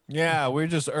 Yeah, we're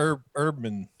just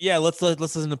urban. Yeah, let's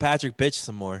listen to Patrick bitch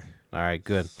some more. All right,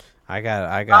 good. I got a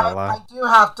I lot. do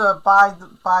have to buy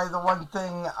the one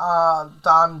thing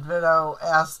Don Vito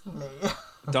asked me.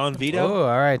 Don Vito. Oh,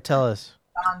 all right. Tell us.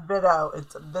 Don Vito.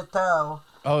 It's Vito.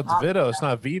 Oh, it's Vito. It's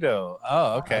not Vito.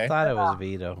 Oh, okay. I thought it was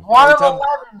Vito. One of Every time-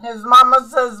 11. His mama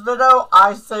says Vito.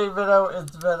 I say Vito.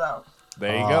 It's Vito.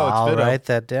 There you Oh, go. It's I'll Vito. write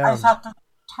that I down. just have to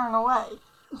turn away.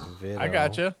 Vito. I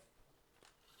gotcha.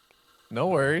 No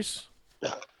worries.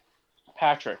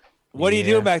 Patrick. What are you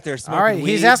Yeah. doing back there? All Smoking right,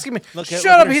 he's weed? asking me. Look Shut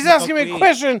at- up! look at He's her asking me smoke a weed.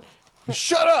 question.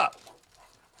 Shut up.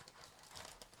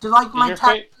 Do you like Is my your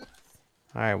tattoo?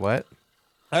 All right, what?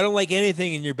 I don't like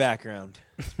anything in your background.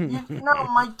 You know,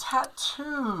 my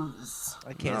tattoos.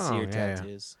 I can't see your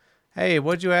tattoos. Hey,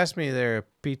 what'd you ask me there,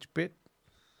 Peach Bit?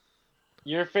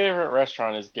 Your favorite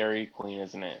restaurant is Dairy Queen,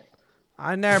 isn't it?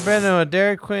 I never been to a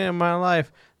Dairy Queen in my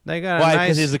life. They got Why? a nice.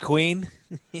 Because he's a queen.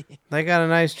 They got a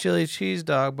nice chili cheese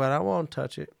dog, but I won't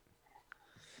touch it.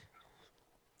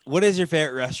 What is your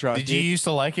favorite restaurant? Did you used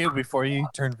to like it before you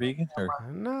turned vegan? Or?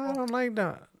 No, I don't like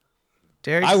that.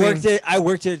 Dairy I Queen.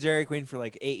 worked at Dairy Queen for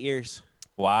like 8 years.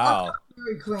 Wow.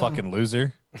 Dairy Queen. Fucking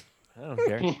loser. I don't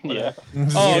care. Yeah.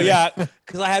 Oh yeah,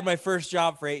 because I had my first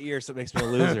job for 8 years, so it makes me a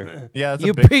loser. Yeah, that's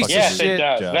You a big piece fucking of Yes, shit. it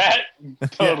does. job.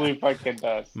 That totally fucking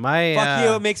does. My Fuck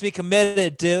you, it makes me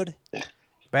committed, dude.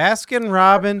 Baskin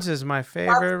Robbins is my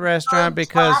favorite restaurant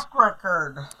because Track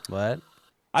record. what?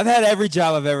 I've had every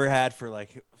job I've ever had for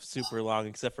like super long,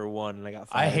 except for one, and I got.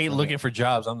 I fired hate from looking it. for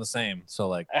jobs. I'm the same. So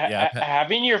like, yeah.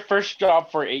 Having your first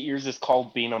job for 8 years is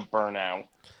called being a burnout.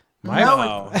 My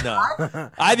No.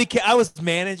 I was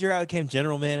manager. I became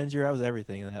general manager. I was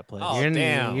everything in that place. Oh, you're,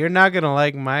 damn. you're not gonna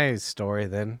like my story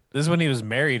then. This is when he was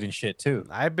married and shit too.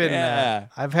 I've been. Yeah.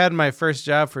 I've had my first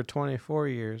job for 24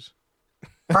 years.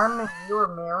 Armin, you were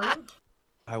married?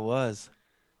 I was.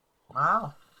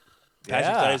 Wow.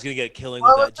 Patrick thought he was gonna get a killing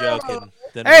Well, with that joke, and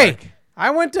didn't Hey, work. I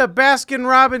went to Baskin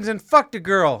Robbins and fucked a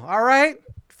girl. All right,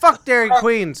 fuck Dairy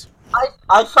Queens.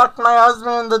 I fucked my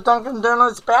husband in the Dunkin'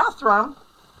 Donuts bathroom.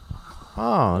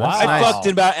 Oh, that's I nice. fucked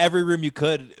in about every room you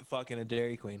could. Fucking a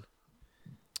Dairy Queen.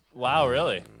 Wow,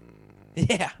 really?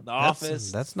 Yeah, the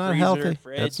office. That's not freezer, healthy.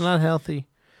 Fridge, That's not healthy.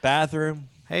 bathroom.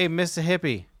 Hey, Mr.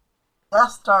 Hippie,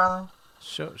 Yes, darling.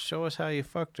 show us how you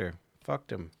fucked her.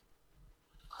 Fucked him.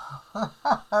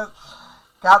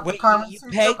 Got the Wait, Carmen you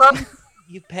Sutra pegged? book?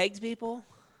 You pegged people?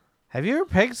 Have you ever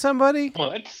pegged somebody?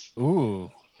 What?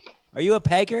 Ooh. Are you a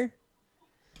pegger?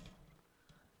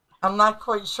 I'm not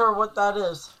quite sure what that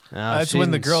is. No, That's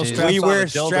when the girl she's- straps When you on wear a a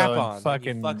dildo strap-on, and when you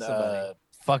fucking fuck somebody.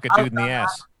 fuck a dude in the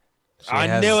ass. she I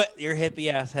has- knew it. Your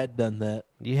hippie ass had done that.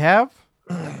 You have?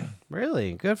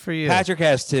 Really? Good for you. Patrick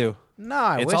has too. No,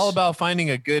 I It's wish. all about finding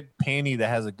a good panty that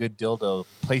has a good dildo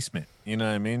placement. You know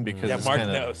what I mean? Because Yeah, it's Mark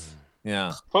kinda, knows.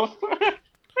 Yeah.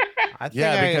 I think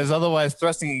Yeah, I- because otherwise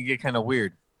thrusting can get kind of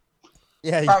weird.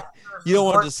 Yeah, Back you don't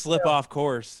want Mark to slip too. off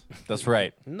course. That's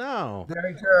right. No.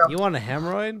 Very true. You want a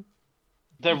hemorrhoid?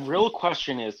 The real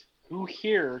question is, who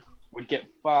here would get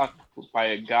fucked by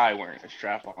a guy wearing a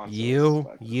strap on? You.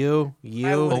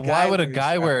 But why would a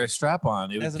guy wear a strap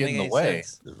on? It would Doesn't get in make the any way.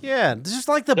 sense. Yeah, just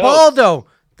like the No. Baldo.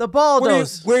 The Where are, you,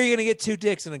 Baldos. where are you gonna get two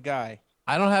dicks in a guy?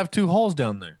 I don't have two holes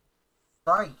down there.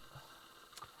 Right.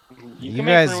 You You can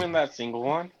guys- make room in that single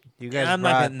one. You guys I'm not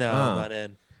brought, gonna. No, I'm not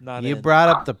in. Not you in. brought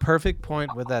up the perfect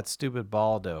point with that stupid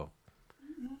Baldo.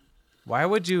 Why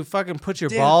would you fucking put your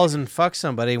Dude. balls and fuck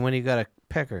somebody when you got a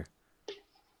pecker?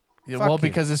 Yeah, Fuck well, you.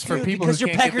 because it's for Dude, people because who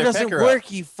your can't pecker get their doesn't pecker work,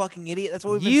 up. you fucking idiot. That's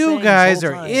what we've been You saying this guys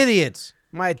whole are time. idiots.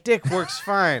 My dick works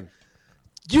fine.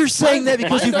 You're saying that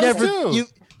because Mine you've does never too.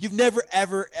 you've never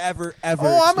ever.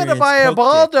 Oh, I'm gonna buy a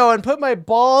Baldo and put my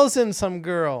balls in some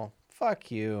girl.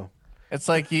 Fuck you. It's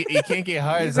like you can't get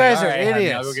hard. You It's like, guys are "All right,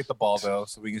 honey, I'll idiots." go get the Baldo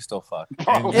so we can still fuck. If,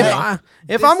 And-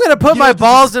 if I'm gonna put my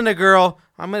balls in a girl,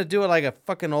 I'm gonna do it like a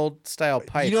fucking old style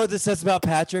pipe. You know what this says about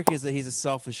Patrick is that he's a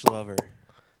selfish lover.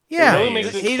 Yeah. It really makes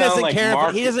it He sound doesn't like care.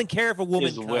 Mark He doesn't care if a woman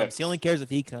is comes. whipped. He only cares if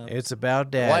he comes. It's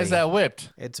about daddy. Why is that whipped?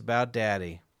 It's about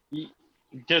daddy.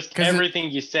 Just 'Cause it-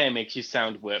 everything you say makes you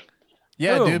sound whipped.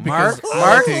 Yeah, Who, dude. Because Mark? I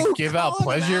Mark? like to give out Call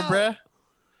him pleasure, out. bruh.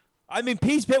 I mean,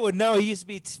 Peach Pit would know. He used to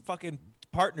be fucking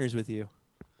partners with you.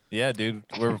 Yeah, dude.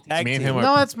 We're Tag me and team. him. No,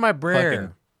 Are that's my Brer.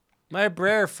 fucking- My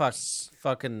Brer fucks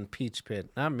fucking Peach Pit,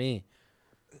 not me.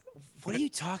 What are you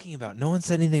talking about? No one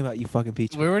said anything about you fucking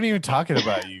Peach Pit. We weren't even talking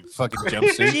about you, fucking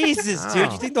jumpsuit. Jesus, Oh.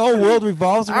 dude. You think the whole world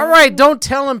revolves around All right, don't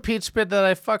tell him Peach Pit that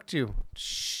I fucked you.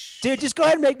 Shh. Dude, just go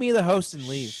ahead and make me the host and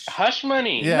leave. Hush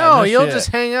money. Yeah, no, no you'll shit. just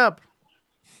hang up.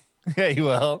 Hey,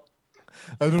 well,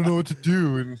 I don't know what to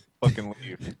do and fucking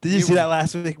leave. Did you see that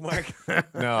last week, Mark?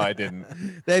 No, I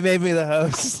didn't. They made me the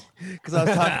host because I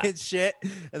was talking shit,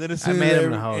 and then as soon made as him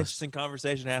an the host. interesting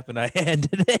conversation happened, I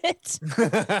ended it.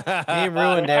 He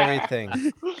ruined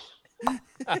everything.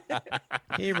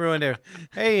 He ruined it.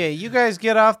 Hey, you guys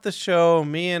get off the show.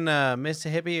 Me and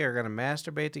Mr. Hippie are gonna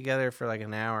masturbate together for like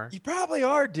an hour. You probably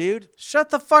are, dude. Shut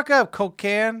the fuck up, Coke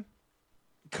can.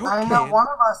 I know one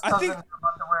of us I doesn't think- have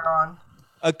underwear on.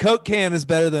 A Coke can is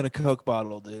better than a Coke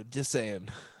bottle, dude. Just saying.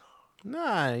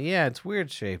 Nah, yeah, it's weird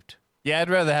shaped. Yeah, I'd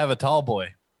rather have a tall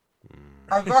boy.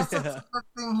 I guess it's a good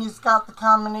thing he's got the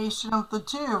combination of the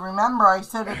two. Remember, I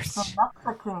said it's the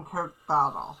Mexican Coke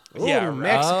bottle. Ooh, Yeah,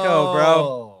 Mexico, bro.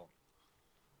 Oh.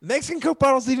 Mexican Coke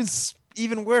bottle's even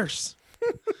even worse.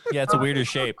 Yeah, it's a weirder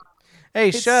shape. Hey,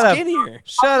 It's shut up. skinnier.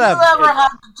 Shut Have up. you ever had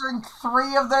to drink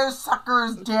 3 of those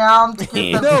suckers down to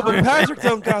get them? No, but Patrick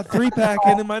don't got 3-pack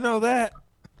in him. I know that.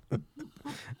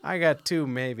 I got 2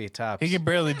 maybe tops. He can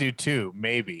barely do 2,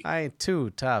 maybe. I ain't 2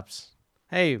 tops.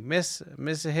 Hey, Miss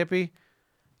Hippie,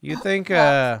 you think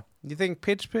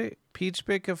Peach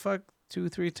Pit could fuck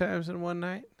 2-3 times in one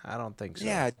night? I don't think so.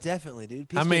 Yeah, definitely, dude.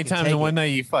 How many times in one night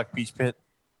you fuck, Peach Pit?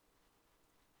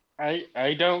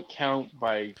 I don't count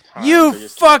by time. You but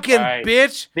just fucking by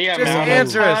bitch! The Just amount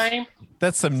answer of us. time.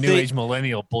 That's some new age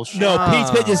millennial bullshit. No,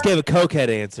 Peach Pit just gave a cokehead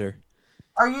answer.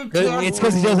 Are you It's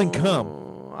because he doesn't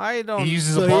come. I don't. He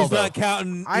uses So a ball, he's though. not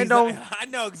counting. I he's don't- not- I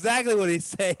know exactly what he's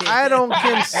saying. I don't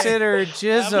consider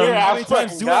jism. How many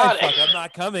times fucking do got I it. fuck? I'm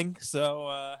not coming. So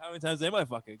how many times am I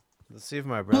fucking? Let's see if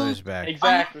my brother's back.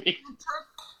 Exactly.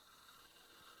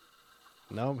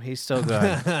 Nope, he's still gone.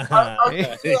 Are you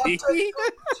tantric?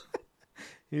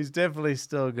 He's definitely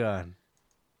still gone.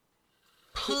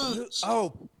 Peach,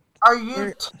 Oh, are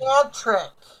you tantric?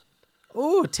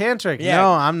 Ooh, tantric. yeah.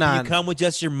 No, I'm Can not. you come with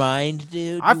just your mind,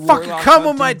 dude? I You fucking warlock come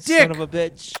with my hunting dick. Son of a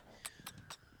bitch.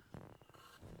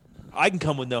 I can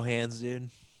come with no hands, dude.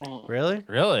 Really?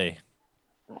 Really?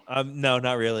 No,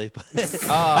 not really. Oh,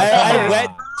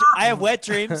 I have wet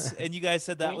dreams, and you guys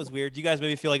said that was weird. You guys made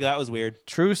me feel like that was weird.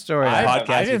 True story. I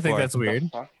podcast didn't think before. that's weird.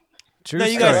 True No,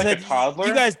 you story. guys Like a said toddler?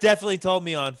 you guys definitely told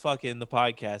me on fucking the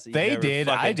podcast. That you They never did.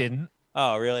 I fucking- didn't.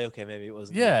 Oh, really? Okay, maybe it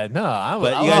wasn't. Yeah, no. I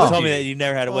but I you guys love told me you. that you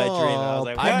never had a wet dream. And I was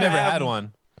like, I've what never had happened?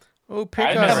 one. Oh, pick I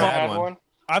on never her. had one.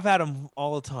 I've had them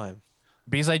all the time.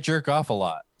 Because I jerk off a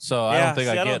lot, so I Yeah, don't think see,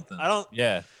 I I get don't- them. I don't-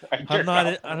 Yeah. I'm not.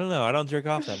 I don't know. I don't jerk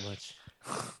off that much.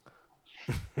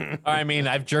 I mean,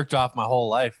 I've jerked off my whole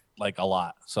life, like a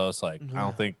lot. So it's like I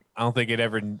don't think it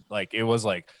ever like it was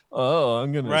like, oh,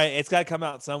 I'm gonna Right? It's got to come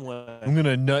out somewhere. I'm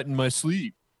gonna nut in my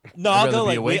sleep. No, I'd I'll rather go be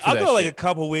like awake for I'll that go like shit. a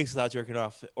couple weeks without jerking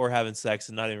off or having sex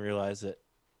and not even realize it.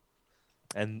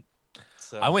 And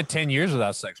so I went 10 years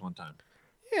without sex one time.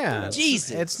 Yeah. it's-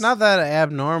 Jesus. It's not that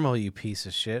abnormal, you piece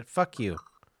of shit. Fuck you.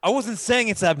 I wasn't saying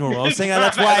it's abnormal. I was saying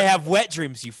that's why I have wet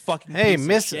dreams. You fucking Hey, piece of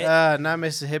Miss, shit. not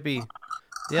Mississippi.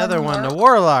 The other one, the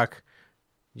Warlock.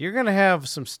 You're gonna have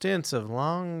some stints of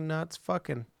long nuts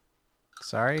fucking.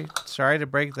 Sorry to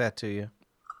break that to you.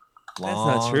 That's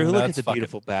not true. Long Look at nuts the fucking-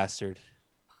 beautiful bastard.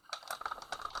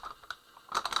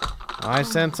 I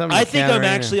sent some. I think I'm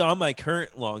actually on my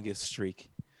current longest streak.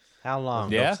 How long?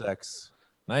 of no Yeah? sex.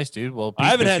 Nice, dude. Well, I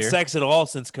haven't Pete had this sex at all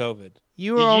since COVID.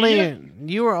 You were Did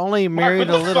you only Mark, married what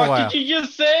a the little fuck while. did you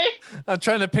just say? year. I'm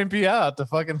trying to pimp you out to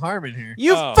fucking Harmon here.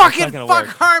 You Oh, fucking it's not fuck gonna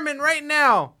work. Harmon right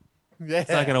now. Yeah.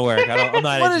 It's not gonna work. I'm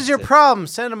not. What is your interested. problem?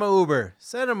 Send him an Uber.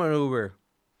 Send him an Uber.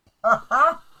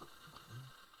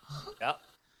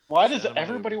 Why does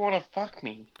everybody want to fuck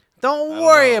me? Don't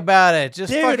worry about it.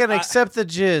 Just Dude, fucking I- accept the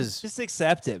jizz. Just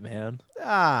accept it, man.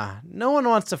 No one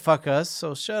wants to fuck us,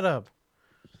 so shut up.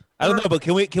 I don't know, but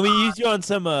can we use you on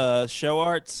some show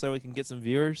arts so we can get some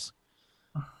viewers?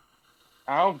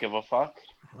 I don't give a fuck.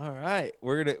 All right,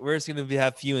 we're just gonna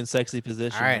have you in sexy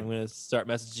position. All right. I'm gonna start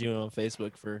messaging you on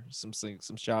Facebook for some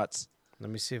shots Let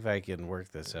me see if I can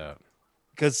work this out.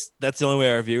 because that's the only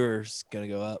way our viewers gonna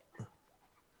go up.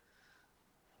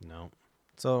 No.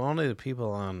 So only the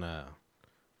people on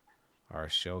our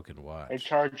show can watch. I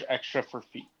charge extra for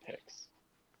feet pics.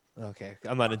 Okay,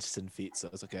 I'm not interested in feet, so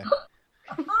it's okay.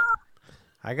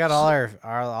 I got all our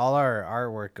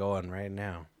artwork going right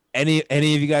now. Any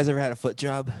of you guys ever had a foot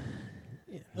job?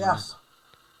 Yes.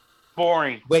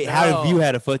 Boring. Wait, how have you No.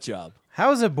 had a foot job?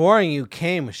 How is it boring? You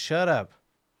came. Shut up.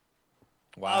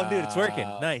 Wow, dude, it's working.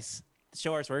 Nice. The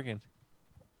show art's working.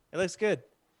 It looks good.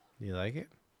 You like it?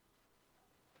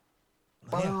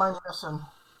 What am I missing?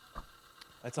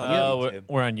 That's on We're, YouTube.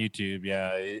 we're on YouTube.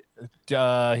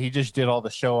 Yeah. He just did all the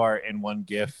show art in one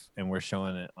GIF, and we're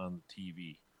showing it on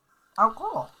TV. Oh,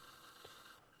 cool.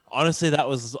 Honestly, that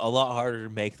was a lot harder to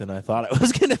make than I thought it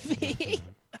was gonna be.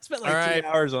 I spent like All right. 2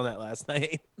 hours on that last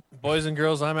night. Boys and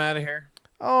girls, I'm out of here.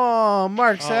 Oh,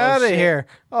 Mark's Oh, out of shit. here.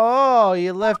 Oh,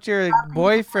 you left your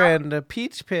boyfriend a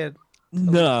peach pit.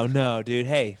 No, dude.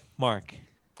 Hey, Mark.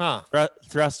 Huh.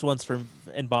 Thrust once for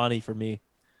and Bonnie for me.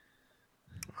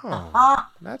 Oh,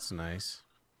 that's nice.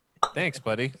 Thanks,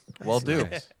 buddy. Well, do.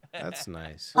 Nice. That's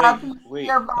nice. Happy wait. New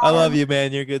Year, I love Bobby. you,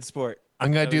 man. You're a good sport. I'm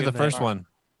gonna Have a do good the first night. one.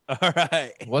 All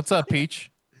right. What's up,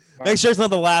 Peach? Make sure it's not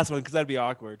the last one because that'd be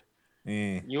awkward.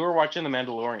 You were watching The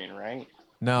Mandalorian, right?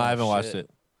 No, I haven't watched shit. it.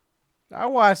 I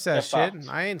watched that Yeah, shit. thoughts.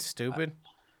 I ain't stupid.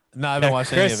 No, I haven't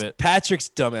watched any Chris of it. Patrick's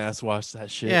dumbass watched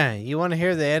that shit. Yeah, you want to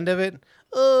hear the end of it?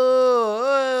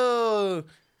 Oh.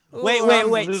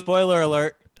 Wait. Spoiler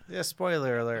alert. Yeah,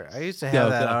 spoiler alert. I used to have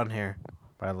that go. on here,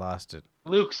 but I lost it.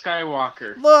 Luke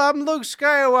Skywalker. Look, I'm Luke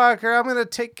Skywalker. I'm gonna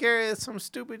take care of some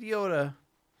stupid Yoda.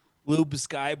 Lube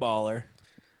Skyballer.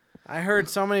 I heard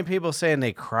so many people saying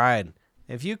they cried.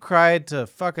 If you cried to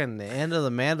fucking the end of the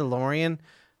Mandalorian,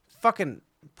 fucking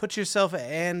put yourself at the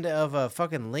end of a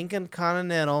fucking Lincoln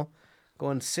Continental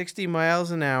going 60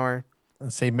 miles an hour.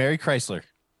 Let's say Mary Chrysler.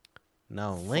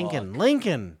 No, Lincoln.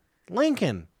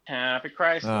 Happy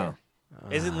Chrysler.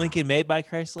 Isn't Lincoln made by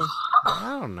Chrysler?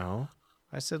 I don't know.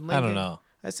 I said Lincoln. I don't know.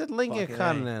 I said Lincoln Fucking A.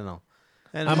 Continental.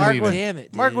 And I'm Mark leaving. was, Damn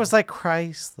it, Mark dude. was like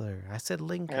Chrysler. I said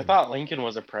Lincoln. I thought Lincoln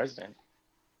was a president.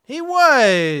 He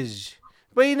was.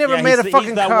 But he never Yeah, made a he's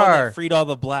fucking that one car. that freed all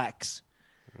the blacks.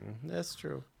 That's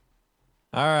true.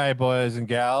 All right, boys and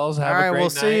gals. Have All a right, great we'll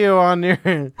night. see you on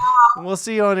your we'll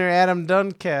see you on your Adam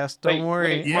Dunn cast. Don't Wait, worry.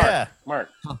 wait, Yeah. Mark.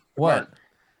 What? Mark,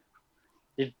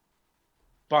 did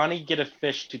Bonnie get a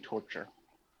fish to torture?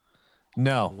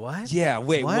 No. What? Yeah,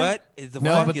 wait, What? what? Is the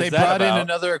No, fuck but is they that brought in about?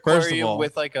 another First of aquarium all-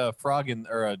 with like a frog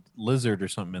or a lizard or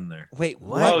something in there. Wait,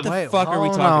 What? what the Wait, fuck are we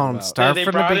hold talking on. about? Start they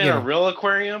from the brought in a beginning. real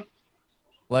aquarium?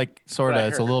 Like sort I of.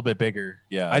 It's a heard. little bit bigger.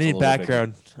 Yeah. I it's a need little bit bigger.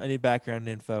 background. I need background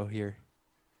info here.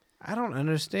 I don't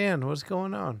understand what's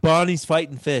going on. Bonnie's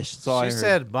fighting fish. That's all I She heard.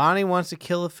 said Bonnie wants to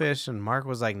kill a fish, and Mark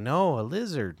was like, "No, a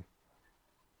lizard."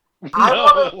 I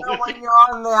want to know when you're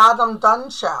on the Adam Dunn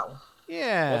show.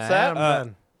 Yeah. What's that? Adam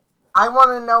Dunn. I want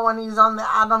to know when he's on the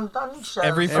Adam Dunn show.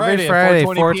 Every Every Friday, Friday, at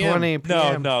 4:20 4:20 No,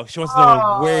 p.m. no. She wants to know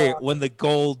Oh. when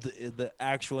the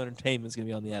actual entertainment's gonna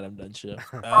be on the Adam Dunn show.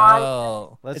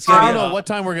 Oh. Let's It's check gonna I be don't it. know what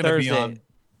time we're gonna be Thursday. on.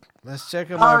 Let's check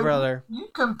on my Oh, brother. You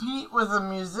compete with a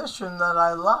musician that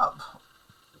I love.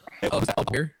 Oh, is that up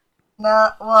here? No,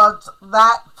 well, it's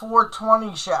that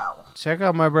 420 show. Check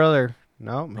out my brother.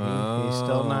 Nope, he's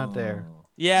still not there.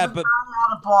 Yeah, The but guy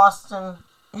out of Boston.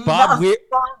 He Bob has Weir- a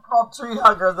song called Tree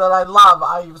Hugger that I love.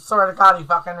 I swear to God, he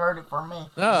fucking wrote it for me.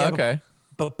 Oh, Yeah, okay.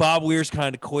 but Bob Weir's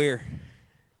kind of queer.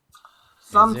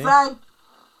 Some he? say.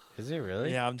 Is he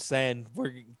really? Yeah, I'm saying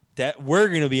we're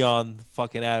gonna be on the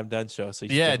fucking Adam Dunn show, so you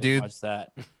should Yeah, definitely dude. watch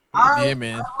that. All right, Yeah,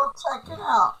 man. I will check it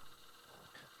out.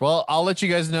 Well, I'll let you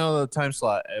guys know the time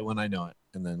slot when I know it,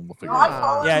 and then we'll figure Do it I out.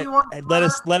 follow Yeah, you on and let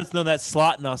us Twitter? know that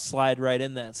slot, and I'll slide right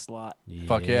in that slot.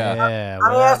 Fuck yeah. Yeah.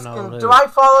 I'm without no asking, lid. do I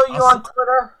follow you I'll on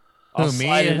Twitter? I'll Who,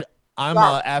 slide me? it. I'm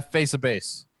Yeah. at Face of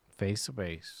Base. Face to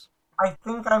base. I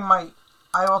think I might.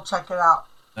 I will check it out.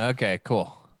 Okay,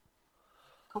 cool.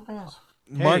 Cool beans.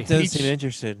 Mark doesn't Peach. seem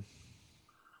interested.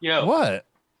 Yo, What?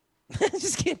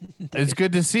 Just kidding. It's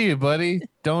good to see you, buddy.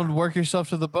 Don't work yourself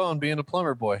to the bone being a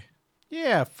plumber boy.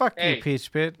 Yeah, fuck Hey. you,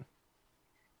 Peach Pit.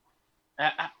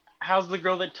 how's the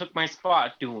girl that took my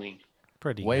spot doing?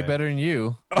 Pretty Way good. better than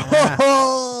you.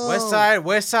 West side,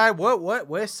 what?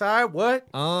 West side, what?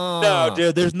 Oh. No,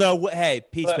 dude, there's no way. Hey,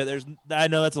 Peach, but there's. I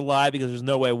know that's a lie because there's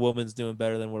no way a woman's doing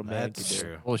better than what a man That's can do.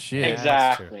 true. Well, shit. Yeah,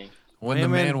 that's true. Exactly. When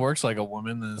Women- the man works like a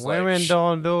woman, then it's Women like,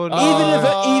 don't do it.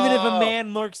 Even if a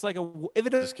man works like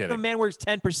Just if kidding. a man works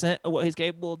 10% of what he's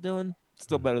capable of doing, it's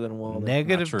still better than a woman.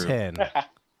 Negative true. 10.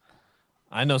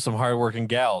 I know some hardworking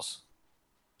gals.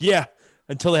 Yeah,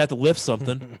 until they have to lift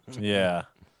something. Yeah.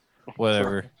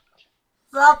 Whatever.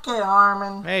 Suck it,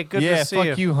 Harmon. Hey, good yeah, to see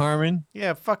fuck you, Harmon.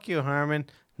 Yeah, fuck you, Harmon.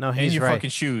 No, And he's your right. fucking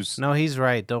shoes. No, he's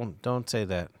right. Don't say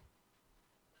that.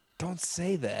 Don't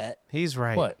say that. He's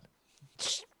right. What?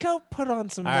 Just go put on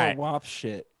some All more right. WAP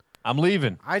shit. I'm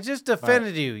leaving. I just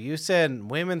defended you. You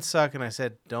said women suck, and I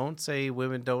said don't say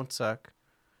women don't suck.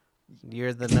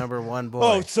 You're the number one boy.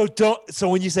 Oh, so don't. So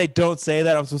when you say don't say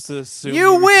that, I'm supposed to assume you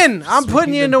you're win. I'm speaking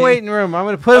putting you to in the me? waiting room. I'm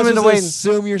gonna put him in the I'm supposed to waiting.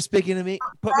 assume you're speaking to me.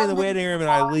 Put me in the waiting room and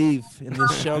I leave, and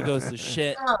this show goes to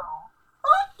shit. Fuck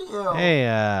you.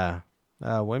 Hey,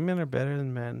 women are better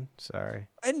than men. Sorry.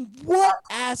 In what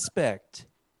aspect?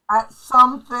 At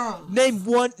something.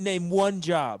 Name one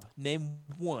job. Name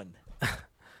one.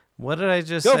 What did I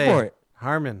just Go say? for it.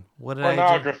 Harmon. What did I just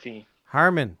Pornography.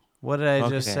 Harmon, what did I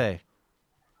just Okay. say?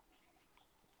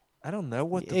 I don't know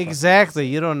what the fuck- Exactly.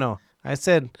 You don't know. I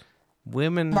said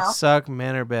women No. suck,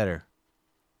 men are better.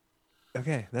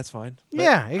 Okay, that's fine. But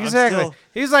Yeah, I'm exactly. still-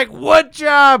 He's like, what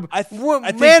job? I think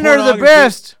Men are the pornography-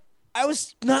 best. I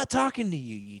was not talking to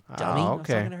you, you dummy. I was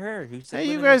okay. talking to her. Who said Hey,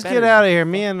 you women are guys better get than out of me. here.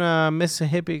 Me and Miss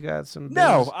Hippie got some.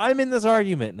 No, business. I'm in this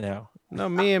argument now. No,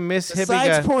 me and Miss Hippie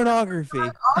Besides got. pornography,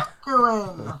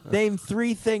 Arguing. name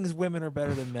 3 things women are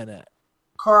better than men at.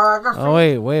 Choreography.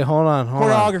 Oh wait, hold on.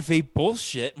 Pornography,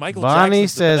 bullshit. Michael Bonnie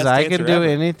Jackson's the says best I can dancer do ever.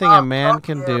 anything a man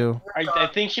can do. I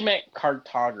think she meant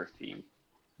cartography.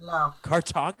 No.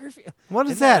 Cartography? What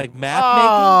is Isn't that that? like map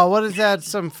Oh, what is that?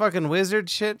 Some fucking wizard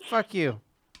shit? Fuck you.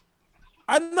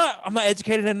 I'm not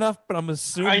educated enough, but I'm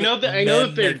assuming. I know that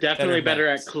men they're make definitely better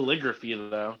maps. at calligraphy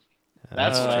though.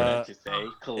 That's what I meant to say.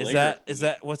 Calligraphy. Is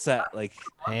that what's that like?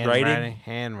 Handwriting.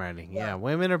 Handwriting. Yeah,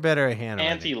 women are better at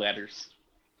handwriting. Anti-letters.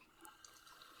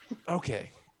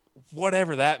 Okay,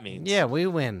 whatever that means. Yeah, we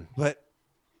win. But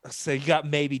so you got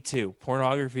maybe 2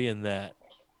 pornography and that.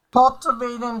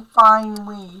 Cultivating fine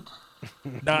weed.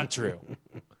 Not true.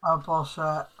 Oh,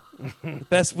 bullshit. The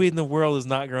best weed in the world is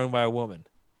not grown by a woman.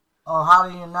 Oh, how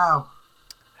do you know?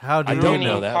 How do I you don't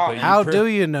know know that. But How do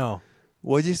you know?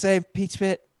 What'd you say, Peach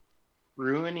Pit?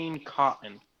 Ruining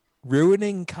cotton.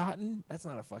 Ruining cotton? That's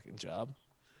not a fucking job.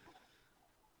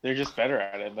 They're just better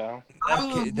at it though. I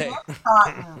enhance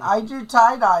cotton. I do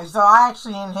tie-dye, so I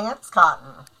actually enhance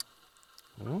cotton.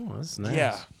 Oh, that's nice.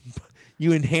 Yeah.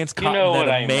 You enhance You cotton know that what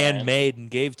a I man meant. made and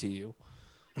gave to you.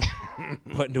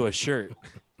 Put into a shirt.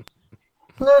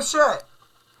 No shit.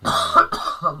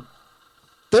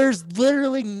 There's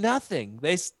literally nothing.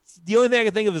 The only thing I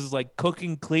can think of is like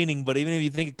cooking, cleaning. But even if you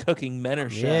think of cooking, men are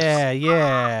chefs. Yeah,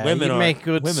 yeah. Women you aren't. make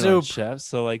good women soup. aren't chefs.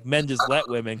 So like men just let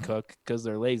women cook because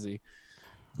they're lazy.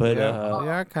 But we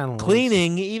are kind of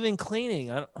cleaning, even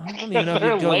cleaning, I don't even know if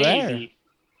They're you'd go lazy.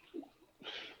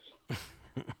 there.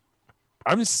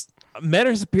 Men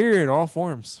are superior in all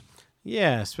forms,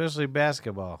 Yeah, especially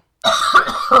basketball.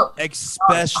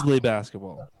 especially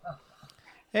basketball.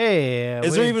 Hey,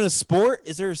 Is there even a sport?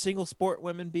 Is there a single sport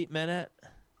women beat men at?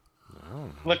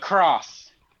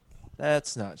 Lacrosse.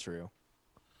 That's not true.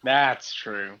 That's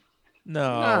true. No,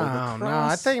 No, lacrosse. no.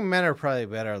 I think men are probably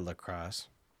better at lacrosse.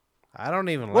 I don't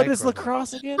even What like is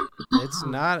lacrosse again? It's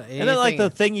not. Isn't it like the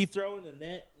anything- thing you throw in the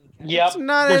net? Yep. It's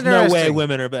not There's no way interesting.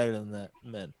 women are better than that.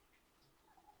 Men.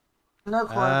 No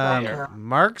clue. Don't care.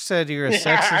 Mark said you're a Yeah, I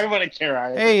sexist. wouldn't care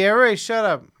either. Hey, everybody, shut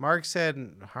up. Mark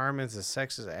said Harmon's a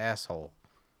sexist asshole.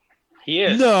 He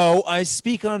is. No, I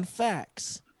speak on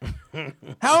facts.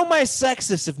 How am I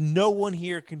sexist if no one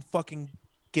here can fucking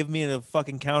give me a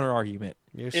fucking counter argument?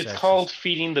 You're It's sexist. called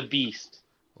feeding the beast.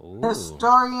 Ooh.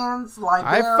 Historians, I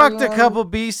librarians. fucked a couple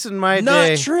beasts in my Not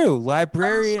day. true.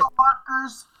 Librarian. Social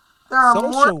workers. There are more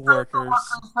Social social workers.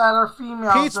 workers that are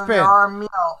females Peach than Pit. there are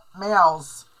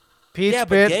males. Peach Yeah, Pit.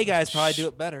 but gay guys probably do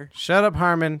it better. Shut up,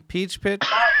 Harmon. Peach Pit.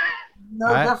 No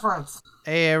I- difference.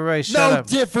 Hey, everybody, shut No up.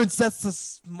 difference. That's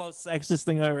the most sexist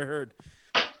thing I ever heard.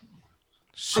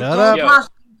 Shut a up. gay person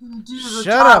can do the Shut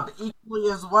job up.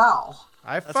 equally as well.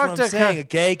 I That's fucked what I'm a saying. cou- A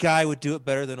gay guy would do it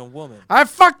better than a woman. I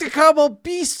fucked a couple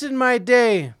beasts in my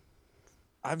day.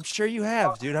 I'm sure you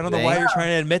have, dude. I don't know why you're trying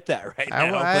to admit that right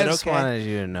now. I but just okay. wanted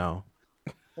you to know.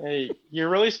 Hey, you're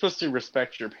really supposed to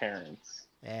respect your parents.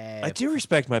 I do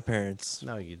respect my parents.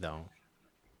 No, you don't.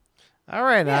 All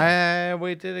right,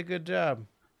 we did a good job.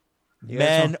 You guys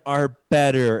Men want- are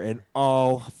better in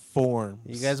all forms.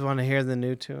 You guys want to hear the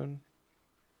new tune?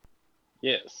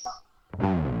 Yes.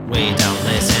 We don't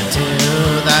listen to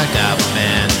the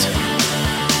government.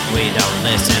 We don't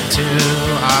listen to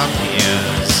our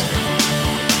peers.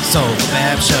 So the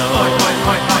Bab Show.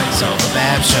 So the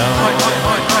Bab Show.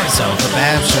 So the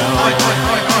Bab Show.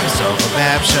 So the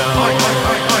Bab Show.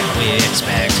 We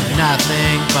expect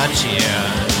nothing but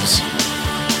cheers.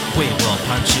 We will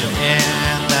punch you in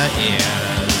the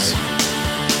ears.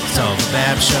 So the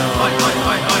Bab Show.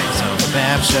 So the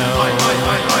Bab Show.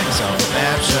 So the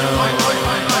Bab Show.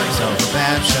 So the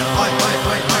Bab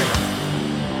Show.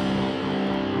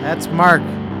 That's Mark.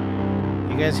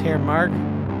 You guys hear Mark?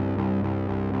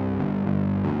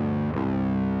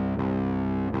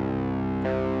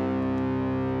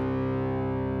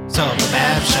 So the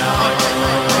Bab Show.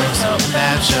 So the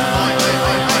Bab Show.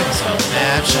 So the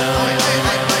Bab Show.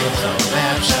 So the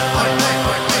Bab Show.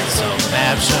 So the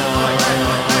Bab Show.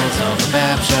 So the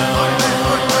Bab Show.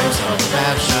 So the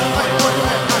Bab Show.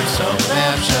 So the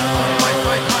Bab Show.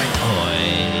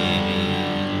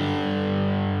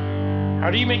 How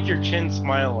do you make your chin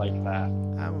smile like that?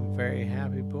 I'm a very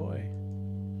happy boy.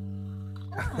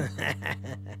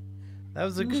 That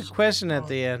was a good question at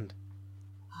the end.